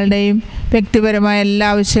സഹോദരങ്ങളുടെയും വ്യക്തിപരമായ എല്ലാ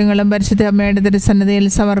ആവശ്യങ്ങളും പരിശുദ്ധ അമ്മയുടെ തിരുസന്നിധിയിൽ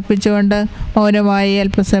സമർപ്പിച്ചുകൊണ്ട് മൗനമായി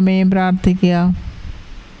അല്പസമയം പ്രാർത്ഥിക്കുക.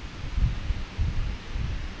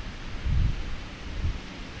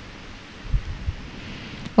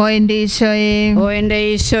 ഓ എൻ്റെ ഈശോയെ, ഓ എൻ്റെ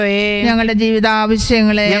ഈശോയെ, ഞങ്ങളുടെ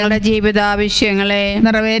ജീവിതാവശ്യങ്ങളെ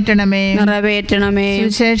നിറവേറ്റണമേ.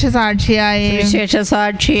 സുവിശേഷ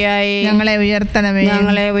സാക്ഷിയായി ഞങ്ങളെ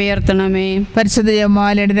ഉയർത്തണമേ. പരിശുദ്ധ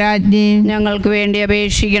ജപമാലയുടെ രാജ്ഞി, ഞങ്ങൾക്ക് വേണ്ടി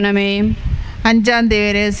അപേക്ഷിക്കണമേ. 5-ാം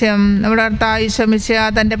ദിവ്യരഹസ്യം. നമ്മുടെ കർത്താവ് ശമിശിഹ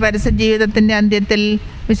തൻ്റെ പരസ്യ ജീവിതത്തിൻ്റെ അന്ത്യത്തിൽ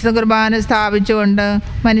വിശുദ്ധ കുർബാന സ്ഥാപിച്ചുകൊണ്ട്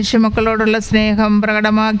മനുഷ്യമക്കളോടുള്ള സ്നേഹം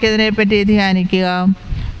പ്രകടമാക്കിയതിനെ പറ്റി ധ്യാനിക്കുക.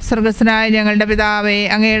 സ്വർഗസ്നായ ഞങ്ങളുടെ പിതാവേ,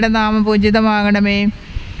 അങ്ങയുടെ നാമം പൂജിതമാകണമേ.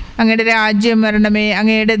 അങ്ങയുടെ രാജ്യം വരണമേ.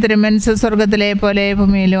 അങ്ങയുടെ തിരുമനസ്സ് സ്വർഗത്തിലെ പോലെ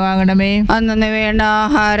ഭൂമിയിലും ആകണമേ. അന്നു വേണ്ട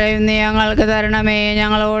ആഹാരം ഇന്ന് ഞങ്ങൾക്ക് തരണമേ.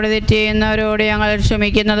 ഞങ്ങളോട് തെറ്റ് ചെയ്യുന്നവരോട് ഞങ്ങൾ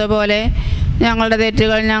ക്ഷമിക്കുന്നത് പോലെ ഞങ്ങളുടെ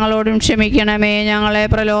തെറ്റുകൾ ഞങ്ങളോടും ക്ഷമിക്കണമേ. ഞങ്ങളെ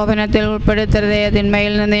പ്രലോഭനത്തിൽ ഉൾപ്പെടുത്തരുതേ,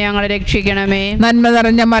 തിന്മയിൽ നിന്ന് ഞങ്ങളെ രക്ഷിക്കണമേ. നന്മ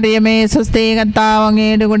നിറഞ്ഞ മറിയമേ, സ്വസ്തി, കർത്താവ്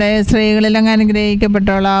അങ്ങയുടെ കൂടെ സ്ത്രീകളിൽ അങ്ങ്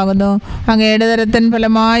അനുഗ്രഹിക്കപ്പെട്ടവളാകുന്നു. അങ്ങയുടെ ഉദരത്തിൻ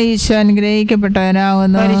ഫലമായി ഈശോ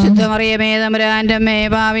അനുഗ്രഹിക്കപ്പെട്ടവനാകുന്നു. പരിശുദ്ധ മറിയമേ, തമ്പുരാന്റെ അമ്മേ,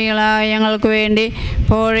 പാപികളായ ഞങ്ങൾക്ക് വേണ്ടി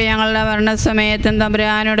ഇപ്പോഴും ഞങ്ങളുടെ മരണസമയത്തും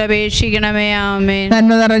തമ്പുരാനോട് അപേക്ഷിക്കണമേ. ആമേൻ.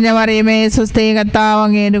 നന്മ നിറഞ്ഞ മറിയമേ, സ്വസ്തി, കർത്താവ്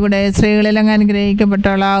അങ്ങയുടെ കൂടെ സ്ത്രീകളിൽ അങ്ങ്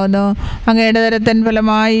അനുഗ്രഹിക്കപ്പെട്ടവളാകുന്നു. അങ്ങയുടെ ഉദരത്തിൻ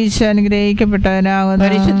ഫലമായി ഈശോ അനുഗ്രഹിക്കപ്പെട്ടവനാകുന്നു.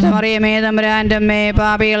 പരിശുദ്ധ മറിയമേ, തമ്പുരാന്റെ അമ്മേ,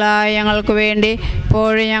 പാപികളായ ഞങ്ങൾക്ക് വേണ്ടി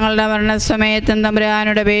ഇപ്പോഴും ഞങ്ങളുടെ മരണസമയത്തും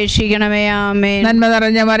തമ്പുരാനോട് അപേക്ഷിക്കണമേ. ആമേൻ. നന്മ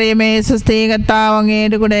നിറഞ്ഞ മറിയമേ, സ്വസ്തി, കർത്താവ്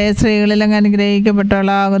അങ്ങയുടെ കൂടെ സ്ത്രീകളിൽ അങ്ങ്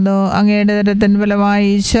അനുഗ്രഹിക്കപ്പെട്ടവളാകുന്നു. അങ്ങയുടെ ഉദരത്തിൻ ഫലമായി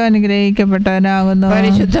ഈശോ അനുഗ്രഹിക്കപ്പെട്ടവനാകുന്നു.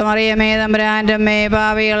 പരിശുദ്ധ മറിയമേ, തമ്പുരാന്റെ അമ്മേ,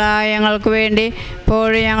 പാപികളായ ഞങ്ങൾക്ക് വേണ്ടി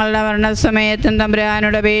ഇപ്പോഴും ഞങ്ങളുടെ മരണസമയത്തും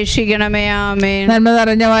തമ്പുരാനോട് അപേക്ഷിക്കണമേ. ആമേൻ. നന്മ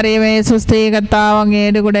നിറഞ്ഞ മറിയമേ, സ്വസ്തി, കർത്താവ്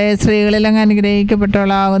അങ്ങയുടെ കൂടെ സ്ത്രീകളിൽ അങ്ങ്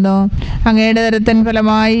അനുഗ്രഹിക്കപ്പെട്ടവളാകുന്നു. അങ്ങയുടെ ഉദരത്തിൻ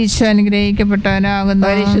ഫലമായി ഈശോ അനുഗ്രഹിക്കപ്പെട്ടവനാകുന്നു.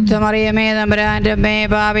 പരിശുദ്ധ മറിയമേ, തമ്പുരാന്റെ അമ്മേ,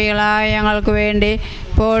 പാപികളായ ഞങ്ങൾക്ക് വേണ്ടി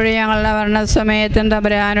ഇപ്പോഴും ഞങ്ങളുടെ മരണസമയത്തും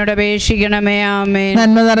തമ്പുരാനോട് അപേക്ഷിക്കണമേ. ആമേൻ.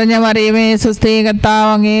 നന്മ നിറഞ്ഞ മറിയമേ, സ്വസ്തി, കർത്താവ്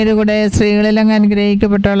അങ്ങയുടെ കൂടെ സ്ത്രീകളിൽ അങ്ങ്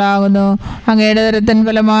അനുഗ്രഹിക്കപ്പെട്ടവളാകുന്നു. അങ്ങയുടെ ഉദരത്തിൻ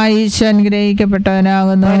ഫലമായി ഈശോ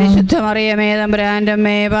അനുഗ്രഹിക്കപ്പെട്ടവനാകുന്നു. പരിശുദ്ധ മറിയമേ, തമ്പുരാന്റെ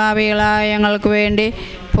അമ്മേ, പാപികളായ ഞങ്ങൾക്ക് വേണ്ടി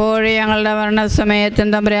ഇപ്പോഴും ഞങ്ങളുടെ മരണസമയത്തും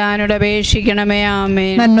തമ്പുരാനോട് അപേക്ഷിക്കണമേ.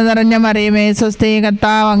 ആമേൻ. നന്മ നിറഞ്ഞ മറിയമേ, സ്വസ്തി,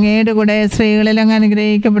 കർത്താവ് അങ്ങയുടെ കൂടെ സ്ത്രീകളിൽ അങ്ങ്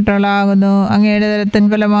അനുഗ്രഹിക്കപ്പെട്ടവളാകുന്നു. അങ്ങയുടെ ഉദരത്തിൻ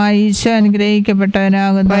ഫലമായി ഈശോ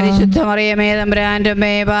അനുഗ്രഹിക്കപ്പെട്ടവനാകുന്നു. പരിശുദ്ധ മറിയമേ, തമ്പുരാന്റെ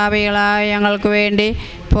അമ്മേ, പാപികളായ ഞങ്ങൾക്ക് വേണ്ടി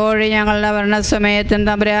ഇപ്പോഴും ഞങ്ങളുടെ മരണസമയത്തും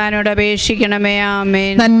തമ്പുരാനോട് അപേക്ഷിക്കണമേ.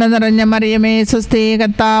 ആമേൻ. നന്മ നിറഞ്ഞ മറിയമേ, സ്വസ്തി,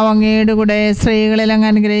 കർത്താവ് അങ്ങയുടെ കൂടെ സ്ത്രീകളിൽ അങ്ങ്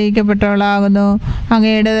അനുഗ്രഹിക്കപ്പെട്ടവളാകുന്നു.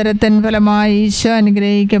 അങ്ങയുടെ ഉദരത്തിൻ ഫലമായി ഈശോ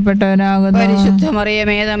അനുഗ്രഹിക്കപ്പെട്ടവനാകുന്നു. പരിശുദ്ധ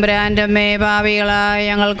മറിയമേ, തമ്പുരാന്റെ അമ്മേ, പാപികളായ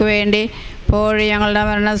ഞങ്ങൾക്ക് വേണ്ടി ഇപ്പോഴും ഞങ്ങളുടെ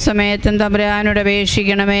മരണസമയത്തും തമ്പുരാനോട്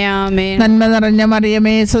അപേക്ഷിക്കണമേ. ആമേൻ. നന്മ നിറഞ്ഞ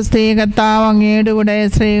മറിയമേ, സ്വസ്തി, കർത്താവ് അങ്ങയുടെ കൂടെ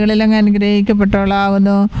സ്ത്രീകളിൽ അങ്ങ്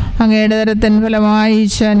അനുഗ്രഹിക്കപ്പെട്ടവളാകുന്നു. അങ്ങയുടെ ഉദരത്തിൻ ഫലമായി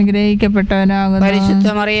ഈശോ അനുഗ്രഹിക്കപ്പെട്ടവനാകുന്നു. പരിശുദ്ധ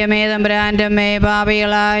മറിയമേ, തമ്പുരാന്റെ അമ്മേ,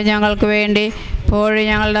 പാപികളായ ഞങ്ങൾക്ക് വേണ്ടി ഇപ്പോഴും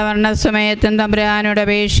ഞങ്ങളുടെ മരണസമയത്തും തമ്പുരാനോട്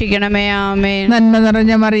അപേക്ഷിക്കണമേ. ആമേൻ. നന്മ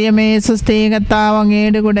നിറഞ്ഞ മറിയമേ, സ്വസ്തി, കർത്താവ്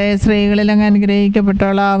അങ്ങയുടെ കൂടെ സ്ത്രീകളിൽ അങ്ങ്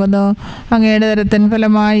അനുഗ്രഹിക്കപ്പെട്ടവളാകുന്നു. അങ്ങയുടെ ഉദരത്തിൻ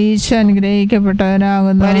ഫലമായി ഈശോ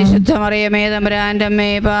അനുഗ്രഹിക്കപ്പെട്ടവനാകുന്നു. പരിശുദ്ധ മറിയമേ, തമ്പുരാന്റെ അമ്മേ,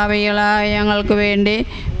 പാപികളായ ഞങ്ങൾക്ക് വേണ്ടി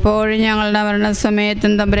ഇപ്പോഴും ഞങ്ങളുടെ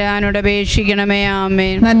മരണസമയത്തും തമ്പുരാനോട് അപേക്ഷിക്കണമേ.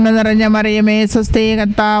 ആമേൻ. നന്മ നിറഞ്ഞ മറിയമേ, സ്വസ്തി,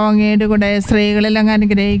 കർത്താവ് അങ്ങയുടെ കൂടെ സ്ത്രീകളിൽ അങ്ങ്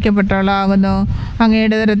അനുഗ്രഹിക്കപ്പെട്ടവളാകുന്നു.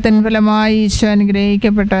 അങ്ങയുടെ ഉദരത്തിൻ ഫലമായി ഈശോ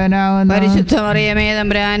അനുഗ്രഹിക്കപ്പെട്ടവനാകുന്നു. പരിശുദ്ധ മറിയമേ,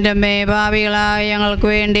 തമ്പുരാന്റെ അമ്മേ, പാപികളായ ഞങ്ങൾക്ക്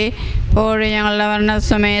വേണ്ടി ഇപ്പോഴും ഞങ്ങളുടെ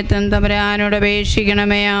മരണസമയത്തും തമ്പുരാനോട്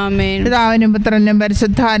അപേക്ഷിക്കണമേ. ആമേൻ. പിതാവിനും പുത്രനും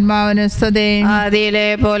പരിശുദ്ധാത്മാവിനും സ്തുതി. ആദിയിലെ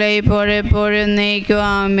പോലെ ഇപ്പോഴും എപ്പോഴും എന്നേക്കും.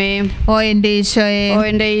 ആമേൻ. ഓ എൻ്റെ ഈശോയെ, ഓ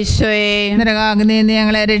എൻ്റെ ഈശോയെ, നരകാഗ്നിയിൽ നിന്ന്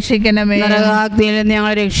ഞങ്ങളെ രക്ഷിക്കണമേ. നരകാഗ്നിയിൽ നിന്ന്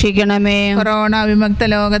ഞങ്ങളെ രക്ഷിക്കണമേ. കൊറോണ വിമുക്ത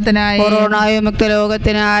ലോകത്തിനായി, കൊറോണ വിമുക്ത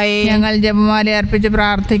ലോകത്തിനായി ഞങ്ങൾ ജപമാല അർപ്പിച്ച്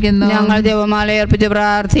പ്രാർത്ഥിക്കുന്നു. ഞങ്ങൾ ജപമാല അർപ്പിച്ച്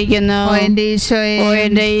പ്രാർത്ഥിക്കുന്നു. ഓ എൻ്റെ ഈശോയെ, ഓ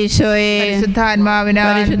എൻ്റെ ഈശോയെ,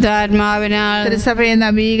 പരിശുദ്ധാത്മാവിനാൽ തിരുസഭയെ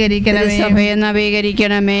നവീകരിക്കണമേ. സഭയെ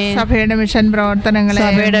നവീകരിക്കണമേ. സഭയുടെ മിഷൻ പ്രവർത്തനങ്ങളെ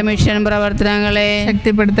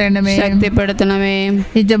ശക്തിപ്പെടുത്തണമേ.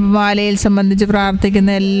 ഈ ജപമാലയിൽ സംബന്ധിച്ച് പ്രാർത്ഥിക്കുന്ന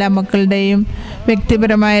എല്ലാ മക്കളുടെയും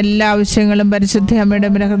വ്യക്തിപരമായ എല്ലാ ആവശ്യങ്ങളും പരിശുദ്ധ അമ്മയുടെ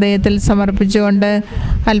ഹൃദയത്തിൽ സമർപ്പിച്ചുകൊണ്ട്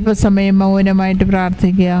അല്പസമയം മൗനമായിട്ട്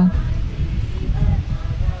പ്രാർത്ഥിക്കുക.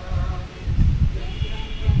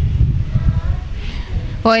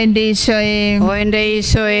 ഓ എൻ്റെ ഈശോയെ, ഓ എൻ്റെ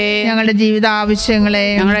ഈശോയെ, ഞങ്ങളുടെ ജീവിത ആവശ്യങ്ങളെ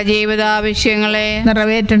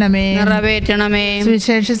നിറവേറ്റണമേ.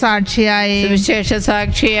 സുവിശേഷ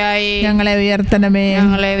സാക്ഷിയായി ഞങ്ങളെ ഉയർത്തണമേ.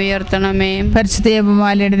 പരിശുദ്ധ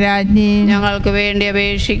ജപമാലയുടെ രാജ്ഞി, ഞങ്ങൾക്ക് വേണ്ടി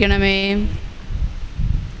അപേക്ഷിക്കണമേ.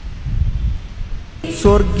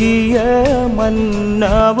 സ്വർഗീയ മന്ന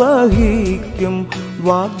വഹിക്കും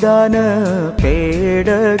വാഗ്ദാന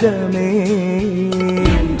പേടകമേ,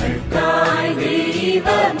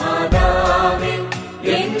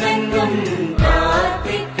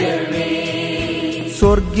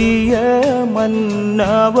 സ്വർഗീയ മന്ന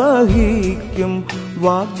വഹിക്കും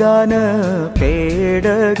വാഗ്ദാന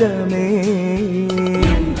പേടകമേ,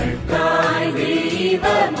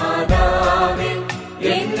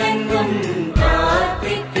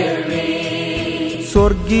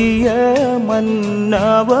 സ്വർഗീയ മന്ന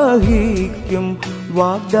വഹിക്കും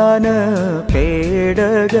വാഗ്ദാന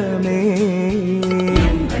പേടകമേ,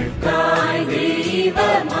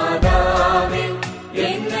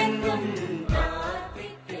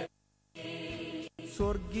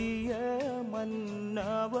 സ്വർഗീയ മന്ന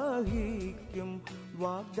വഹിക്കും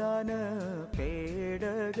വാഗ്ദാന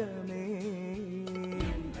പേടകമേ.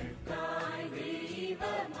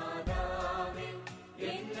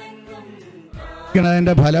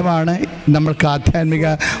 തിന്റെ ഫലമാണ് നമ്മൾക്ക് ആധ്യാത്മിക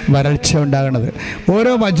വരൾച്ച ഉണ്ടാകുന്നത്.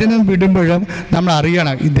 ഓരോ വചനം വിടുമ്പോഴും നമ്മൾ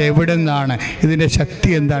അറിയണം ഇത് എവിടെ നിന്നാണ്, ഇതിൻ്റെ ശക്തി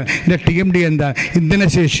എന്താണ്, ഇതിൻ്റെ TMD എന്താണ്,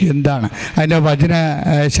 ഇന്ധനശേഷി എന്താണ്, അതിൻ്റെ വചന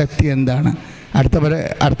ശക്തി എന്താണ്. അടുത്ത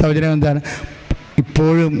വചനം എന്താണ്?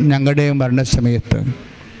 ഇപ്പോഴും ഞങ്ങളുടെ മരണസമയത്ത്.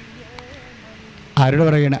 ആരോട്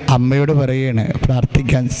പറയണ? അമ്മയോട് പറയണ.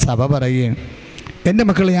 പ്രാർത്ഥിക്കാൻ സഭ പറയുകയാണ്. എൻ്റെ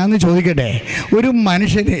മക്കൾ, ഞാനൊന്ന് ചോദിക്കട്ടെ, ഒരു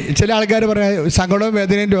മനുഷ്യന് ചില ആൾക്കാർ പറയാം സങ്കടവും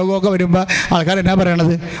വേദനയും രോഗമൊക്കെ വരുമ്പോൾ ആൾക്കാർ എന്നാ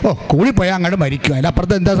പറയണത്? കൂടിപ്പോയാൽ അങ്ങോട്ട് മരിക്കും,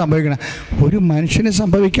 അതിനപ്പുറത്ത് എന്താ സംഭവിക്കണം? ഒരു മനുഷ്യന്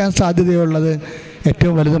സംഭവിക്കാൻ സാധ്യതയുള്ളത്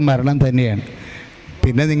ഏറ്റവും വലുത് മരണം തന്നെയാണ്.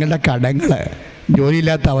 പിന്നെ നിങ്ങളുടെ കടങ്ങൾ,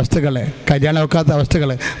 ജോലിയില്ലാത്ത അവസ്ഥകൾ, കല്യാണം വെക്കാത്ത അവസ്ഥകൾ,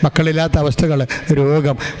 മക്കളില്ലാത്ത അവസ്ഥകൾ,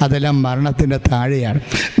 രോഗം, അതെല്ലാം മരണത്തിൻ്റെ താഴെയാണ്.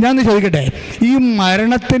 ഞാനൊന്ന് ചോദിക്കട്ടെ, ഈ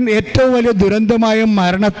മരണത്തിൻ്റെ ഏറ്റവും വലിയ ദുരന്തമായ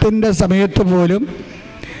മരണത്തിൻ്റെ സമയത്ത് പോലും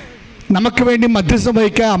നമുക്ക് വേണ്ടി മധ്യസ്ഥം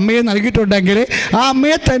വഹിക്കാൻ അമ്മയെ നൽകിയിട്ടുണ്ടെങ്കിൽ ആ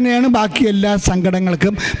അമ്മയെ തന്നെയാണ് ബാക്കി എല്ലാ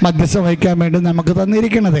സങ്കടങ്ങൾക്കും മധ്യസ്ഥം വഹിക്കാൻ വേണ്ടി നമുക്ക്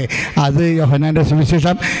തന്നിരിക്കുന്നത്. അത് യോഹന്നാൻ്റെ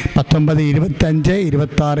സുവിശേഷം 19, 25,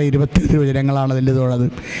 26, 27 വചനങ്ങളാണ് അതിൻ്റെതുള്ളത്.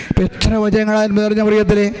 ഇപ്പം എത്ര വചനങ്ങളാണ് പറഞ്ഞ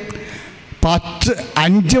മറിയത്തിൽ?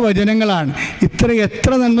 5 വചനങ്ങളാണ്.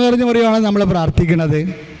 എത്ര നന്മ നിറഞ്ഞ മറിയമാണ് നമ്മൾ പ്രാർത്ഥിക്കുന്നത്?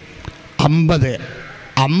 50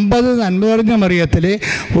 നന്മ നിറഞ്ഞ മറിയത്തിൽ,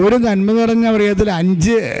 ഒരു നന്മ നിറഞ്ഞ മറിയത്തിൽ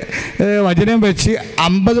 5 വചനം വെച്ച്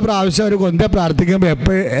 50 പ്രാവശ്യം ഒരു കൊന്ത പ്രാർത്ഥിക്കുമ്പോൾ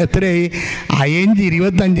എത്രയായി? 5,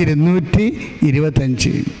 25,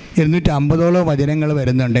 225, 250ഓളം വചനങ്ങൾ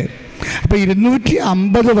വരുന്നുണ്ട്. അപ്പോൾ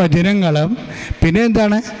 250 വചനങ്ങളും പിന്നെ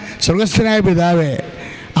എന്താണ്? സ്വർഗസ്ഥനായ പിതാവേ,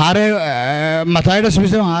 മത്തായിയുടെ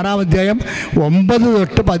സുവിശേഷം 6-ാം അധ്യായം 9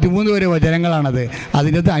 തൊട്ട് 13 വരെ വചനങ്ങളാണത്.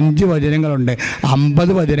 അതിനകത്ത് 5 വചനങ്ങളുണ്ട്.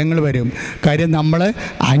 50 വചനങ്ങൾ വരും. കാര്യം നമ്മൾ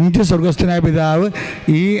 5 സ്വർഗസ്ഥനായ പിതാവ്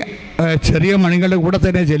ഈ ചെറിയ മണികളുടെ കൂടെ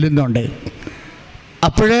തന്നെ ചെല്ലുന്നുണ്ട്.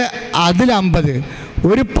 അപ്പോൾ അതിൽ 50,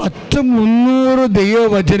 ഒരു 10-300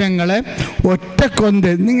 ദൈവവചനങ്ങളെ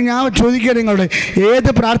ഒറ്റക്കൊന്ത്. ഞാൻ ചോദിക്കുക നിങ്ങളോട്,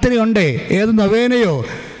 ഏത് പ്രാർത്ഥനയുണ്ട്, ഏത് നൊവേനയോ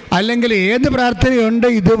അല്ലെങ്കിൽ ഏത് പ്രാർത്ഥനയുണ്ട്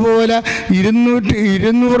ഇതുപോലെ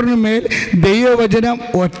 200-ന് മേൽ ദൈവവചനം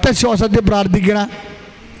ഒറ്റ ശ്വാസത്തിൽ പ്രാർത്ഥിക്കണം?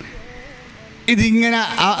 ഇതിങ്ങനെ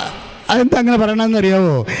അതെന്താ അങ്ങനെ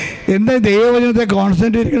പറയണമെന്നറിയാവോ? എന്താ ദൈവവചനത്തെ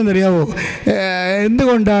കോൺസെൻട്രേറ്റ് ചെയ്യണമെന്നറിയാവോ?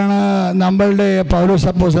 എന്തുകൊണ്ടാണ് നമ്മളുടെ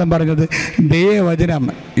പൗലോസ് അപ്പോസ്തലൻ പറഞ്ഞത് ദൈവവചനം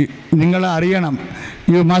നിങ്ങൾ അറിയണം?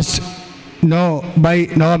 You must know by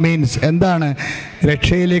no means. എന്താണ്?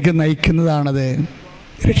 രക്ഷയിലേക്ക് നയിക്കുന്നതാണത്.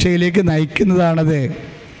 രക്ഷയിലേക്ക് നയിക്കുന്നതാണത്.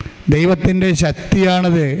 ദൈവത്തിൻ്റെ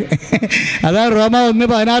ശക്തിയാണത്. അതാ റോമ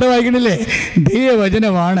 1:16 വായിക്കണില്ലേ?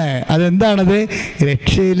 ദൈവവചനമാണ്. അതെന്താണത്?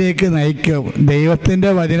 രക്ഷയിലേക്ക് നയിക്കും. ദൈവത്തിൻ്റെ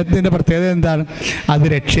വചനത്തിൻ്റെ പ്രത്യേകത എന്താണ്? അത്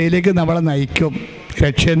രക്ഷയിലേക്ക് നമ്മളെ നയിക്കും.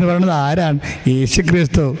 രക്ഷ എന്ന് പറയുന്നത് ആരാണ്?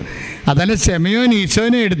 യേശുക്രിസ്തു. അതല്ല ശമയോൻ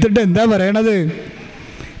ഈശോനെ എടുത്തിട്ട് എന്താ പറയണത്?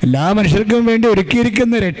 എല്ലാ മനുഷ്യർക്കും വേണ്ടി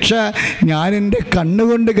ഒരുക്കിയിരിക്കുന്ന രക്ഷ ഞാൻ എൻ്റെ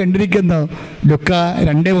കണ്ണുകൊണ്ട് കണ്ടിരിക്കുന്നു. ലുക്ക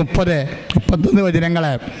 2:30, 31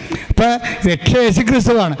 വചനങ്ങളെ. അപ്പം രക്ഷ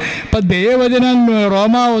യേശുക്രിസ്തുവാണ്. അപ്പം ദൈവവചനം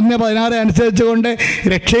റോമ 1:16 അനുസരിച്ച് കൊണ്ട്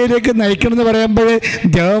രക്ഷയിലേക്ക് നയിക്കണമെന്ന് പറയുമ്പോൾ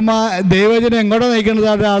ദൈവവചനം എങ്ങോട്ടാണ് നയിക്കുന്നത്?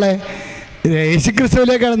 ഒരാളെ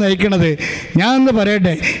യേശുക്രിസ്തുവിലേക്കാണ് നയിക്കുന്നത്. ഞാൻ ഒന്ന്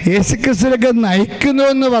പറയട്ടെ, യേശുക്രിസ്തുവിലേക്ക് നയിക്കുന്നു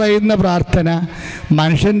എന്ന് പറയുന്ന പ്രാർത്ഥന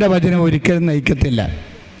മനുഷ്യൻ്റെ വചനം ഒരിക്കലും നയിക്കത്തില്ല.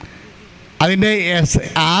 അതിൻ്റെ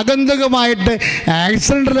ആഗന്തുകമായിട്ട്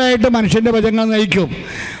ആക്സിഡൻ്റലായിട്ട് മനുഷ്യൻ്റെ വചനങ്ങൾ നയിക്കും.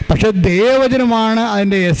 പക്ഷെ ദൈവവചനമാണ്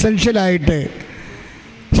അതിൻ്റെ എസെൻഷ്യലായിട്ട്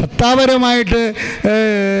സത്താപരമായിട്ട്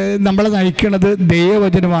നമ്മളെ നയിക്കുന്നത്.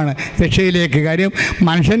 ദൈവവചനമാണ് രക്ഷയിലേക്ക്. കാര്യം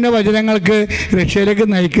മനുഷ്യൻ്റെ വചനങ്ങൾക്ക് രക്ഷയിലേക്ക്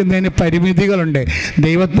നയിക്കുന്നതിന് പരിമിതികളുണ്ട്.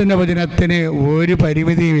 ദൈവത്തിൻ്റെ വചനത്തിന് ഒരു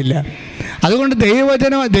പരിമിതിയുമില്ല. അതുകൊണ്ട്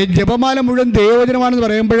ദൈവവചനം, ജപമാല മുഴുവൻ ദൈവവചനമാണെന്ന്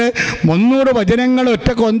പറയുമ്പോൾ 300 വചനങ്ങൾ ഒറ്റ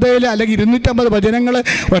കൊന്തയിൽ അല്ലെങ്കിൽ 250 വചനങ്ങൾ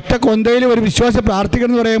ഒറ്റ കൊന്തയിൽ ഒരു വിശ്വാസം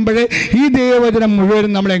പ്രാർത്ഥിക്കണം എന്ന് പറയുമ്പോൾ ഈ ദൈവവചനം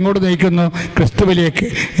മുഴുവനും നമ്മൾ എങ്ങോട്ട് നയിക്കുന്നു? ക്രിസ്തുവിലേക്ക്,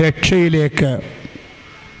 രക്ഷയിലേക്ക്.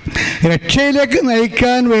 രക്ഷയിലേക്ക്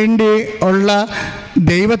നയിക്കാൻ വേണ്ടി ഉള്ള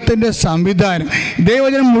ദൈവത്തിൻ്റെ സംവിധാനം.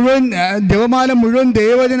 ദൈവവചനം മുഴുവൻ, ജപമാല മുഴുവൻ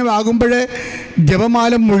ദൈവവചനമാകുമ്പോൾ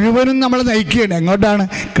ജപമാല മുഴുവനും നമ്മളെ നയിക്കുകയാണ്. എങ്ങോട്ടാണ്?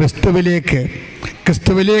 ക്രിസ്തുവിലേക്ക്.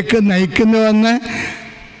 ക്രിസ്തുവിലേക്ക് നയിക്കുന്നുവെന്ന്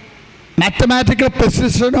മാത്തമാറ്റിക്കൽ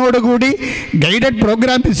പ്രിസിഷനോടുകൂടി ഗൈഡഡ്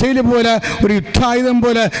പ്രോഗ്രാം മിസൈൽ പോലെ, ഒരു യുദ്ധായുധം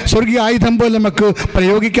പോലെ, സ്വർഗീയ ആയുധം പോലെ നമുക്ക്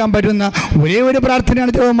പ്രയോഗിക്കാൻ പറ്റുന്ന ഒരേ ഒരു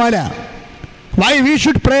പ്രാർത്ഥനയാണ് ജപമാല. Y we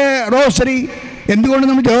should pray rosary? എന്തുകൊണ്ട്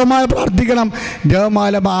നമ്മൾ ജപമാല പ്രാർത്ഥിക്കണം?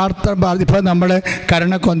 ജപമാല പ്രാർത്ഥിപ്പോൾ നമ്മൾ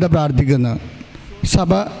കരണക്കൊന്ത പ്രാർത്ഥിക്കുന്നു.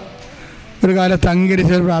 സഭ ഒരു കാലത്ത്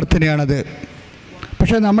അംഗീകരിച്ച ഒരു പ്രാർത്ഥനയാണത്.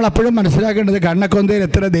 പക്ഷേ നമ്മളപ്പോഴും മനസ്സിലാക്കേണ്ടത് കരണക്കൊന്തയിൽ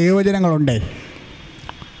എത്ര ദൈവവചനങ്ങളുണ്ട്.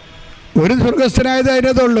 ഒരു സ്വർഗസ്ഥനായത്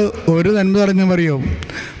അതിനകത്തുള്ളൂ, ഒരു നന്മ പറഞ്ഞു പറയും.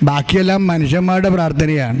 ബാക്കിയെല്ലാം മനുഷ്യന്മാരുടെ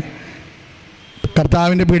പ്രാർത്ഥനയാണ്.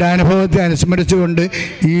 കർത്താവിൻ്റെ പീഡാനുഭവത്തെ അനുസ്മരിച്ചുകൊണ്ട്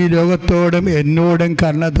ഈ ലോകത്തോടും എന്നോടും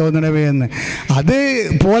കരുണ തോന്നണമേ എന്ന്. അത്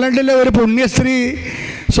പോളണ്ടിലെ ഒരു പുണ്യസ്ത്രീ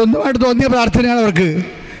സ്വന്തമായിട്ട് തോന്നിയ പ്രാർത്ഥനയാണ് അവർക്ക്.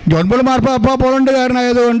 ജോൺ പോൾ മാർപ്പാപ്പ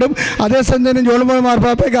പോളണ്ടുകാരനായതുകൊണ്ടും അതേസമയം തന്നെ ജോൺ പോൾ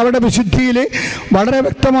മാർപ്പാപ്പയ്ക്ക് അവരുടെ വിശുദ്ധിയിൽ വളരെ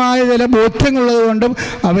വ്യക്തമായ ചില ബോധ്യങ്ങളുള്ളതുകൊണ്ടും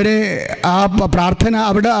അവരെ ആ പ്രാർത്ഥന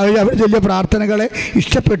അവർ ചൊല്ലിയ പ്രാർത്ഥനകളെ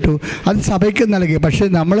ഇഷ്ടപ്പെട്ടു. അത് സഭയ്ക്ക് നൽകി. പക്ഷേ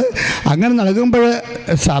നമ്മൾ അങ്ങനെ നൽകുമ്പോൾ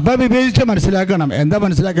സഭ വിഭജിച്ച് മനസ്സിലാക്കണം. എന്താ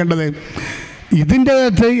മനസ്സിലാക്കേണ്ടത്? ഇതിൻ്റെ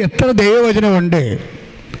അകത്ത് എത്ര ദൈവവചനമുണ്ട്?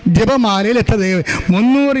 ജപമാലയിൽ എത്ര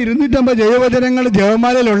 300-250 ദൈവവചനങ്ങൾ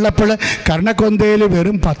ജപമാലയിലുള്ളപ്പോൾ കർണക്കൊന്തയിൽ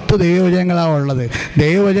വെറും 10 ദൈവവചനങ്ങളാണ് ഉള്ളത്.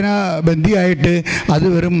 ദൈവവചന ബന്ധിയായിട്ട് അത്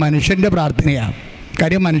വെറും മനുഷ്യൻ്റെ പ്രാർത്ഥനയാണ്.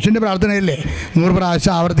 കാര്യം മനുഷ്യൻ്റെ പ്രാർത്ഥനയല്ലേ 100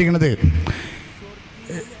 പ്രാവശ്യം ആവർത്തിക്കണത്.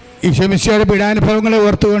 ഈശോമിശിഹായുടെ പീഡാനുഭവങ്ങളെ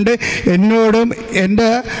ഓർത്തുകൊണ്ട് എന്നോടും എൻ്റെ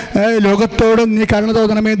ലോകത്തോടും നീ കരുണ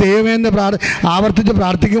തോന്നണമേ ദൈവമേ എന്ന് ആവർത്തിച്ച്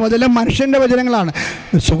പ്രാർത്ഥിക്കും. അതെല്ലാം മനുഷ്യൻ്റെ വചനങ്ങളാണ്,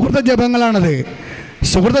 സുഹൃത ജപങ്ങളാണത്.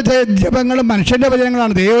 സുഹൃത ജപങ്ങളും മനുഷ്യൻ്റെ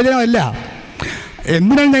വചനങ്ങളാണ്, ദൈവവചനമല്ല.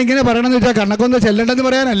 എന്തിനാണ് ഞാൻ ഇങ്ങനെ പറയണമെന്ന് വെച്ചാൽ കണ്ണക്കൊന്ന് ചെല്ലണ്ടെന്ന്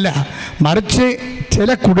പറയാനല്ല, മറിച്ച് ചില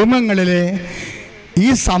കുടുംബങ്ങളിൽ ഈ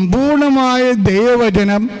സമ്പൂർണമായ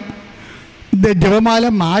ദൈവവചനം ജപമാല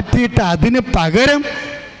മാറ്റിയിട്ട് അതിന് പകരം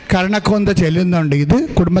കർണക്കൊന്ത ചെല്ലുന്നുണ്ട്. ഇത്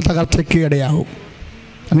കുടുംബ തകർച്ചയ്ക്ക് ഇടയാവും.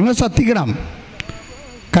 നിങ്ങൾ ശ്രദ്ധിക്കണം.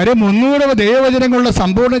 കാര്യം 300 ദൈവവചനങ്ങളുടെ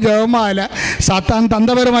സമ്പൂർണ്ണ ജപമാല സാത്താൻ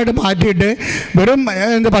തന്ത്രപരമായിട്ട് മാറ്റിയിട്ട് വെറും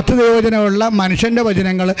 10 ദൈവവചനമുള്ള മനുഷ്യൻ്റെ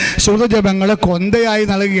വചനങ്ങൾ സുഹൃതജപങ്ങൾ കൊന്തയായി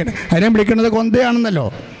നൽകുകയാണ്. അതിനെ വിളിക്കുന്നത് കൊന്തയാണെന്നല്ലോ.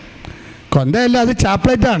 കൊന്തയല്ല, അത്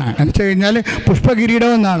ചാപ്ലറ്റാണ്. എന്ന് വെച്ച് കഴിഞ്ഞാൽ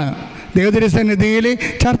പുഷ്പകിരീടം എന്നാണ്. ദൈവതിരുസന്നിധിയിൽ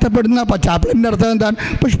ചാർത്തപ്പെടുന്ന ചാപ്ലറ്റിൻ്റെ അർത്ഥം എന്താണ്?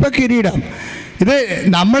 പുഷ്പകിരീടം. ഇത്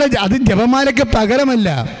അത് ജപമാലയ്ക്ക് പകരമല്ല.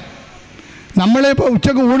 നമ്മളിപ്പോൾ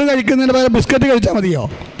ഉച്ചക്ക് ഊണ് കഴിക്കുന്നതിന് പകരം ബിസ്ക്കറ്റ് കഴിച്ചാൽ മതിയോ?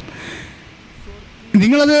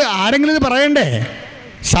 നിങ്ങളത് ആരെങ്കിലും ഇത് പറയണ്ടേ?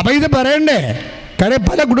 സഭ ഇത് പറയണ്ടേ? കാര്യം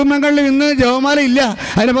പല കുടുംബങ്ങളിലും ഇന്ന് ജപമാല ഇല്ല.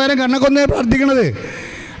 അതിന് പകരം കണ്ണക്കൊന്നയെ പ്രാർത്ഥിക്കണത്.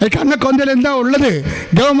 അത് കണ്ണക്കൊന്തയിൽ എന്താ ഉള്ളത്?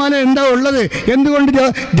 ജപമാല എന്താ ഉള്ളത്? എന്തുകൊണ്ട്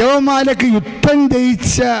ജപമാലയ്ക്ക് യുദ്ധം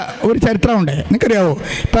ജയിച്ച ഒരു ചരിത്രമുണ്ട്. നിങ്ങൾക്കറിയാവോ?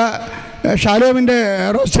 ഇപ്പം ഷാലോമിൻ്റെ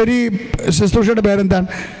റോസരി ശുശ്രൂഷയുടെ പേരെന്താണ്?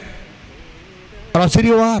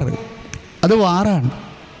 റോസരി വാർ. അത് വാറാണ്.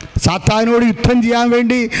 സാത്താനോട് യുദ്ധം ചെയ്യാൻ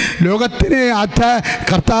വേണ്ടി ലോകത്തിന്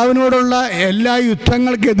കർത്താവിനോടുള്ള എല്ലാ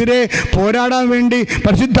യുദ്ധങ്ങൾക്കെതിരെ പോരാടാൻ വേണ്ടി,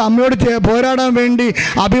 പരിശുദ്ധ അമ്മയോട് പോരാടാൻ വേണ്ടി,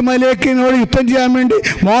 അബിമലേക്കിനോട് യുദ്ധം ചെയ്യാൻ വേണ്ടി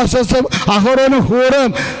മോസസും അഹരോനും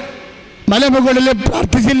ഹൂറും മലമുകളിൽ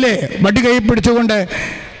പ്രാർത്ഥിച്ചില്ലേ വടി കൈ പിടിച്ചുകൊണ്ട്?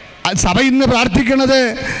 സഭ ഇന്ന് പ്രാർത്ഥിക്കുന്നത്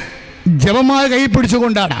ജപമാല കൈ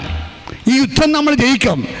പിടിച്ചുകൊണ്ടാണ്. ഈ യുദ്ധം നമ്മൾ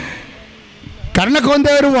ജയിക്കും. കർണക്കൊന്ത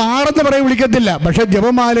ഒരു വാറെന്ന് വിളിക്കത്തില്ല, പക്ഷെ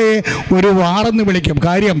ജപമാലയെ ഒരു വാറെന്ന് വിളിക്കും.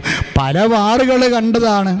 കാര്യം പല വാറുകൾ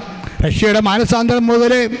കണ്ടതാണ്. റഷ്യയുടെ മാനസാന്തരം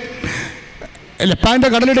മുതൽ, ലപ്പാൻ്റെ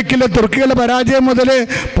കടലിടുക്കിലെ തുർക്കികളുടെ പരാജയം മുതൽ,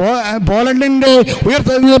 പോളണ്ടിൻ്റെ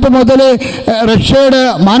ഉയർത്തെഴുന്നേൽപ്പ് മുതൽ, റഷ്യയുടെ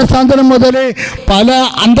മാനസാന്തരം മുതൽ പല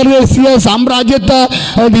അന്തർദേശീയ സാമ്രാജ്യത്വ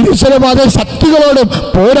നിരീശ്വരവാദ ശക്തികളോടും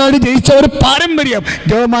പോരാടി ജയിച്ച ഒരു പാരമ്പര്യം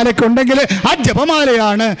ജപമാലയ്ക്കുണ്ടെങ്കിൽ ആ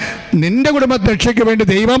ജപമാലയാണ് നിന്റെ കുടുംബ രക്ഷയ്ക്ക് വേണ്ടി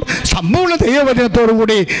ദൈവം സമ്പൂർണ്ണ ദൈവവചനത്തോടു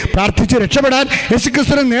കൂടി പ്രാർത്ഥിച്ച് രക്ഷപ്പെടാൻ,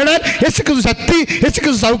 യേശുക്രിസ്തുവിനെ നേടാൻ, യേശുക്രിസ്തു ശക്തി,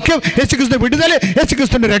 യേശുക്രിസ്തു സൗഖ്യം, യേശുക്രിസ്തു വിടുതൽ,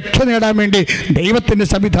 യേശുക്രിസ്തുവിൻ്റെ രക്ഷ നേടാൻ വേണ്ടി ദൈവത്തിൻ്റെ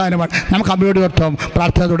സംവിധാനമാണ്. നമുക്ക് അമ്മയോട്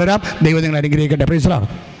പ്രാർത്ഥന തുടരാം. ദൈവം നിങ്ങൾ അനുഗ്രഹിക്കട്ടെ. Praise the Lord.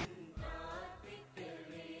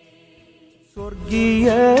 സ്വർഗീയ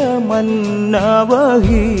മന്ന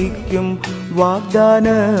വഹിക്കും വാഗ്ദാന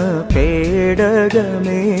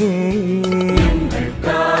പേടകമേ,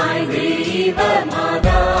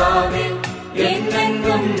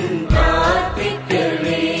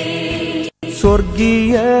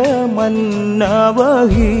 സ്വർഗീയ മന്ന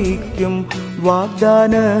വഹിക്കും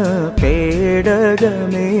വാഗ്ദാന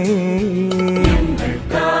പേടകമേ,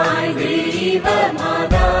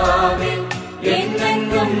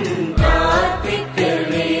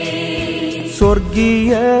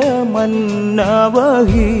 സ്വർഗീയ മന്ന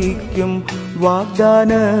വഹിക്കും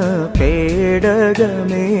വാഗ്ദാന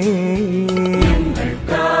പേടകമേ,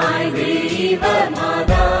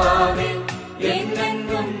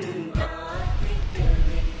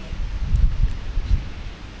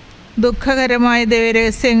 ദുഃഖകരമായ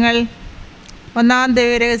ദൈവരഹസ്യങ്ങൾ. ഒന്നാം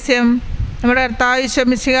ദൈവരഹസ്യം, നമ്മുടെ കർത്താവ് ഈശോ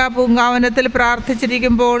മിശിഹാ പൂങ്കാവനത്തിൽ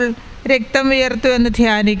പ്രാർത്ഥിച്ചിരിക്കുമ്പോൾ രക്തം വിയർത്തു എന്ന്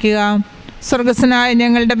ധ്യാനിക്കുക. സ്വർഗസ്വനായ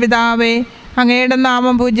ഞങ്ങളുടെ പിതാവേ, അങ്ങയുടെ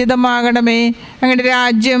നാമം പൂജിതമാകണമേ, അങ്ങയുടെ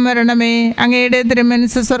രാജ്യം വരണമേ, അങ്ങയുടെ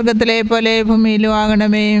തിരുമനസ്സ് സ്വർഗത്തിലെ പോലെ ഭൂമിയിലും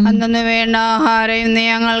ആകണമേ. അന്നു വേണ്ട ആഹാരം നീ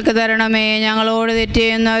ഞങ്ങൾക്ക് തരണമേ. ഞങ്ങളോട് തെറ്റ്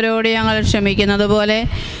ചെയ്യുന്നവരോട് ഞങ്ങൾ ക്ഷമിക്കുന്നത് പോലെ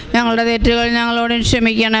ഞങ്ങളുടെ തെറ്റുകൾ ഞങ്ങളോടും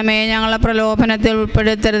ക്ഷമിക്കണമേ. ഞങ്ങളെ പ്രലോഭനത്തിൽ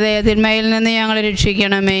ഉൾപ്പെടുത്തരുതേ, തിന്മയിൽ നിന്ന് ഞങ്ങളെ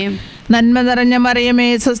രക്ഷിക്കണമേ. നന്മ നിറഞ്ഞ മറിയമേ,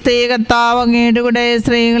 സ്വസ്തി, കർത്താവ് അങ്ങയുടെ കൂടെ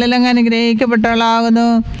സ്ത്രീകളിൽ അങ്ങ് അനുഗ്രഹിക്കപ്പെട്ടവളാകുന്നു.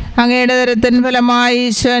 അങ്ങയുടെ ദരത്തിൻ ഫലമായി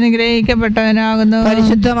ഈശോ അനുഗ്രഹിക്കപ്പെട്ടവനാകുന്നു.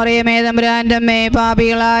 പരിശുദ്ധ മറിയമേ തമ്പുരാന്റെ അമ്മേ,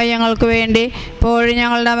 പാപികളായ ഞങ്ങൾക്ക് വേണ്ടി ഇപ്പോഴും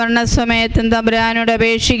ഞങ്ങളുടെ മരണസമയത്തും തമ്പുരാനോട്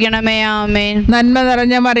അപേക്ഷിക്കണമേ. ആമേൻ. നന്മ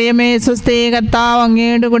നിറഞ്ഞ മറിയമേ, സ്വസ്തി, കർത്താവ്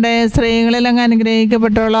അങ്ങയുടെ കൂടെ സ്ത്രീകളിൽ അങ്ങ്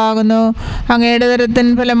അനുഗ്രഹിക്കപ്പെട്ടവളാകുന്നു. അങ്ങയുടെ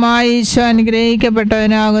ദരത്തിൻ ഫലമായി ഈശോ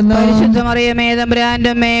അനുഗ്രഹിക്കപ്പെട്ടവനാകുന്നു. പരിശുദ്ധ മറിയമേ തമ്പുരാന്റെ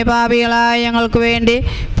അമ്മേ, പാപികളായ ഞങ്ങൾക്ക് വേണ്ടി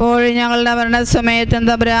ഇപ്പോഴും ഞങ്ങളുടെ മരണസമയത്തും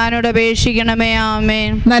തമ്പുരാനോട് അപേക്ഷിക്കണമേ.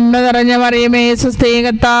 ആമേൻ. നന്മ നിറഞ്ഞ മറിയമേ, സ്വസ്തി,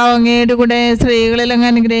 കർത്താവ് അങ്ങയുടെ കൂടെ സ്ത്രീകളിൽ അങ്ങ്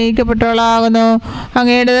അനുഗ്രഹിക്കപ്പെട്ടവളാകുന്നു.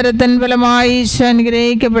 അങ്ങയുടെ ദരത്തിൻ ഫലമായി ഈശോ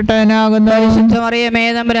അനുഗ്രഹിക്കപ്പെട്ടവനാകുന്നു. പരിശുദ്ധ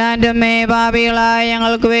മറിയമേ തമ്പുരാന്റെ അമ്മേ, പാപികളായ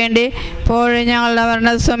ഞങ്ങൾക്ക് വേണ്ടി ഇപ്പോഴും ഞങ്ങളുടെ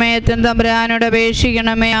മരണസമയത്തും തമ്പുരാനോട്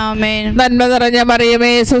അപേക്ഷിക്കണമേ. ആമേൻ. നന്മ നിറഞ്ഞ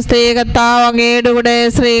മറിയമേ, സ്വസ്തി, കർത്താവ് അങ്ങയുടെ കൂടെ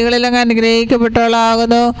സ്ത്രീകളിൽ അങ്ങ്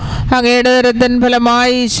അനുഗ്രഹിക്കപ്പെട്ടവളാകുന്നു. അങ്ങയുടെ ദരത്തിൻ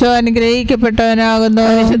ഫലമായി ഈശോ അനുഗ്രഹിക്കപ്പെട്ടവനാകുന്നു.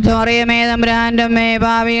 പരിശുദ്ധ മറിയമേ തമ്പുരാന്റെ അമ്മേ,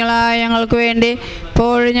 പാപികളായ ഞങ്ങൾക്ക് വേണ്ടി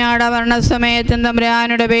ഇപ്പോഴും ഞങ്ങളുടെ മരണസമയത്തും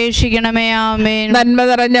തമ്പുരാനോട് അപേക്ഷിക്കണമേ. ആമേൻ. നന്മ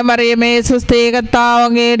നിറഞ്ഞ മറിയമേ, സ്വസ്തി, കർത്താവ്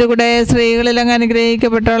അങ്ങയുടെ കൂടെ സ്ത്രീകളിൽ അങ്ങ്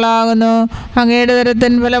അനുഗ്രഹിക്കപ്പെട്ടവളാകുന്നു. അങ്ങയുടെ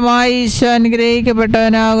ദരത്തിൻ ഫലമായി ഈശോ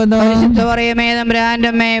അനുഗ്രഹിക്കപ്പെട്ടവനാകുന്നു. പരിശുദ്ധ മറിയമേ തമ്പുരാന്റെ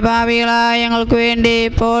അമ്മേ, പാപികളായ ഞങ്ങൾക്ക് വേണ്ടി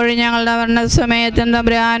ഇപ്പോഴും ഞങ്ങളുടെ മരണസമയത്തും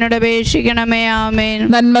തമ്പുരാനോട് അപേക്ഷിക്കണമേ. ആമേൻ.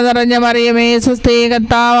 നന്മ നിറഞ്ഞ മറിയമേ, സ്വസ്തി,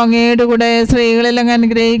 കർത്താവ് അങ്ങയുടെ കൂടെ സ്ത്രീകളിൽ അങ്ങ്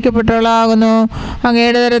അനുഗ്രഹിക്കപ്പെട്ടവളാകുന്നു.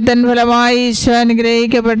 അങ്ങയുടെ ദരത്തിൻ ഫലമായി ഈശോ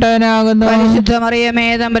അനുഗ്രഹിക്കപ്പെട്ടവനാകുന്നു. പരിശുദ്ധ മറിയമേ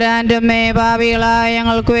തമ്പുരാന്റെ അമ്മേ, പാപികളായ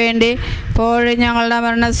ഞങ്ങൾക്ക് വേണ്ടി ഇപ്പോഴും ഞങ്ങളുടെ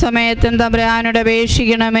മരണസമയത്തും തമ്പുരാനോട്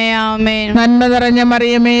അപേക്ഷിക്കണമേ. ആമേൻ. നന്മ നിറഞ്ഞ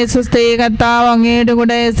മറിയമേ, സ്വസ്തി, കർത്താവ് അങ്ങയുടെ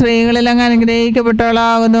കൂടെ സ്ത്രീകളിൽ അങ്ങ്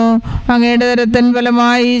അനുഗ്രഹിക്കപ്പെട്ടവളാകുന്നു. അങ്ങയുടെ ദരത്തിൻ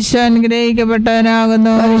ഫലമായി ഈശോ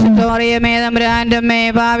അനുഗ്രഹിക്കപ്പെട്ടവനാകുന്നു. പരിശുദ്ധ മറിയമേ തമ്പുരാന്റെ അമ്മേ,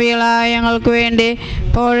 പാപികളായ ഞങ്ങൾക്ക് വേണ്ടി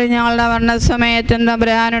ഇപ്പോഴും ഞങ്ങളുടെ മരണസമയത്തും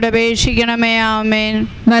തമ്പുരാനോട് അപേക്ഷിക്കണമേ. ആമേൻ.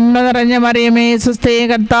 നന്മ നിറഞ്ഞ മറിയമേ, സ്വസ്തി,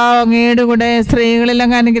 കർത്താവ് അങ്ങയുടെ കൂടെ സ്ത്രീകളിൽ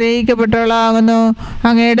അങ്ങ് അനുഗ്രഹിക്കപ്പെട്ടവളാകുന്നു.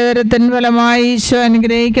 അങ്ങയുടെ ദരത്തിൻ ഫലമായി ഈശോ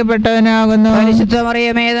അനുഗ്രഹിക്കപ്പെട്ടവനാകുന്നു. പരിശുദ്ധ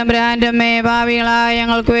മറിയമേ തമ്പുരാന്റെ അമ്മേ, പാപികളായ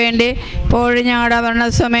ഞങ്ങൾക്ക് വേണ്ടി ഇപ്പോഴും ഞങ്ങളുടെ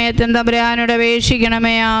മരണസമയത്തും തമ്പുരാനോട്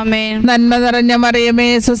അപേക്ഷിക്കണമേ. ആമേൻ. നന്മ നിറഞ്ഞ മറിയമേ,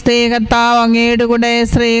 സ്വസ്തി, കർത്താവ് അങ്ങയുടെ കൂടെ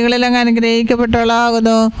സ്ത്രീകളിൽ അങ്ങ്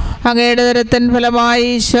അനുഗ്രഹിക്കപ്പെട്ടവളാകുന്നു. അങ്ങയുടെ ദരത്തിൻ ഫലമായി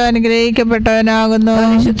ഈശോ അനുഗ്രഹിക്കപ്പെട്ടവനാകുന്നു.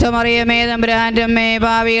 പരിശുദ്ധ മറിയമേ തമ്പുരാന്റെ അമ്മേ,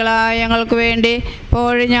 പാപികളായ ഞങ്ങൾക്ക് വേണ്ടി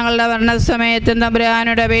ഇപ്പോഴും ഞങ്ങളുടെ മരണസമയത്തും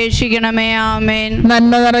തമ്പുരാനോട് അപേക്ഷിക്കണമേ. ആമേൻ.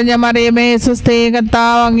 നന്മ നിറഞ്ഞ മറിയമേ, സ്വസ്തി,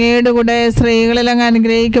 കർത്താവ് അങ്ങയുടെ കൂടെ സ്ത്രീകളിൽ അങ്ങ്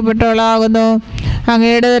അനുഗ്രഹിക്കപ്പെട്ടവളാകുന്നു.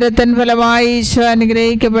 അങ്ങയുടെ ദരത്തിൻ ഫലമായി ഈശോ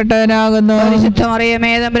അനുഗ്രഹിക്കപ്പെട്ടവനാകുന്നു. പരിശുദ്ധ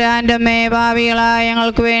മറിയമേ തമ്പുരാന്റെ അമ്മേ, പാപികളായ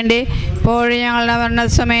ഞങ്ങൾക്ക് വേണ്ടി ഇപ്പോഴും ഞങ്ങളുടെ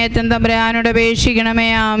മരണസമയത്തും തമ്പുരാനോട് അപേക്ഷിക്കണമേ.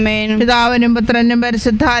 ആമേൻ. പിതാവിനും പുത്രനും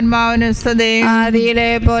പരിശുദ്ധാത്മാവിനും സ്തുതി. ആദിയിലെ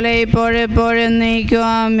പോലെ ഇപ്പോഴെപ്പോഴും നീക്കും.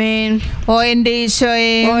 ആമേൻ. ഓ എൻ്റെ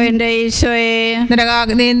ഈശോയെ, ഓ എൻ്റെ ഈശോയെ,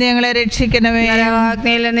 നരകാഗ്നിയിൽ നിന്ന് ഞങ്ങളെ രക്ഷിക്കണമേ.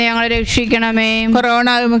 നരകാഗ്നിയിൽ നിന്ന് ഞങ്ങളെ രക്ഷിക്കണമേ. കൊറോണ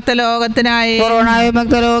വിമുക്ത ലോകത്തിനായി, കൊറോണ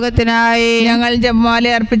വിമുക്ത ലോകത്തിനായി ഞങ്ങൾ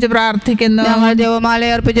ജപമാല അർപ്പിച്ച് പ്രാർത്ഥിക്കുന്നു. ഞങ്ങൾ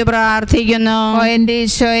ജപമാല അർപ്പിച്ച് പ്രാർത്ഥിക്കുന്നു. ഓ എൻ്റെ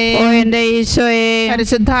ഈശോയെ, ഓ എൻ്റെ ഈശോയെ,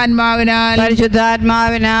 പരിശുദ്ധാത്മാവിനാൽ,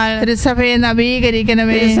 പരിശുദ്ധാത്മാവിനാൽ തിരുസഭയെ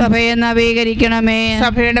നവീകരിക്കണമേ. സഭയെ നവീകരിക്കണമേ.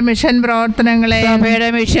 സഭയുടെ മിഷൻ പ്രവർത്തനങ്ങളെ, സഭയുടെ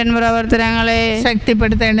മിഷൻ പ്രവർത്തനങ്ങളെ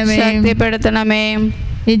ശക്തിപ്പെടുത്തണമേ. ശക്തിപ്പെടുത്തണമേ.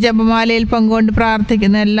 ഈ ജപമാലയിൽ പങ്കുകൊണ്ട്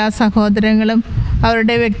പ്രാർത്ഥിക്കുന്ന എല്ലാ സഹോദരങ്ങളും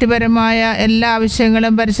അവരുടെ വ്യക്തിപരമായ എല്ലാ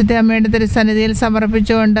ആവശ്യങ്ങളും പരിശുദ്ധ അമ്മയുടെ തിരുസന്നിധിയിൽ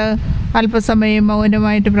സമർപ്പിച്ചുകൊണ്ട് അല്പസമയം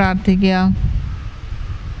മൗനമായിട്ട് പ്രാർത്ഥിക്കുക.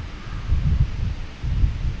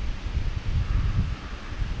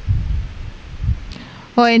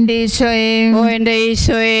 ഓ എൻ്റെ ഈശോയെ, ഓ എൻ്റെ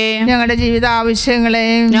ഈശോയെ, ഞങ്ങളുടെ ജീവിത ആവശ്യങ്ങളെ,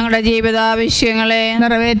 ഞങ്ങളുടെ ജീവിതാവശ്യങ്ങളെ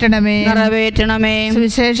നിറവേറ്റണമേ. നിറവേറ്റണമേ.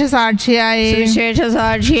 സുവിശേഷ സാക്ഷിയായി, സുവിശേഷ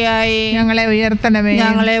സാക്ഷിയായി ഞങ്ങളെ ഉയർത്തണമേ.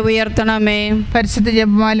 ഞങ്ങളെ ഉയർത്തണമേ. പരിശുദ്ധ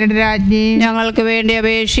ജപമാലയുടെ രാജ്ഞി, ഞങ്ങൾക്ക് വേണ്ടി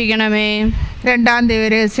അപേക്ഷിക്കണമേ. രണ്ടാം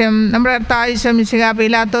ദിവരഹസ്യം. നമ്മുടെ കർത്താവ് ഈശോ മിശിഹാ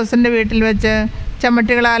പീലാത്തോസിന്റെ വീട്ടിൽ വെച്ച്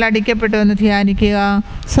ചമ്മട്ടികളാൽ അടിക്കപ്പെട്ടു എന്ന് ധ്യാനിക്കുക.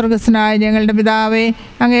 സ്വർഗസ്നായ ഞങ്ങളുടെ പിതാവേ,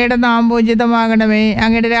 അങ്ങയുടെ നാമം പൂജിതമാകണമേ.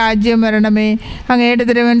 അങ്ങയുടെ രാജ്യം വരണമേ. അങ്ങയുടെ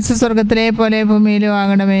തിരുമനസ്സ് സ്വർഗത്തിലെ പോലെ ഭൂമിയിലും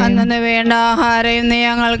ആകണമേ. അന്നു വേണ്ട ആഹാരം നീ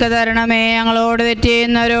ഞങ്ങൾക്ക് തരണമേ. ഞങ്ങളോട് തെറ്റ്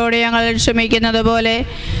ചെയ്യുന്നവരോട് ഞങ്ങൾ ക്ഷമിക്കുന്നത് പോലെ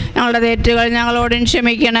ഞങ്ങളുടെ തെറ്റുകൾ ഞങ്ങളോടും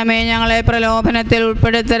ക്ഷമിക്കണമേ. ഞങ്ങളെ പ്രലോഭനത്തിൽ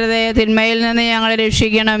ഉൾപ്പെടുത്തരുതേ, തിന്മയിൽ നിന്ന് ഞങ്ങളെ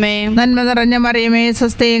രക്ഷിക്കണമേ. നന്മ നിറഞ്ഞ മറിയമേ,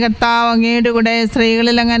 സ്വസ്തി, കർത്താവ് അങ്ങയുടെ കൂടെ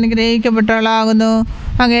സ്ത്രീകളിൽ അങ്ങ് അനുഗ്രഹിക്കപ്പെട്ടവളാകുന്നു.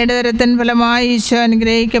 അങ്ങയുടെ ദരത്തിൻ ഫലമായി ഈശോ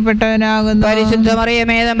അനുഗ്രഹിക്കപ്പെട്ടവനാകുന്നു. പരിശുദ്ധ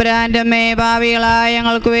മറിയമേ തമ്പുരാന്റെ അമ്മേ, പാപികളായ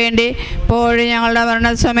ഞങ്ങൾക്ക് വേണ്ടി ഇപ്പോഴും ഞങ്ങളുടെ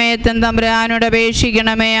മരണസമയത്തും തമ്പുരാനോട്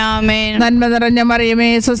അപേക്ഷിക്കണമേ. ആമേൻ. നന്മ നിറഞ്ഞ മറിയമേ,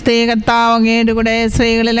 സ്വസ്തി, കർത്താവ് അങ്ങയുടെ കൂടെ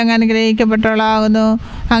സ്ത്രീകളിൽ അങ്ങ് അനുഗ്രഹിക്കപ്പെട്ടവളാകുന്നു.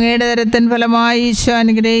 അങ്ങയുടെ ദരത്തിൻ ഫലമായി ഈശോ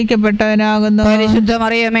അനുഗ്രഹിക്കപ്പെട്ടവനാകുന്നു. പരിശുദ്ധ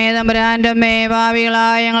മറിയമേ തമ്പുരാന്റെ അമ്മേ,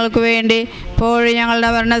 പാപികളായ ഞങ്ങൾക്ക് വേണ്ടി ഇപ്പോഴും ഞങ്ങളുടെ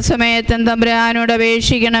മരണസമയത്തും തമ്പുരാനോട്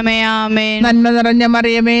അപേക്ഷിക്കണമേ. ആമേൻ. നന്മ നിറഞ്ഞ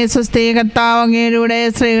മറിയമേ, സ്വസ്തി, കർത്താവ് അങ്ങയുടെ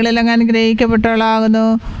സ്ത്രീകളിൽ അങ്ങ് അനുഗ്രഹിക്കപ്പെട്ടവളാകുന്നു.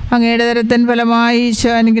 അങ്ങയുടെ ദരത്തിൻ ഫലമായി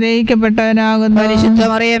ഈശോ അനുഗ്രഹിക്കപ്പെട്ടവനാകുന്നു. പരിശുദ്ധ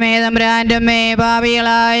മറിയമേ, തമ്പുരാന്റെ അമ്മേ,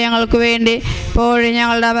 പാപികളായ ഞങ്ങൾക്ക് വേണ്ടി ഇപ്പോഴും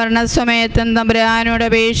ഞങ്ങളുടെ മരണസമയത്തും തമ്പുരാനോട്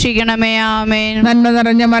അപേക്ഷിക്കണമേ. ആമേൻ. നന്മ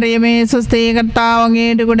നിറഞ്ഞ മറിയമേ, സ്വസ്തി, കർത്താവ്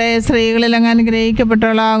അങ്ങയുടെ കൂടെ സ്ത്രീകളിൽ അങ്ങ്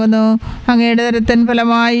അനുഗ്രഹിക്കപ്പെട്ടവളാകുന്നു. അങ്ങയുടെ ദരത്തിൻ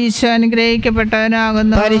ഫലമായി ഈശോ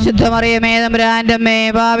അനുഗ്രഹിക്കപ്പെട്ടവനാകുന്നു. പരിശുദ്ധ മറിയമേ, തമ്പുരാന്റെ അമ്മേ,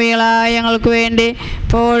 പാപികളായ ഞങ്ങൾക്ക് വേണ്ടി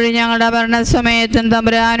ഇപ്പോഴും ഞങ്ങളുടെ മരണസമയത്തും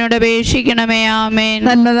തമ്പുരാനോട് അപേക്ഷിക്കണമേ. ആമേൻ.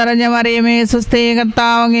 നന്മ നിറഞ്ഞ മറിയമേ, സ്വസ്തി,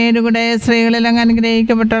 കർത്താവ് അങ്ങയുടെ കൂടെ സ്ത്രീകളിൽ അങ്ങ്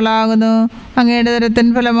അനുഗ്രഹിക്കപ്പെട്ടവളാകുന്നു. അങ്ങയുടെ ദരത്തിൻ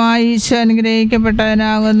ഫലമായി ഈശോ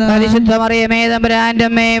അനുഗ്രഹിക്കപ്പെട്ടവനാകുന്നു. പരിശുദ്ധ മറിയമേ, തമ്പുരാന്റെ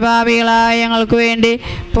അമ്മേ, പാപികളായ ഞങ്ങൾക്ക് വേണ്ടി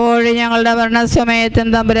ഇപ്പോഴും ഞങ്ങളുടെ മരണസമയത്തും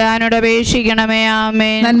തമ്പുരാനോട് അപേക്ഷിക്കണമേ.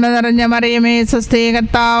 ആമേൻ. നന്മ നിറഞ്ഞ മറിയമേ, സ്വസ്തി,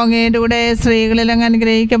 കർത്താവ് അങ്ങയുടെ കൂടെ സ്ത്രീകളിൽ അങ്ങ്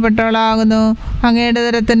അനുഗ്രഹിക്കപ്പെട്ടവളാകുന്നു. അങ്ങയുടെ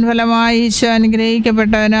ദരത്തിൻ ഫലമായി ഈശോ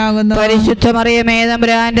അനുഗ്രഹിക്കപ്പെട്ടവനാകുന്നു. പരിശുദ്ധ മറിയമേ,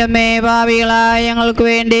 തമ്പുരാന്റെ അമ്മേ, പാപികളായ ഞങ്ങൾക്ക്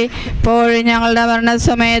വേണ്ടി ഇപ്പോഴും ഞങ്ങളുടെ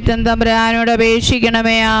മരണസമയത്തും തമ്പുരാനോട്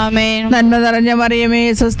അപേക്ഷിക്കണമേ. ആമേൻ. നന്മ നിറഞ്ഞ മറിയമേ,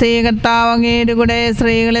 സ്വസ്തി, കർത്താവ് അങ്ങയുടെ കൂടെ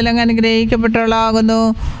സ്ത്രീകളിൽ അങ്ങ് അനുഗ്രഹിക്കപ്പെട്ടവളാകുന്നു.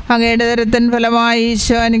 അങ്ങയുടെ ദരത്തിൻ ഫലമായി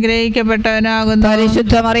ഈശോ അനുഗ്രഹിക്കപ്പെട്ടവനാകുന്നു.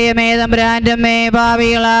 പരിശുദ്ധ മറിയമേ, തമ്പുരാന്റെ അമ്മേ,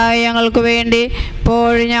 പാപികളായ ഞങ്ങൾക്ക് വേണ്ടി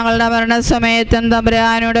ഇപ്പോഴും ഞങ്ങളുടെ മരണസമയത്തും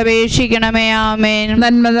തമ്പുരാനോട് അപേക്ഷിക്കണമേ. ആമേൻ.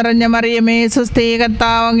 നന്മ നിറഞ്ഞ മറിയമേ, സ്വസ്തി,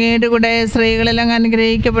 കർത്താവ് അങ്ങയുടെ കൂടെ സ്ത്രീകളിൽ അങ്ങ്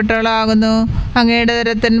അനുഗ്രഹിക്കപ്പെട്ടവളാകുന്നു. അങ്ങയുടെ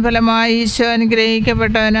ദരത്തിൻ ഫലമായി ഈശോ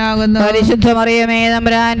അനുഗ്രഹിക്കപ്പെട്ടവനാകുന്നു. പരിശുദ്ധ മറിയമേ,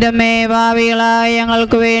 തമ്പുരാന്റെ അമ്മേ, പാപികളായ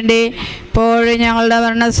ഞങ്ങൾക്ക് വേണ്ടി ഇപ്പോഴും ഞങ്ങളുടെ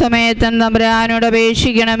മരണസമയത്തും തമ്പുരാനോട്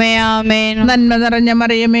അപേക്ഷിക്കണമേ. ആമേൻ. നന്മ നിറഞ്ഞ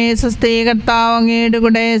മറിയമേ, സ്വസ്തി, കർത്താവ് അങ്ങയുടെ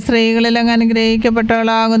കൂടെ സ്ത്രീകളിൽ അങ്ങ്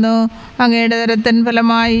അനുഗ്രഹിക്കപ്പെട്ടവളാകുന്നു. അങ്ങയുടെ ദരത്തിൻ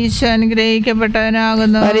ഫലമായി ഈശോ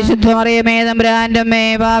അനുഗ്രഹിക്കപ്പെട്ടവനാകുന്നു. പരിശുദ്ധ മറിയമേ, തമ്പുരാന്റെ അമ്മേ,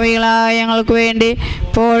 പാപികളായ ഞങ്ങൾക്ക് വേണ്ടി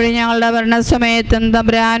ഇപ്പോഴും ഞങ്ങളുടെ മരണസമയത്തും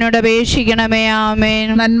തമ്പുരാനോട് അപേക്ഷിക്കണമേ. ആമേൻ.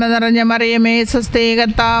 നന്മ നിറഞ്ഞ മറിയമേ, സ്വസ്തി,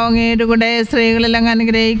 കർത്താവ് അങ്ങയുടെ കൂടെ സ്ത്രീകളിൽ അങ്ങ്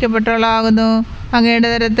അനുഗ്രഹിക്കപ്പെട്ടവളാകുന്നു. അങ്ങയുടെ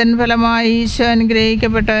ദരത്തിൻ ഫലമായി ഈശോ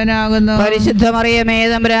അനുഗ്രഹിക്കപ്പെട്ടവനാകുന്നു. പരിശുദ്ധ മറിയമേ,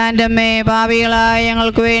 തമ്പുരാന്റെ അമ്മേ, പാപികളായ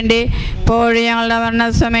ഞങ്ങൾക്ക് വേണ്ടി ഇപ്പോഴും ഞങ്ങളുടെ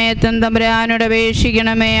മരണസമയത്തും തമ്പുരാനോട്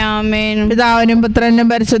അപേക്ഷിക്കണമേ. ആമേൻ. പിതാവിനും പുത്രനും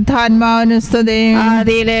പരിശുദ്ധാത്മാവിനും സ്തുതി.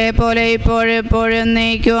 ആദിയിലെ പോലെ ഇപ്പോഴും എപ്പോഴും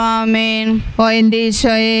എന്നേക്കും. ആമേൻ. ഓ എൻ്റെ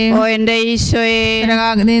ഈശോയെ, ഓ എൻ്റെ ഈശോയെ,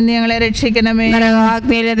 നരകാഗ്നിയിൽ നിന്ന് ഞങ്ങളെ രക്ഷിക്കണമേ.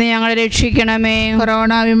 നരകാഗ്നിയിൽ നിന്ന് ഞങ്ങളെ രക്ഷിക്കണമേ.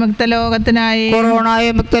 കൊറോണ വിമുക്ത ലോകത്തിനായി, കൊറോണ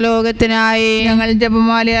വിമുക്ത ലോകത്തിനായി ഞങ്ങൾ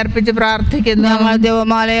ജപമാല അർപ്പിച്ച് പ്രാർത്ഥിക്കുന്നു. ഞങ്ങൾ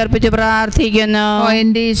ജപമാല അർപ്പിച്ച് പ്രാർത്ഥിക്കുന്നു. ഓ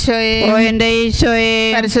എൻ്റെ ഈശോയെ, ഓ എൻ്റെ ഈശോയെ,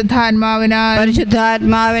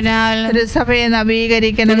 പരിശുദ്ധാത്മാവിനാൽ തിരുസഭയെ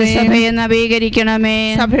നവീകരിക്കണമേ.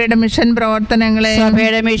 സഭയുടെ മിഷൻ പ്രവർത്തനങ്ങളെ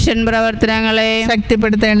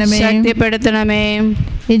ശക്തിപ്പെടുത്തണമേ.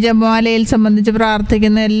 ഈ ജപമാലയിൽ സംബന്ധിച്ച്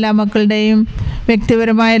പ്രാർത്ഥിക്കുന്ന എല്ലാ മക്കളുടെയും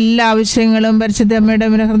വ്യക്തിപരമായ എല്ലാ ആവശ്യങ്ങളും പരിശുദ്ധ അമ്മയുടെ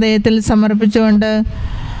ഹൃദയത്തിൽ സമർപ്പിച്ചുകൊണ്ട്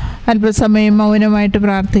അല്പസമയം മൗനമായിട്ട്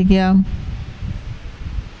പ്രാർത്ഥിക്കാം.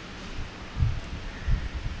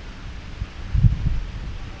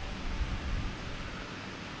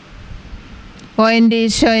 ഓ എൻ്റെ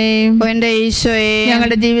ഈശോയെ,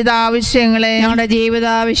 ഞങ്ങളുടെ ജീവിതാവശ്യങ്ങളെ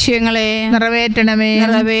നിറവേറ്റണമേ.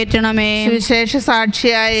 സുവിശേഷ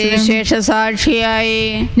സാക്ഷിയായി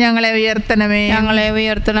ഞങ്ങളെ ഉയർത്തണമേ.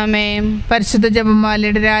 പരിശുദ്ധ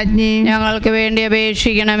ജപമാലയുടെ രാജ്ഞി, ഞങ്ങൾക്ക് വേണ്ടി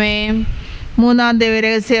അപേക്ഷിക്കണമേ. മൂന്നാം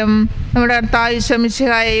ദൈവരഹസ്യം, നമ്മുടെ കർത്താവ് ഈശോ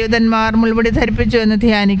മിശിഹായെ യൂദന്മാർ മുൾമുടി ധരിപ്പിച്ചു എന്ന്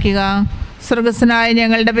ധ്യാനിക്കുക. സ്വർഗസ്വനായ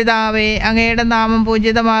ഞങ്ങളുടെ പിതാവേ, അങ്ങയുടെ നാമം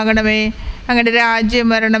പൂജിതമാകണമേ. അങ്ങയുടെ രാജ്യം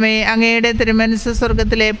വരണമേ. അങ്ങയുടെ തിരുമനസ്സ്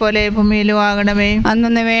സ്വർഗത്തിലെ പോലെ ഭൂമിയിലും ആകണമേ.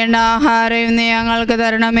 അന്നു വേണ്ട ആഹാരം ഇന്ന് ഞങ്ങൾക്ക്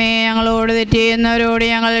തരണമേ. ഞങ്ങളോട് തെറ്റ് ചെയ്യുന്നവരോട്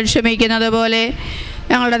ഞങ്ങൾ ക്ഷമിക്കുന്നത് പോലെ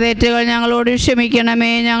ഞങ്ങളുടെ തെറ്റുകൾ ഞങ്ങളോട്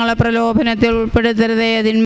ക്ഷമിക്കണമേ. ഞങ്ങളെ പ്രലോഭനത്തിൽ ഉൾപ്പെടുത്തരുതേ.